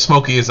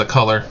 Smoky is a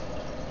color.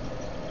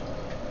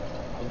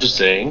 I'm just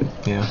saying.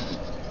 Yeah.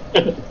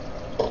 When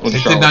It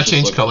did Charles not just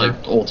change looked, color.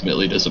 like,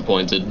 ultimately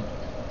disappointed.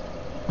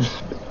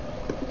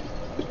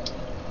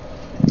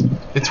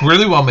 It's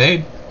really well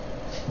made.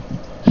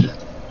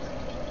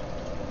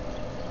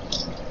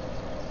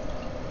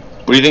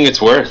 What do you think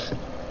it's worth?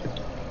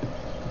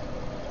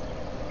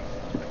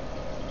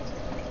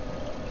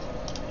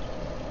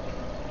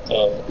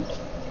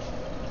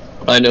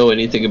 I know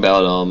anything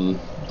about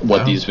what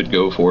No. these would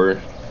go for.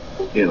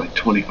 Yeah, like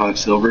 25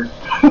 silver.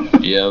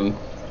 Yeah.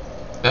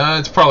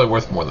 It's probably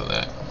worth more than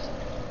that.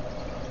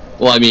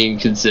 Well, I mean,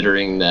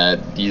 considering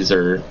that these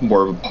are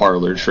more of a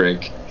parlor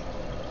trick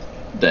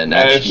than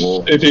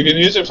actual. If you can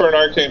use it for an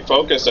arcane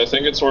focus, I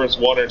think it's worth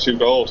 1 or 2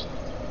 gold.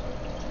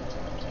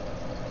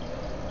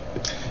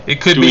 It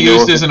could Do be we know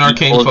used if as an it's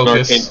arcane called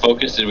focus. Arcane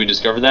focus? Did we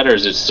discover that, or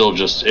is it still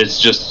just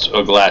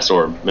a glass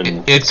orb?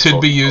 And It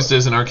could be used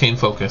as an arcane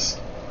focus.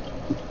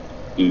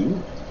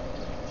 Ooh.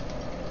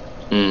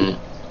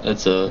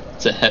 It's a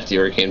hefty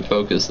arcane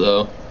focus,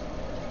 though.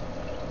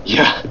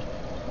 Yeah.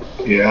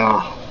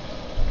 Yeah.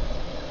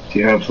 Do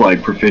you have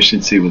like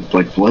proficiency with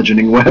like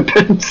bludgeoning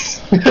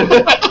weapons?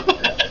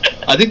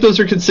 I think those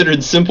are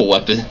considered simple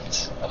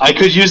weapons. I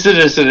could use it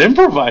as an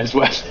improvised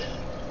weapon.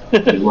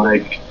 And,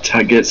 like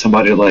to get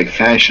somebody to like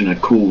fashion a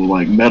cool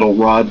like metal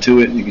rod to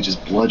it, and you can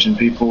just bludgeon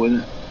people with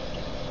it.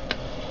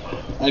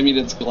 I mean,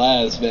 it's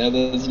glass, man.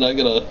 That's not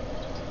gonna.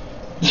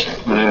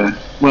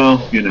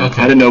 Well, you know,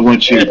 Okay. I didn't know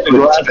once you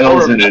put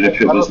spells in it if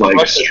it was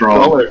like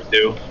strong.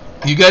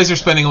 You guys are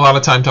spending a lot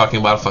of time talking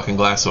about a fucking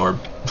glass orb.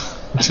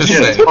 Just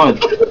Yeah, saying. it's fun.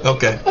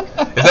 Okay.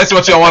 If that's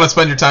what y'all want to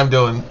spend your time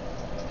doing.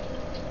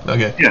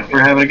 Okay. Yeah,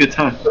 we're having a good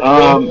time.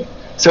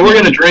 So we're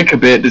gonna drink a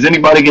bit. Does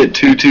anybody get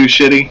too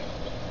shitty?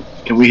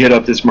 Can we hit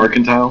up this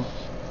mercantile?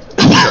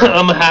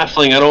 I'm a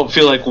halfling. I don't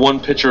feel like one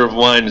pitcher of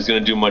wine is going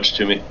to do much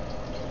to me.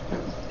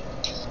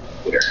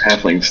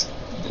 Halflings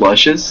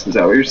blushes? Is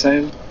that what you're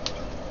saying?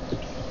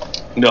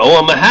 No,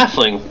 I'm a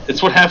halfling.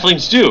 It's what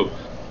halflings do.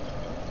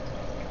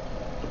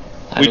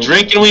 We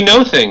drink and we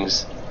know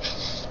things.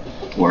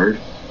 Word.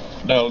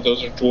 No,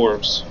 those are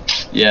dwarves.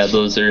 Yeah,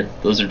 those are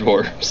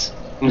dwarves.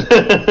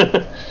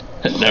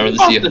 Never to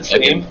see if I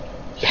can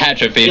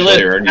patch a facial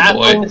hair on your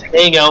boy. Halflings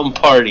hang out and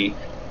party,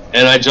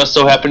 and I just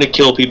so happen to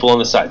kill people on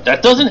the side.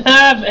 That doesn't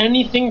have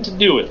anything to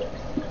do with it.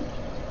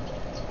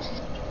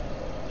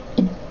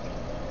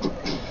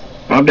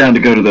 I'm down to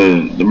go to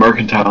the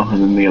mercantile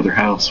and then the other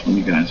house when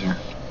you guys are.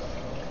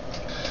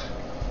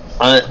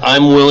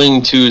 I'm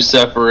willing to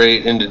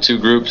separate into 2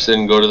 groups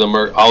and go to the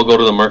I'll go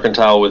to the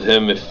mercantile with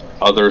him if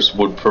others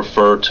would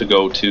prefer to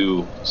go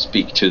to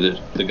speak to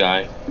the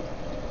guy.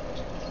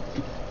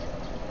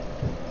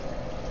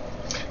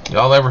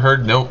 Y'all ever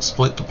heard don't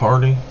split the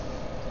party?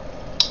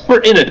 We're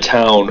in a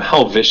town.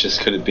 How vicious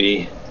could it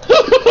be?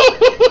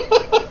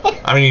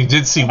 I mean, you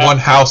did see one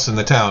house in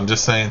the town,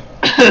 just saying.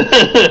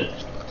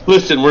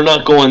 Listen, we're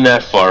not going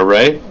that far,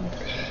 right?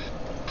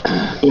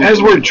 As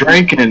we're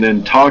drinking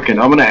and talking,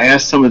 I'm gonna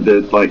ask some of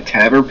the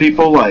tavern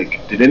people.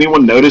 Did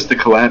anyone notice the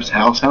collapsed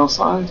house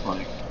outside?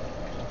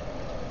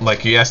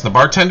 Like you asked the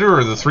bartender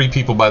or the 3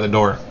 people by the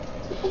door?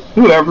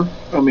 Whoever.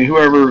 I mean,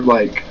 whoever.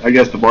 I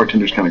guess the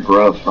bartender's kind of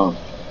gruff, huh?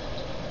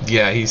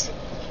 Yeah, he's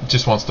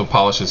just wants to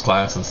polish his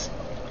glasses.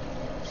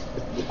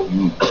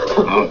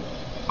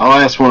 I'll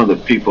ask one of the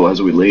people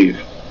as we leave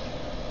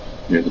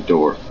near the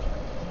door.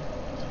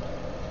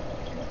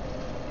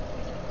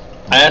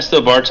 I asked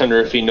the bartender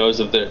if he knows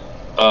of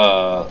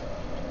a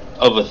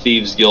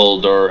thieves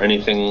guild or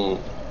anything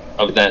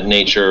of that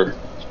nature.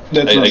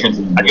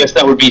 I guess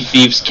that would be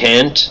Thieves'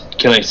 Cant.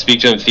 Can I speak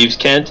to him Thieves'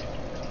 Cant?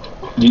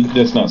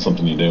 That's not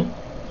something you do.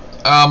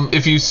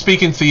 If you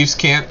speak in Thieves'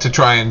 Cant to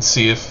try and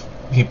see if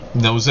he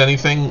knows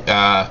anything,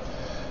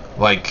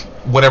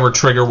 whatever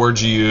trigger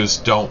words you use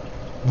don't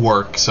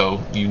work,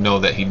 so you know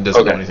that he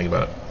doesn't know anything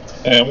about it.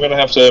 Hey, I'm gonna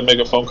have to make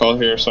a phone call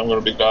here, so I'm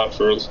gonna be gone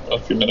for a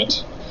few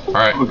minutes. All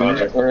right.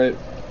 All right.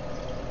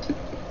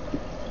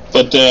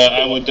 But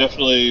I would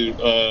definitely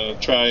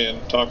try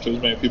and talk to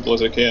as many people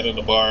as I can in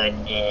the bar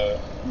and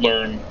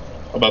learn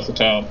about the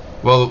town.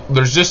 Well,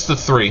 there's just the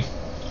 3.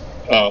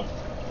 Oh,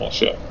 well,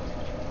 shit.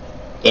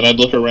 Then I'd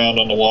look around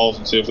on the walls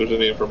and see if there's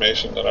any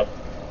information that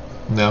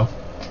No.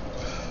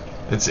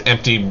 It's an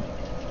empty,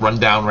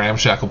 run-down,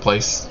 ramshackle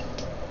place.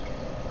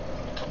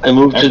 I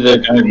moved to the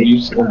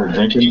guy when we're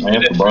drinking. I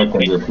asked the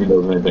bartender if he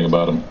knows anything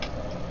about him.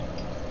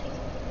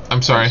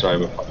 I'm sorry.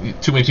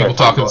 Too many people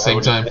talking at the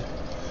same time.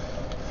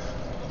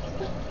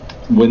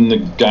 When the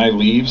guy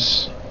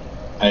leaves,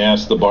 I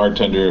asked the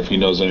bartender if he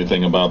knows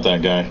anything about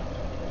that guy.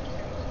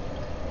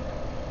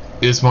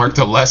 Is Mark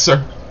the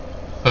Lesser?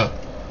 Huh.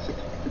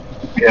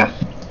 Yeah.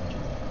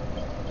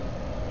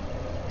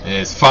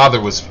 His father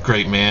was a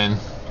great man.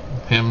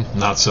 Him,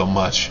 not so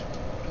much.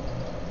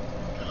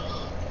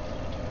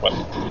 What?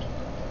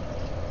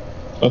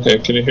 Okay,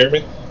 can you hear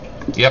me?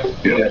 Yep.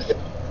 Yeah.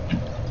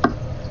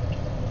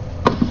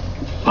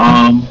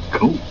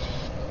 Cool.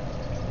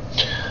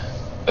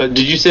 Did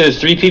you say the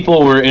 3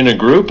 people were in a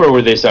group or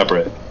were they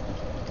separate?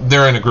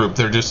 They're in a group.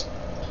 They're just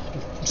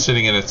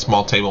sitting at a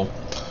small table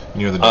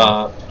near the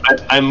door.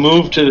 I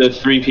moved to the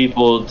 3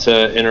 people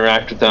to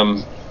interact with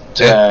them.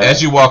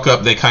 As you walk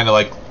up, they kind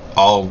of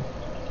all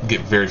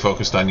get very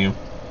focused on you.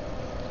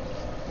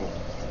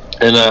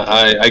 And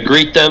I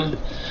greet them,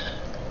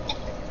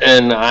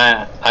 and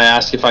I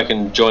ask if I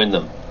can join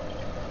them.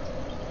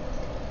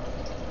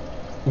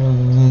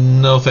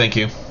 No, thank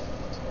you.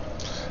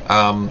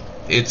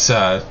 It's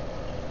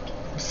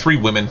 3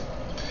 women.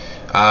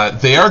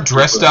 They are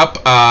dressed up,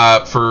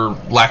 for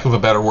lack of a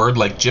better word,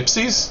 like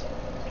gypsies.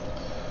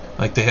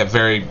 They have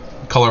very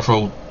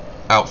colorful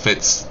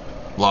outfits,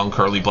 long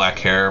curly black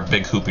hair,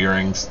 big hoop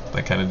earrings,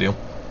 that kind of deal.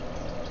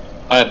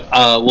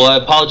 Well, I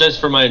apologize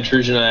for my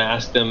intrusion. I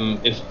asked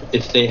them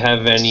if they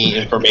have any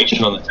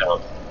information on the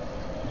town.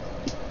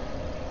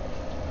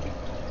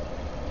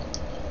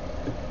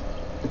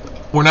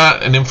 We're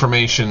not an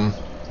information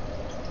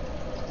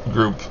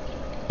group.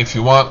 If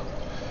you want,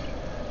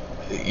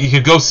 you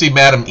could go see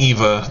Madame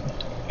Eva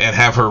and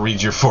have her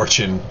read your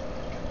fortune,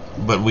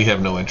 but we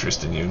have no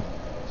interest in you.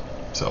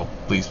 So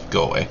please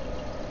go away.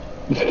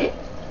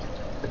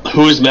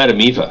 Who is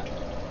Madame Eva?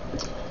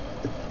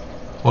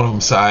 One of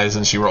them sighs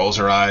and she rolls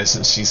her eyes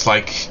and she's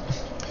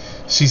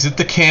at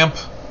the camp,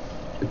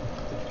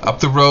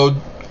 up the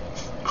road,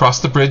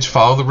 cross the bridge,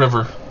 follow the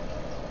river.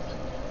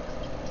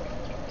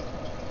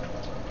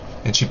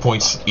 And she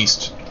points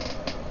east,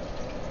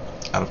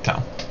 out of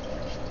town.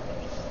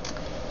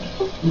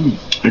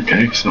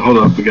 Okay, so hold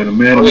on. We got a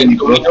Madame Eva.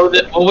 So we know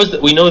that.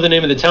 We know the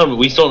name of the town, but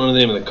we still don't know the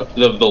name of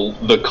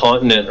the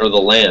continent or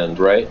the land,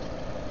 right?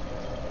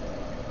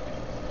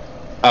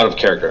 Out of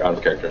character.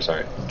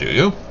 Sorry. Do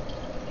you?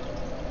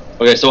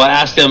 Okay, so I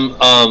asked them.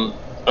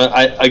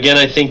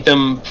 I thank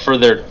them for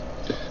their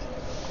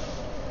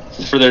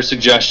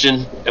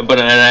suggestion, but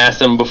I asked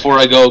them before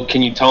I go.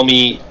 Can you tell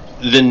me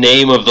the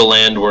name of the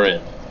land we're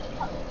in?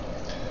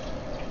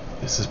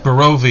 This is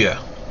Barovia.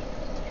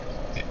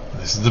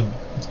 This is the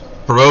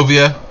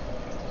Barovia.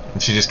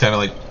 And she just kind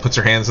of puts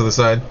her hands to the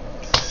side,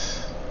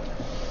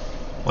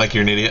 like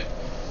you're an idiot.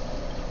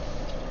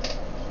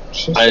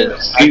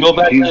 I go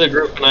back to the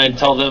group and I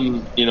tell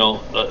them,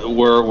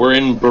 we're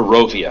in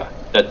Barovia.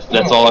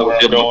 That's all I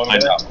was able to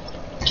find out.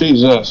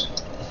 Jesus.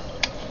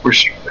 We're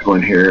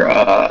struggling here.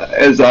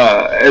 As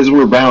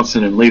we're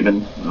bouncing and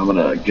leaving, I'm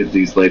gonna give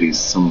these ladies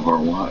some of our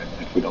wine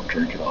if we don't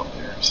drink it off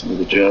there. Some of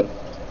the jet.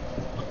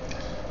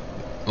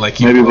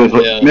 Maybe with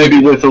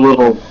a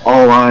little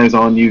all eyes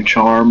on you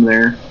charm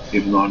there,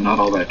 even though I'm not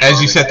all that charming.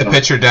 As you set the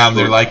picture down,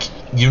 they're like,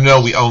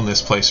 we own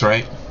this place,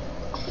 right?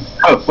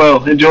 Oh,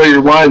 well, enjoy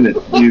your wine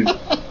that you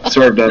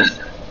served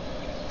us.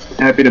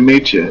 Happy to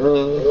meet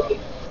you.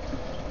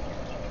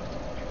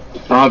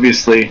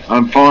 Obviously,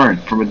 I'm foreign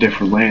from a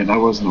different land. I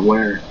wasn't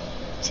aware.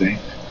 See?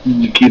 Did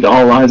you keep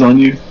all eyes on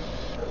you?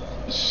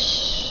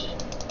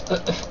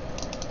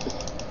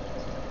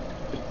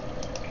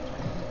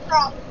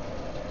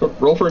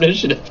 Roll for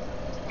initiative.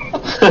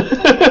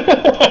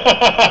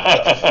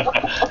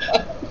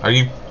 Are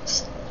you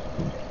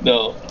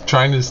No.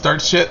 trying to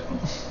start shit?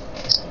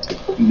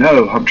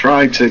 No, I'm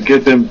trying to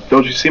get them.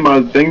 Don't you see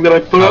my thing that I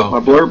put up? Oh. My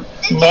blurb?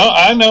 No,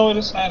 I know it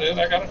is not it.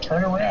 I gotta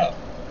turn around.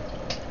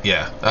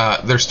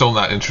 Yeah, they're still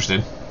not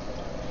interested.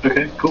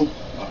 Okay, cool.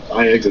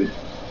 I exit.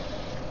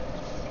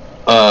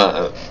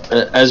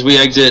 As we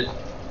exit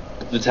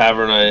the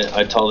tavern,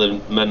 I tell the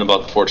men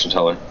about the fortune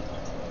teller.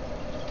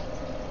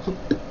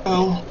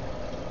 Oh.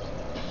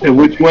 And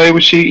which way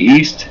was she?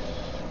 East?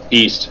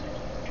 East.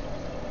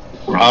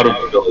 Out of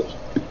the village.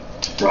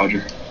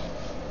 Roger.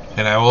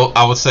 And I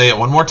will say it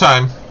one more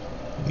time.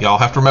 Y'all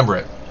have to remember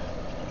it.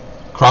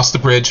 Cross the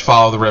bridge,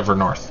 follow the river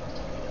north.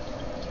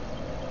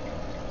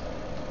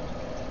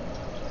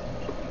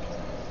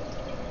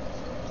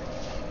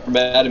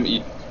 Madam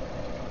E.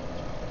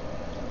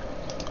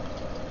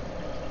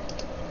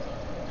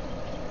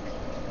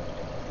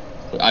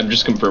 I'm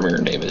just confirming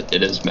her name.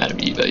 It is Madam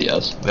Eva,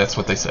 yes. That's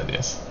what they said,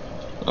 yes.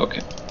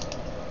 Okay.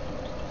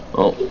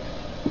 Well,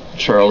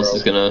 Charles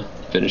is gonna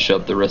finish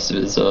up the rest of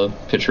his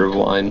pitcher of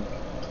wine.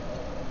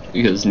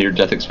 Because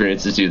near-death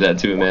experiences do that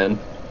to a man.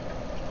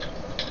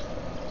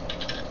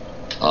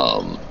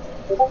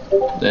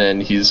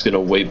 And he's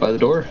gonna wait by the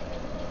door.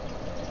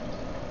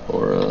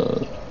 Or,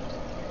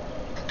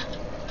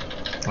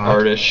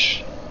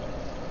 Artish.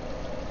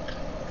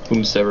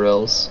 Whomsoever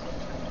else.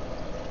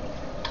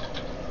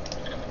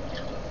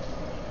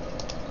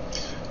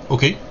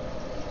 Okay.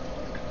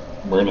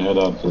 We're gonna head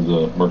out to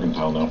the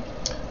mercantile now.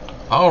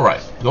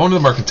 Alright, going to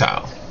the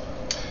mercantile.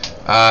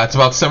 It's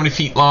about 70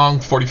 feet long,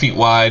 40 feet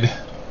wide.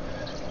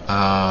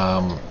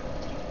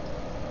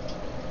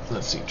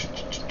 Let's see.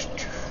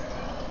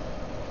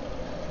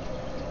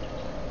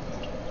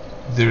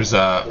 There's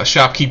a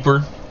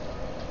shopkeeper.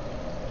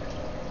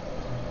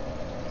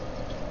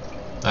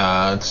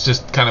 It's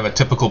just kind of a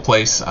typical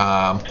place.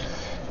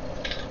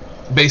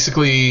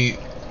 Basically,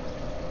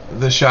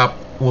 the shop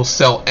will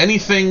sell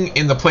anything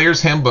in the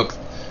player's handbook,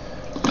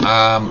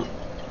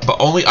 but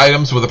only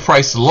items with a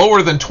price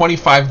lower than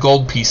 25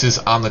 gold pieces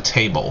on the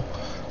table.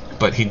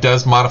 But he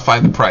does modify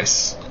the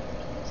price.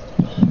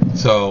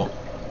 So,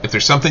 if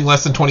there's something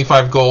less than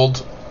 25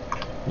 gold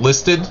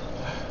listed,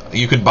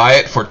 you can buy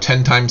it for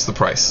 10 times the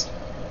price.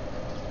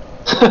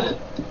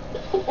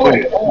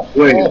 Wait,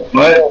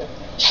 what?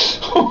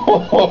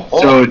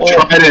 So a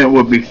trident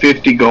would be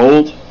 50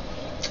 gold?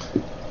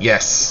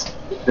 Yes.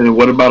 And then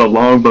what about a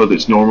longbow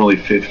that's normally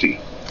 50?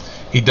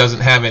 He doesn't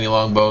have any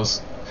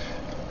longbows.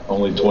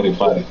 Only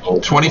 25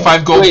 gold.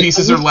 25 gold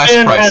pieces or less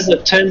man price. has a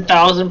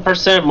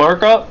 10,000%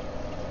 markup?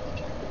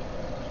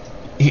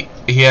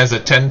 He has a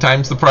 10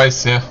 times the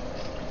price, yeah.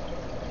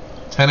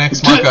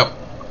 10x markup.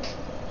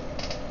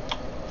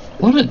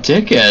 What a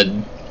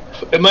dickhead.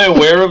 Am I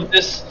aware of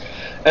this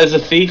as a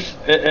thief?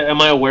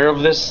 Am I aware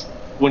of this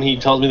when he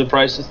tells me the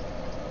prices?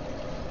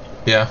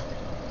 Yeah.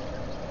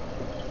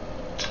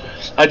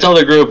 I tell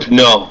the group,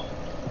 no.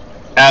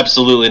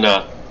 Absolutely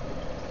not.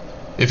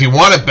 If you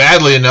want it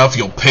badly enough,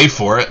 you'll pay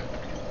for it.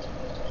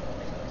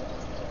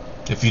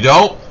 If you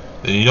don't,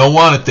 then you don't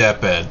want it that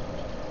bad.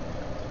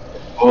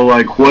 Well,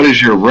 like, what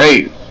is your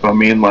rate? I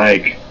mean,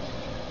 like,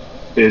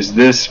 is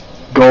this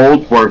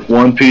gold worth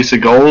one piece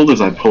of gold?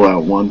 As I pull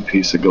out one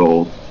piece of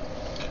gold.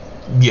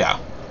 Yeah.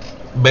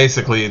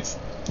 Basically, it's,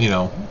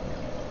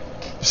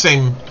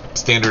 same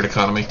standard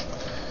economy.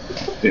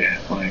 Yeah,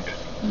 like,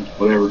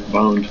 whatever,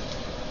 boned.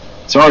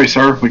 Sorry,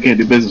 sir, we can't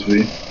do business with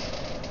you.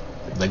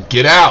 Then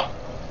get out.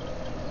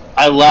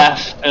 I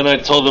laugh and I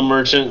tell the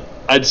merchant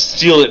I'd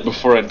steal it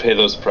before I'd pay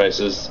those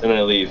prices, and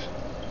I leave.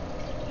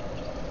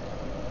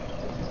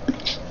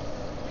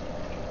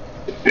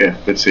 Yeah,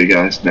 but see,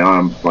 guys, now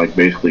I'm, like,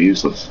 basically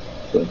useless.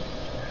 So,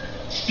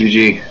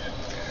 GG.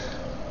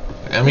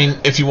 I mean,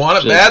 if you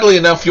want it badly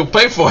enough, you'll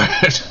pay for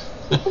it.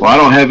 Well, I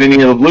don't have any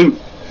of the loot.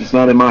 It's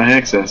not in my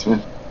access,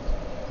 man.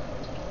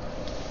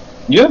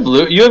 You have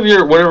loot. You have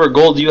your whatever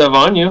gold you have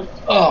on you.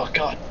 Oh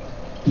God.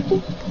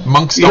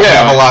 Monks don't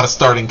have a lot of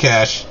starting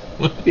cash.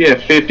 Yeah,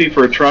 50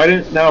 for a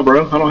trident? No,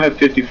 bro, I don't have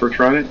 50 for a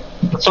trident.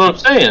 That's what I'm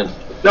saying.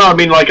 No, I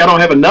mean, like, I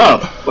don't have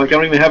enough. Like, I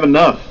don't even have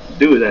enough to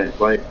do with that.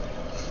 Like,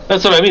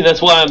 that's what I mean.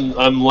 That's why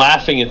I'm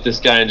laughing at this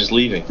guy and just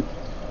leaving.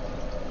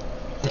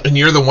 And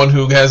you're the one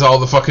who has all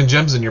the fucking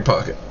gems in your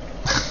pocket.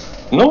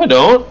 No, I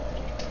don't.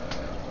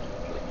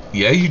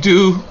 Yeah, you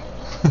do.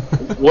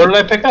 What did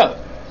I pick up?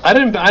 I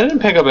didn't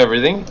pick up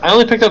everything. I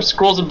only picked up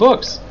scrolls and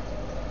books.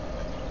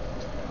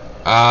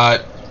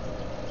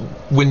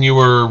 When you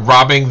were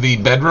robbing the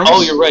bedrooms?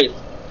 Oh, you're right.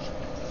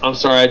 I'm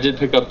sorry, I did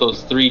pick up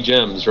those 3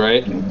 gems,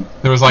 right?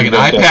 There was like an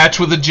eye patch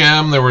with a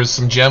gem, there was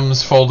some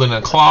gems folded in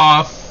a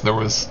cloth, there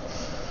was...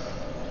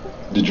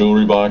 The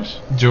jewelry box.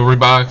 Jewelry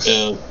box.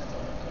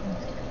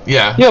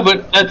 Yeah. Yeah,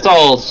 but that's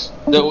all...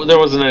 There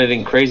wasn't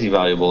anything crazy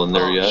valuable in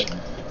there yet.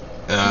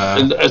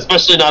 And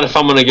especially not if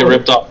I'm going to get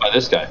ripped off by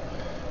this guy.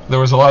 There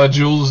was a lot of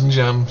jewels and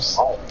gems.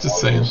 Just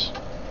saying.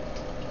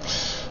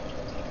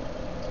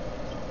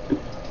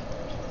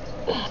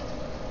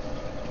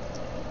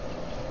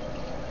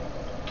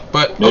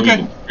 Maybe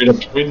Okay. trade up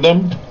between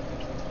them.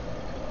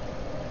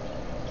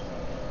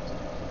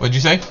 What'd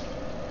you say?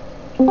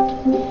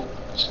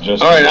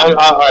 Just All right,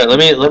 all right.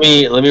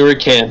 Let me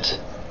recant.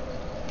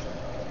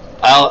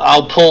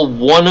 I'll pull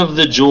one of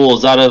the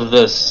jewels out of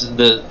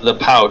the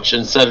pouch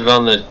and set it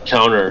on the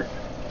counter,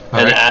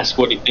 and right. ask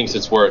what he thinks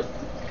it's worth.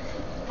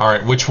 All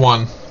right, which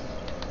one?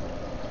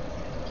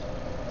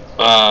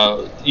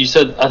 You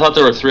said I thought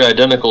there were 3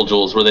 identical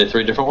jewels. Were they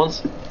 3 different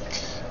ones?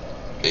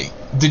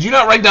 Did you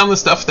not write down the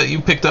stuff that you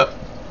picked up?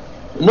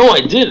 No, I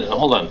did.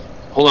 Hold on.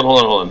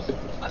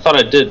 I thought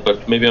I did,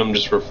 but maybe I'm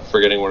just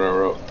forgetting what I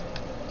wrote.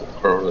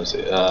 Or what did I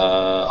say?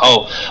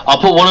 I'll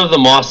put one of the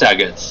moss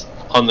agates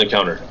on the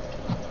counter.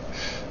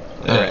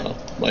 Alright.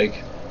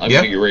 Like, I'm Yeah.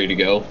 gonna get ready to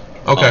go.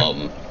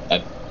 Okay.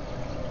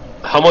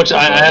 How much?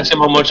 I asked him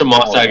how much a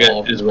moss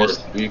agate is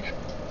worth.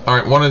 All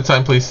right, one at a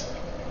time, please.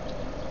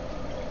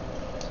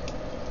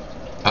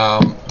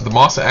 The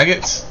moss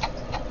agates.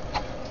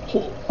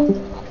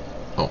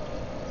 Oh.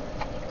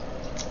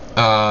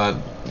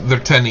 They're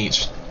 10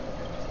 each.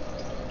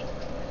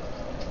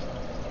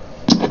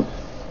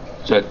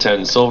 Is that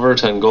 10 silver,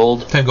 10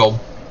 gold? 10 gold.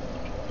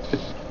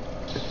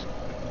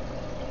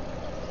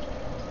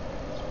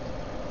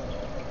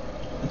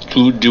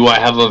 Do I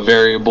have a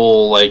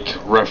variable like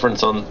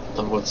reference on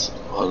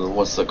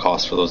what's the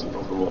cost for those?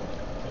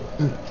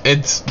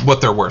 It's what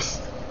they're worth.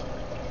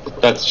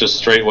 That's just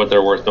straight what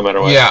they're worth, no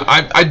matter what. Yeah,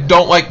 I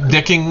don't like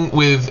dicking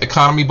with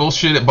economy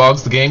bullshit. It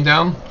bogs the game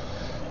down.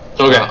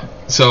 Okay.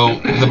 So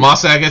the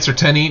moss agates are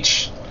 10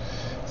 each.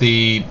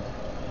 The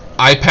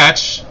eye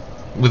patch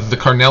with the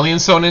carnelian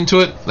sewn into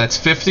it, that's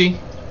 50.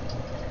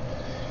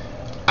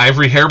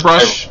 Ivory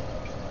hairbrush.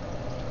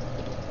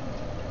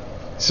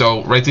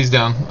 So write these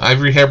down.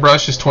 Ivory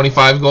hairbrush is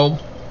 25 gold.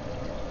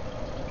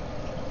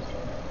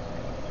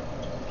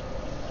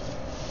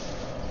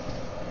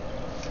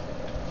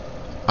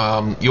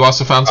 You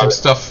also found some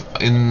stuff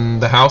in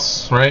the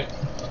house, right?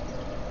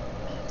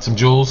 Some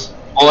jewels.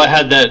 Well, I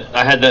had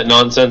that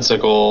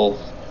nonsensical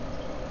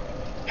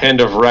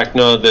hand of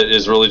Rekna that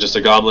is really just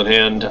a goblin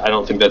hand. I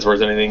don't think that's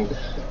worth anything.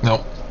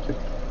 No.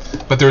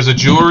 But there's a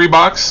jewelry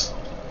box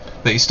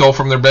that you stole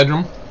from their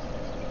bedroom.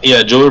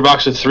 Yeah, jewelry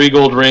box with 3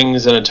 gold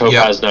rings and a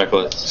topaz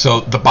necklace.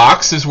 So the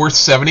box is worth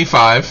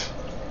 75.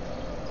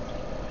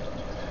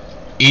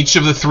 Each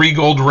of the 3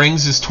 gold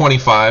rings is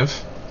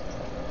 25.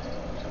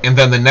 And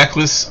then the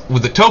necklace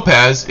with the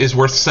topaz is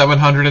worth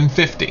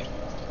 750.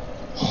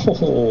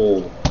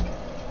 Oh.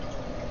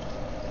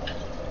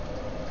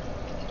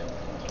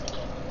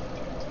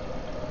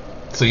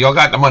 So y'all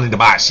got the money to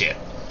buy shit.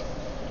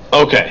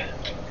 Okay.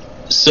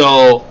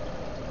 So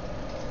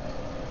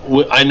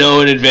I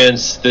know in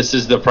advance this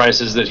is the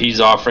prices that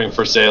he's offering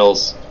for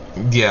sales.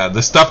 Yeah,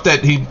 the stuff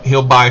that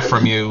he'll buy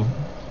from you,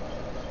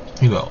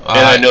 he will.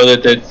 And I know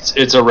that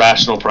it's a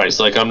rational price.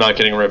 Like, I'm not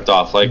getting ripped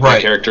off. Like, my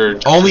Right. character,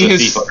 Only as a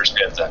his- thief,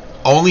 understands that.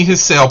 Only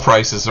his sale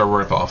prices are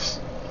rip-offs.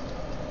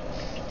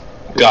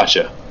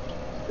 Gotcha.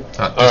 Just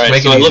All right,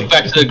 make so it I easy. look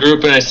back to the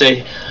group and I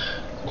say,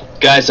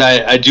 guys,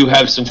 I do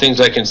have some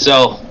things I can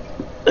sell.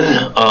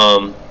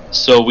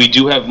 So we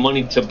do have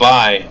money to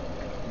buy,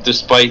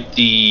 despite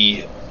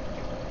the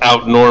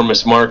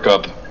outnormous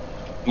markup.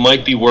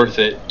 Might be worth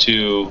it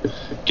to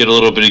get a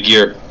little bit of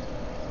gear.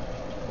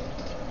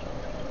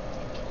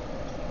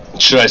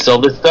 Should I sell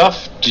this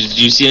stuff? Did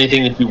you see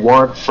anything that you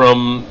want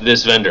from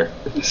this vendor?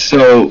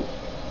 So,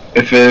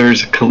 if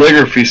there's a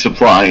calligraphy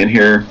supply in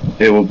here,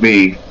 it will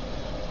be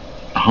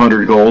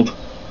 100 gold.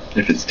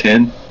 If it's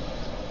 10.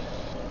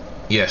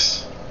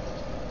 Yes.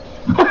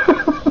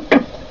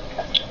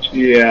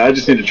 Yeah, I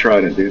just need to try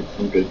it, dude.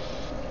 I'm good.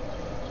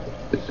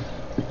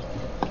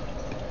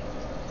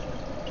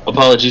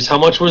 Apologies, how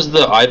much was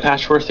the eye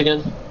patch worth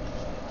again?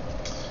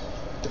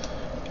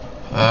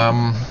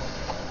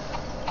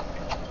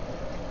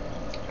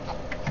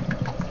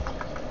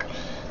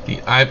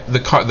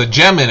 The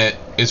gem in it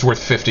is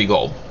worth 50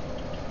 gold.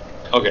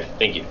 Okay,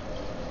 thank you.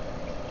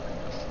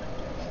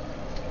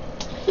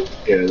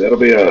 Yeah, that'll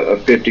be a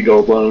 50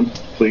 gold loan,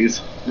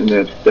 please. And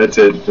that's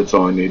it. That's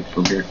all I need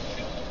from here.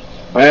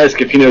 I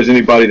ask if he knows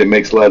anybody that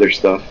makes leather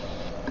stuff.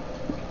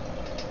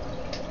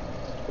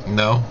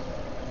 No.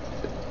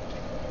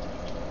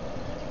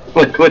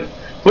 Like, what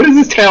does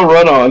this town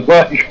run on?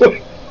 Like,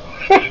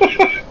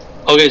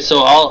 Okay,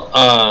 so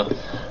I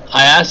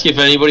ask if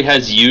anybody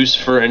has use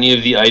for any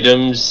of the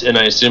items, and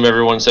I assume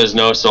everyone says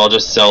no, so I'll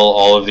just sell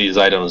all of these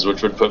items,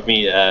 which would put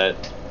me at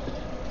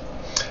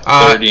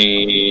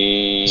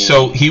 30...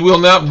 So he will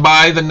not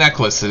buy the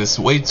necklace. It is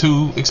way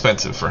too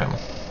expensive for him.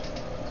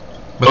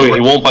 But Okay, he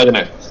won't buy the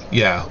necklace.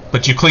 Yeah,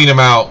 but you clean him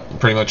out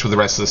pretty much with the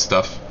rest of this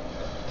stuff.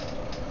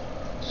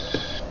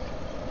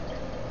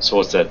 So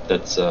what's that?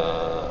 That's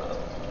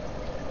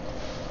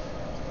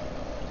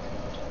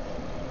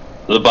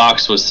the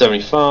box was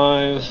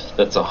 75.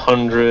 That's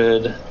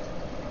 100. All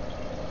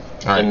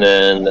right. And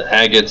then the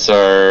agates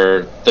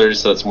are 30,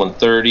 so that's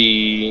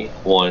 130,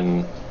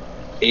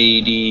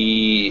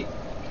 180,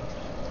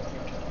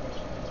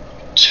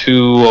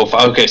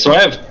 205. Okay, so I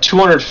have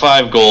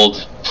 205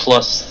 gold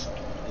plus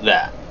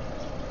that.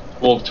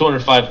 Well,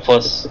 205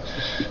 plus.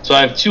 So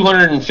I have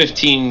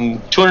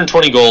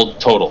 220 gold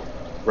total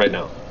right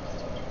now.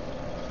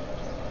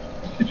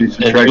 Did you And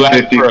subtract you asked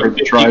 50 for for a the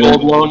 50 trident?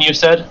 gold loan, you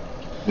said?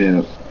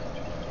 Yeah.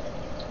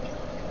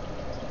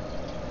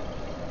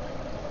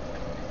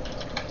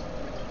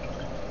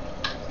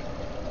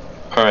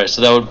 Alright,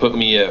 so that would put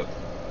me at...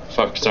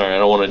 Fuck, sorry, I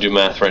don't want to do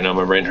math right now,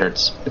 my brain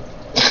hurts.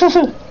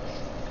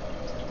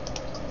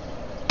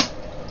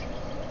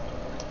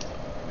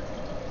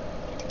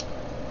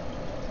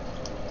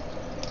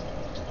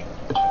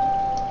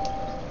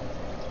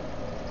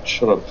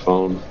 Shut up,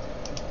 phone.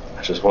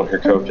 I just want your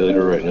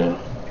calculator right now.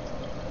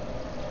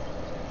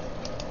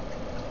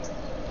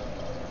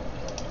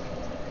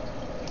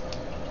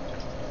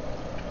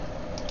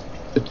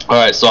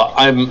 Alright, so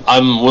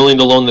I'm willing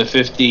to loan the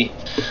 50,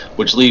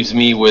 which leaves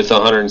me with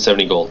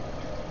 170 gold.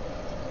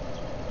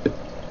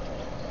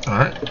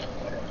 Alright.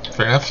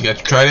 Fair enough. You got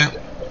your trident?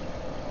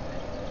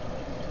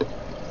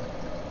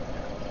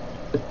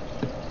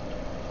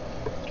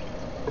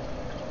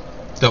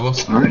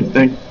 Doubles? All right.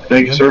 Thank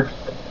you, Good. sir.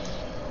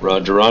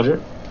 Roger,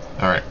 roger.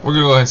 Alright. We're going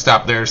to go ahead and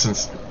stop there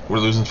since we're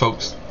losing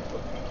folks.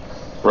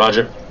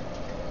 Roger.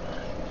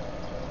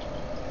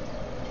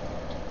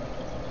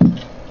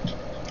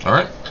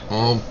 Alright.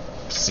 We'll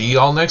see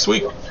y'all next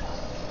week.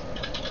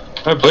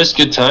 Alright, boys,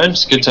 good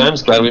times, good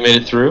times. Glad we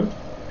made it through.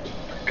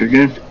 Good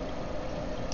game.